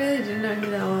 I really didn't know who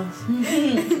that was.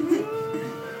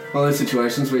 One of those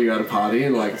situations where you're at a party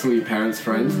and like it's all your parents'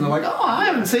 friends and they're like, oh, I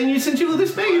haven't seen you since you were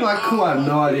this big. You're like, cool, I have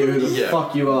no idea who the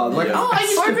fuck you are. Like, oh,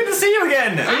 It's so good to see you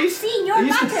again. I've seen your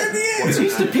bucket. I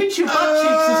used to pinch your butt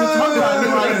cheeks as a toddler.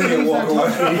 And you're like,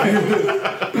 walk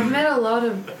away. I've met a lot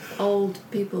of old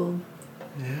people.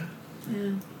 Yeah.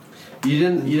 Yeah. You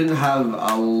didn't have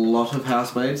a lot of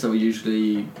housemaids. There were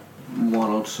usually 1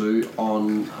 or 2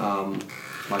 on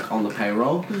on the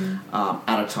payroll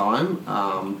at a time.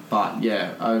 But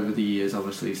yeah, over the years,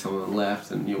 obviously some of them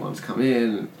left and new ones come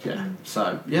in. And,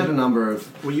 so you had a number of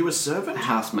Were you a servant?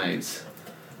 housemaids.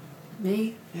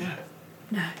 Me? Yeah.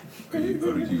 No. Are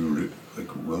you like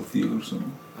wealthy or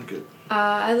something? Okay.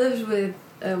 I lived with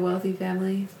a wealthy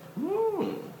family for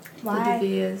Why? the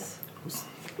years.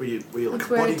 Were you like That's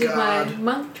a where I did bodyguard?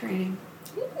 my monk training.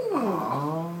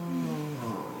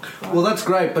 Well, that's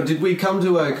great. But did we come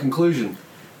to a conclusion?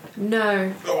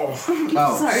 No. Oh, Sorry.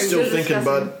 Still Still thinking, discussing.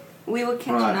 bud. We were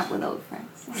catching Right. up with old friends.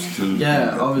 Still yeah.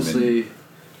 doing Obviously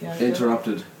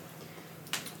interrupted.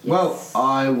 Well,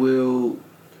 I will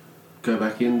go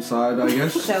back inside, I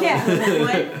guess. So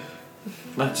Yeah.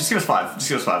 No, just give us 5. Just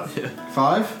give us 5.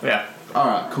 5. Yeah.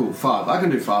 Alright, cool. 5. I can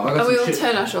do 5. I got And some we all shit.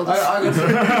 turn our shoulders.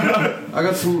 I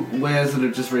got some wares that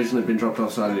have just recently been dropped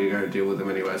off, so I need to go deal with them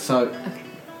anyway. So,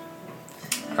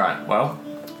 Alright, well,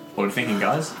 what are we thinking,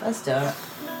 guys? Let's do it.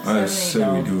 I say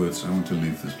we do it. I want to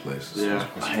leave this place. Yeah.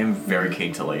 I am very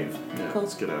keen to leave. Yeah,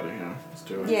 let's get out of here. Let's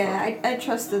do it. Yeah, I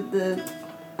trust that the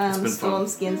been storm fun.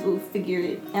 skins will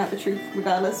figure out the truth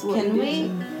regardless of what Can we we?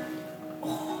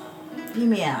 do. Hear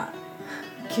me out.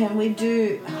 Can we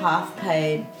do half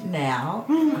paid now,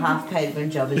 half paid when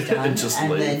job is done, And just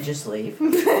leave. then just leave?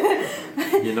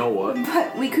 You know what?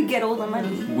 But we could get all the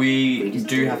money. We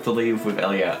do have to leave with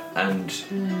Elliot, and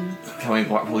can we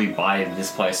probably buy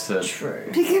this place to... True.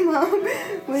 Pick him up.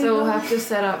 So we'll have to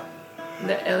set up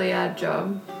the Eliad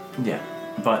job. Yeah,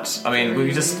 but, I mean, we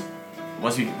could just...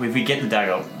 Once if we get the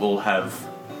dagger, we'll have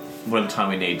whatever time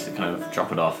we need to kind of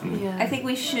drop it off. And Yeah. I think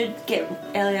we should get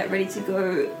Elliot ready to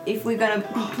go. If we're going to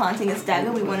be planting this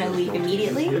dagger, we want to leave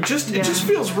immediately. It just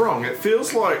feels wrong. It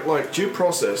feels like due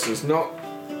process is not.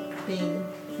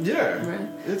 Yeah. Right.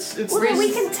 It's. Well,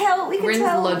 we can tell. Rin's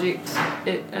logicked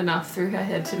it enough through her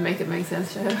head to make it make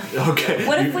sense to her. Okay.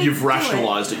 What if we You've do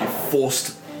rationalised it. You've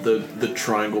forced the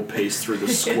triangle piece through the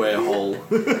square hole.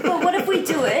 Well, what if we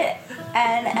do it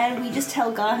and we just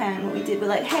tell Garhan what we did? We're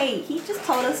like, hey, he just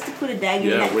told us to put a dagger in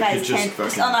Yeah, that we could guy's just tent fucking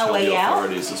just on our tell way the out.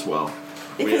 authorities as well.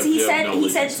 Because We he have no said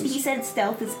allegiances. he said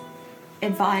stealth is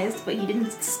advised, but he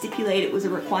didn't stipulate it was a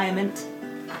requirement.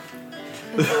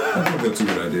 I think that's a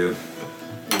good idea.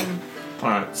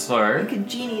 Alright, We so... could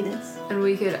genie this. And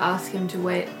we could ask him to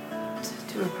wait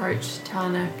to approach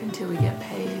Tarnak until we get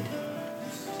paid.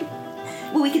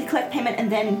 Well, we could collect payment and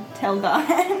then tell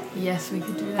Garhan Yes, we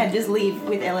could do and that. just leave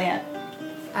with Elliot.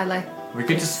 I like. We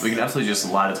could absolutely just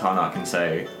lie to Tarnak and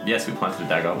say, yes, we planted a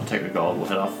dagger, we'll take the gold, we'll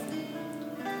head off.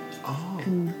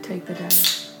 And take the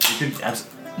dagger.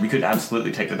 We could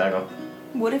absolutely take the dagger.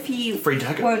 What if he Free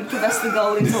dagger. won't give us the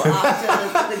gold until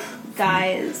after the guy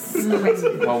is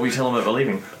arrested? Well, we tell them that we're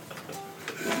leaving.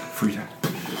 Free time.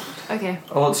 Okay.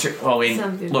 Oh, well, it's true. Well, I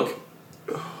Sounds mean, good. look,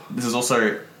 this is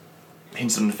also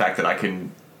hints on the fact that I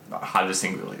can hide this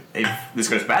thing really. If this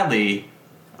goes badly,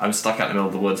 I'm stuck out in the middle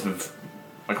of the woods with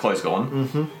my clothes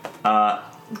gone.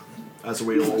 As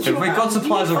we all. If we got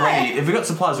supplies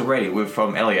already, with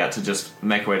from Elliot to just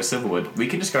make our way to Silverwood, we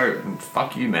can just go,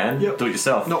 fuck you, man. Yep. Do it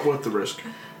yourself. Not worth the risk.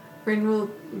 Rin will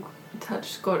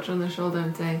touch Scorch on the shoulder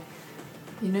and say,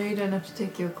 "You know you don't have to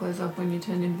take your clothes off when you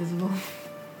turn invisible."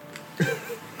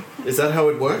 Is that how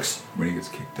it works? When he gets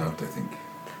kicked out, I think.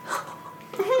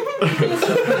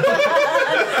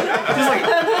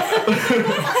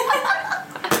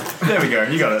 There we go.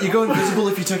 You got it. You go invisible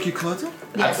if you take your clothes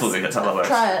off? Absolutely, that's how that works.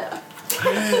 Try it.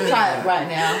 Try it right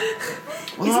now.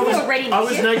 Isn't he already I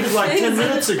was naked like 10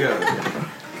 minutes ago.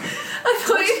 I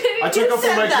thought you I took off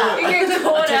all my clothes. You're gonna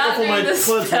hold I took out off all my doing the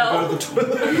clothes spell. and go to the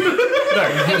toilet. No,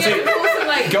 you You're can gonna pull some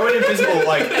like going invisible,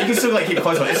 like, you can still, like, keep your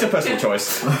clothes on. It's your personal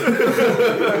choice.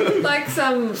 like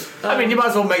some. I mean, you might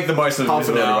as well make the most of Half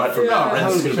an invisibility, hour right? from now, Yeah.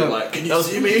 Ren's gonna be like, can you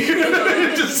see me?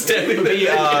 Just standing there.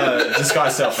 Be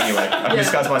disguise self anyway. I can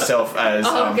disguise myself as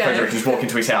Okay. Frederick, just walk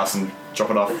into his house and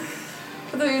drop it off.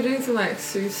 I thought you were doing some like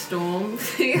Sue Storm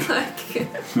thing, like.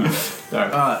 No.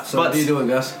 Alright, so what are you doing,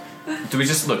 Gus? Do we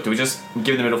just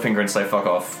give the middle finger and say fuck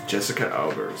off? Jessica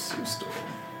Alba, Sue Storm.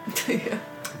 Yeah.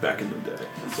 Back in the day.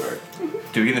 Sorry.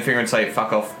 Do we give the finger and say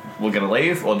fuck off, we're gonna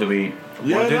leave, or do we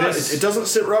Yeah, want to do no, this? it doesn't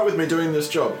sit right with me doing this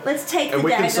job. Let's take And the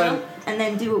we can dagger send- and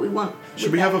then do what we want.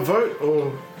 Should we have a vote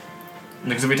or?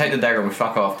 Because if we take the dagger and we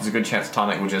fuck off, there's a good chance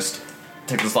Tarnak will just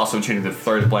take this last opportunity to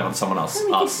throw the blame on someone else.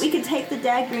 No, Us. we could take the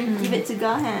dagger and give it to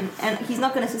Garhan, and he's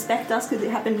not going to suspect us because it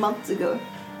happened months ago.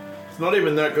 It's not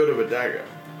even that good of a dagger.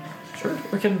 Sure,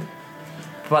 we can.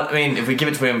 But I mean, if we give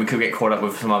it to him, we could get caught up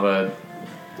with some other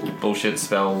bullshit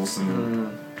spells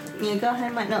and. Yeah,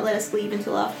 Garhan might not let us leave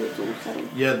until after it's all settled.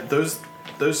 Yeah, those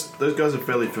guys are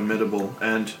fairly formidable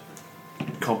and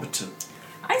competent.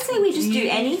 I say we just Do do you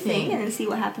anything think- and then see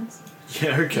what happens.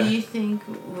 Yeah, Do okay. you think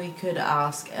we could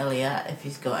ask Elliot if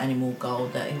he's got any more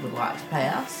gold that he would like to pay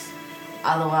us?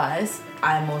 Otherwise,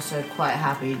 I'm also quite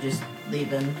happy just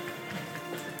leaving.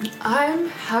 I'm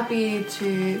happy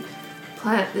to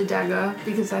plant the dagger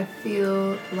because I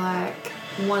feel like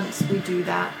once we do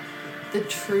that, the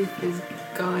truth is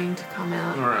going to come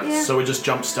out. Alright, Yeah. so we're just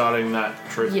jump starting that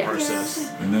truth Yeah.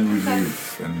 process. And then we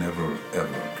leave and never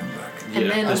ever come back. And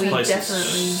then this we place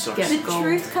definitely sucks. get The gold.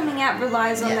 truth coming out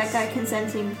relies on Yes. that guy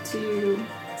consenting to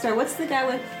Sorry, what's the guy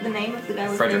with the name of the guy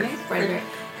with Frederick. Frederick.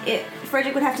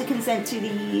 Frederick would have to consent to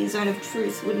the zone of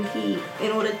truth, wouldn't he?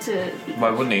 In order to. Why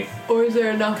wouldn't he? Or is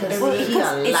there enough Well, evidence?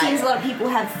 because it seems a lot of people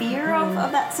have fear of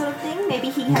that sort of thing. Maybe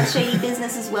he has shady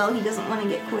business as well. He doesn't want to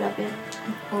get caught up in.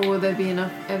 Or will there be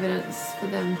enough evidence for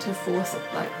them to force it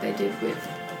like they did with...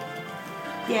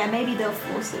 Yeah, maybe they'll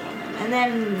force it on them, and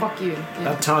then. Fuck you. Yeah.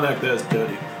 That Tarnak there is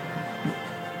dirty.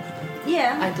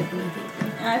 Yeah, I definitely think so.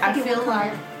 and I I think it will feel come.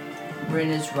 like Bryn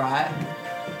is right.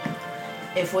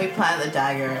 If we plant the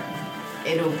dagger,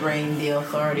 it'll bring the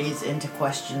authorities into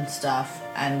question stuff,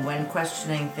 and when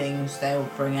questioning things, they will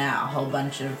bring out a whole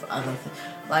bunch of other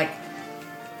like.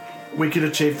 We could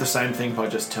achieve the same thing by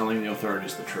just telling the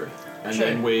authorities the truth, and True.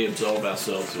 then we absolve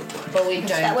ourselves of blame. But we don't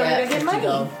that way we get don't get 50 money.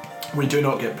 gold. We do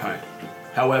not get paid.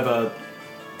 However,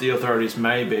 the authorities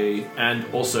may be, and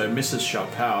also Mrs.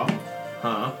 Chappelle,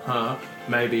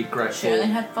 may be She grateful. only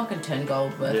had fucking 10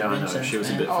 gold worth Yeah, of I know. incense, She was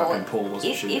a man. bit fucking poor,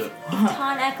 wasn't If she? if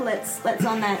Tarnak lets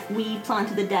on that we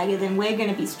planted the dagger, then we're going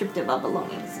to be stripped of our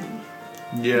belongings.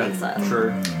 Yeah, Exile.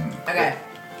 true. Okay.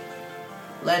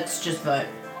 Let's just vote.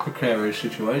 Precarious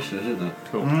situation, isn't it?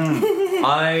 Cool.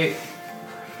 I.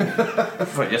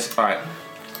 But yes, alright.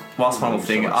 Last final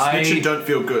thing. Snitching I don't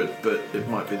feel good, but it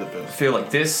might be the best. feel like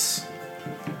this.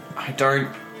 I don't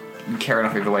care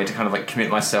enough either way to kind of like commit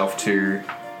myself to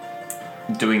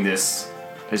doing this.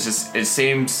 It's just. It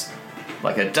seems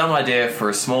like a dumb idea for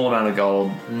a small amount of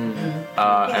gold.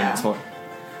 And it's more.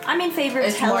 I'm in favour of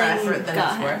It's more telling effort than it's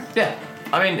Garhan. worth. Yeah.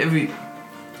 I mean, if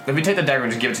we take the dagger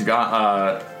and just give it to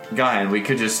Guy, and we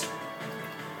could just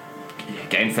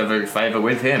gain further favour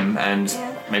with him and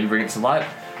maybe bring it to light.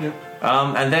 Yep.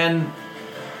 And then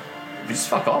we just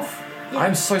fuck off. Yeah.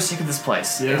 I'm so sick of this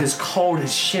place. Yeah. It is cold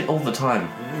as shit all the time.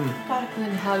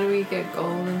 Then how do we get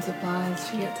gold and supplies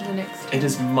to get to the next? It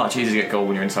is much easier to get gold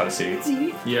when you're inside a city. Do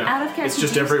you, Yeah. out of character, It's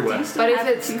just do you- everywhere. do you still But if have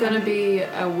it's 200? going to be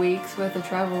a week's worth of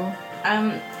travel...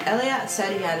 Elliot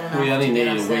said he had enough. We only to need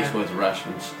get a us week's there. worth of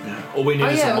rations. Yeah. All we need Oh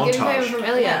is yeah, a we're getting montage. payment from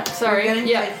Elliot. Yeah, Sorry. we're getting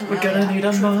Yeah. paid from We're gonna Elliot. need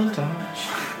a montage.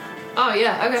 Oh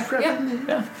yeah. Okay.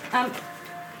 Yeah.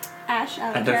 Ash, out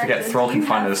of And don't forget, character, Thrall do can you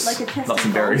find have, us like, a chest nuts of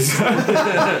and gold? berries.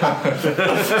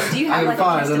 Do you have like a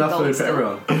fine, chest of enough gold food for still?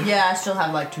 everyone. Yeah, I still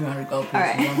have like 200 gold pieces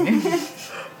Alright. on me.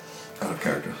 Out of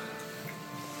character.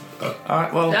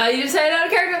 Alright, well. No, you just said it out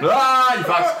of character. Ah, you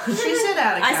fucks. She said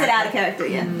out of I said out of character,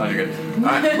 yeah. No, you're good.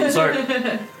 Alright,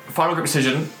 so, final group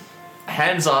decision.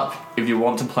 Hands up if you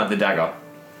want to plant the dagger.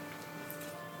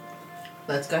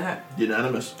 Let's go home.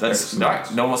 Unanimous. That's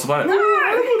alright. No one wants to plant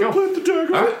it. Go. Plant the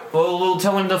dagger. Alright, well, we'll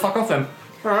tell him to fuck off then.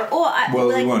 Or, Well,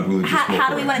 we like, won't, we'll just how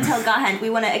do we walk want to tell Garhan? Do we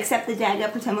want to accept the dagger,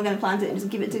 pretend we're going to plant it, and just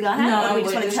give it to Garhan? No, or do we we're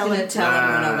just want to just tell going to him? tell him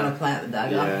we're not going to plant the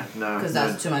dagger. Yeah, no. Because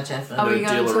that's too much effort. Are we No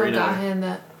going to tell dealerino. Garhan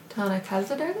that Tarnak has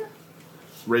the dagger?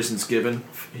 Reasons given,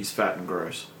 he's fat and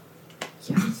gross.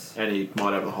 Yes. And he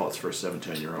might have the hots for a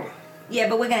 17-year-old. Yeah,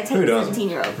 but we're going to take Who the doesn't?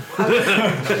 17-year-old.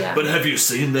 Yeah. But have you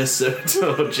seen this?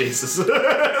 Oh, Jesus.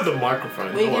 The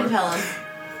microphone. We Hello. can tell him.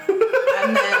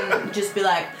 And then just be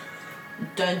like,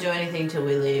 don't do anything till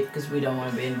we leave because we don't want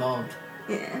to be involved.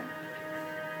 Yeah.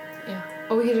 Yeah.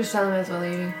 Or we could just tell him as we're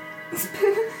leaving.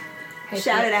 Hey,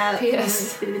 Shout it out.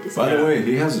 P.S. Bit of a By discount. the way,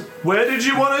 he has. Where did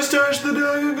you want to stash the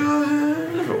dagger? Go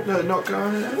ahead. No, not go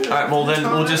ahead. Alright, well then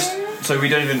we'll just. So we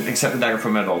don't even accept the dagger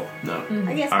from him at all. No.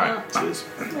 I guess Alright. not. Cheers.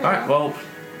 Alright, well,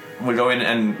 we'll go in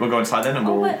and we'll go inside then and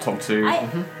Oh, we'll but talk to.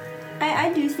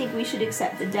 I do think we should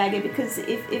accept the dagger because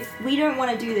if we don't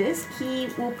want to do this, he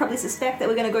will probably suspect that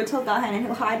we're going to go tell Garhan and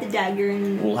he'll hide the dagger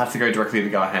and... We'll have to go directly to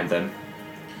Garhan then.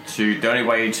 The only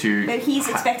way to. But he's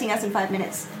expecting us in 5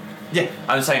 minutes. Yeah,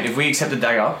 I'm saying if we accept the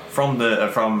dagger from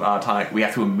Tarnak, we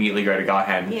have to immediately go to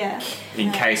Garhan Yeah.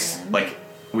 in case like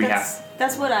we have.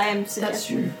 That's what I am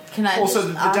suggesting. Can I Also,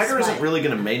 just the ask dagger isn't my- really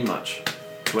going to mean much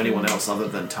to anyone else other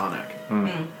than Tarnak.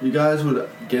 You guys would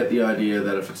get the idea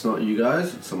that if it's not you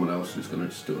guys, it's someone else who's going to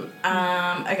just do it.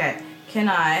 Okay. Can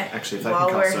I, Actually, if they while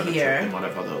can cut we're certain here, shit, they might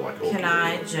have other, like, can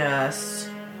I just...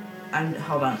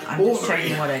 hold on. I'm just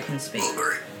checking what I can speak.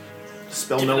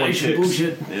 spell no one chicks.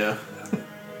 Bullshit. Yeah.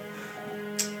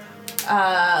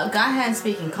 Garhan's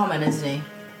speaking common, isn't he?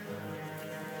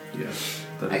 Yes,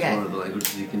 that is Okay. one of the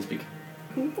languages you can speak.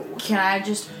 Can I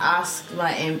just ask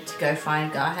my imp to go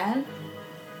find Garhan?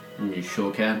 You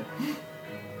sure can.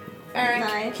 Eric,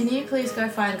 Nice. can you please go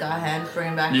find Garhan, bring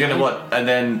him back? You're gonna home? what? And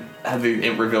then have the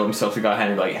imp reveal himself to Garhan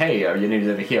and be like, "Hey, your name's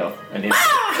over here." And then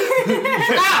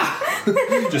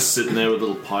Just sitting there with a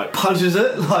little pipe. Punches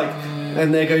it, like,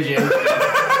 and there goes Jen.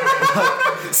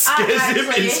 Scares him,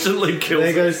 actually- instantly kills There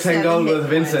him. goes 10 gold worth of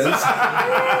 7 hit incense.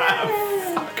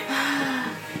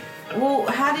 Well,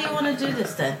 how do you want to do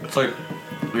this then? so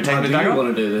We take the do dagger. you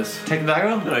want to do this? Take the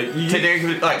dagger. No, you, Take the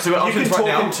dagger. Like, so we're you can options talk right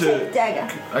now. into. Dagger.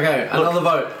 Okay, another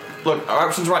vote. Look, our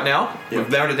options right now. We've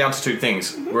narrowed it down to two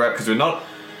things. Because we're not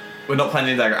playing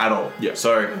the dagger at all. Yeah.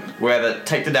 So we either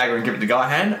take the dagger and give it to Guy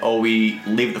Hand, or we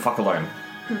leave it the fuck alone.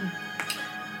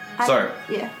 So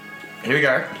Yeah. here we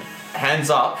go. Hands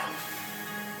up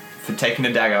for taking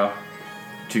the dagger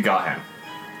to Guy Hand.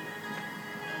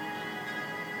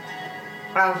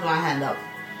 I have my hand up.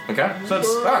 Okay, so it's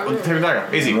alright. We'll take the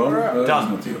dagger. Easy. Ron,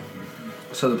 Done. not you.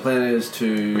 So the plan is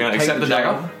to We're gonna take accept the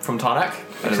job, dagger from Tarnak,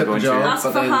 and accept we're the going job, Ask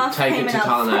but for then half take it payment to up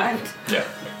Tarnak. front. Yeah.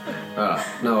 Alright,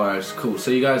 no worries, cool.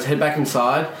 So you guys head back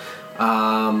inside.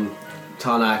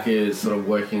 Tarnak is sort of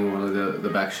working on one of the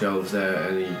back shelves there,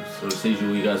 and he sort of sees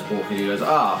you guys walking. He goes,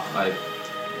 I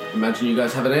imagine you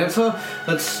guys have an answer.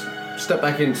 Let's step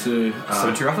back into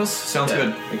Cemetery office? Sounds yeah,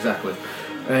 good. Exactly.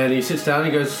 And he sits down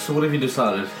and he goes, so what have you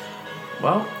decided?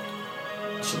 Well,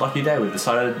 it's a lucky day. We've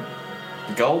decided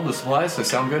the gold, the supplies, they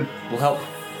sound good. We'll help.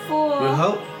 For Will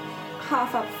help?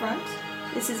 half up front.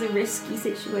 This is a risky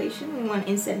situation. We want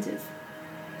incentive.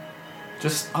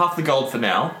 Just half the gold for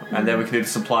now, and then we can do the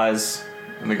supplies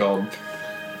and the gold.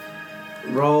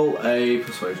 Roll a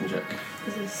persuasion check.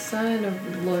 There's a sign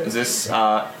of low. Is this,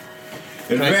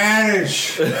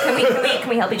 Advantage! Can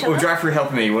we help each other? Well, Joffrey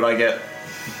helping me, would I get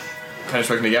kind of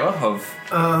working together of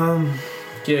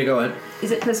Yeah, go ahead. Is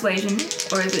it persuasion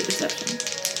or is it deception?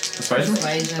 persuasion?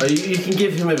 Oh, you can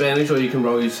give him advantage, or you can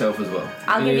roll yourself as well.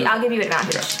 I'll give you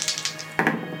advantage.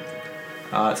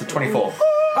 It's a 24.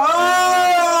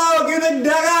 Oh, give the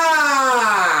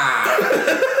dagger!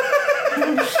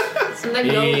 So then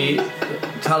go.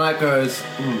 Tarnak goes,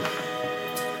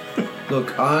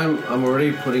 look, I'm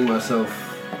already putting myself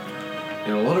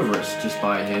in a lot of risk just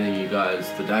by handing you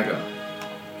guys the dagger.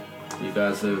 You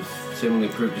guys have seemingly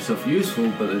proved yourself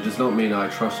useful, but it does not mean I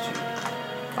trust you.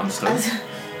 Understood.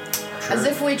 As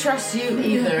if we trust you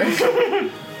either.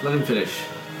 Let him finish.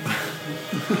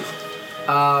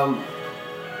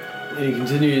 And he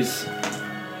continues,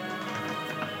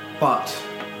 but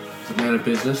as a man of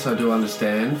business, I do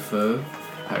understand for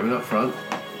payment up front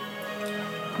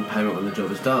and payment when the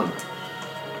job is done.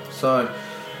 So,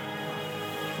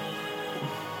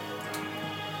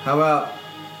 how about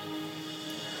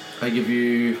I give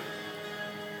you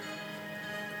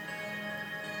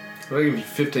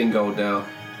 15 gold now,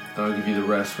 and I'll give you the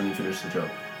rest when you finish the job.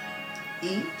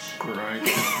 Each? Great.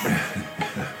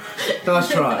 Nice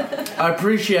try. I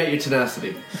appreciate your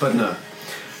tenacity, but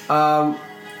no.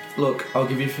 Look, I'll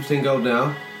give you 15 gold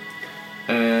now,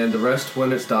 and the rest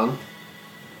when it's done.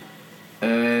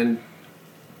 And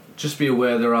just be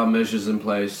aware there are measures in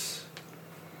place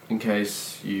in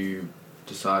case you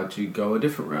decide to go a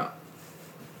different route.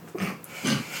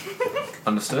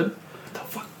 Understood. The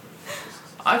fuck?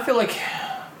 I feel like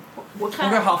we'll go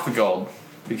half the gold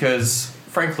because,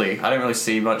 frankly, I don't really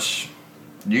see much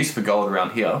use for gold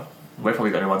around here. We're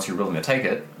probably the only ones who are willing to take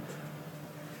it.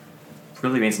 It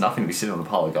really means nothing to be sitting on a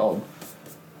pile of gold.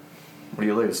 What do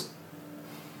you lose?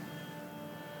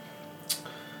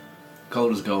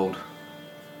 Gold is gold.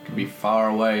 It can be far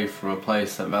away from a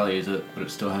place that values it, but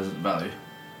it still has its value.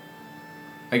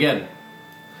 Again,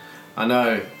 I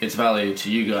know its value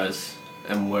to you guys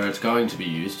and where it's going to be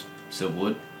used.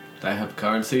 Silverwood, they have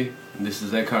currency, and this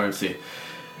is their currency.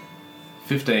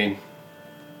 15,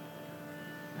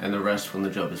 and the rest when the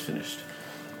job is finished.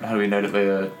 How do we know that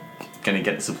we're going to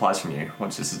get the supplies from you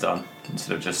once this is done,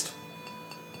 instead of just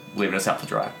leaving us out to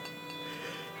dry?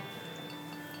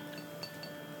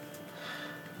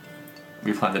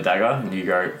 We plant the dagger, and you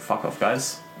go, fuck off,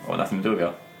 guys. I want nothing to do with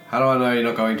you. How do I know you're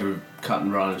not going to cut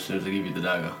and run as soon as I give you the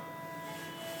dagger?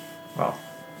 Well,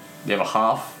 you have a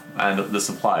half, and the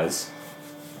supplies.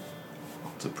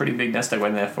 It's a pretty big nest egg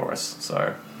in there for us,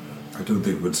 so... I don't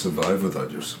think we'd survive without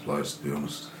your supplies, to be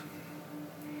honest.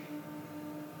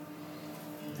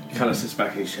 He kind of sits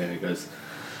back in his chair and goes...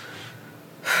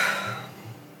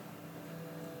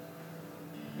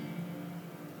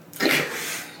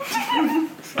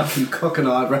 Fucking cock an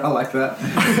eyebrow like that.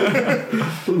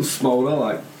 A little smolder,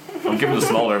 like... I'll give him the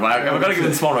smolder. If I've got to give him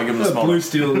the smolder, I'll give him the smolder. Blue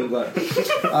steel, like...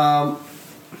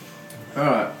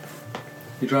 Alright.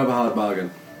 You drive a hard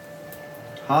bargain.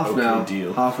 Half Okay, now,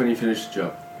 deal. half when you finish the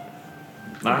job.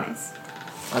 Alright. Nice.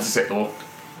 That's acceptable.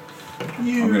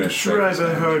 You I'm gonna shake drive his a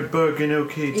hand. hard bargain,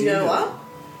 okay, You know what?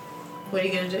 What are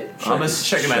you going to do? I'm going to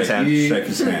shake the man's hand. Shake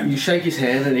his hand. You shake his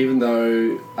hand, and even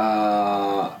though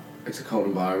it's a cold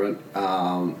environment,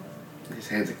 his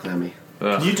hands are clammy.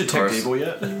 Can you detect gross. evil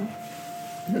yet?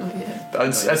 Not yet.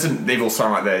 That's an evil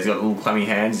sign right there. He's got little clammy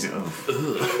hands. He's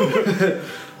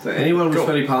So anyone with Cool.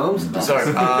 sweaty palms?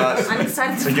 Sorry. I'm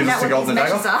excited to He find gives us out the what golden these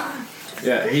dagger? measures are.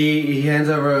 Yeah, he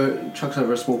chucks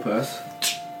over a small purse,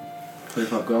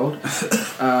 25 gold,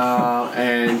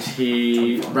 and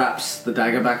he wraps the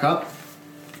dagger back up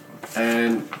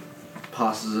and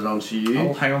passes it on to you.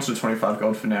 I'll hang on to the 25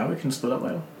 gold for now. We can split up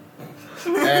later.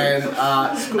 And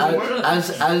I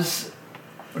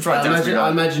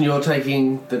imagine you're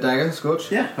taking the dagger,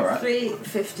 Scorch? Yeah, alright.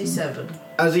 357.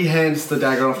 As he hands the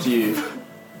dagger off to you,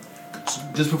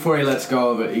 just before he lets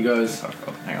go of it, he goes,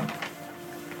 hang on.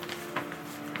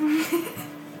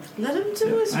 Let him do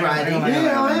his Hang on, writing. hang on, hang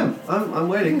on, hang on. I'm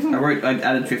waiting. I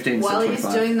added 15 to While 25.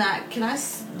 he's doing that, can I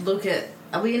look at...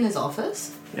 Are we in his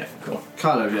office? Yeah, cool.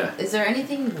 Kind of, yeah. Is there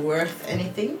anything worth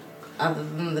anything other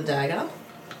than the dagger?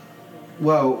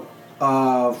 Well,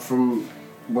 from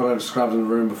what I described in the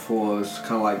room before, it's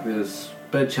kind of like there's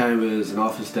bed chambers, an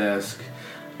office desk.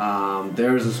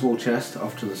 There is a small chest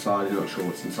off to the side. You're not sure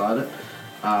what's inside it.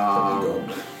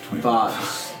 But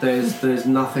there's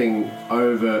nothing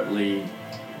overtly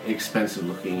expensive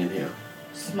looking in here.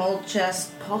 Small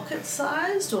chest, pocket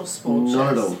sized, or small chest?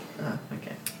 Not at all. Oh,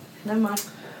 okay. Never mind.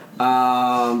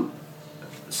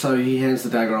 So he hands the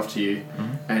dagger off to you,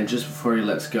 and just before he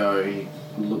lets go, he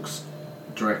looks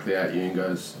directly at you and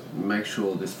goes, "Make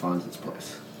sure this finds its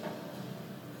place."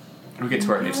 We get to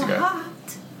where it needs to go.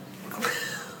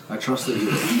 I trust that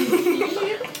you.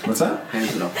 What's that?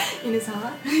 Hands it off. In his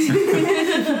heart.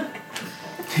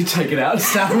 You take it out and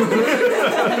stab him.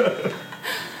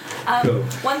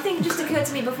 One thing just occurred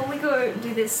to me before we go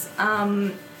do this.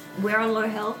 We're on low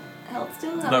health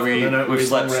still. No, we've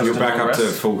slept. So you're back up to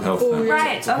full health now.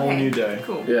 Right. It's a whole new day.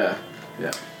 Cool. Yeah.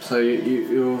 So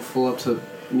you're full up to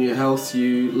new health.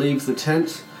 You leave the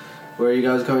tent. Where are you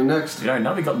guys going next?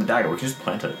 Now we got the dagger, we can just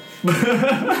plant it.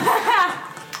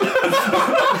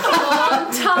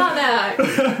 Tarnak.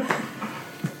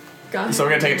 So we're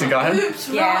going to take it to Gahan? Oops,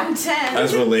 wrong tent.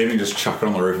 As we're leaving, just chuck it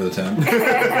on the roof of the tent.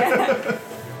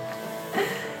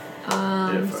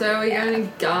 So we're going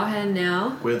to Gahan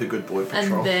now, We're the good boy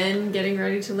patrol. and then getting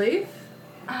ready to leave.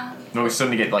 No, we still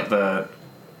need to get like the.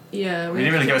 Yeah, It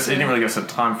didn't really give us a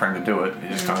time frame to do it. It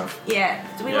just kind of. Yeah.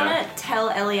 Do we want to tell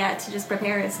Elliot to just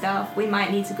prepare his stuff? We might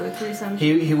need to go through some.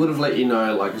 He would have let you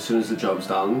know, like, as soon as the job's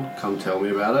done, come tell me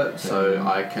about it, so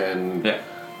I can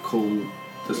call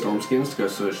the Stormskins to go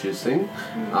search his thing,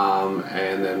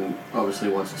 and then obviously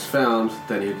once it's found,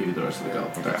 then he'll give you the rest of the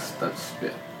gold. That's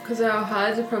Because our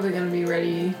hides are probably going to be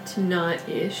ready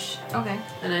tonight-ish. Okay.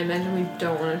 And I imagine we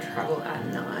don't want to travel at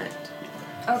night.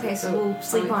 Okay, so we'll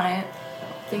sleep on it.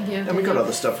 Thinking of And we got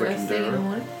other stuff we can first thing in the do.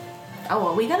 morning. Oh,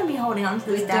 well, we're going to be holding on to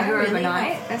this We dagger don't really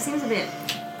overnight. have- That seems a bit.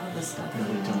 Other stuff. I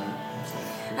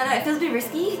don't know, it feels a bit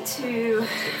risky to.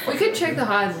 We could check the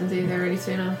hides and see if they're ready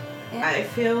sooner. I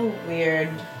feel weird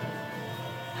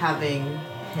having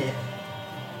hit.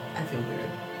 I feel weird.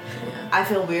 Yeah. I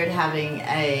feel weird having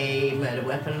a murder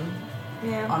weapon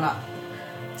on a.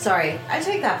 Sorry, I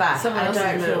take that back. Someone I else's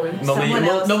don't murder feel. weapon.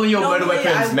 Normally your murder Normally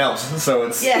weapons I- melt, so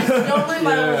it's. Yes, normally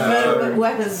my murder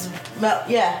weapons melt.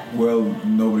 Yeah. Well,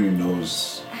 nobody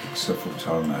knows except for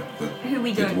Tarnak that Who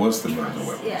we it don't was the murder trust,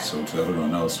 weapon. yeah. So to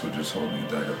everyone else, we're just holding a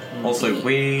dagger. Also,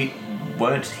 we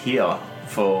weren't here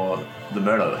for the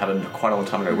murder that happened quite a long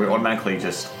time ago. We automatically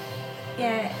just.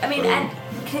 Yeah, I mean, and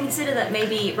consider that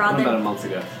maybe rather about a than. month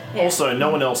ago. Yeah. Also, no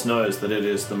one else knows that it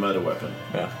is the murder weapon.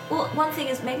 Yeah. Well, one thing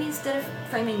is maybe instead of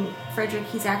framing Frederick,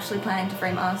 he's actually planning to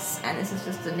frame us, and this is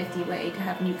just a nifty way to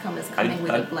have newcomers coming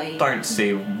with a blade. Don't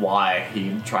see why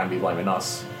he'd try and be blaming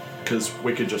us. Because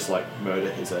we could just, like, murder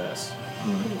his ass.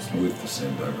 With the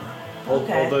same dagger. All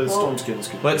those well- Stormskins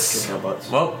could Let's. kick our butts.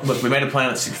 Well, look, we made a plan.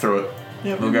 Let's stick through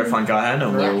it. We'll go find Gahan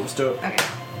and we'll. Let's do it. Okay.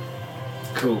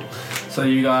 Cool. So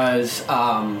you guys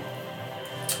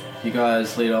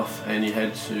lead off and you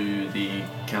head to the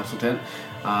council tent,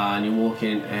 and you walk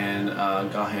in, and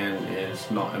Gahan is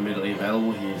not immediately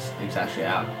available. He's actually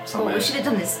out Well, somewhere we should have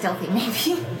done this stealthy,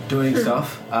 maybe. doing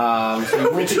stuff. So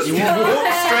you walk,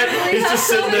 Straight, he's just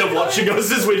sitting there watching us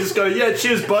as we just go, yeah,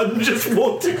 cheers, bud, and just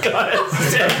walk to guys.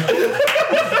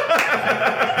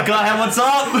 Gahan, what's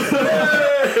up? Look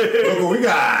what we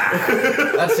got!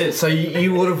 That's it. So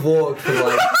you would have walked from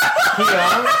like here to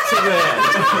there,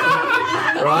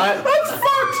 right? That's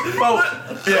fucked! Well,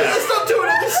 yeah. Let's not do it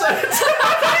at the same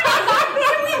time.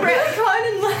 We retcon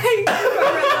and like go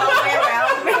all the way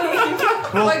around me.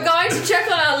 We're going to check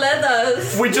on our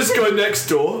leathers We just go next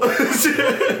door. through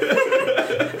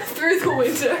the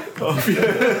window. We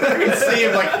can see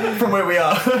him like from where we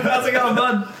are. How's it going,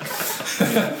 bud?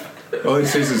 All he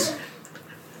sees is.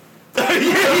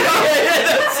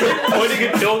 That's it. Pointing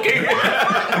and talking.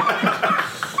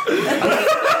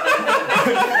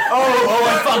 Oh, I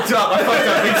fucked up.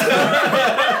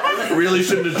 Really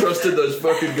shouldn't have trusted those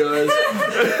fucking guys.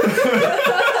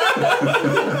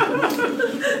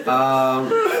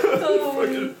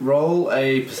 Roll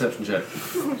a perception check.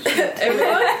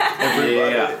 Everyone?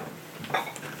 Yeah.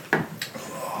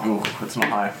 Ooh, that's not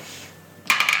high.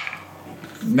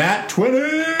 Nat 20!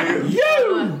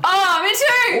 Oh, me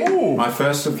too! Ooh. My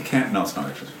first of the camp. No, it's not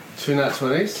actually. 2 nat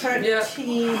 20s.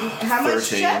 13. How much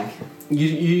 13. check?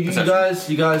 You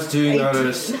guys do 18.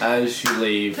 notice as you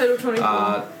leave. Total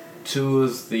 24. Two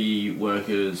of the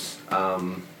workers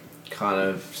kind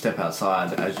of step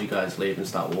outside as you guys leave and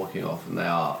start walking off, and they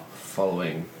are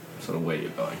following sort of where you're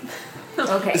going.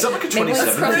 Okay. Is that like a Maybe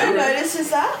let's 27? Who notices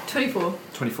that? 24.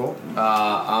 24?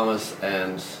 Amos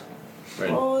and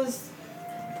Ren. What was...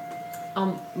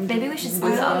 Maybe we should I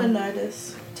split don't want to up.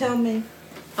 notice. Tell me.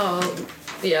 Oh,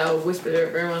 yeah, I'll whisper to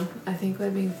everyone. I think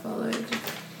we're being followed.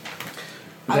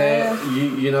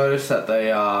 You notice that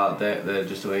they're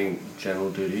just doing general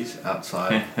duties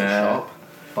outside the shop,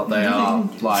 but they are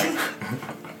like.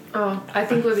 Oh, I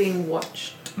think we're being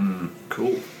watched.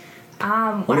 Cool.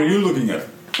 What are you looking at?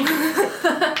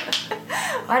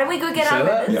 Why don't we go get Say our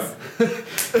that? ribbons?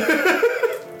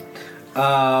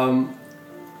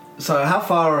 So how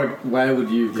far away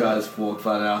would you guys walk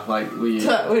by now? Like, were you?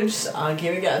 So we're just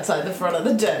arguing outside the front of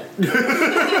the tent.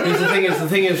 Because the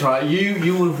thing is, right?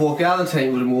 You would have walked out of the tent,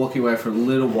 you would have been walking away for a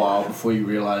little while before you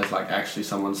realise, like, actually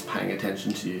someone's paying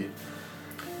attention to you.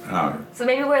 Oh. So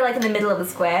maybe we're like in the middle of the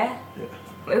square. Yeah.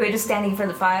 We're just standing in front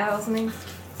of the fire or something.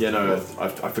 Yeah, no, I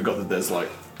forgot that there's like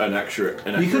an accurate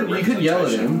You could yell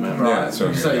at him, representation. right? Yeah, so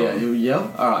I'm gonna yell. you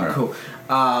yell. All right, Yeah. cool.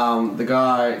 The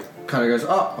guy kind of goes,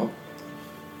 "Oh,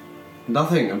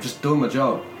 nothing. I'm just doing my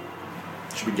job."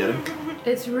 Should we get him?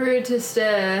 It's rude to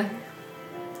stare.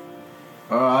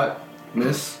 All right,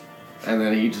 miss. And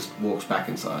then he just walks back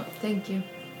inside. Thank you.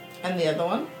 And the other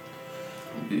one?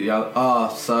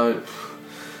 So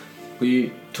were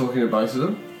you talking to both of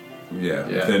them? Yeah,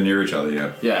 Yeah. they're near each other,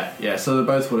 yeah. Yeah. So they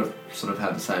both would have sort of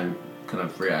had the same kind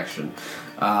of reaction.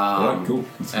 Right, cool.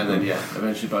 That's And cool. then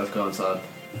eventually both go inside.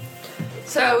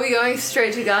 So are we going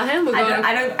straight to Garham? We're going.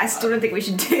 I still don't think we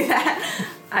should do that.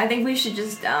 I think we should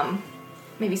just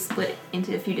maybe split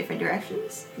into a few different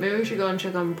directions. Maybe we should go and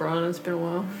check on Bron. It's been a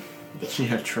while.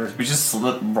 Yeah, true. We just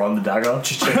slip Ron the dagger.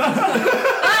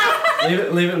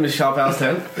 leave it in Miss Sharpow's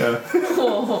tent.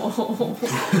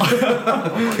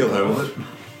 Kill her with it.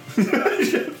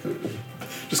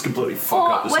 Just completely fuck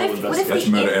Or up this what whole if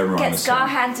investigation. Let's murder everyone get this time.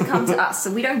 Garhan to come to us,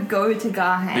 so we don't go to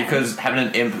Garhan? Because having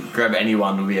an imp grab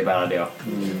anyone would be a bad idea.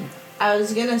 I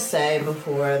was gonna say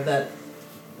before that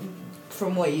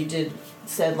from what you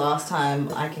said last time,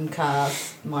 I can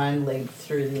cast Mind Link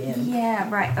through the inn. Yeah,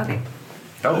 right. Okay.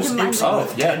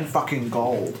 Yeah. Fucking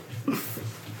gold.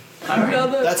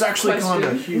 Another That's actually question. kind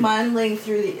of huge. Mind Link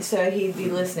through the... So he'd be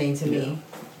listening to me.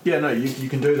 Yeah, no, you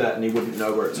can do that and he wouldn't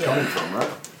know where it's coming from, right?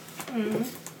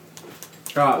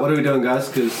 All right, what are we doing, guys?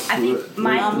 Because I think we're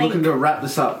Mind Link- looking to wrap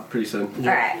this up pretty soon.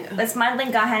 Alright, let's mind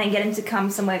link Garhan and get him to come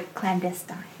somewhere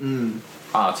clandestine.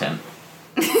 R10.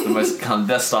 The most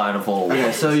clandestine of all.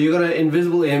 Okay, so you got an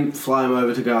invisible imp fly him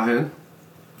over to Garhan.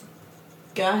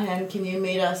 Garhan, can you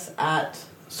meet us at...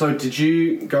 So did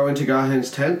you go into Garhan's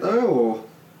tent though, or?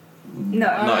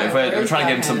 No. No, if we're trying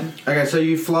to get him some. Okay, so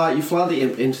you fly the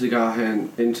imp into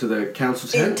the council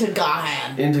tent. Into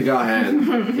Garhan. Into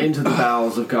Garhan. Into the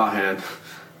bowels of Garhan.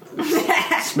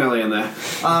 Smelly in there.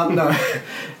 No.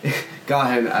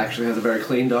 Garhan actually has a very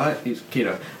clean diet. He's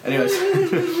keto. Anyways.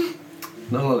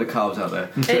 Not a lot of carbs out there.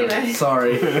 Anyway.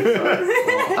 Sorry.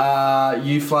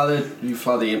 You fly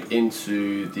the imp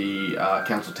into the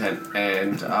council tent,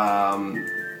 and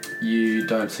you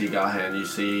don't see Garhan. You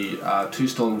see two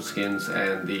Stormskins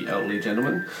and the elderly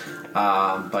gentleman,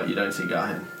 but you don't see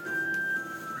Garhan.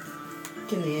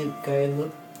 Can the imp go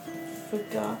look for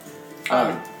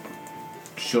Garhan?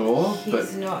 Sure, but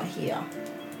He's not here.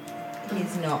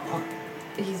 He's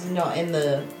not in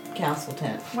the council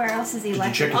tent. Where else is he Did you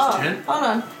like? check his tent? Hold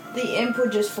on. The imp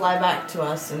would just fly back to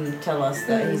us and tell us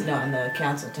that he's not in the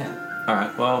council tent.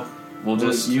 Alright, well, we'll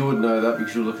just. you would know that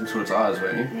because you were looking through its eyes,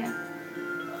 weren't you? Yeah.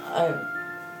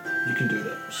 You can do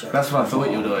that. Sure. That's what I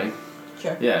thought you were doing.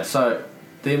 Sure. Yeah, so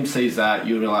the imp sees that,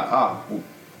 you would be like, well,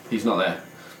 he's not there.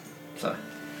 So.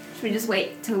 Should we just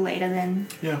wait till later then?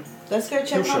 Yeah. Let's go check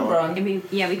He'll on show Bron. We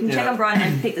can check on Bron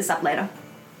and pick this up later.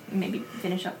 Maybe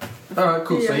finish up. Alright,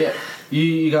 cool. So yeah,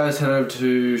 you guys head over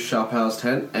to Sharpow's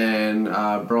tent, and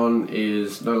Bron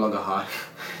is no longer high.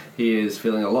 He is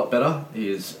feeling a lot better. He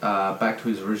is back to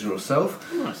his original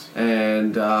self. Nice.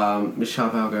 And Miss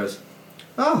Sharpow goes,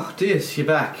 "Oh, dears, you're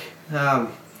back.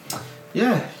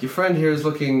 Yeah, your friend here is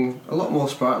looking a lot more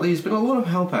sprightly. He's been a lot of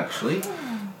help, actually.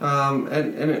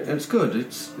 and it's good.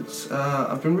 It's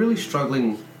I've been really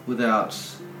struggling without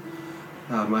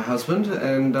my husband,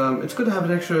 and it's good to have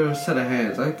an extra set of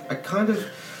hands. I kind of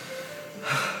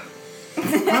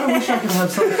wish I could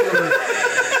have some sort of.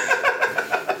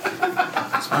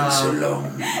 It's been so long.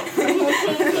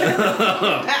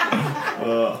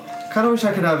 Kind of wish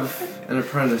I could have an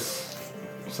apprentice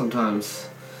sometimes,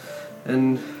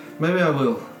 and maybe I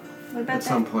will What about at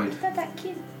some point. What about that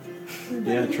kid?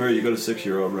 Yeah, true. You got a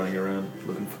 6-year-old running around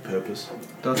looking for purpose.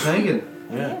 D'Artagnan,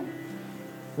 Yeah.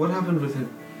 what happened with him?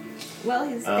 Well,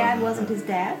 his dad wasn't his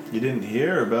dad. You didn't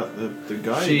hear about the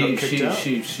guy who got kicked out?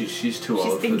 She's too old.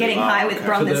 She's been for getting the, high with okay.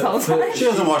 Bron For this the- whole for- time. She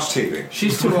doesn't watch TV.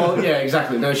 She's too old. Yeah,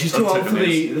 exactly. No, she's too That's old for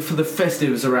typical. the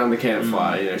festives around the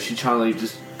campfire. You know, she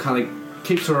just kind of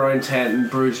keeps her own tent and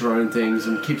brews her own things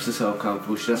and keeps herself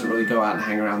comfortable. She doesn't really go out and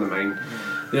hang around the main.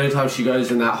 The only time she goes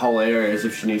in that whole area is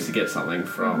if she needs to get something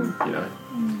from, you know.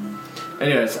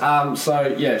 Anyways,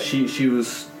 so yeah, she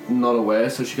was not aware.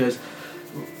 So she goes,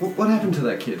 "What happened to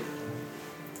that kid?"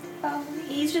 Oh,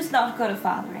 he's just not got a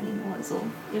father anymore. Is all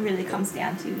it really comes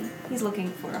down to. He's looking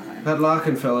for a home. That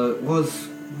Larkin fella was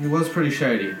pretty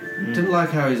shady. Didn't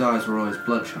like how his eyes were always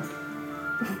bloodshot.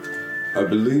 I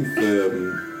believe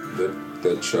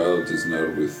that child is now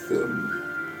with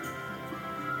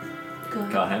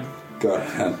Garhan.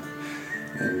 Garhan.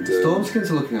 And Stormskins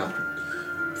are looking after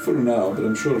him. for now, but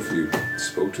I'm sure if you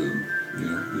spoke to them, you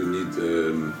know,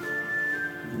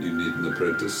 you need an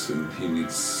apprentice, and he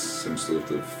needs some sort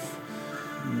of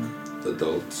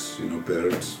adult, you know,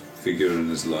 parent figure in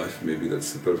his life. Maybe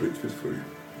that's the perfect fit for you.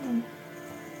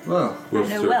 Well, I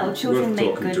know well, children worth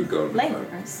make talking to good Garhan.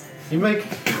 labourers. you make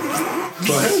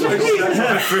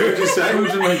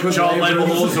Child labour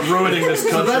laws are ruining this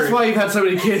country. So that's why you've had so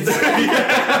many kids.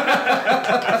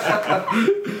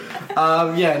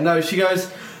 Yeah, no, she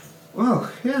goes,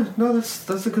 well, yeah, no,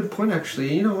 that's a good point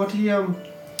actually. You know what, he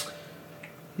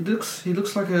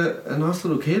looks like a nice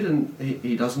little kid, and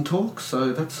he doesn't talk,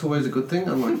 so that's always a good thing,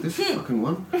 unlike this fucking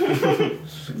one.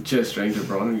 Gesturing to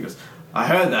Bron, and he goes, I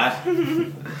heard that.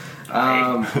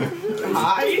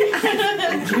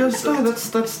 She goes, oh,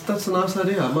 that's a nice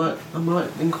idea. I might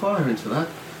inquire into that.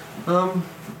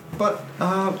 But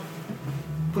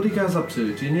what are you guys up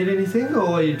to? Do you need anything,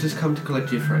 or you just come to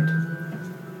collect your friend?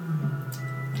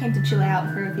 Came to chill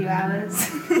out for a few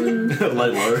hours.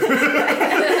 Lay low.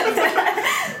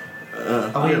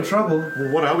 Are we in trouble?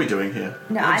 Well, what are we doing here?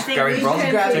 No, I think Gary we Bron's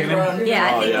taking him? Yeah,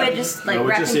 I Oh, think yeah. we're just like No,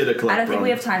 we're just here to collect I don't think we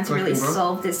have time to really Collecting Bron?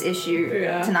 solve this issue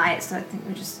Yeah. tonight, so I think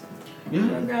we're just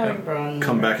Yeah.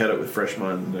 Come back at it with fresh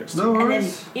mind next No time. and then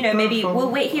worries. maybe No we'll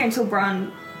problem. wait here until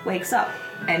Bron wakes up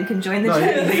and can join the No,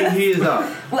 journey. he is up.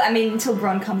 Well, I mean until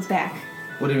Bron comes back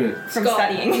What do you mean? from Scott.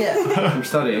 studying. Yeah. I'm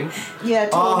studying. Yeah,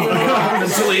 totally.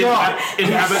 Until he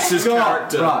inhabits his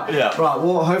character. Right, Yeah. right.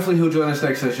 Well, hopefully he'll join us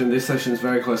next session. This session is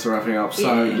very close to wrapping up,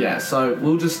 so Yeah. so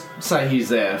we'll just say he's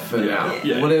there for now.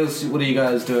 Yeah. What else? What are you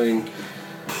guys doing?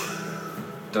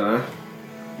 Don't know.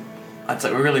 I'd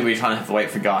say we trying to have to wait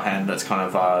for Garhan. That's kind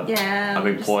of Yeah, a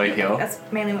big just- ploy here. That's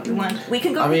mainly what we want. We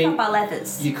can go I pick mean, up our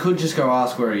leathers. You could just go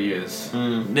ask where he is.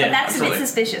 Yeah, But that's absolutely. a bit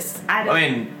suspicious. I don't I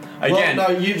mean, again,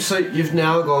 Well, no, you've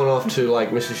now gone off to like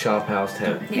Mrs. Sharpow's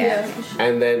tent, yeah.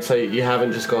 and then so you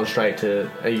haven't just gone straight to.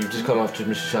 You've just gone off to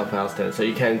Mrs. Sharpow's tent, so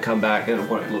you can come back and it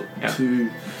won't look Yeah. too.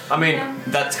 I mean,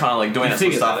 that's kind of like doing You that sort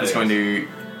of figured stuff that is out. going to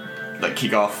like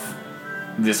kick off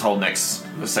this whole next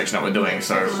section that we're doing.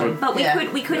 So But Yeah.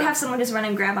 we could have someone just run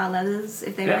and grab our leathers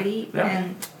if they're Yeah, ready yeah.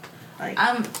 and like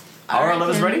I are our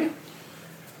levels reckon ready?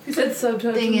 He said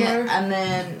subtitle Thing it, tomorrow. and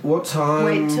then What time?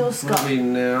 Wait till would Scott- it be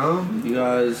now? You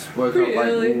guys woke Pretty up like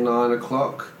early. 9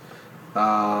 o'clock.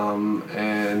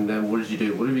 And then what did you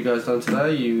do? What have you guys done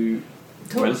today? You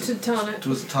Talked to Tana.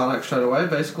 was Tarnak straight away,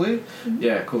 basically.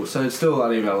 Yeah, cool. So it's still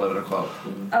only about 11 o'clock.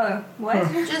 oh what? I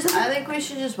think we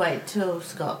should just wait till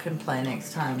Scott can play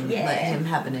next time and Yeah. let him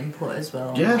have an input as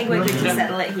well. Yeah. I think we're no, good to yeah.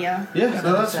 settle it here. Yeah,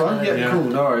 no, that's fine. Yeah, Yeah. cool.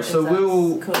 No worries. So That's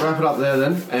we'll cool. wrap it up there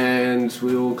then, and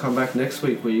we'll come back next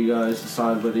week where you guys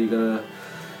decide whether you're gonna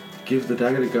give the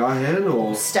dagger to Garhan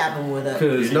or. Stab him with it.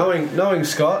 Because knowing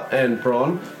Scott and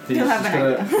Bron, he's He'll have just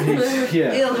an gonna.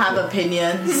 Yeah. He'll have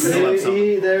opinions.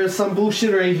 There's some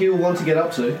bullshittery he'll want to get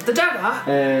up to, The dagger.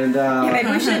 and Yeah, maybe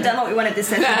we should have done what we wanted this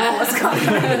session before Scott.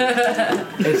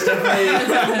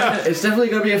 it's definitely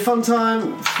going to be a fun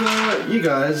time for you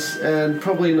guys, and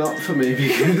probably not for me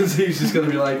because he's just going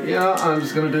to be like, yeah, I'm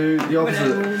just going to do the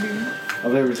opposite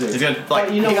of everything. He's gonna like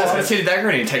But you know guys what? gonna see the dagger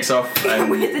and he takes off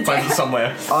and finds it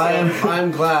somewhere.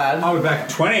 I'm glad. I'll be back at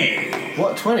 20.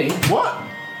 What 20? What?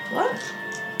 What?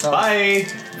 Bye.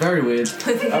 Very weird.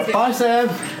 Bye, Sam.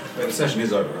 Wait, the session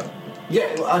is over, right?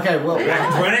 Yeah, okay, well... 20!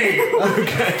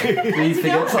 Do you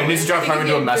forget I something? need to drive home and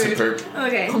do a massive poop.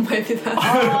 Okay. Maybe that.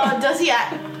 Oh, does he?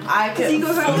 I can fully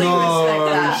respect No,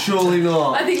 that. surely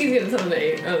not. I think he's getting something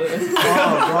to eat. I don't know.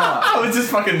 Oh, right. Oh, it's just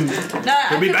fucking. No,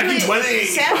 We'll be back in 20.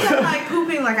 Sam doesn't like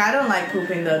pooping like I don't like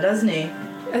pooping though, doesn't he?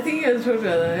 I think you guys talked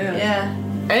about that, yeah. Yeah.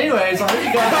 Anyways, I hope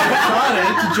you guys are excited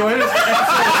to join us for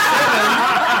episode 7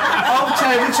 of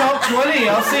Tabletop 20.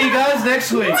 I'll see you guys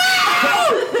next week.